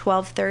dome at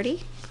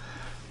 12:30.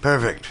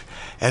 Perfect.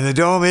 And the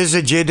dome is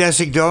a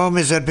geodesic dome?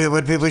 Is that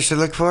what people should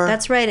look for?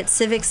 That's right, at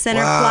Civic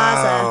Center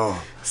Plaza.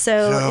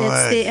 So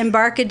it's the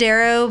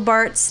Embarcadero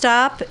BART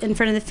stop in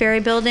front of the ferry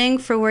building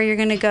for where you're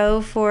going to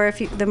go for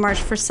the March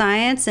for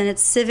Science, and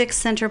it's Civic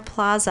Center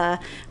Plaza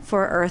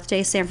for Earth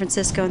Day San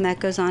Francisco, and that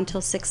goes on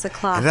till 6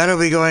 o'clock. And that'll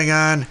be going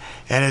on,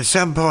 and at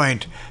some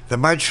point, the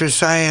March for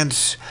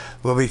Science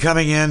will be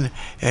coming in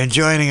and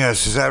joining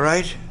us. Is that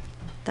right?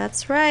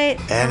 That's right.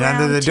 And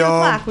around under the 2 dome,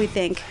 o'clock, we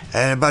think.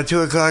 And about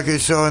 2 o'clock or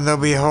so, and they'll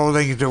be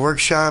holding the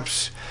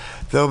workshops.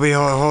 They'll be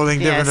holding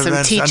different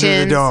events teach-ins.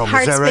 under the dome.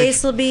 Heart Is that right?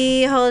 Space will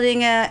be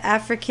holding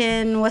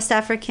West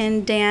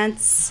African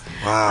dance.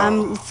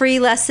 Wow. Free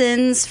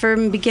lessons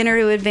from beginner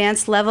to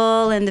advanced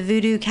level, and the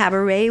Voodoo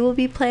Cabaret will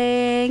be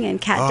playing, and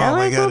Cat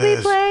Delic will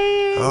be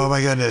playing. Oh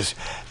my goodness.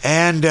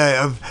 And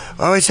I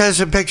always had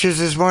some pictures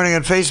this morning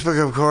on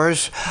Facebook, of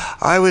course.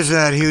 I was in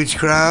that huge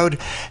crowd,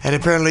 and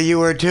apparently you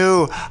were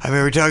too. I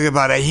mean, we're talking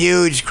about a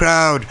huge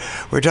crowd.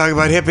 We're talking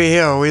about Hippie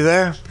Hill. Were you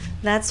there?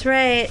 That's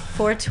right,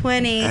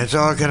 420. And it's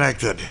all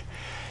connected.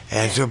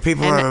 And so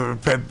people we're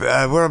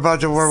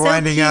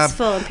winding up. So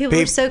peaceful, and people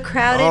were so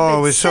crowded. Oh, but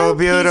it was so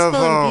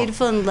beautiful.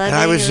 Beautiful and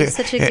loving. It was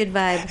such a good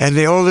vibe. And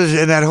the oldest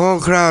in that whole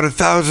crowd of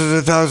thousands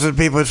and thousands of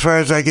people, as far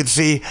as I could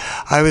see,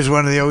 I was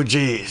one of the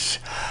OGs.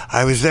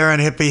 I was there on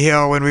Hippie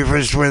Hill when we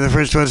were the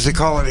first ones to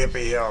call it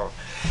Hippie Hill.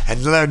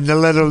 And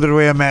little did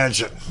we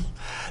imagine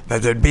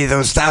that there'd be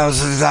those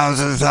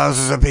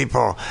thousands of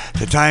people.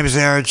 The times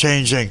they are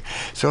changing.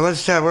 So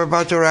we're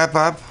about to wrap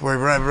up. We're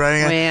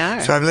running. We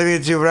are. So I'm leaving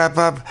it to wrap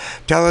up.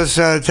 Tell us,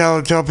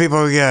 tell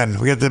people again.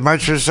 We got the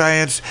March for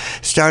Science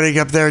starting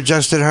up there,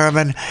 Justin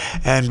Herman,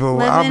 and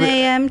 11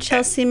 a.m.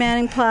 Chelsea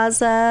Manning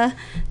Plaza.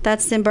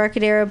 That's the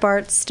Embarcadero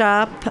BART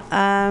stop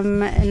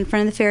in front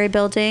of the ferry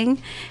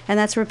building, and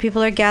that's where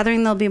people are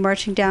gathering. They'll be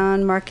marching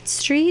down Market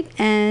Street,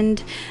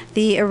 and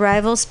the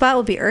arrival spot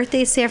will be Earth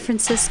Day San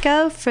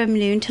Francisco from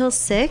noon till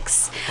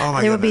 6.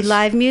 Oh, there will be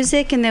live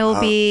music, and there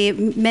will be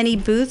many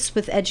booths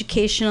with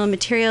educational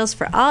materials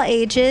for all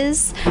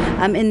ages.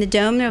 In the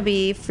dome, there will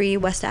be free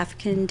West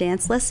African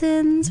dance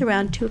lessons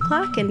around 2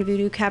 o'clock, and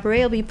Voodoo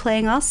Cabaret will be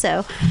playing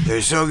also.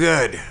 They're so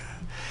good.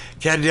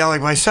 Cat Delic,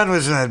 my son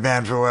was in that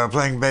band for a while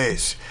playing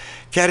bass.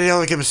 Cat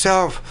Delic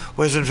himself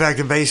was in fact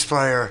a bass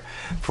player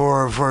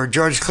for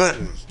George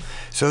Clinton.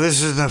 So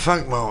this is in the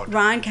funk mode.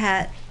 Ron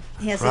Cat.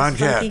 He has those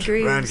funky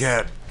grooves. Ron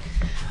Cat.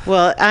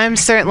 Well, I'm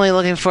certainly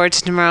looking forward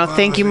to tomorrow.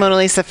 Thank you, Mona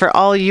Lisa, for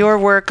all your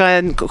work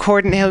on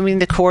helping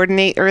to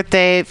coordinate Earth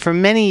Day for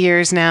many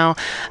years now.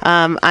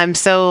 I'm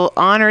so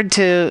honored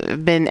to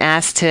have been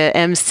asked to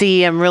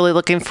MC. I'm really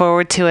looking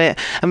forward to it.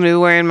 I'm going to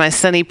be wearing my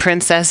Sunny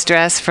Princess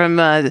dress from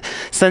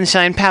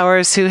Sunshine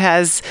Powers, who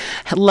has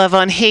Love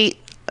on Hate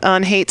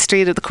on Haight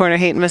Street at the corner of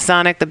Haight and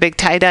Masonic, the big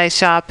tie-dye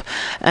shop.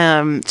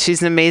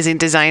 She's an amazing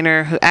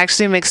designer who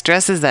actually makes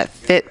dresses that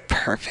fit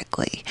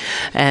perfectly.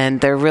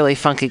 And they're really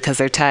funky because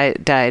they're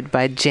dyed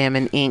by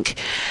Jammin' Ink.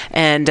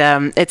 And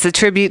it's a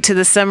tribute to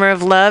the Summer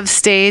of Love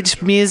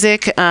stage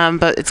music,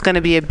 but it's going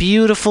to be a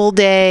beautiful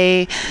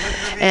day.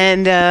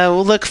 And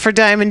we'll look for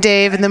Diamond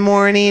Dave in the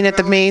morning at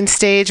the main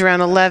stage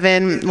around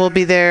 11. We'll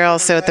be there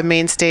also at the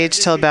main stage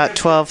till about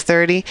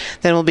 12:30.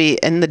 Then we'll be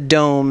in the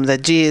dome, the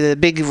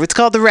big, it's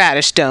called the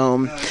Radish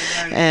Dome.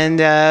 And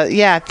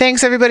yeah,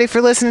 thanks everybody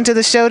for listening to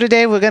the show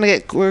today.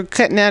 We're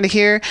cutting out of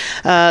here.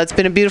 It's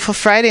been a beautiful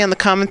Friday on the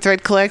Common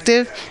Thread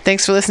Collective.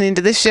 Thanks for listening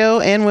to this show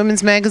and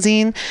Women's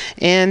Magazine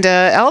and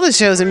all the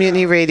shows at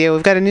Mutiny Radio.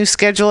 We've got a new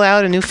schedule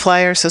out, a new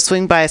flyer, so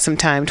swing by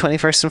sometime,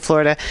 21st in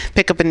Florida,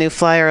 pick up a new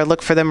flyer or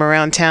look for them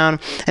around town.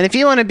 And if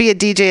you want to be a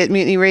DJ at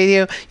Mutiny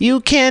Radio,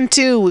 you can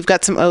too. We've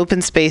got some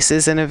open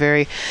spaces and a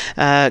very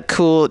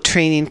cool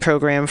training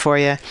program for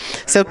you.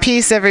 So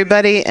peace,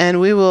 everybody, and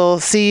we will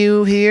see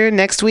you here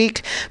next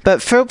week.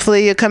 But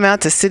hopefully you'll come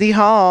out to City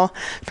Hall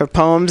for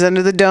Poems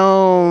Under the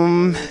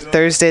Dome,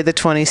 Thursday the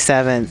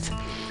 27th,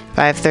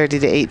 5:30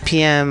 to 8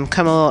 p.m.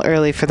 Come a little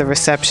early for the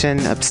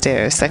reception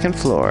upstairs, second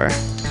floor.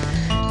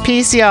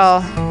 Peace,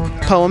 y'all.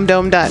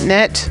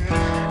 Poemdome.net,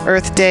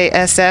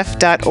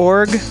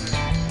 earthdaysf.org,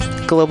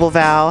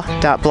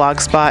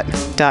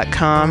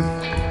 globalval.blogspot.com,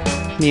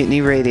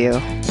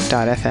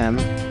 mutinyradio.fm.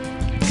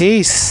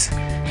 Peace.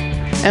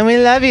 And we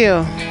love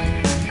you.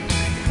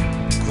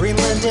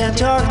 Greenland,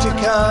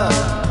 Antarctica,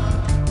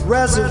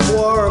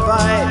 reservoir of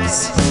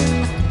ice,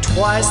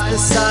 twice the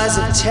size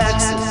of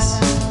Texas,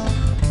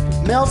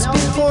 melts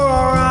before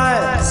our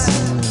eyes.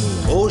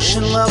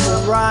 Ocean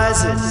level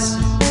rises,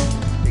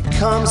 it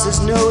comes as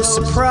no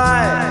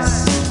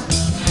surprise,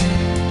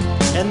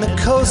 and the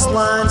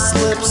coastline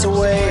slips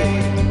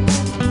away.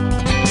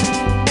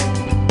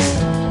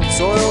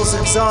 Soil's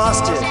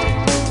exhausted,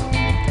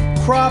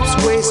 crops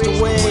waste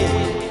away,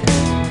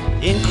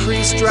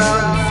 increased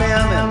drought and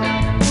famine,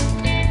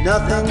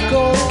 nothing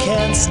gold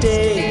can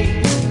stay.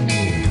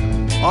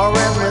 Our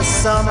endless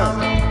summer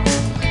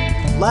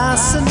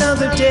lasts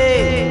another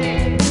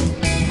day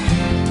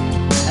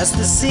as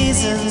the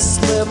seasons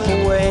slip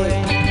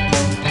away.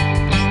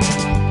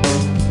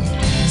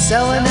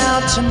 Selling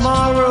out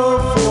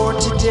tomorrow for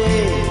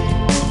today.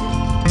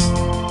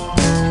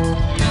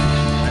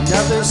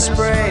 Another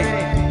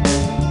spring,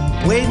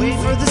 waiting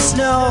for the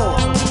snow.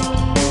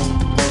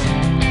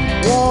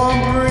 Warm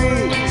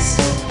breeze,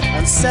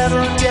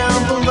 unsettled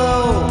down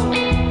below.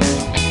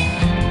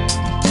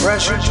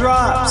 Pressure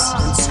drops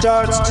and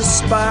starts to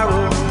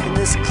spiral in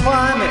this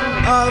climate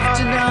of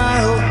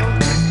denial.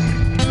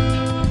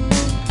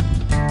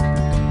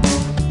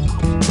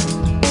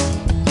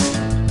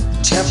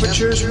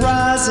 Temperatures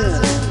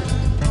rising.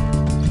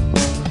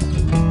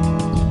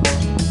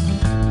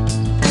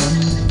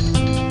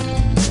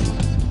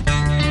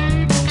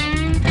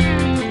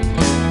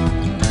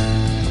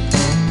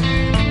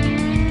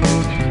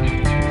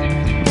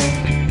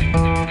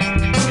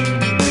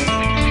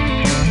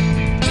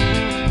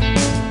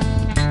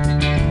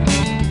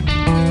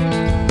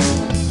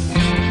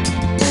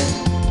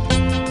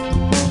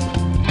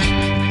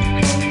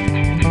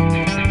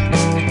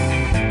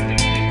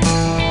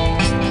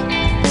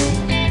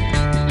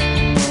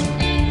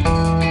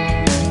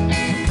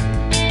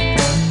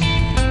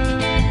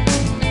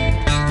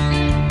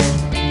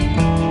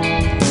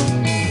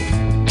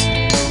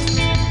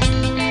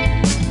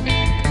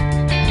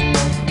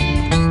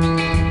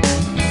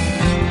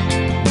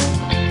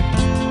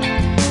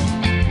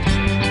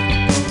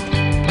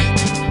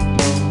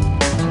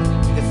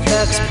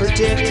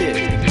 Predicted,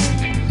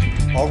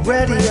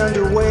 already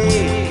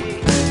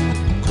underway.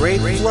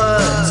 Great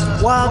floods,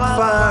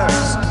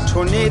 wildfires,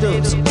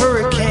 tornadoes,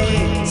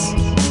 hurricanes.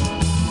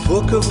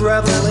 Book of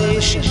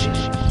Revelation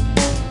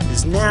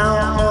is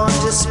now on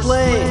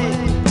display,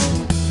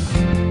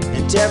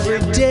 and every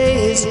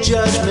day is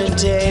Judgment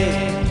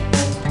Day.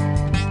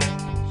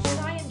 Should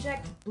I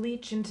inject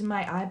bleach into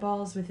my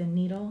eyeballs with a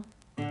needle?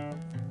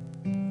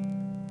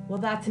 Well,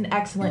 that's an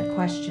excellent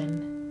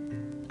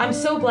question. I'm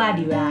so glad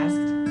you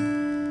asked.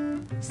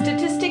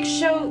 Statistics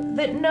show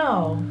that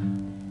no,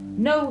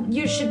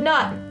 you should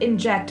not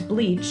inject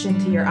bleach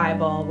into your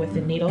eyeball with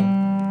a needle.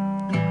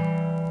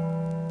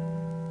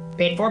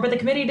 Paid for by the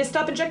committee to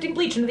stop injecting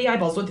bleach into the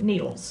eyeballs with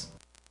needles.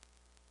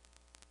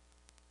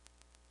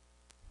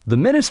 The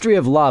Ministry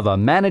of Lava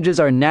manages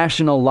our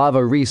national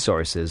lava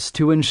resources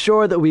to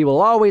ensure that we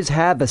will always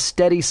have a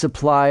steady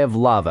supply of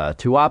lava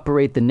to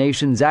operate the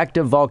nation's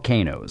active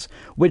volcanoes,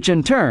 which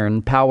in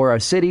turn power our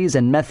cities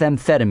and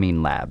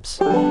methamphetamine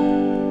labs.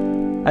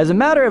 As a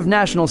matter of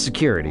national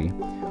security,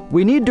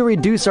 we need to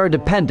reduce our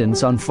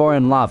dependence on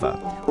foreign lava,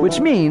 which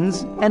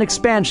means an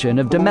expansion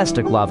of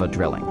domestic lava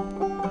drilling.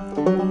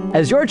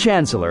 As your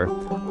chancellor,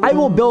 I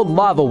will build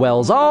lava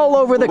wells all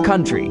over the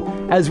country,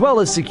 as well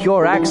as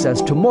secure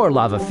access to more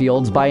lava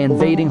fields by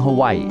invading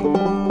Hawaii.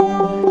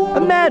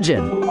 Imagine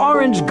Imagine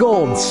orange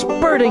gold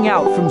spurting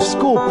out from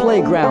school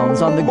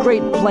playgrounds on the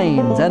Great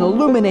Plains and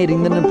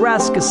illuminating the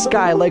Nebraska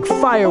sky like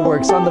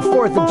fireworks on the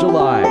 4th of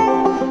July.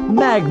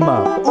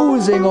 Magma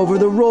oozing over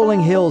the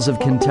rolling hills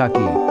of Kentucky.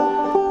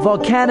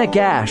 Volcanic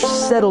ash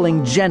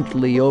settling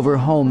gently over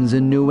homes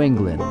in New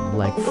England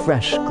like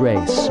fresh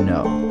gray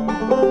snow.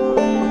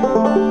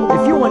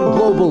 If you want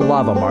global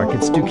lava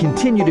markets to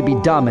continue to be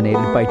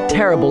dominated by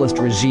terriblest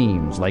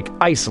regimes like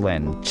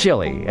Iceland,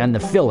 Chile, and the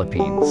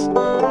Philippines,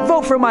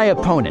 vote for my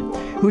opponent,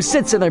 who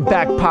sits in their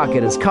back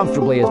pocket as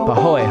comfortably as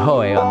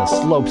Pahoehoe on the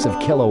slopes of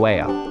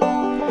Kilauea.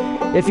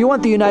 If you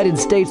want the United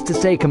States to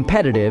stay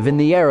competitive in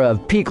the era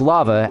of peak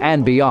lava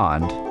and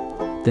beyond,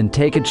 then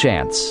take a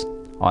chance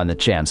on the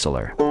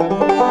Chancellor.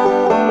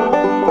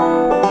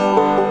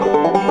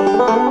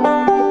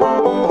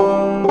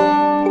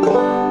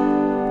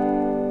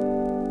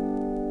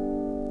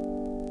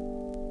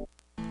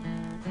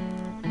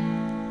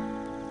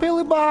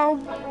 Billy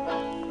Bob,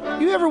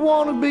 you ever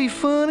want to be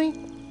funny?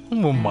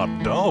 Well, my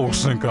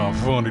dogs think I'm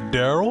funny,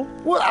 Daryl.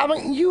 Well, I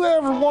mean, you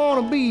ever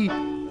want to be,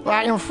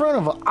 like, in front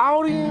of an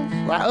audience?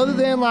 Like, other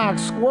than, like,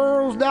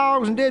 squirrels,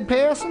 dogs, and dead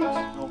peasants?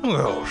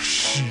 Oh,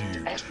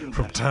 shoot.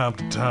 From time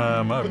to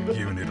time, I've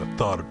given it a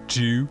thought or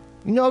two.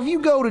 You know, if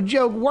you go to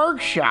Joke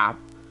Workshop,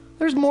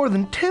 there's more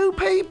than 2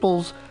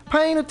 peoples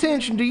paying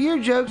attention to your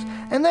jokes,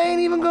 and they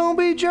ain't even gonna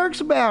be jerks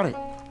about it.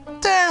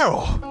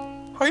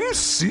 Daryl, are you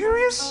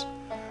serious?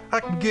 I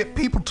can get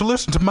people to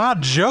listen to my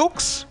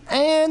jokes?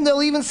 And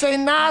they'll even say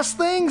nice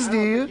things,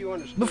 dude,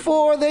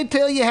 before they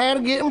tell you how to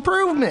get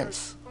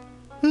improvements.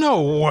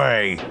 No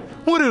way.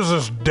 What is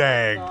this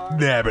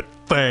dag-nabbit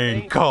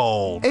thing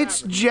called?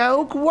 It's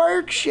Joke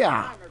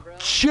Workshop.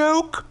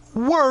 Joke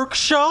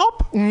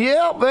Workshop?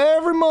 Yep,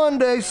 every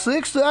Monday,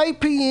 6 to 8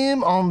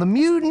 p.m. on the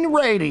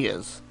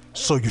MutinyRadio.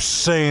 So you're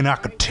saying I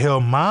could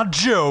tell my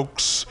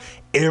jokes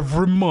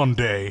every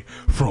Monday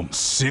from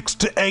 6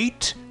 to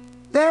 8?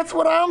 That's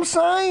what I'm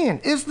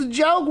saying. It's the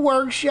Joke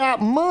Workshop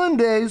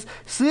Mondays,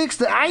 6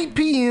 to 8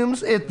 p.m.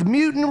 at the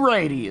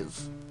MutinyRadio.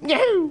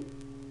 Yahoo!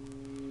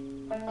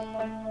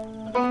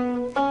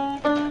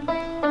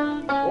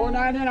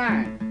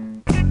 $4.99.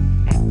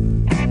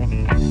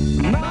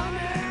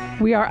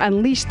 We are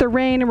Unleash the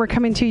Rain, and we're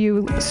coming to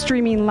you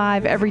streaming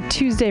live every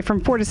Tuesday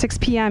from 4 to 6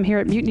 p.m. here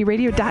at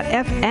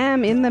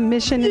MutinyRadio.fm in the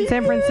Mission in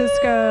San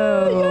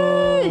Francisco.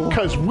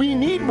 Because we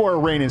need more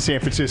rain in San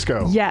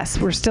Francisco. Yes,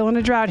 we're still in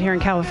a drought here in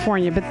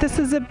California, but this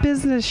is a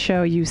business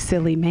show, you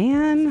silly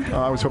man.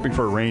 I was hoping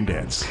for a rain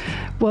dance.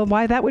 Well,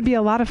 why, that would be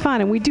a lot of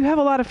fun, and we do have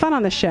a lot of fun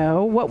on the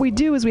show. What we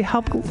do is we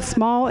help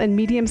small and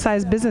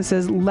medium-sized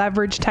businesses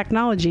leverage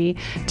technology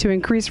to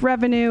increase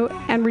revenue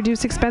and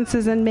reduce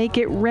expenses and make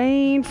it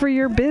rain for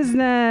your business.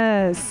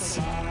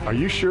 Are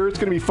you sure it's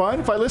going to be fun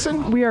if I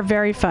listen? We are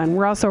very fun.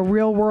 We're also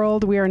real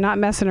world. We are not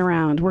messing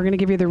around. We're going to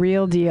give you the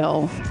real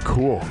deal.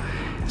 Cool.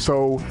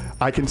 So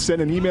I can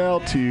send an email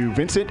to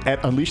Vincent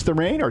at Unleash the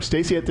Rain or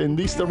Stacy at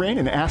Unleash the Rain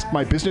and ask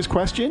my business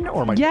question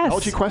or my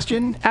technology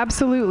question?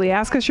 Absolutely.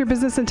 Ask us your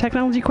business and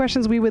technology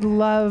questions. We would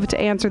love to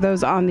answer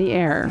those on the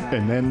air.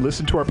 And then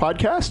listen to our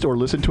podcast or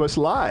listen to us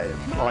live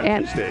on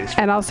Tuesdays.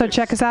 And also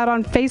check us out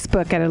on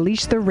Facebook at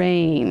Unleash the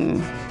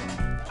Rain.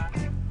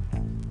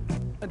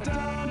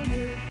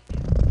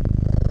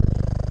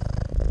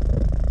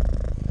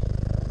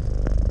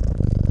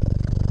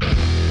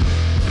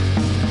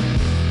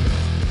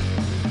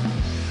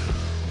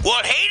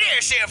 Well, hey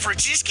there, San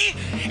Francisco.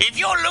 If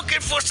you're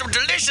looking for some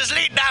delicious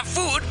late-night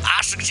food,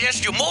 I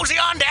suggest you mosey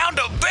on down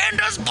to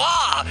Bender's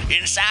Bar.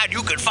 Inside,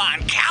 you can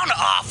find counter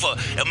offer,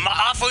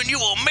 offering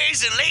you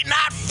amazing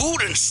late-night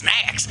food and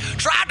snacks.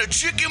 Try the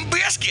chicken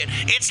biscuit.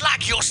 It's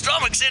like your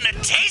stomach's in a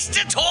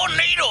tasty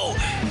tornado.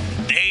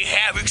 They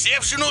have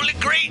exceptionally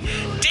great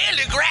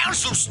daily ground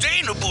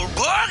sustainable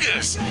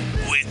burgers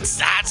with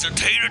sides of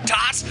tater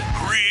tots,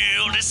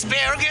 grilled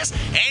asparagus,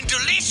 and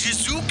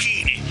delicious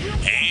zucchini,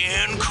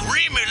 and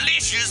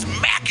creamy-licious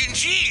mac and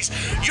cheese.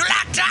 You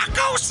like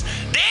tacos?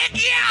 They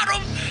got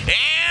them.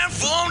 And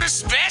from the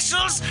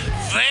specials,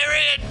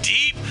 very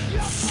deep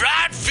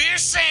fried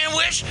fish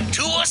sandwich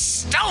to a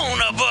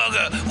stoner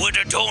burger with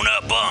a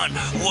donut bun.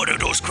 What are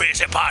those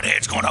crazy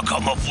potheads gonna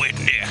come up with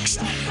next?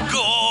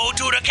 Go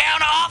to the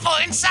counter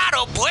offer inside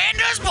of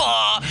Bender's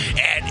Bar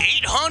at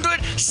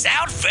 800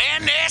 South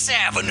Van Ness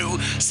Avenue,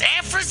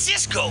 San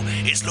Francisco.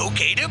 It's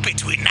located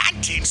between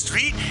 19th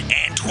Street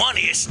and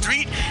 20th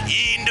Street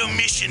in the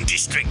Mission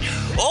District.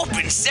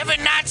 Open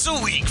 7 nights a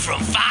week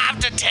from 5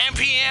 to 10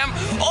 p.m.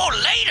 or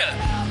later.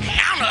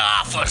 Counter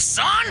offer,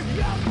 son.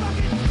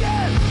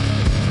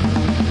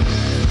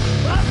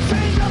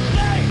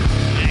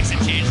 The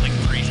accent changed like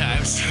 3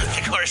 times through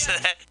the course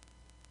of that.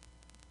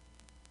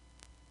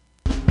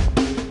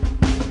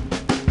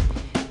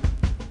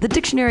 The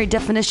dictionary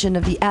definition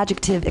of the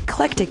adjective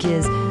eclectic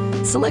is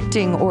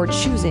selecting or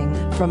choosing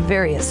from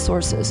various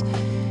sources.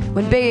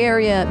 When Bay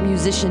Area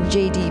musician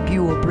J.D.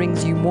 Buell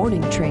brings you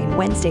Morning Train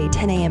Wednesday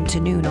 10 a.m. to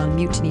noon on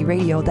Mutiny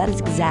Radio, that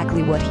is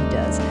exactly what he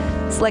does.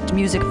 Select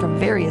music from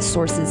various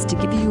sources to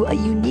give you a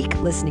unique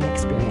listening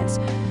experience.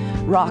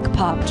 rock,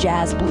 pop,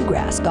 jazz,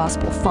 bluegrass,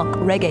 gospel, funk,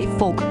 reggae,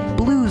 folk,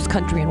 blues,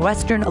 country and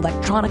western,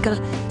 electronica,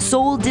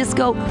 soul,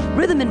 disco,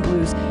 rhythm and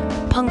blues,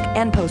 punk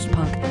and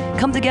post-punk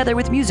come together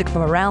with music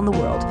from around the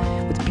world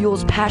with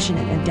Buell's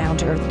passionate and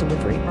down-to-earth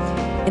delivery.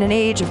 In an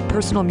age of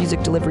personal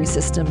music delivery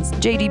systems,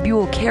 J.D.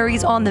 Buell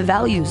carries on the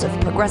values of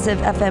progressive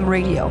FM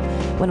radio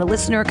when a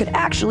listener could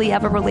actually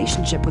have a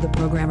relationship with a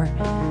programmer,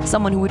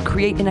 someone who would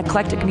create an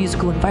eclectic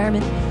musical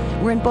environment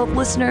wherein both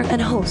listener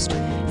and host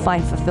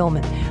find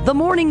fulfillment. The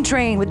Morning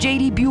Train with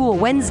J.D. Buell,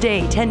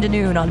 Wednesday, 10 to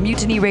noon on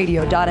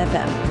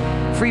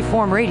MutinyRadio.fm.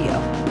 Freeform radio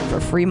for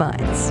free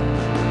minds.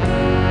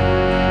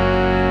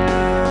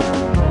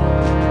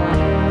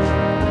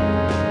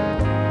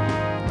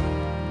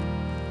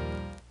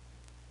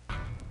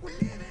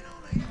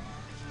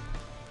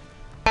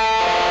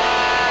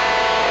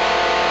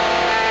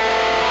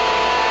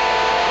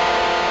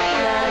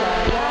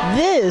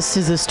 This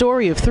is a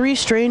story of three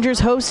strangers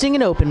hosting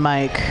an open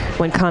mic.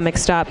 When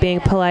comics stop being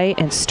polite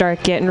and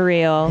start getting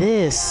real.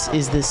 This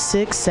is the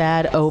Sick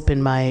Sad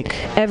Open Mic.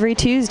 Every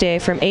Tuesday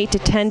from 8 to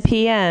 10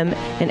 p.m.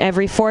 and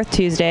every fourth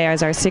Tuesday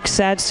is our Sick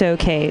Sad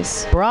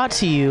Showcase. Brought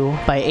to you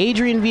by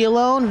Adrian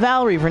Villalone,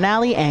 Valerie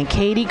Vernali, and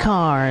Katie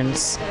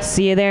Carnes.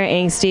 See you there,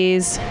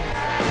 angsties.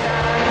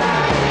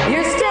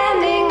 You're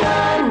standing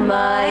on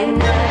my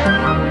neck.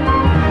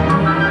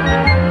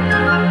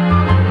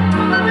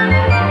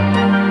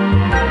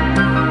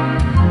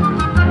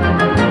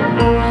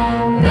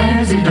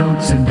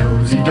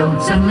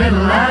 Dotes and little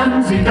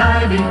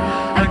lambsy-divey,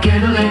 a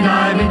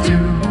kiddly-divey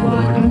too,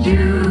 wouldn't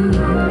you?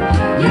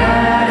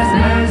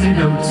 Yes, there's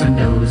dotes and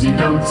dozy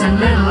dotes and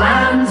little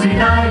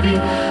lambsy-divey,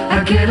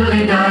 a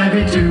kiddly-divey.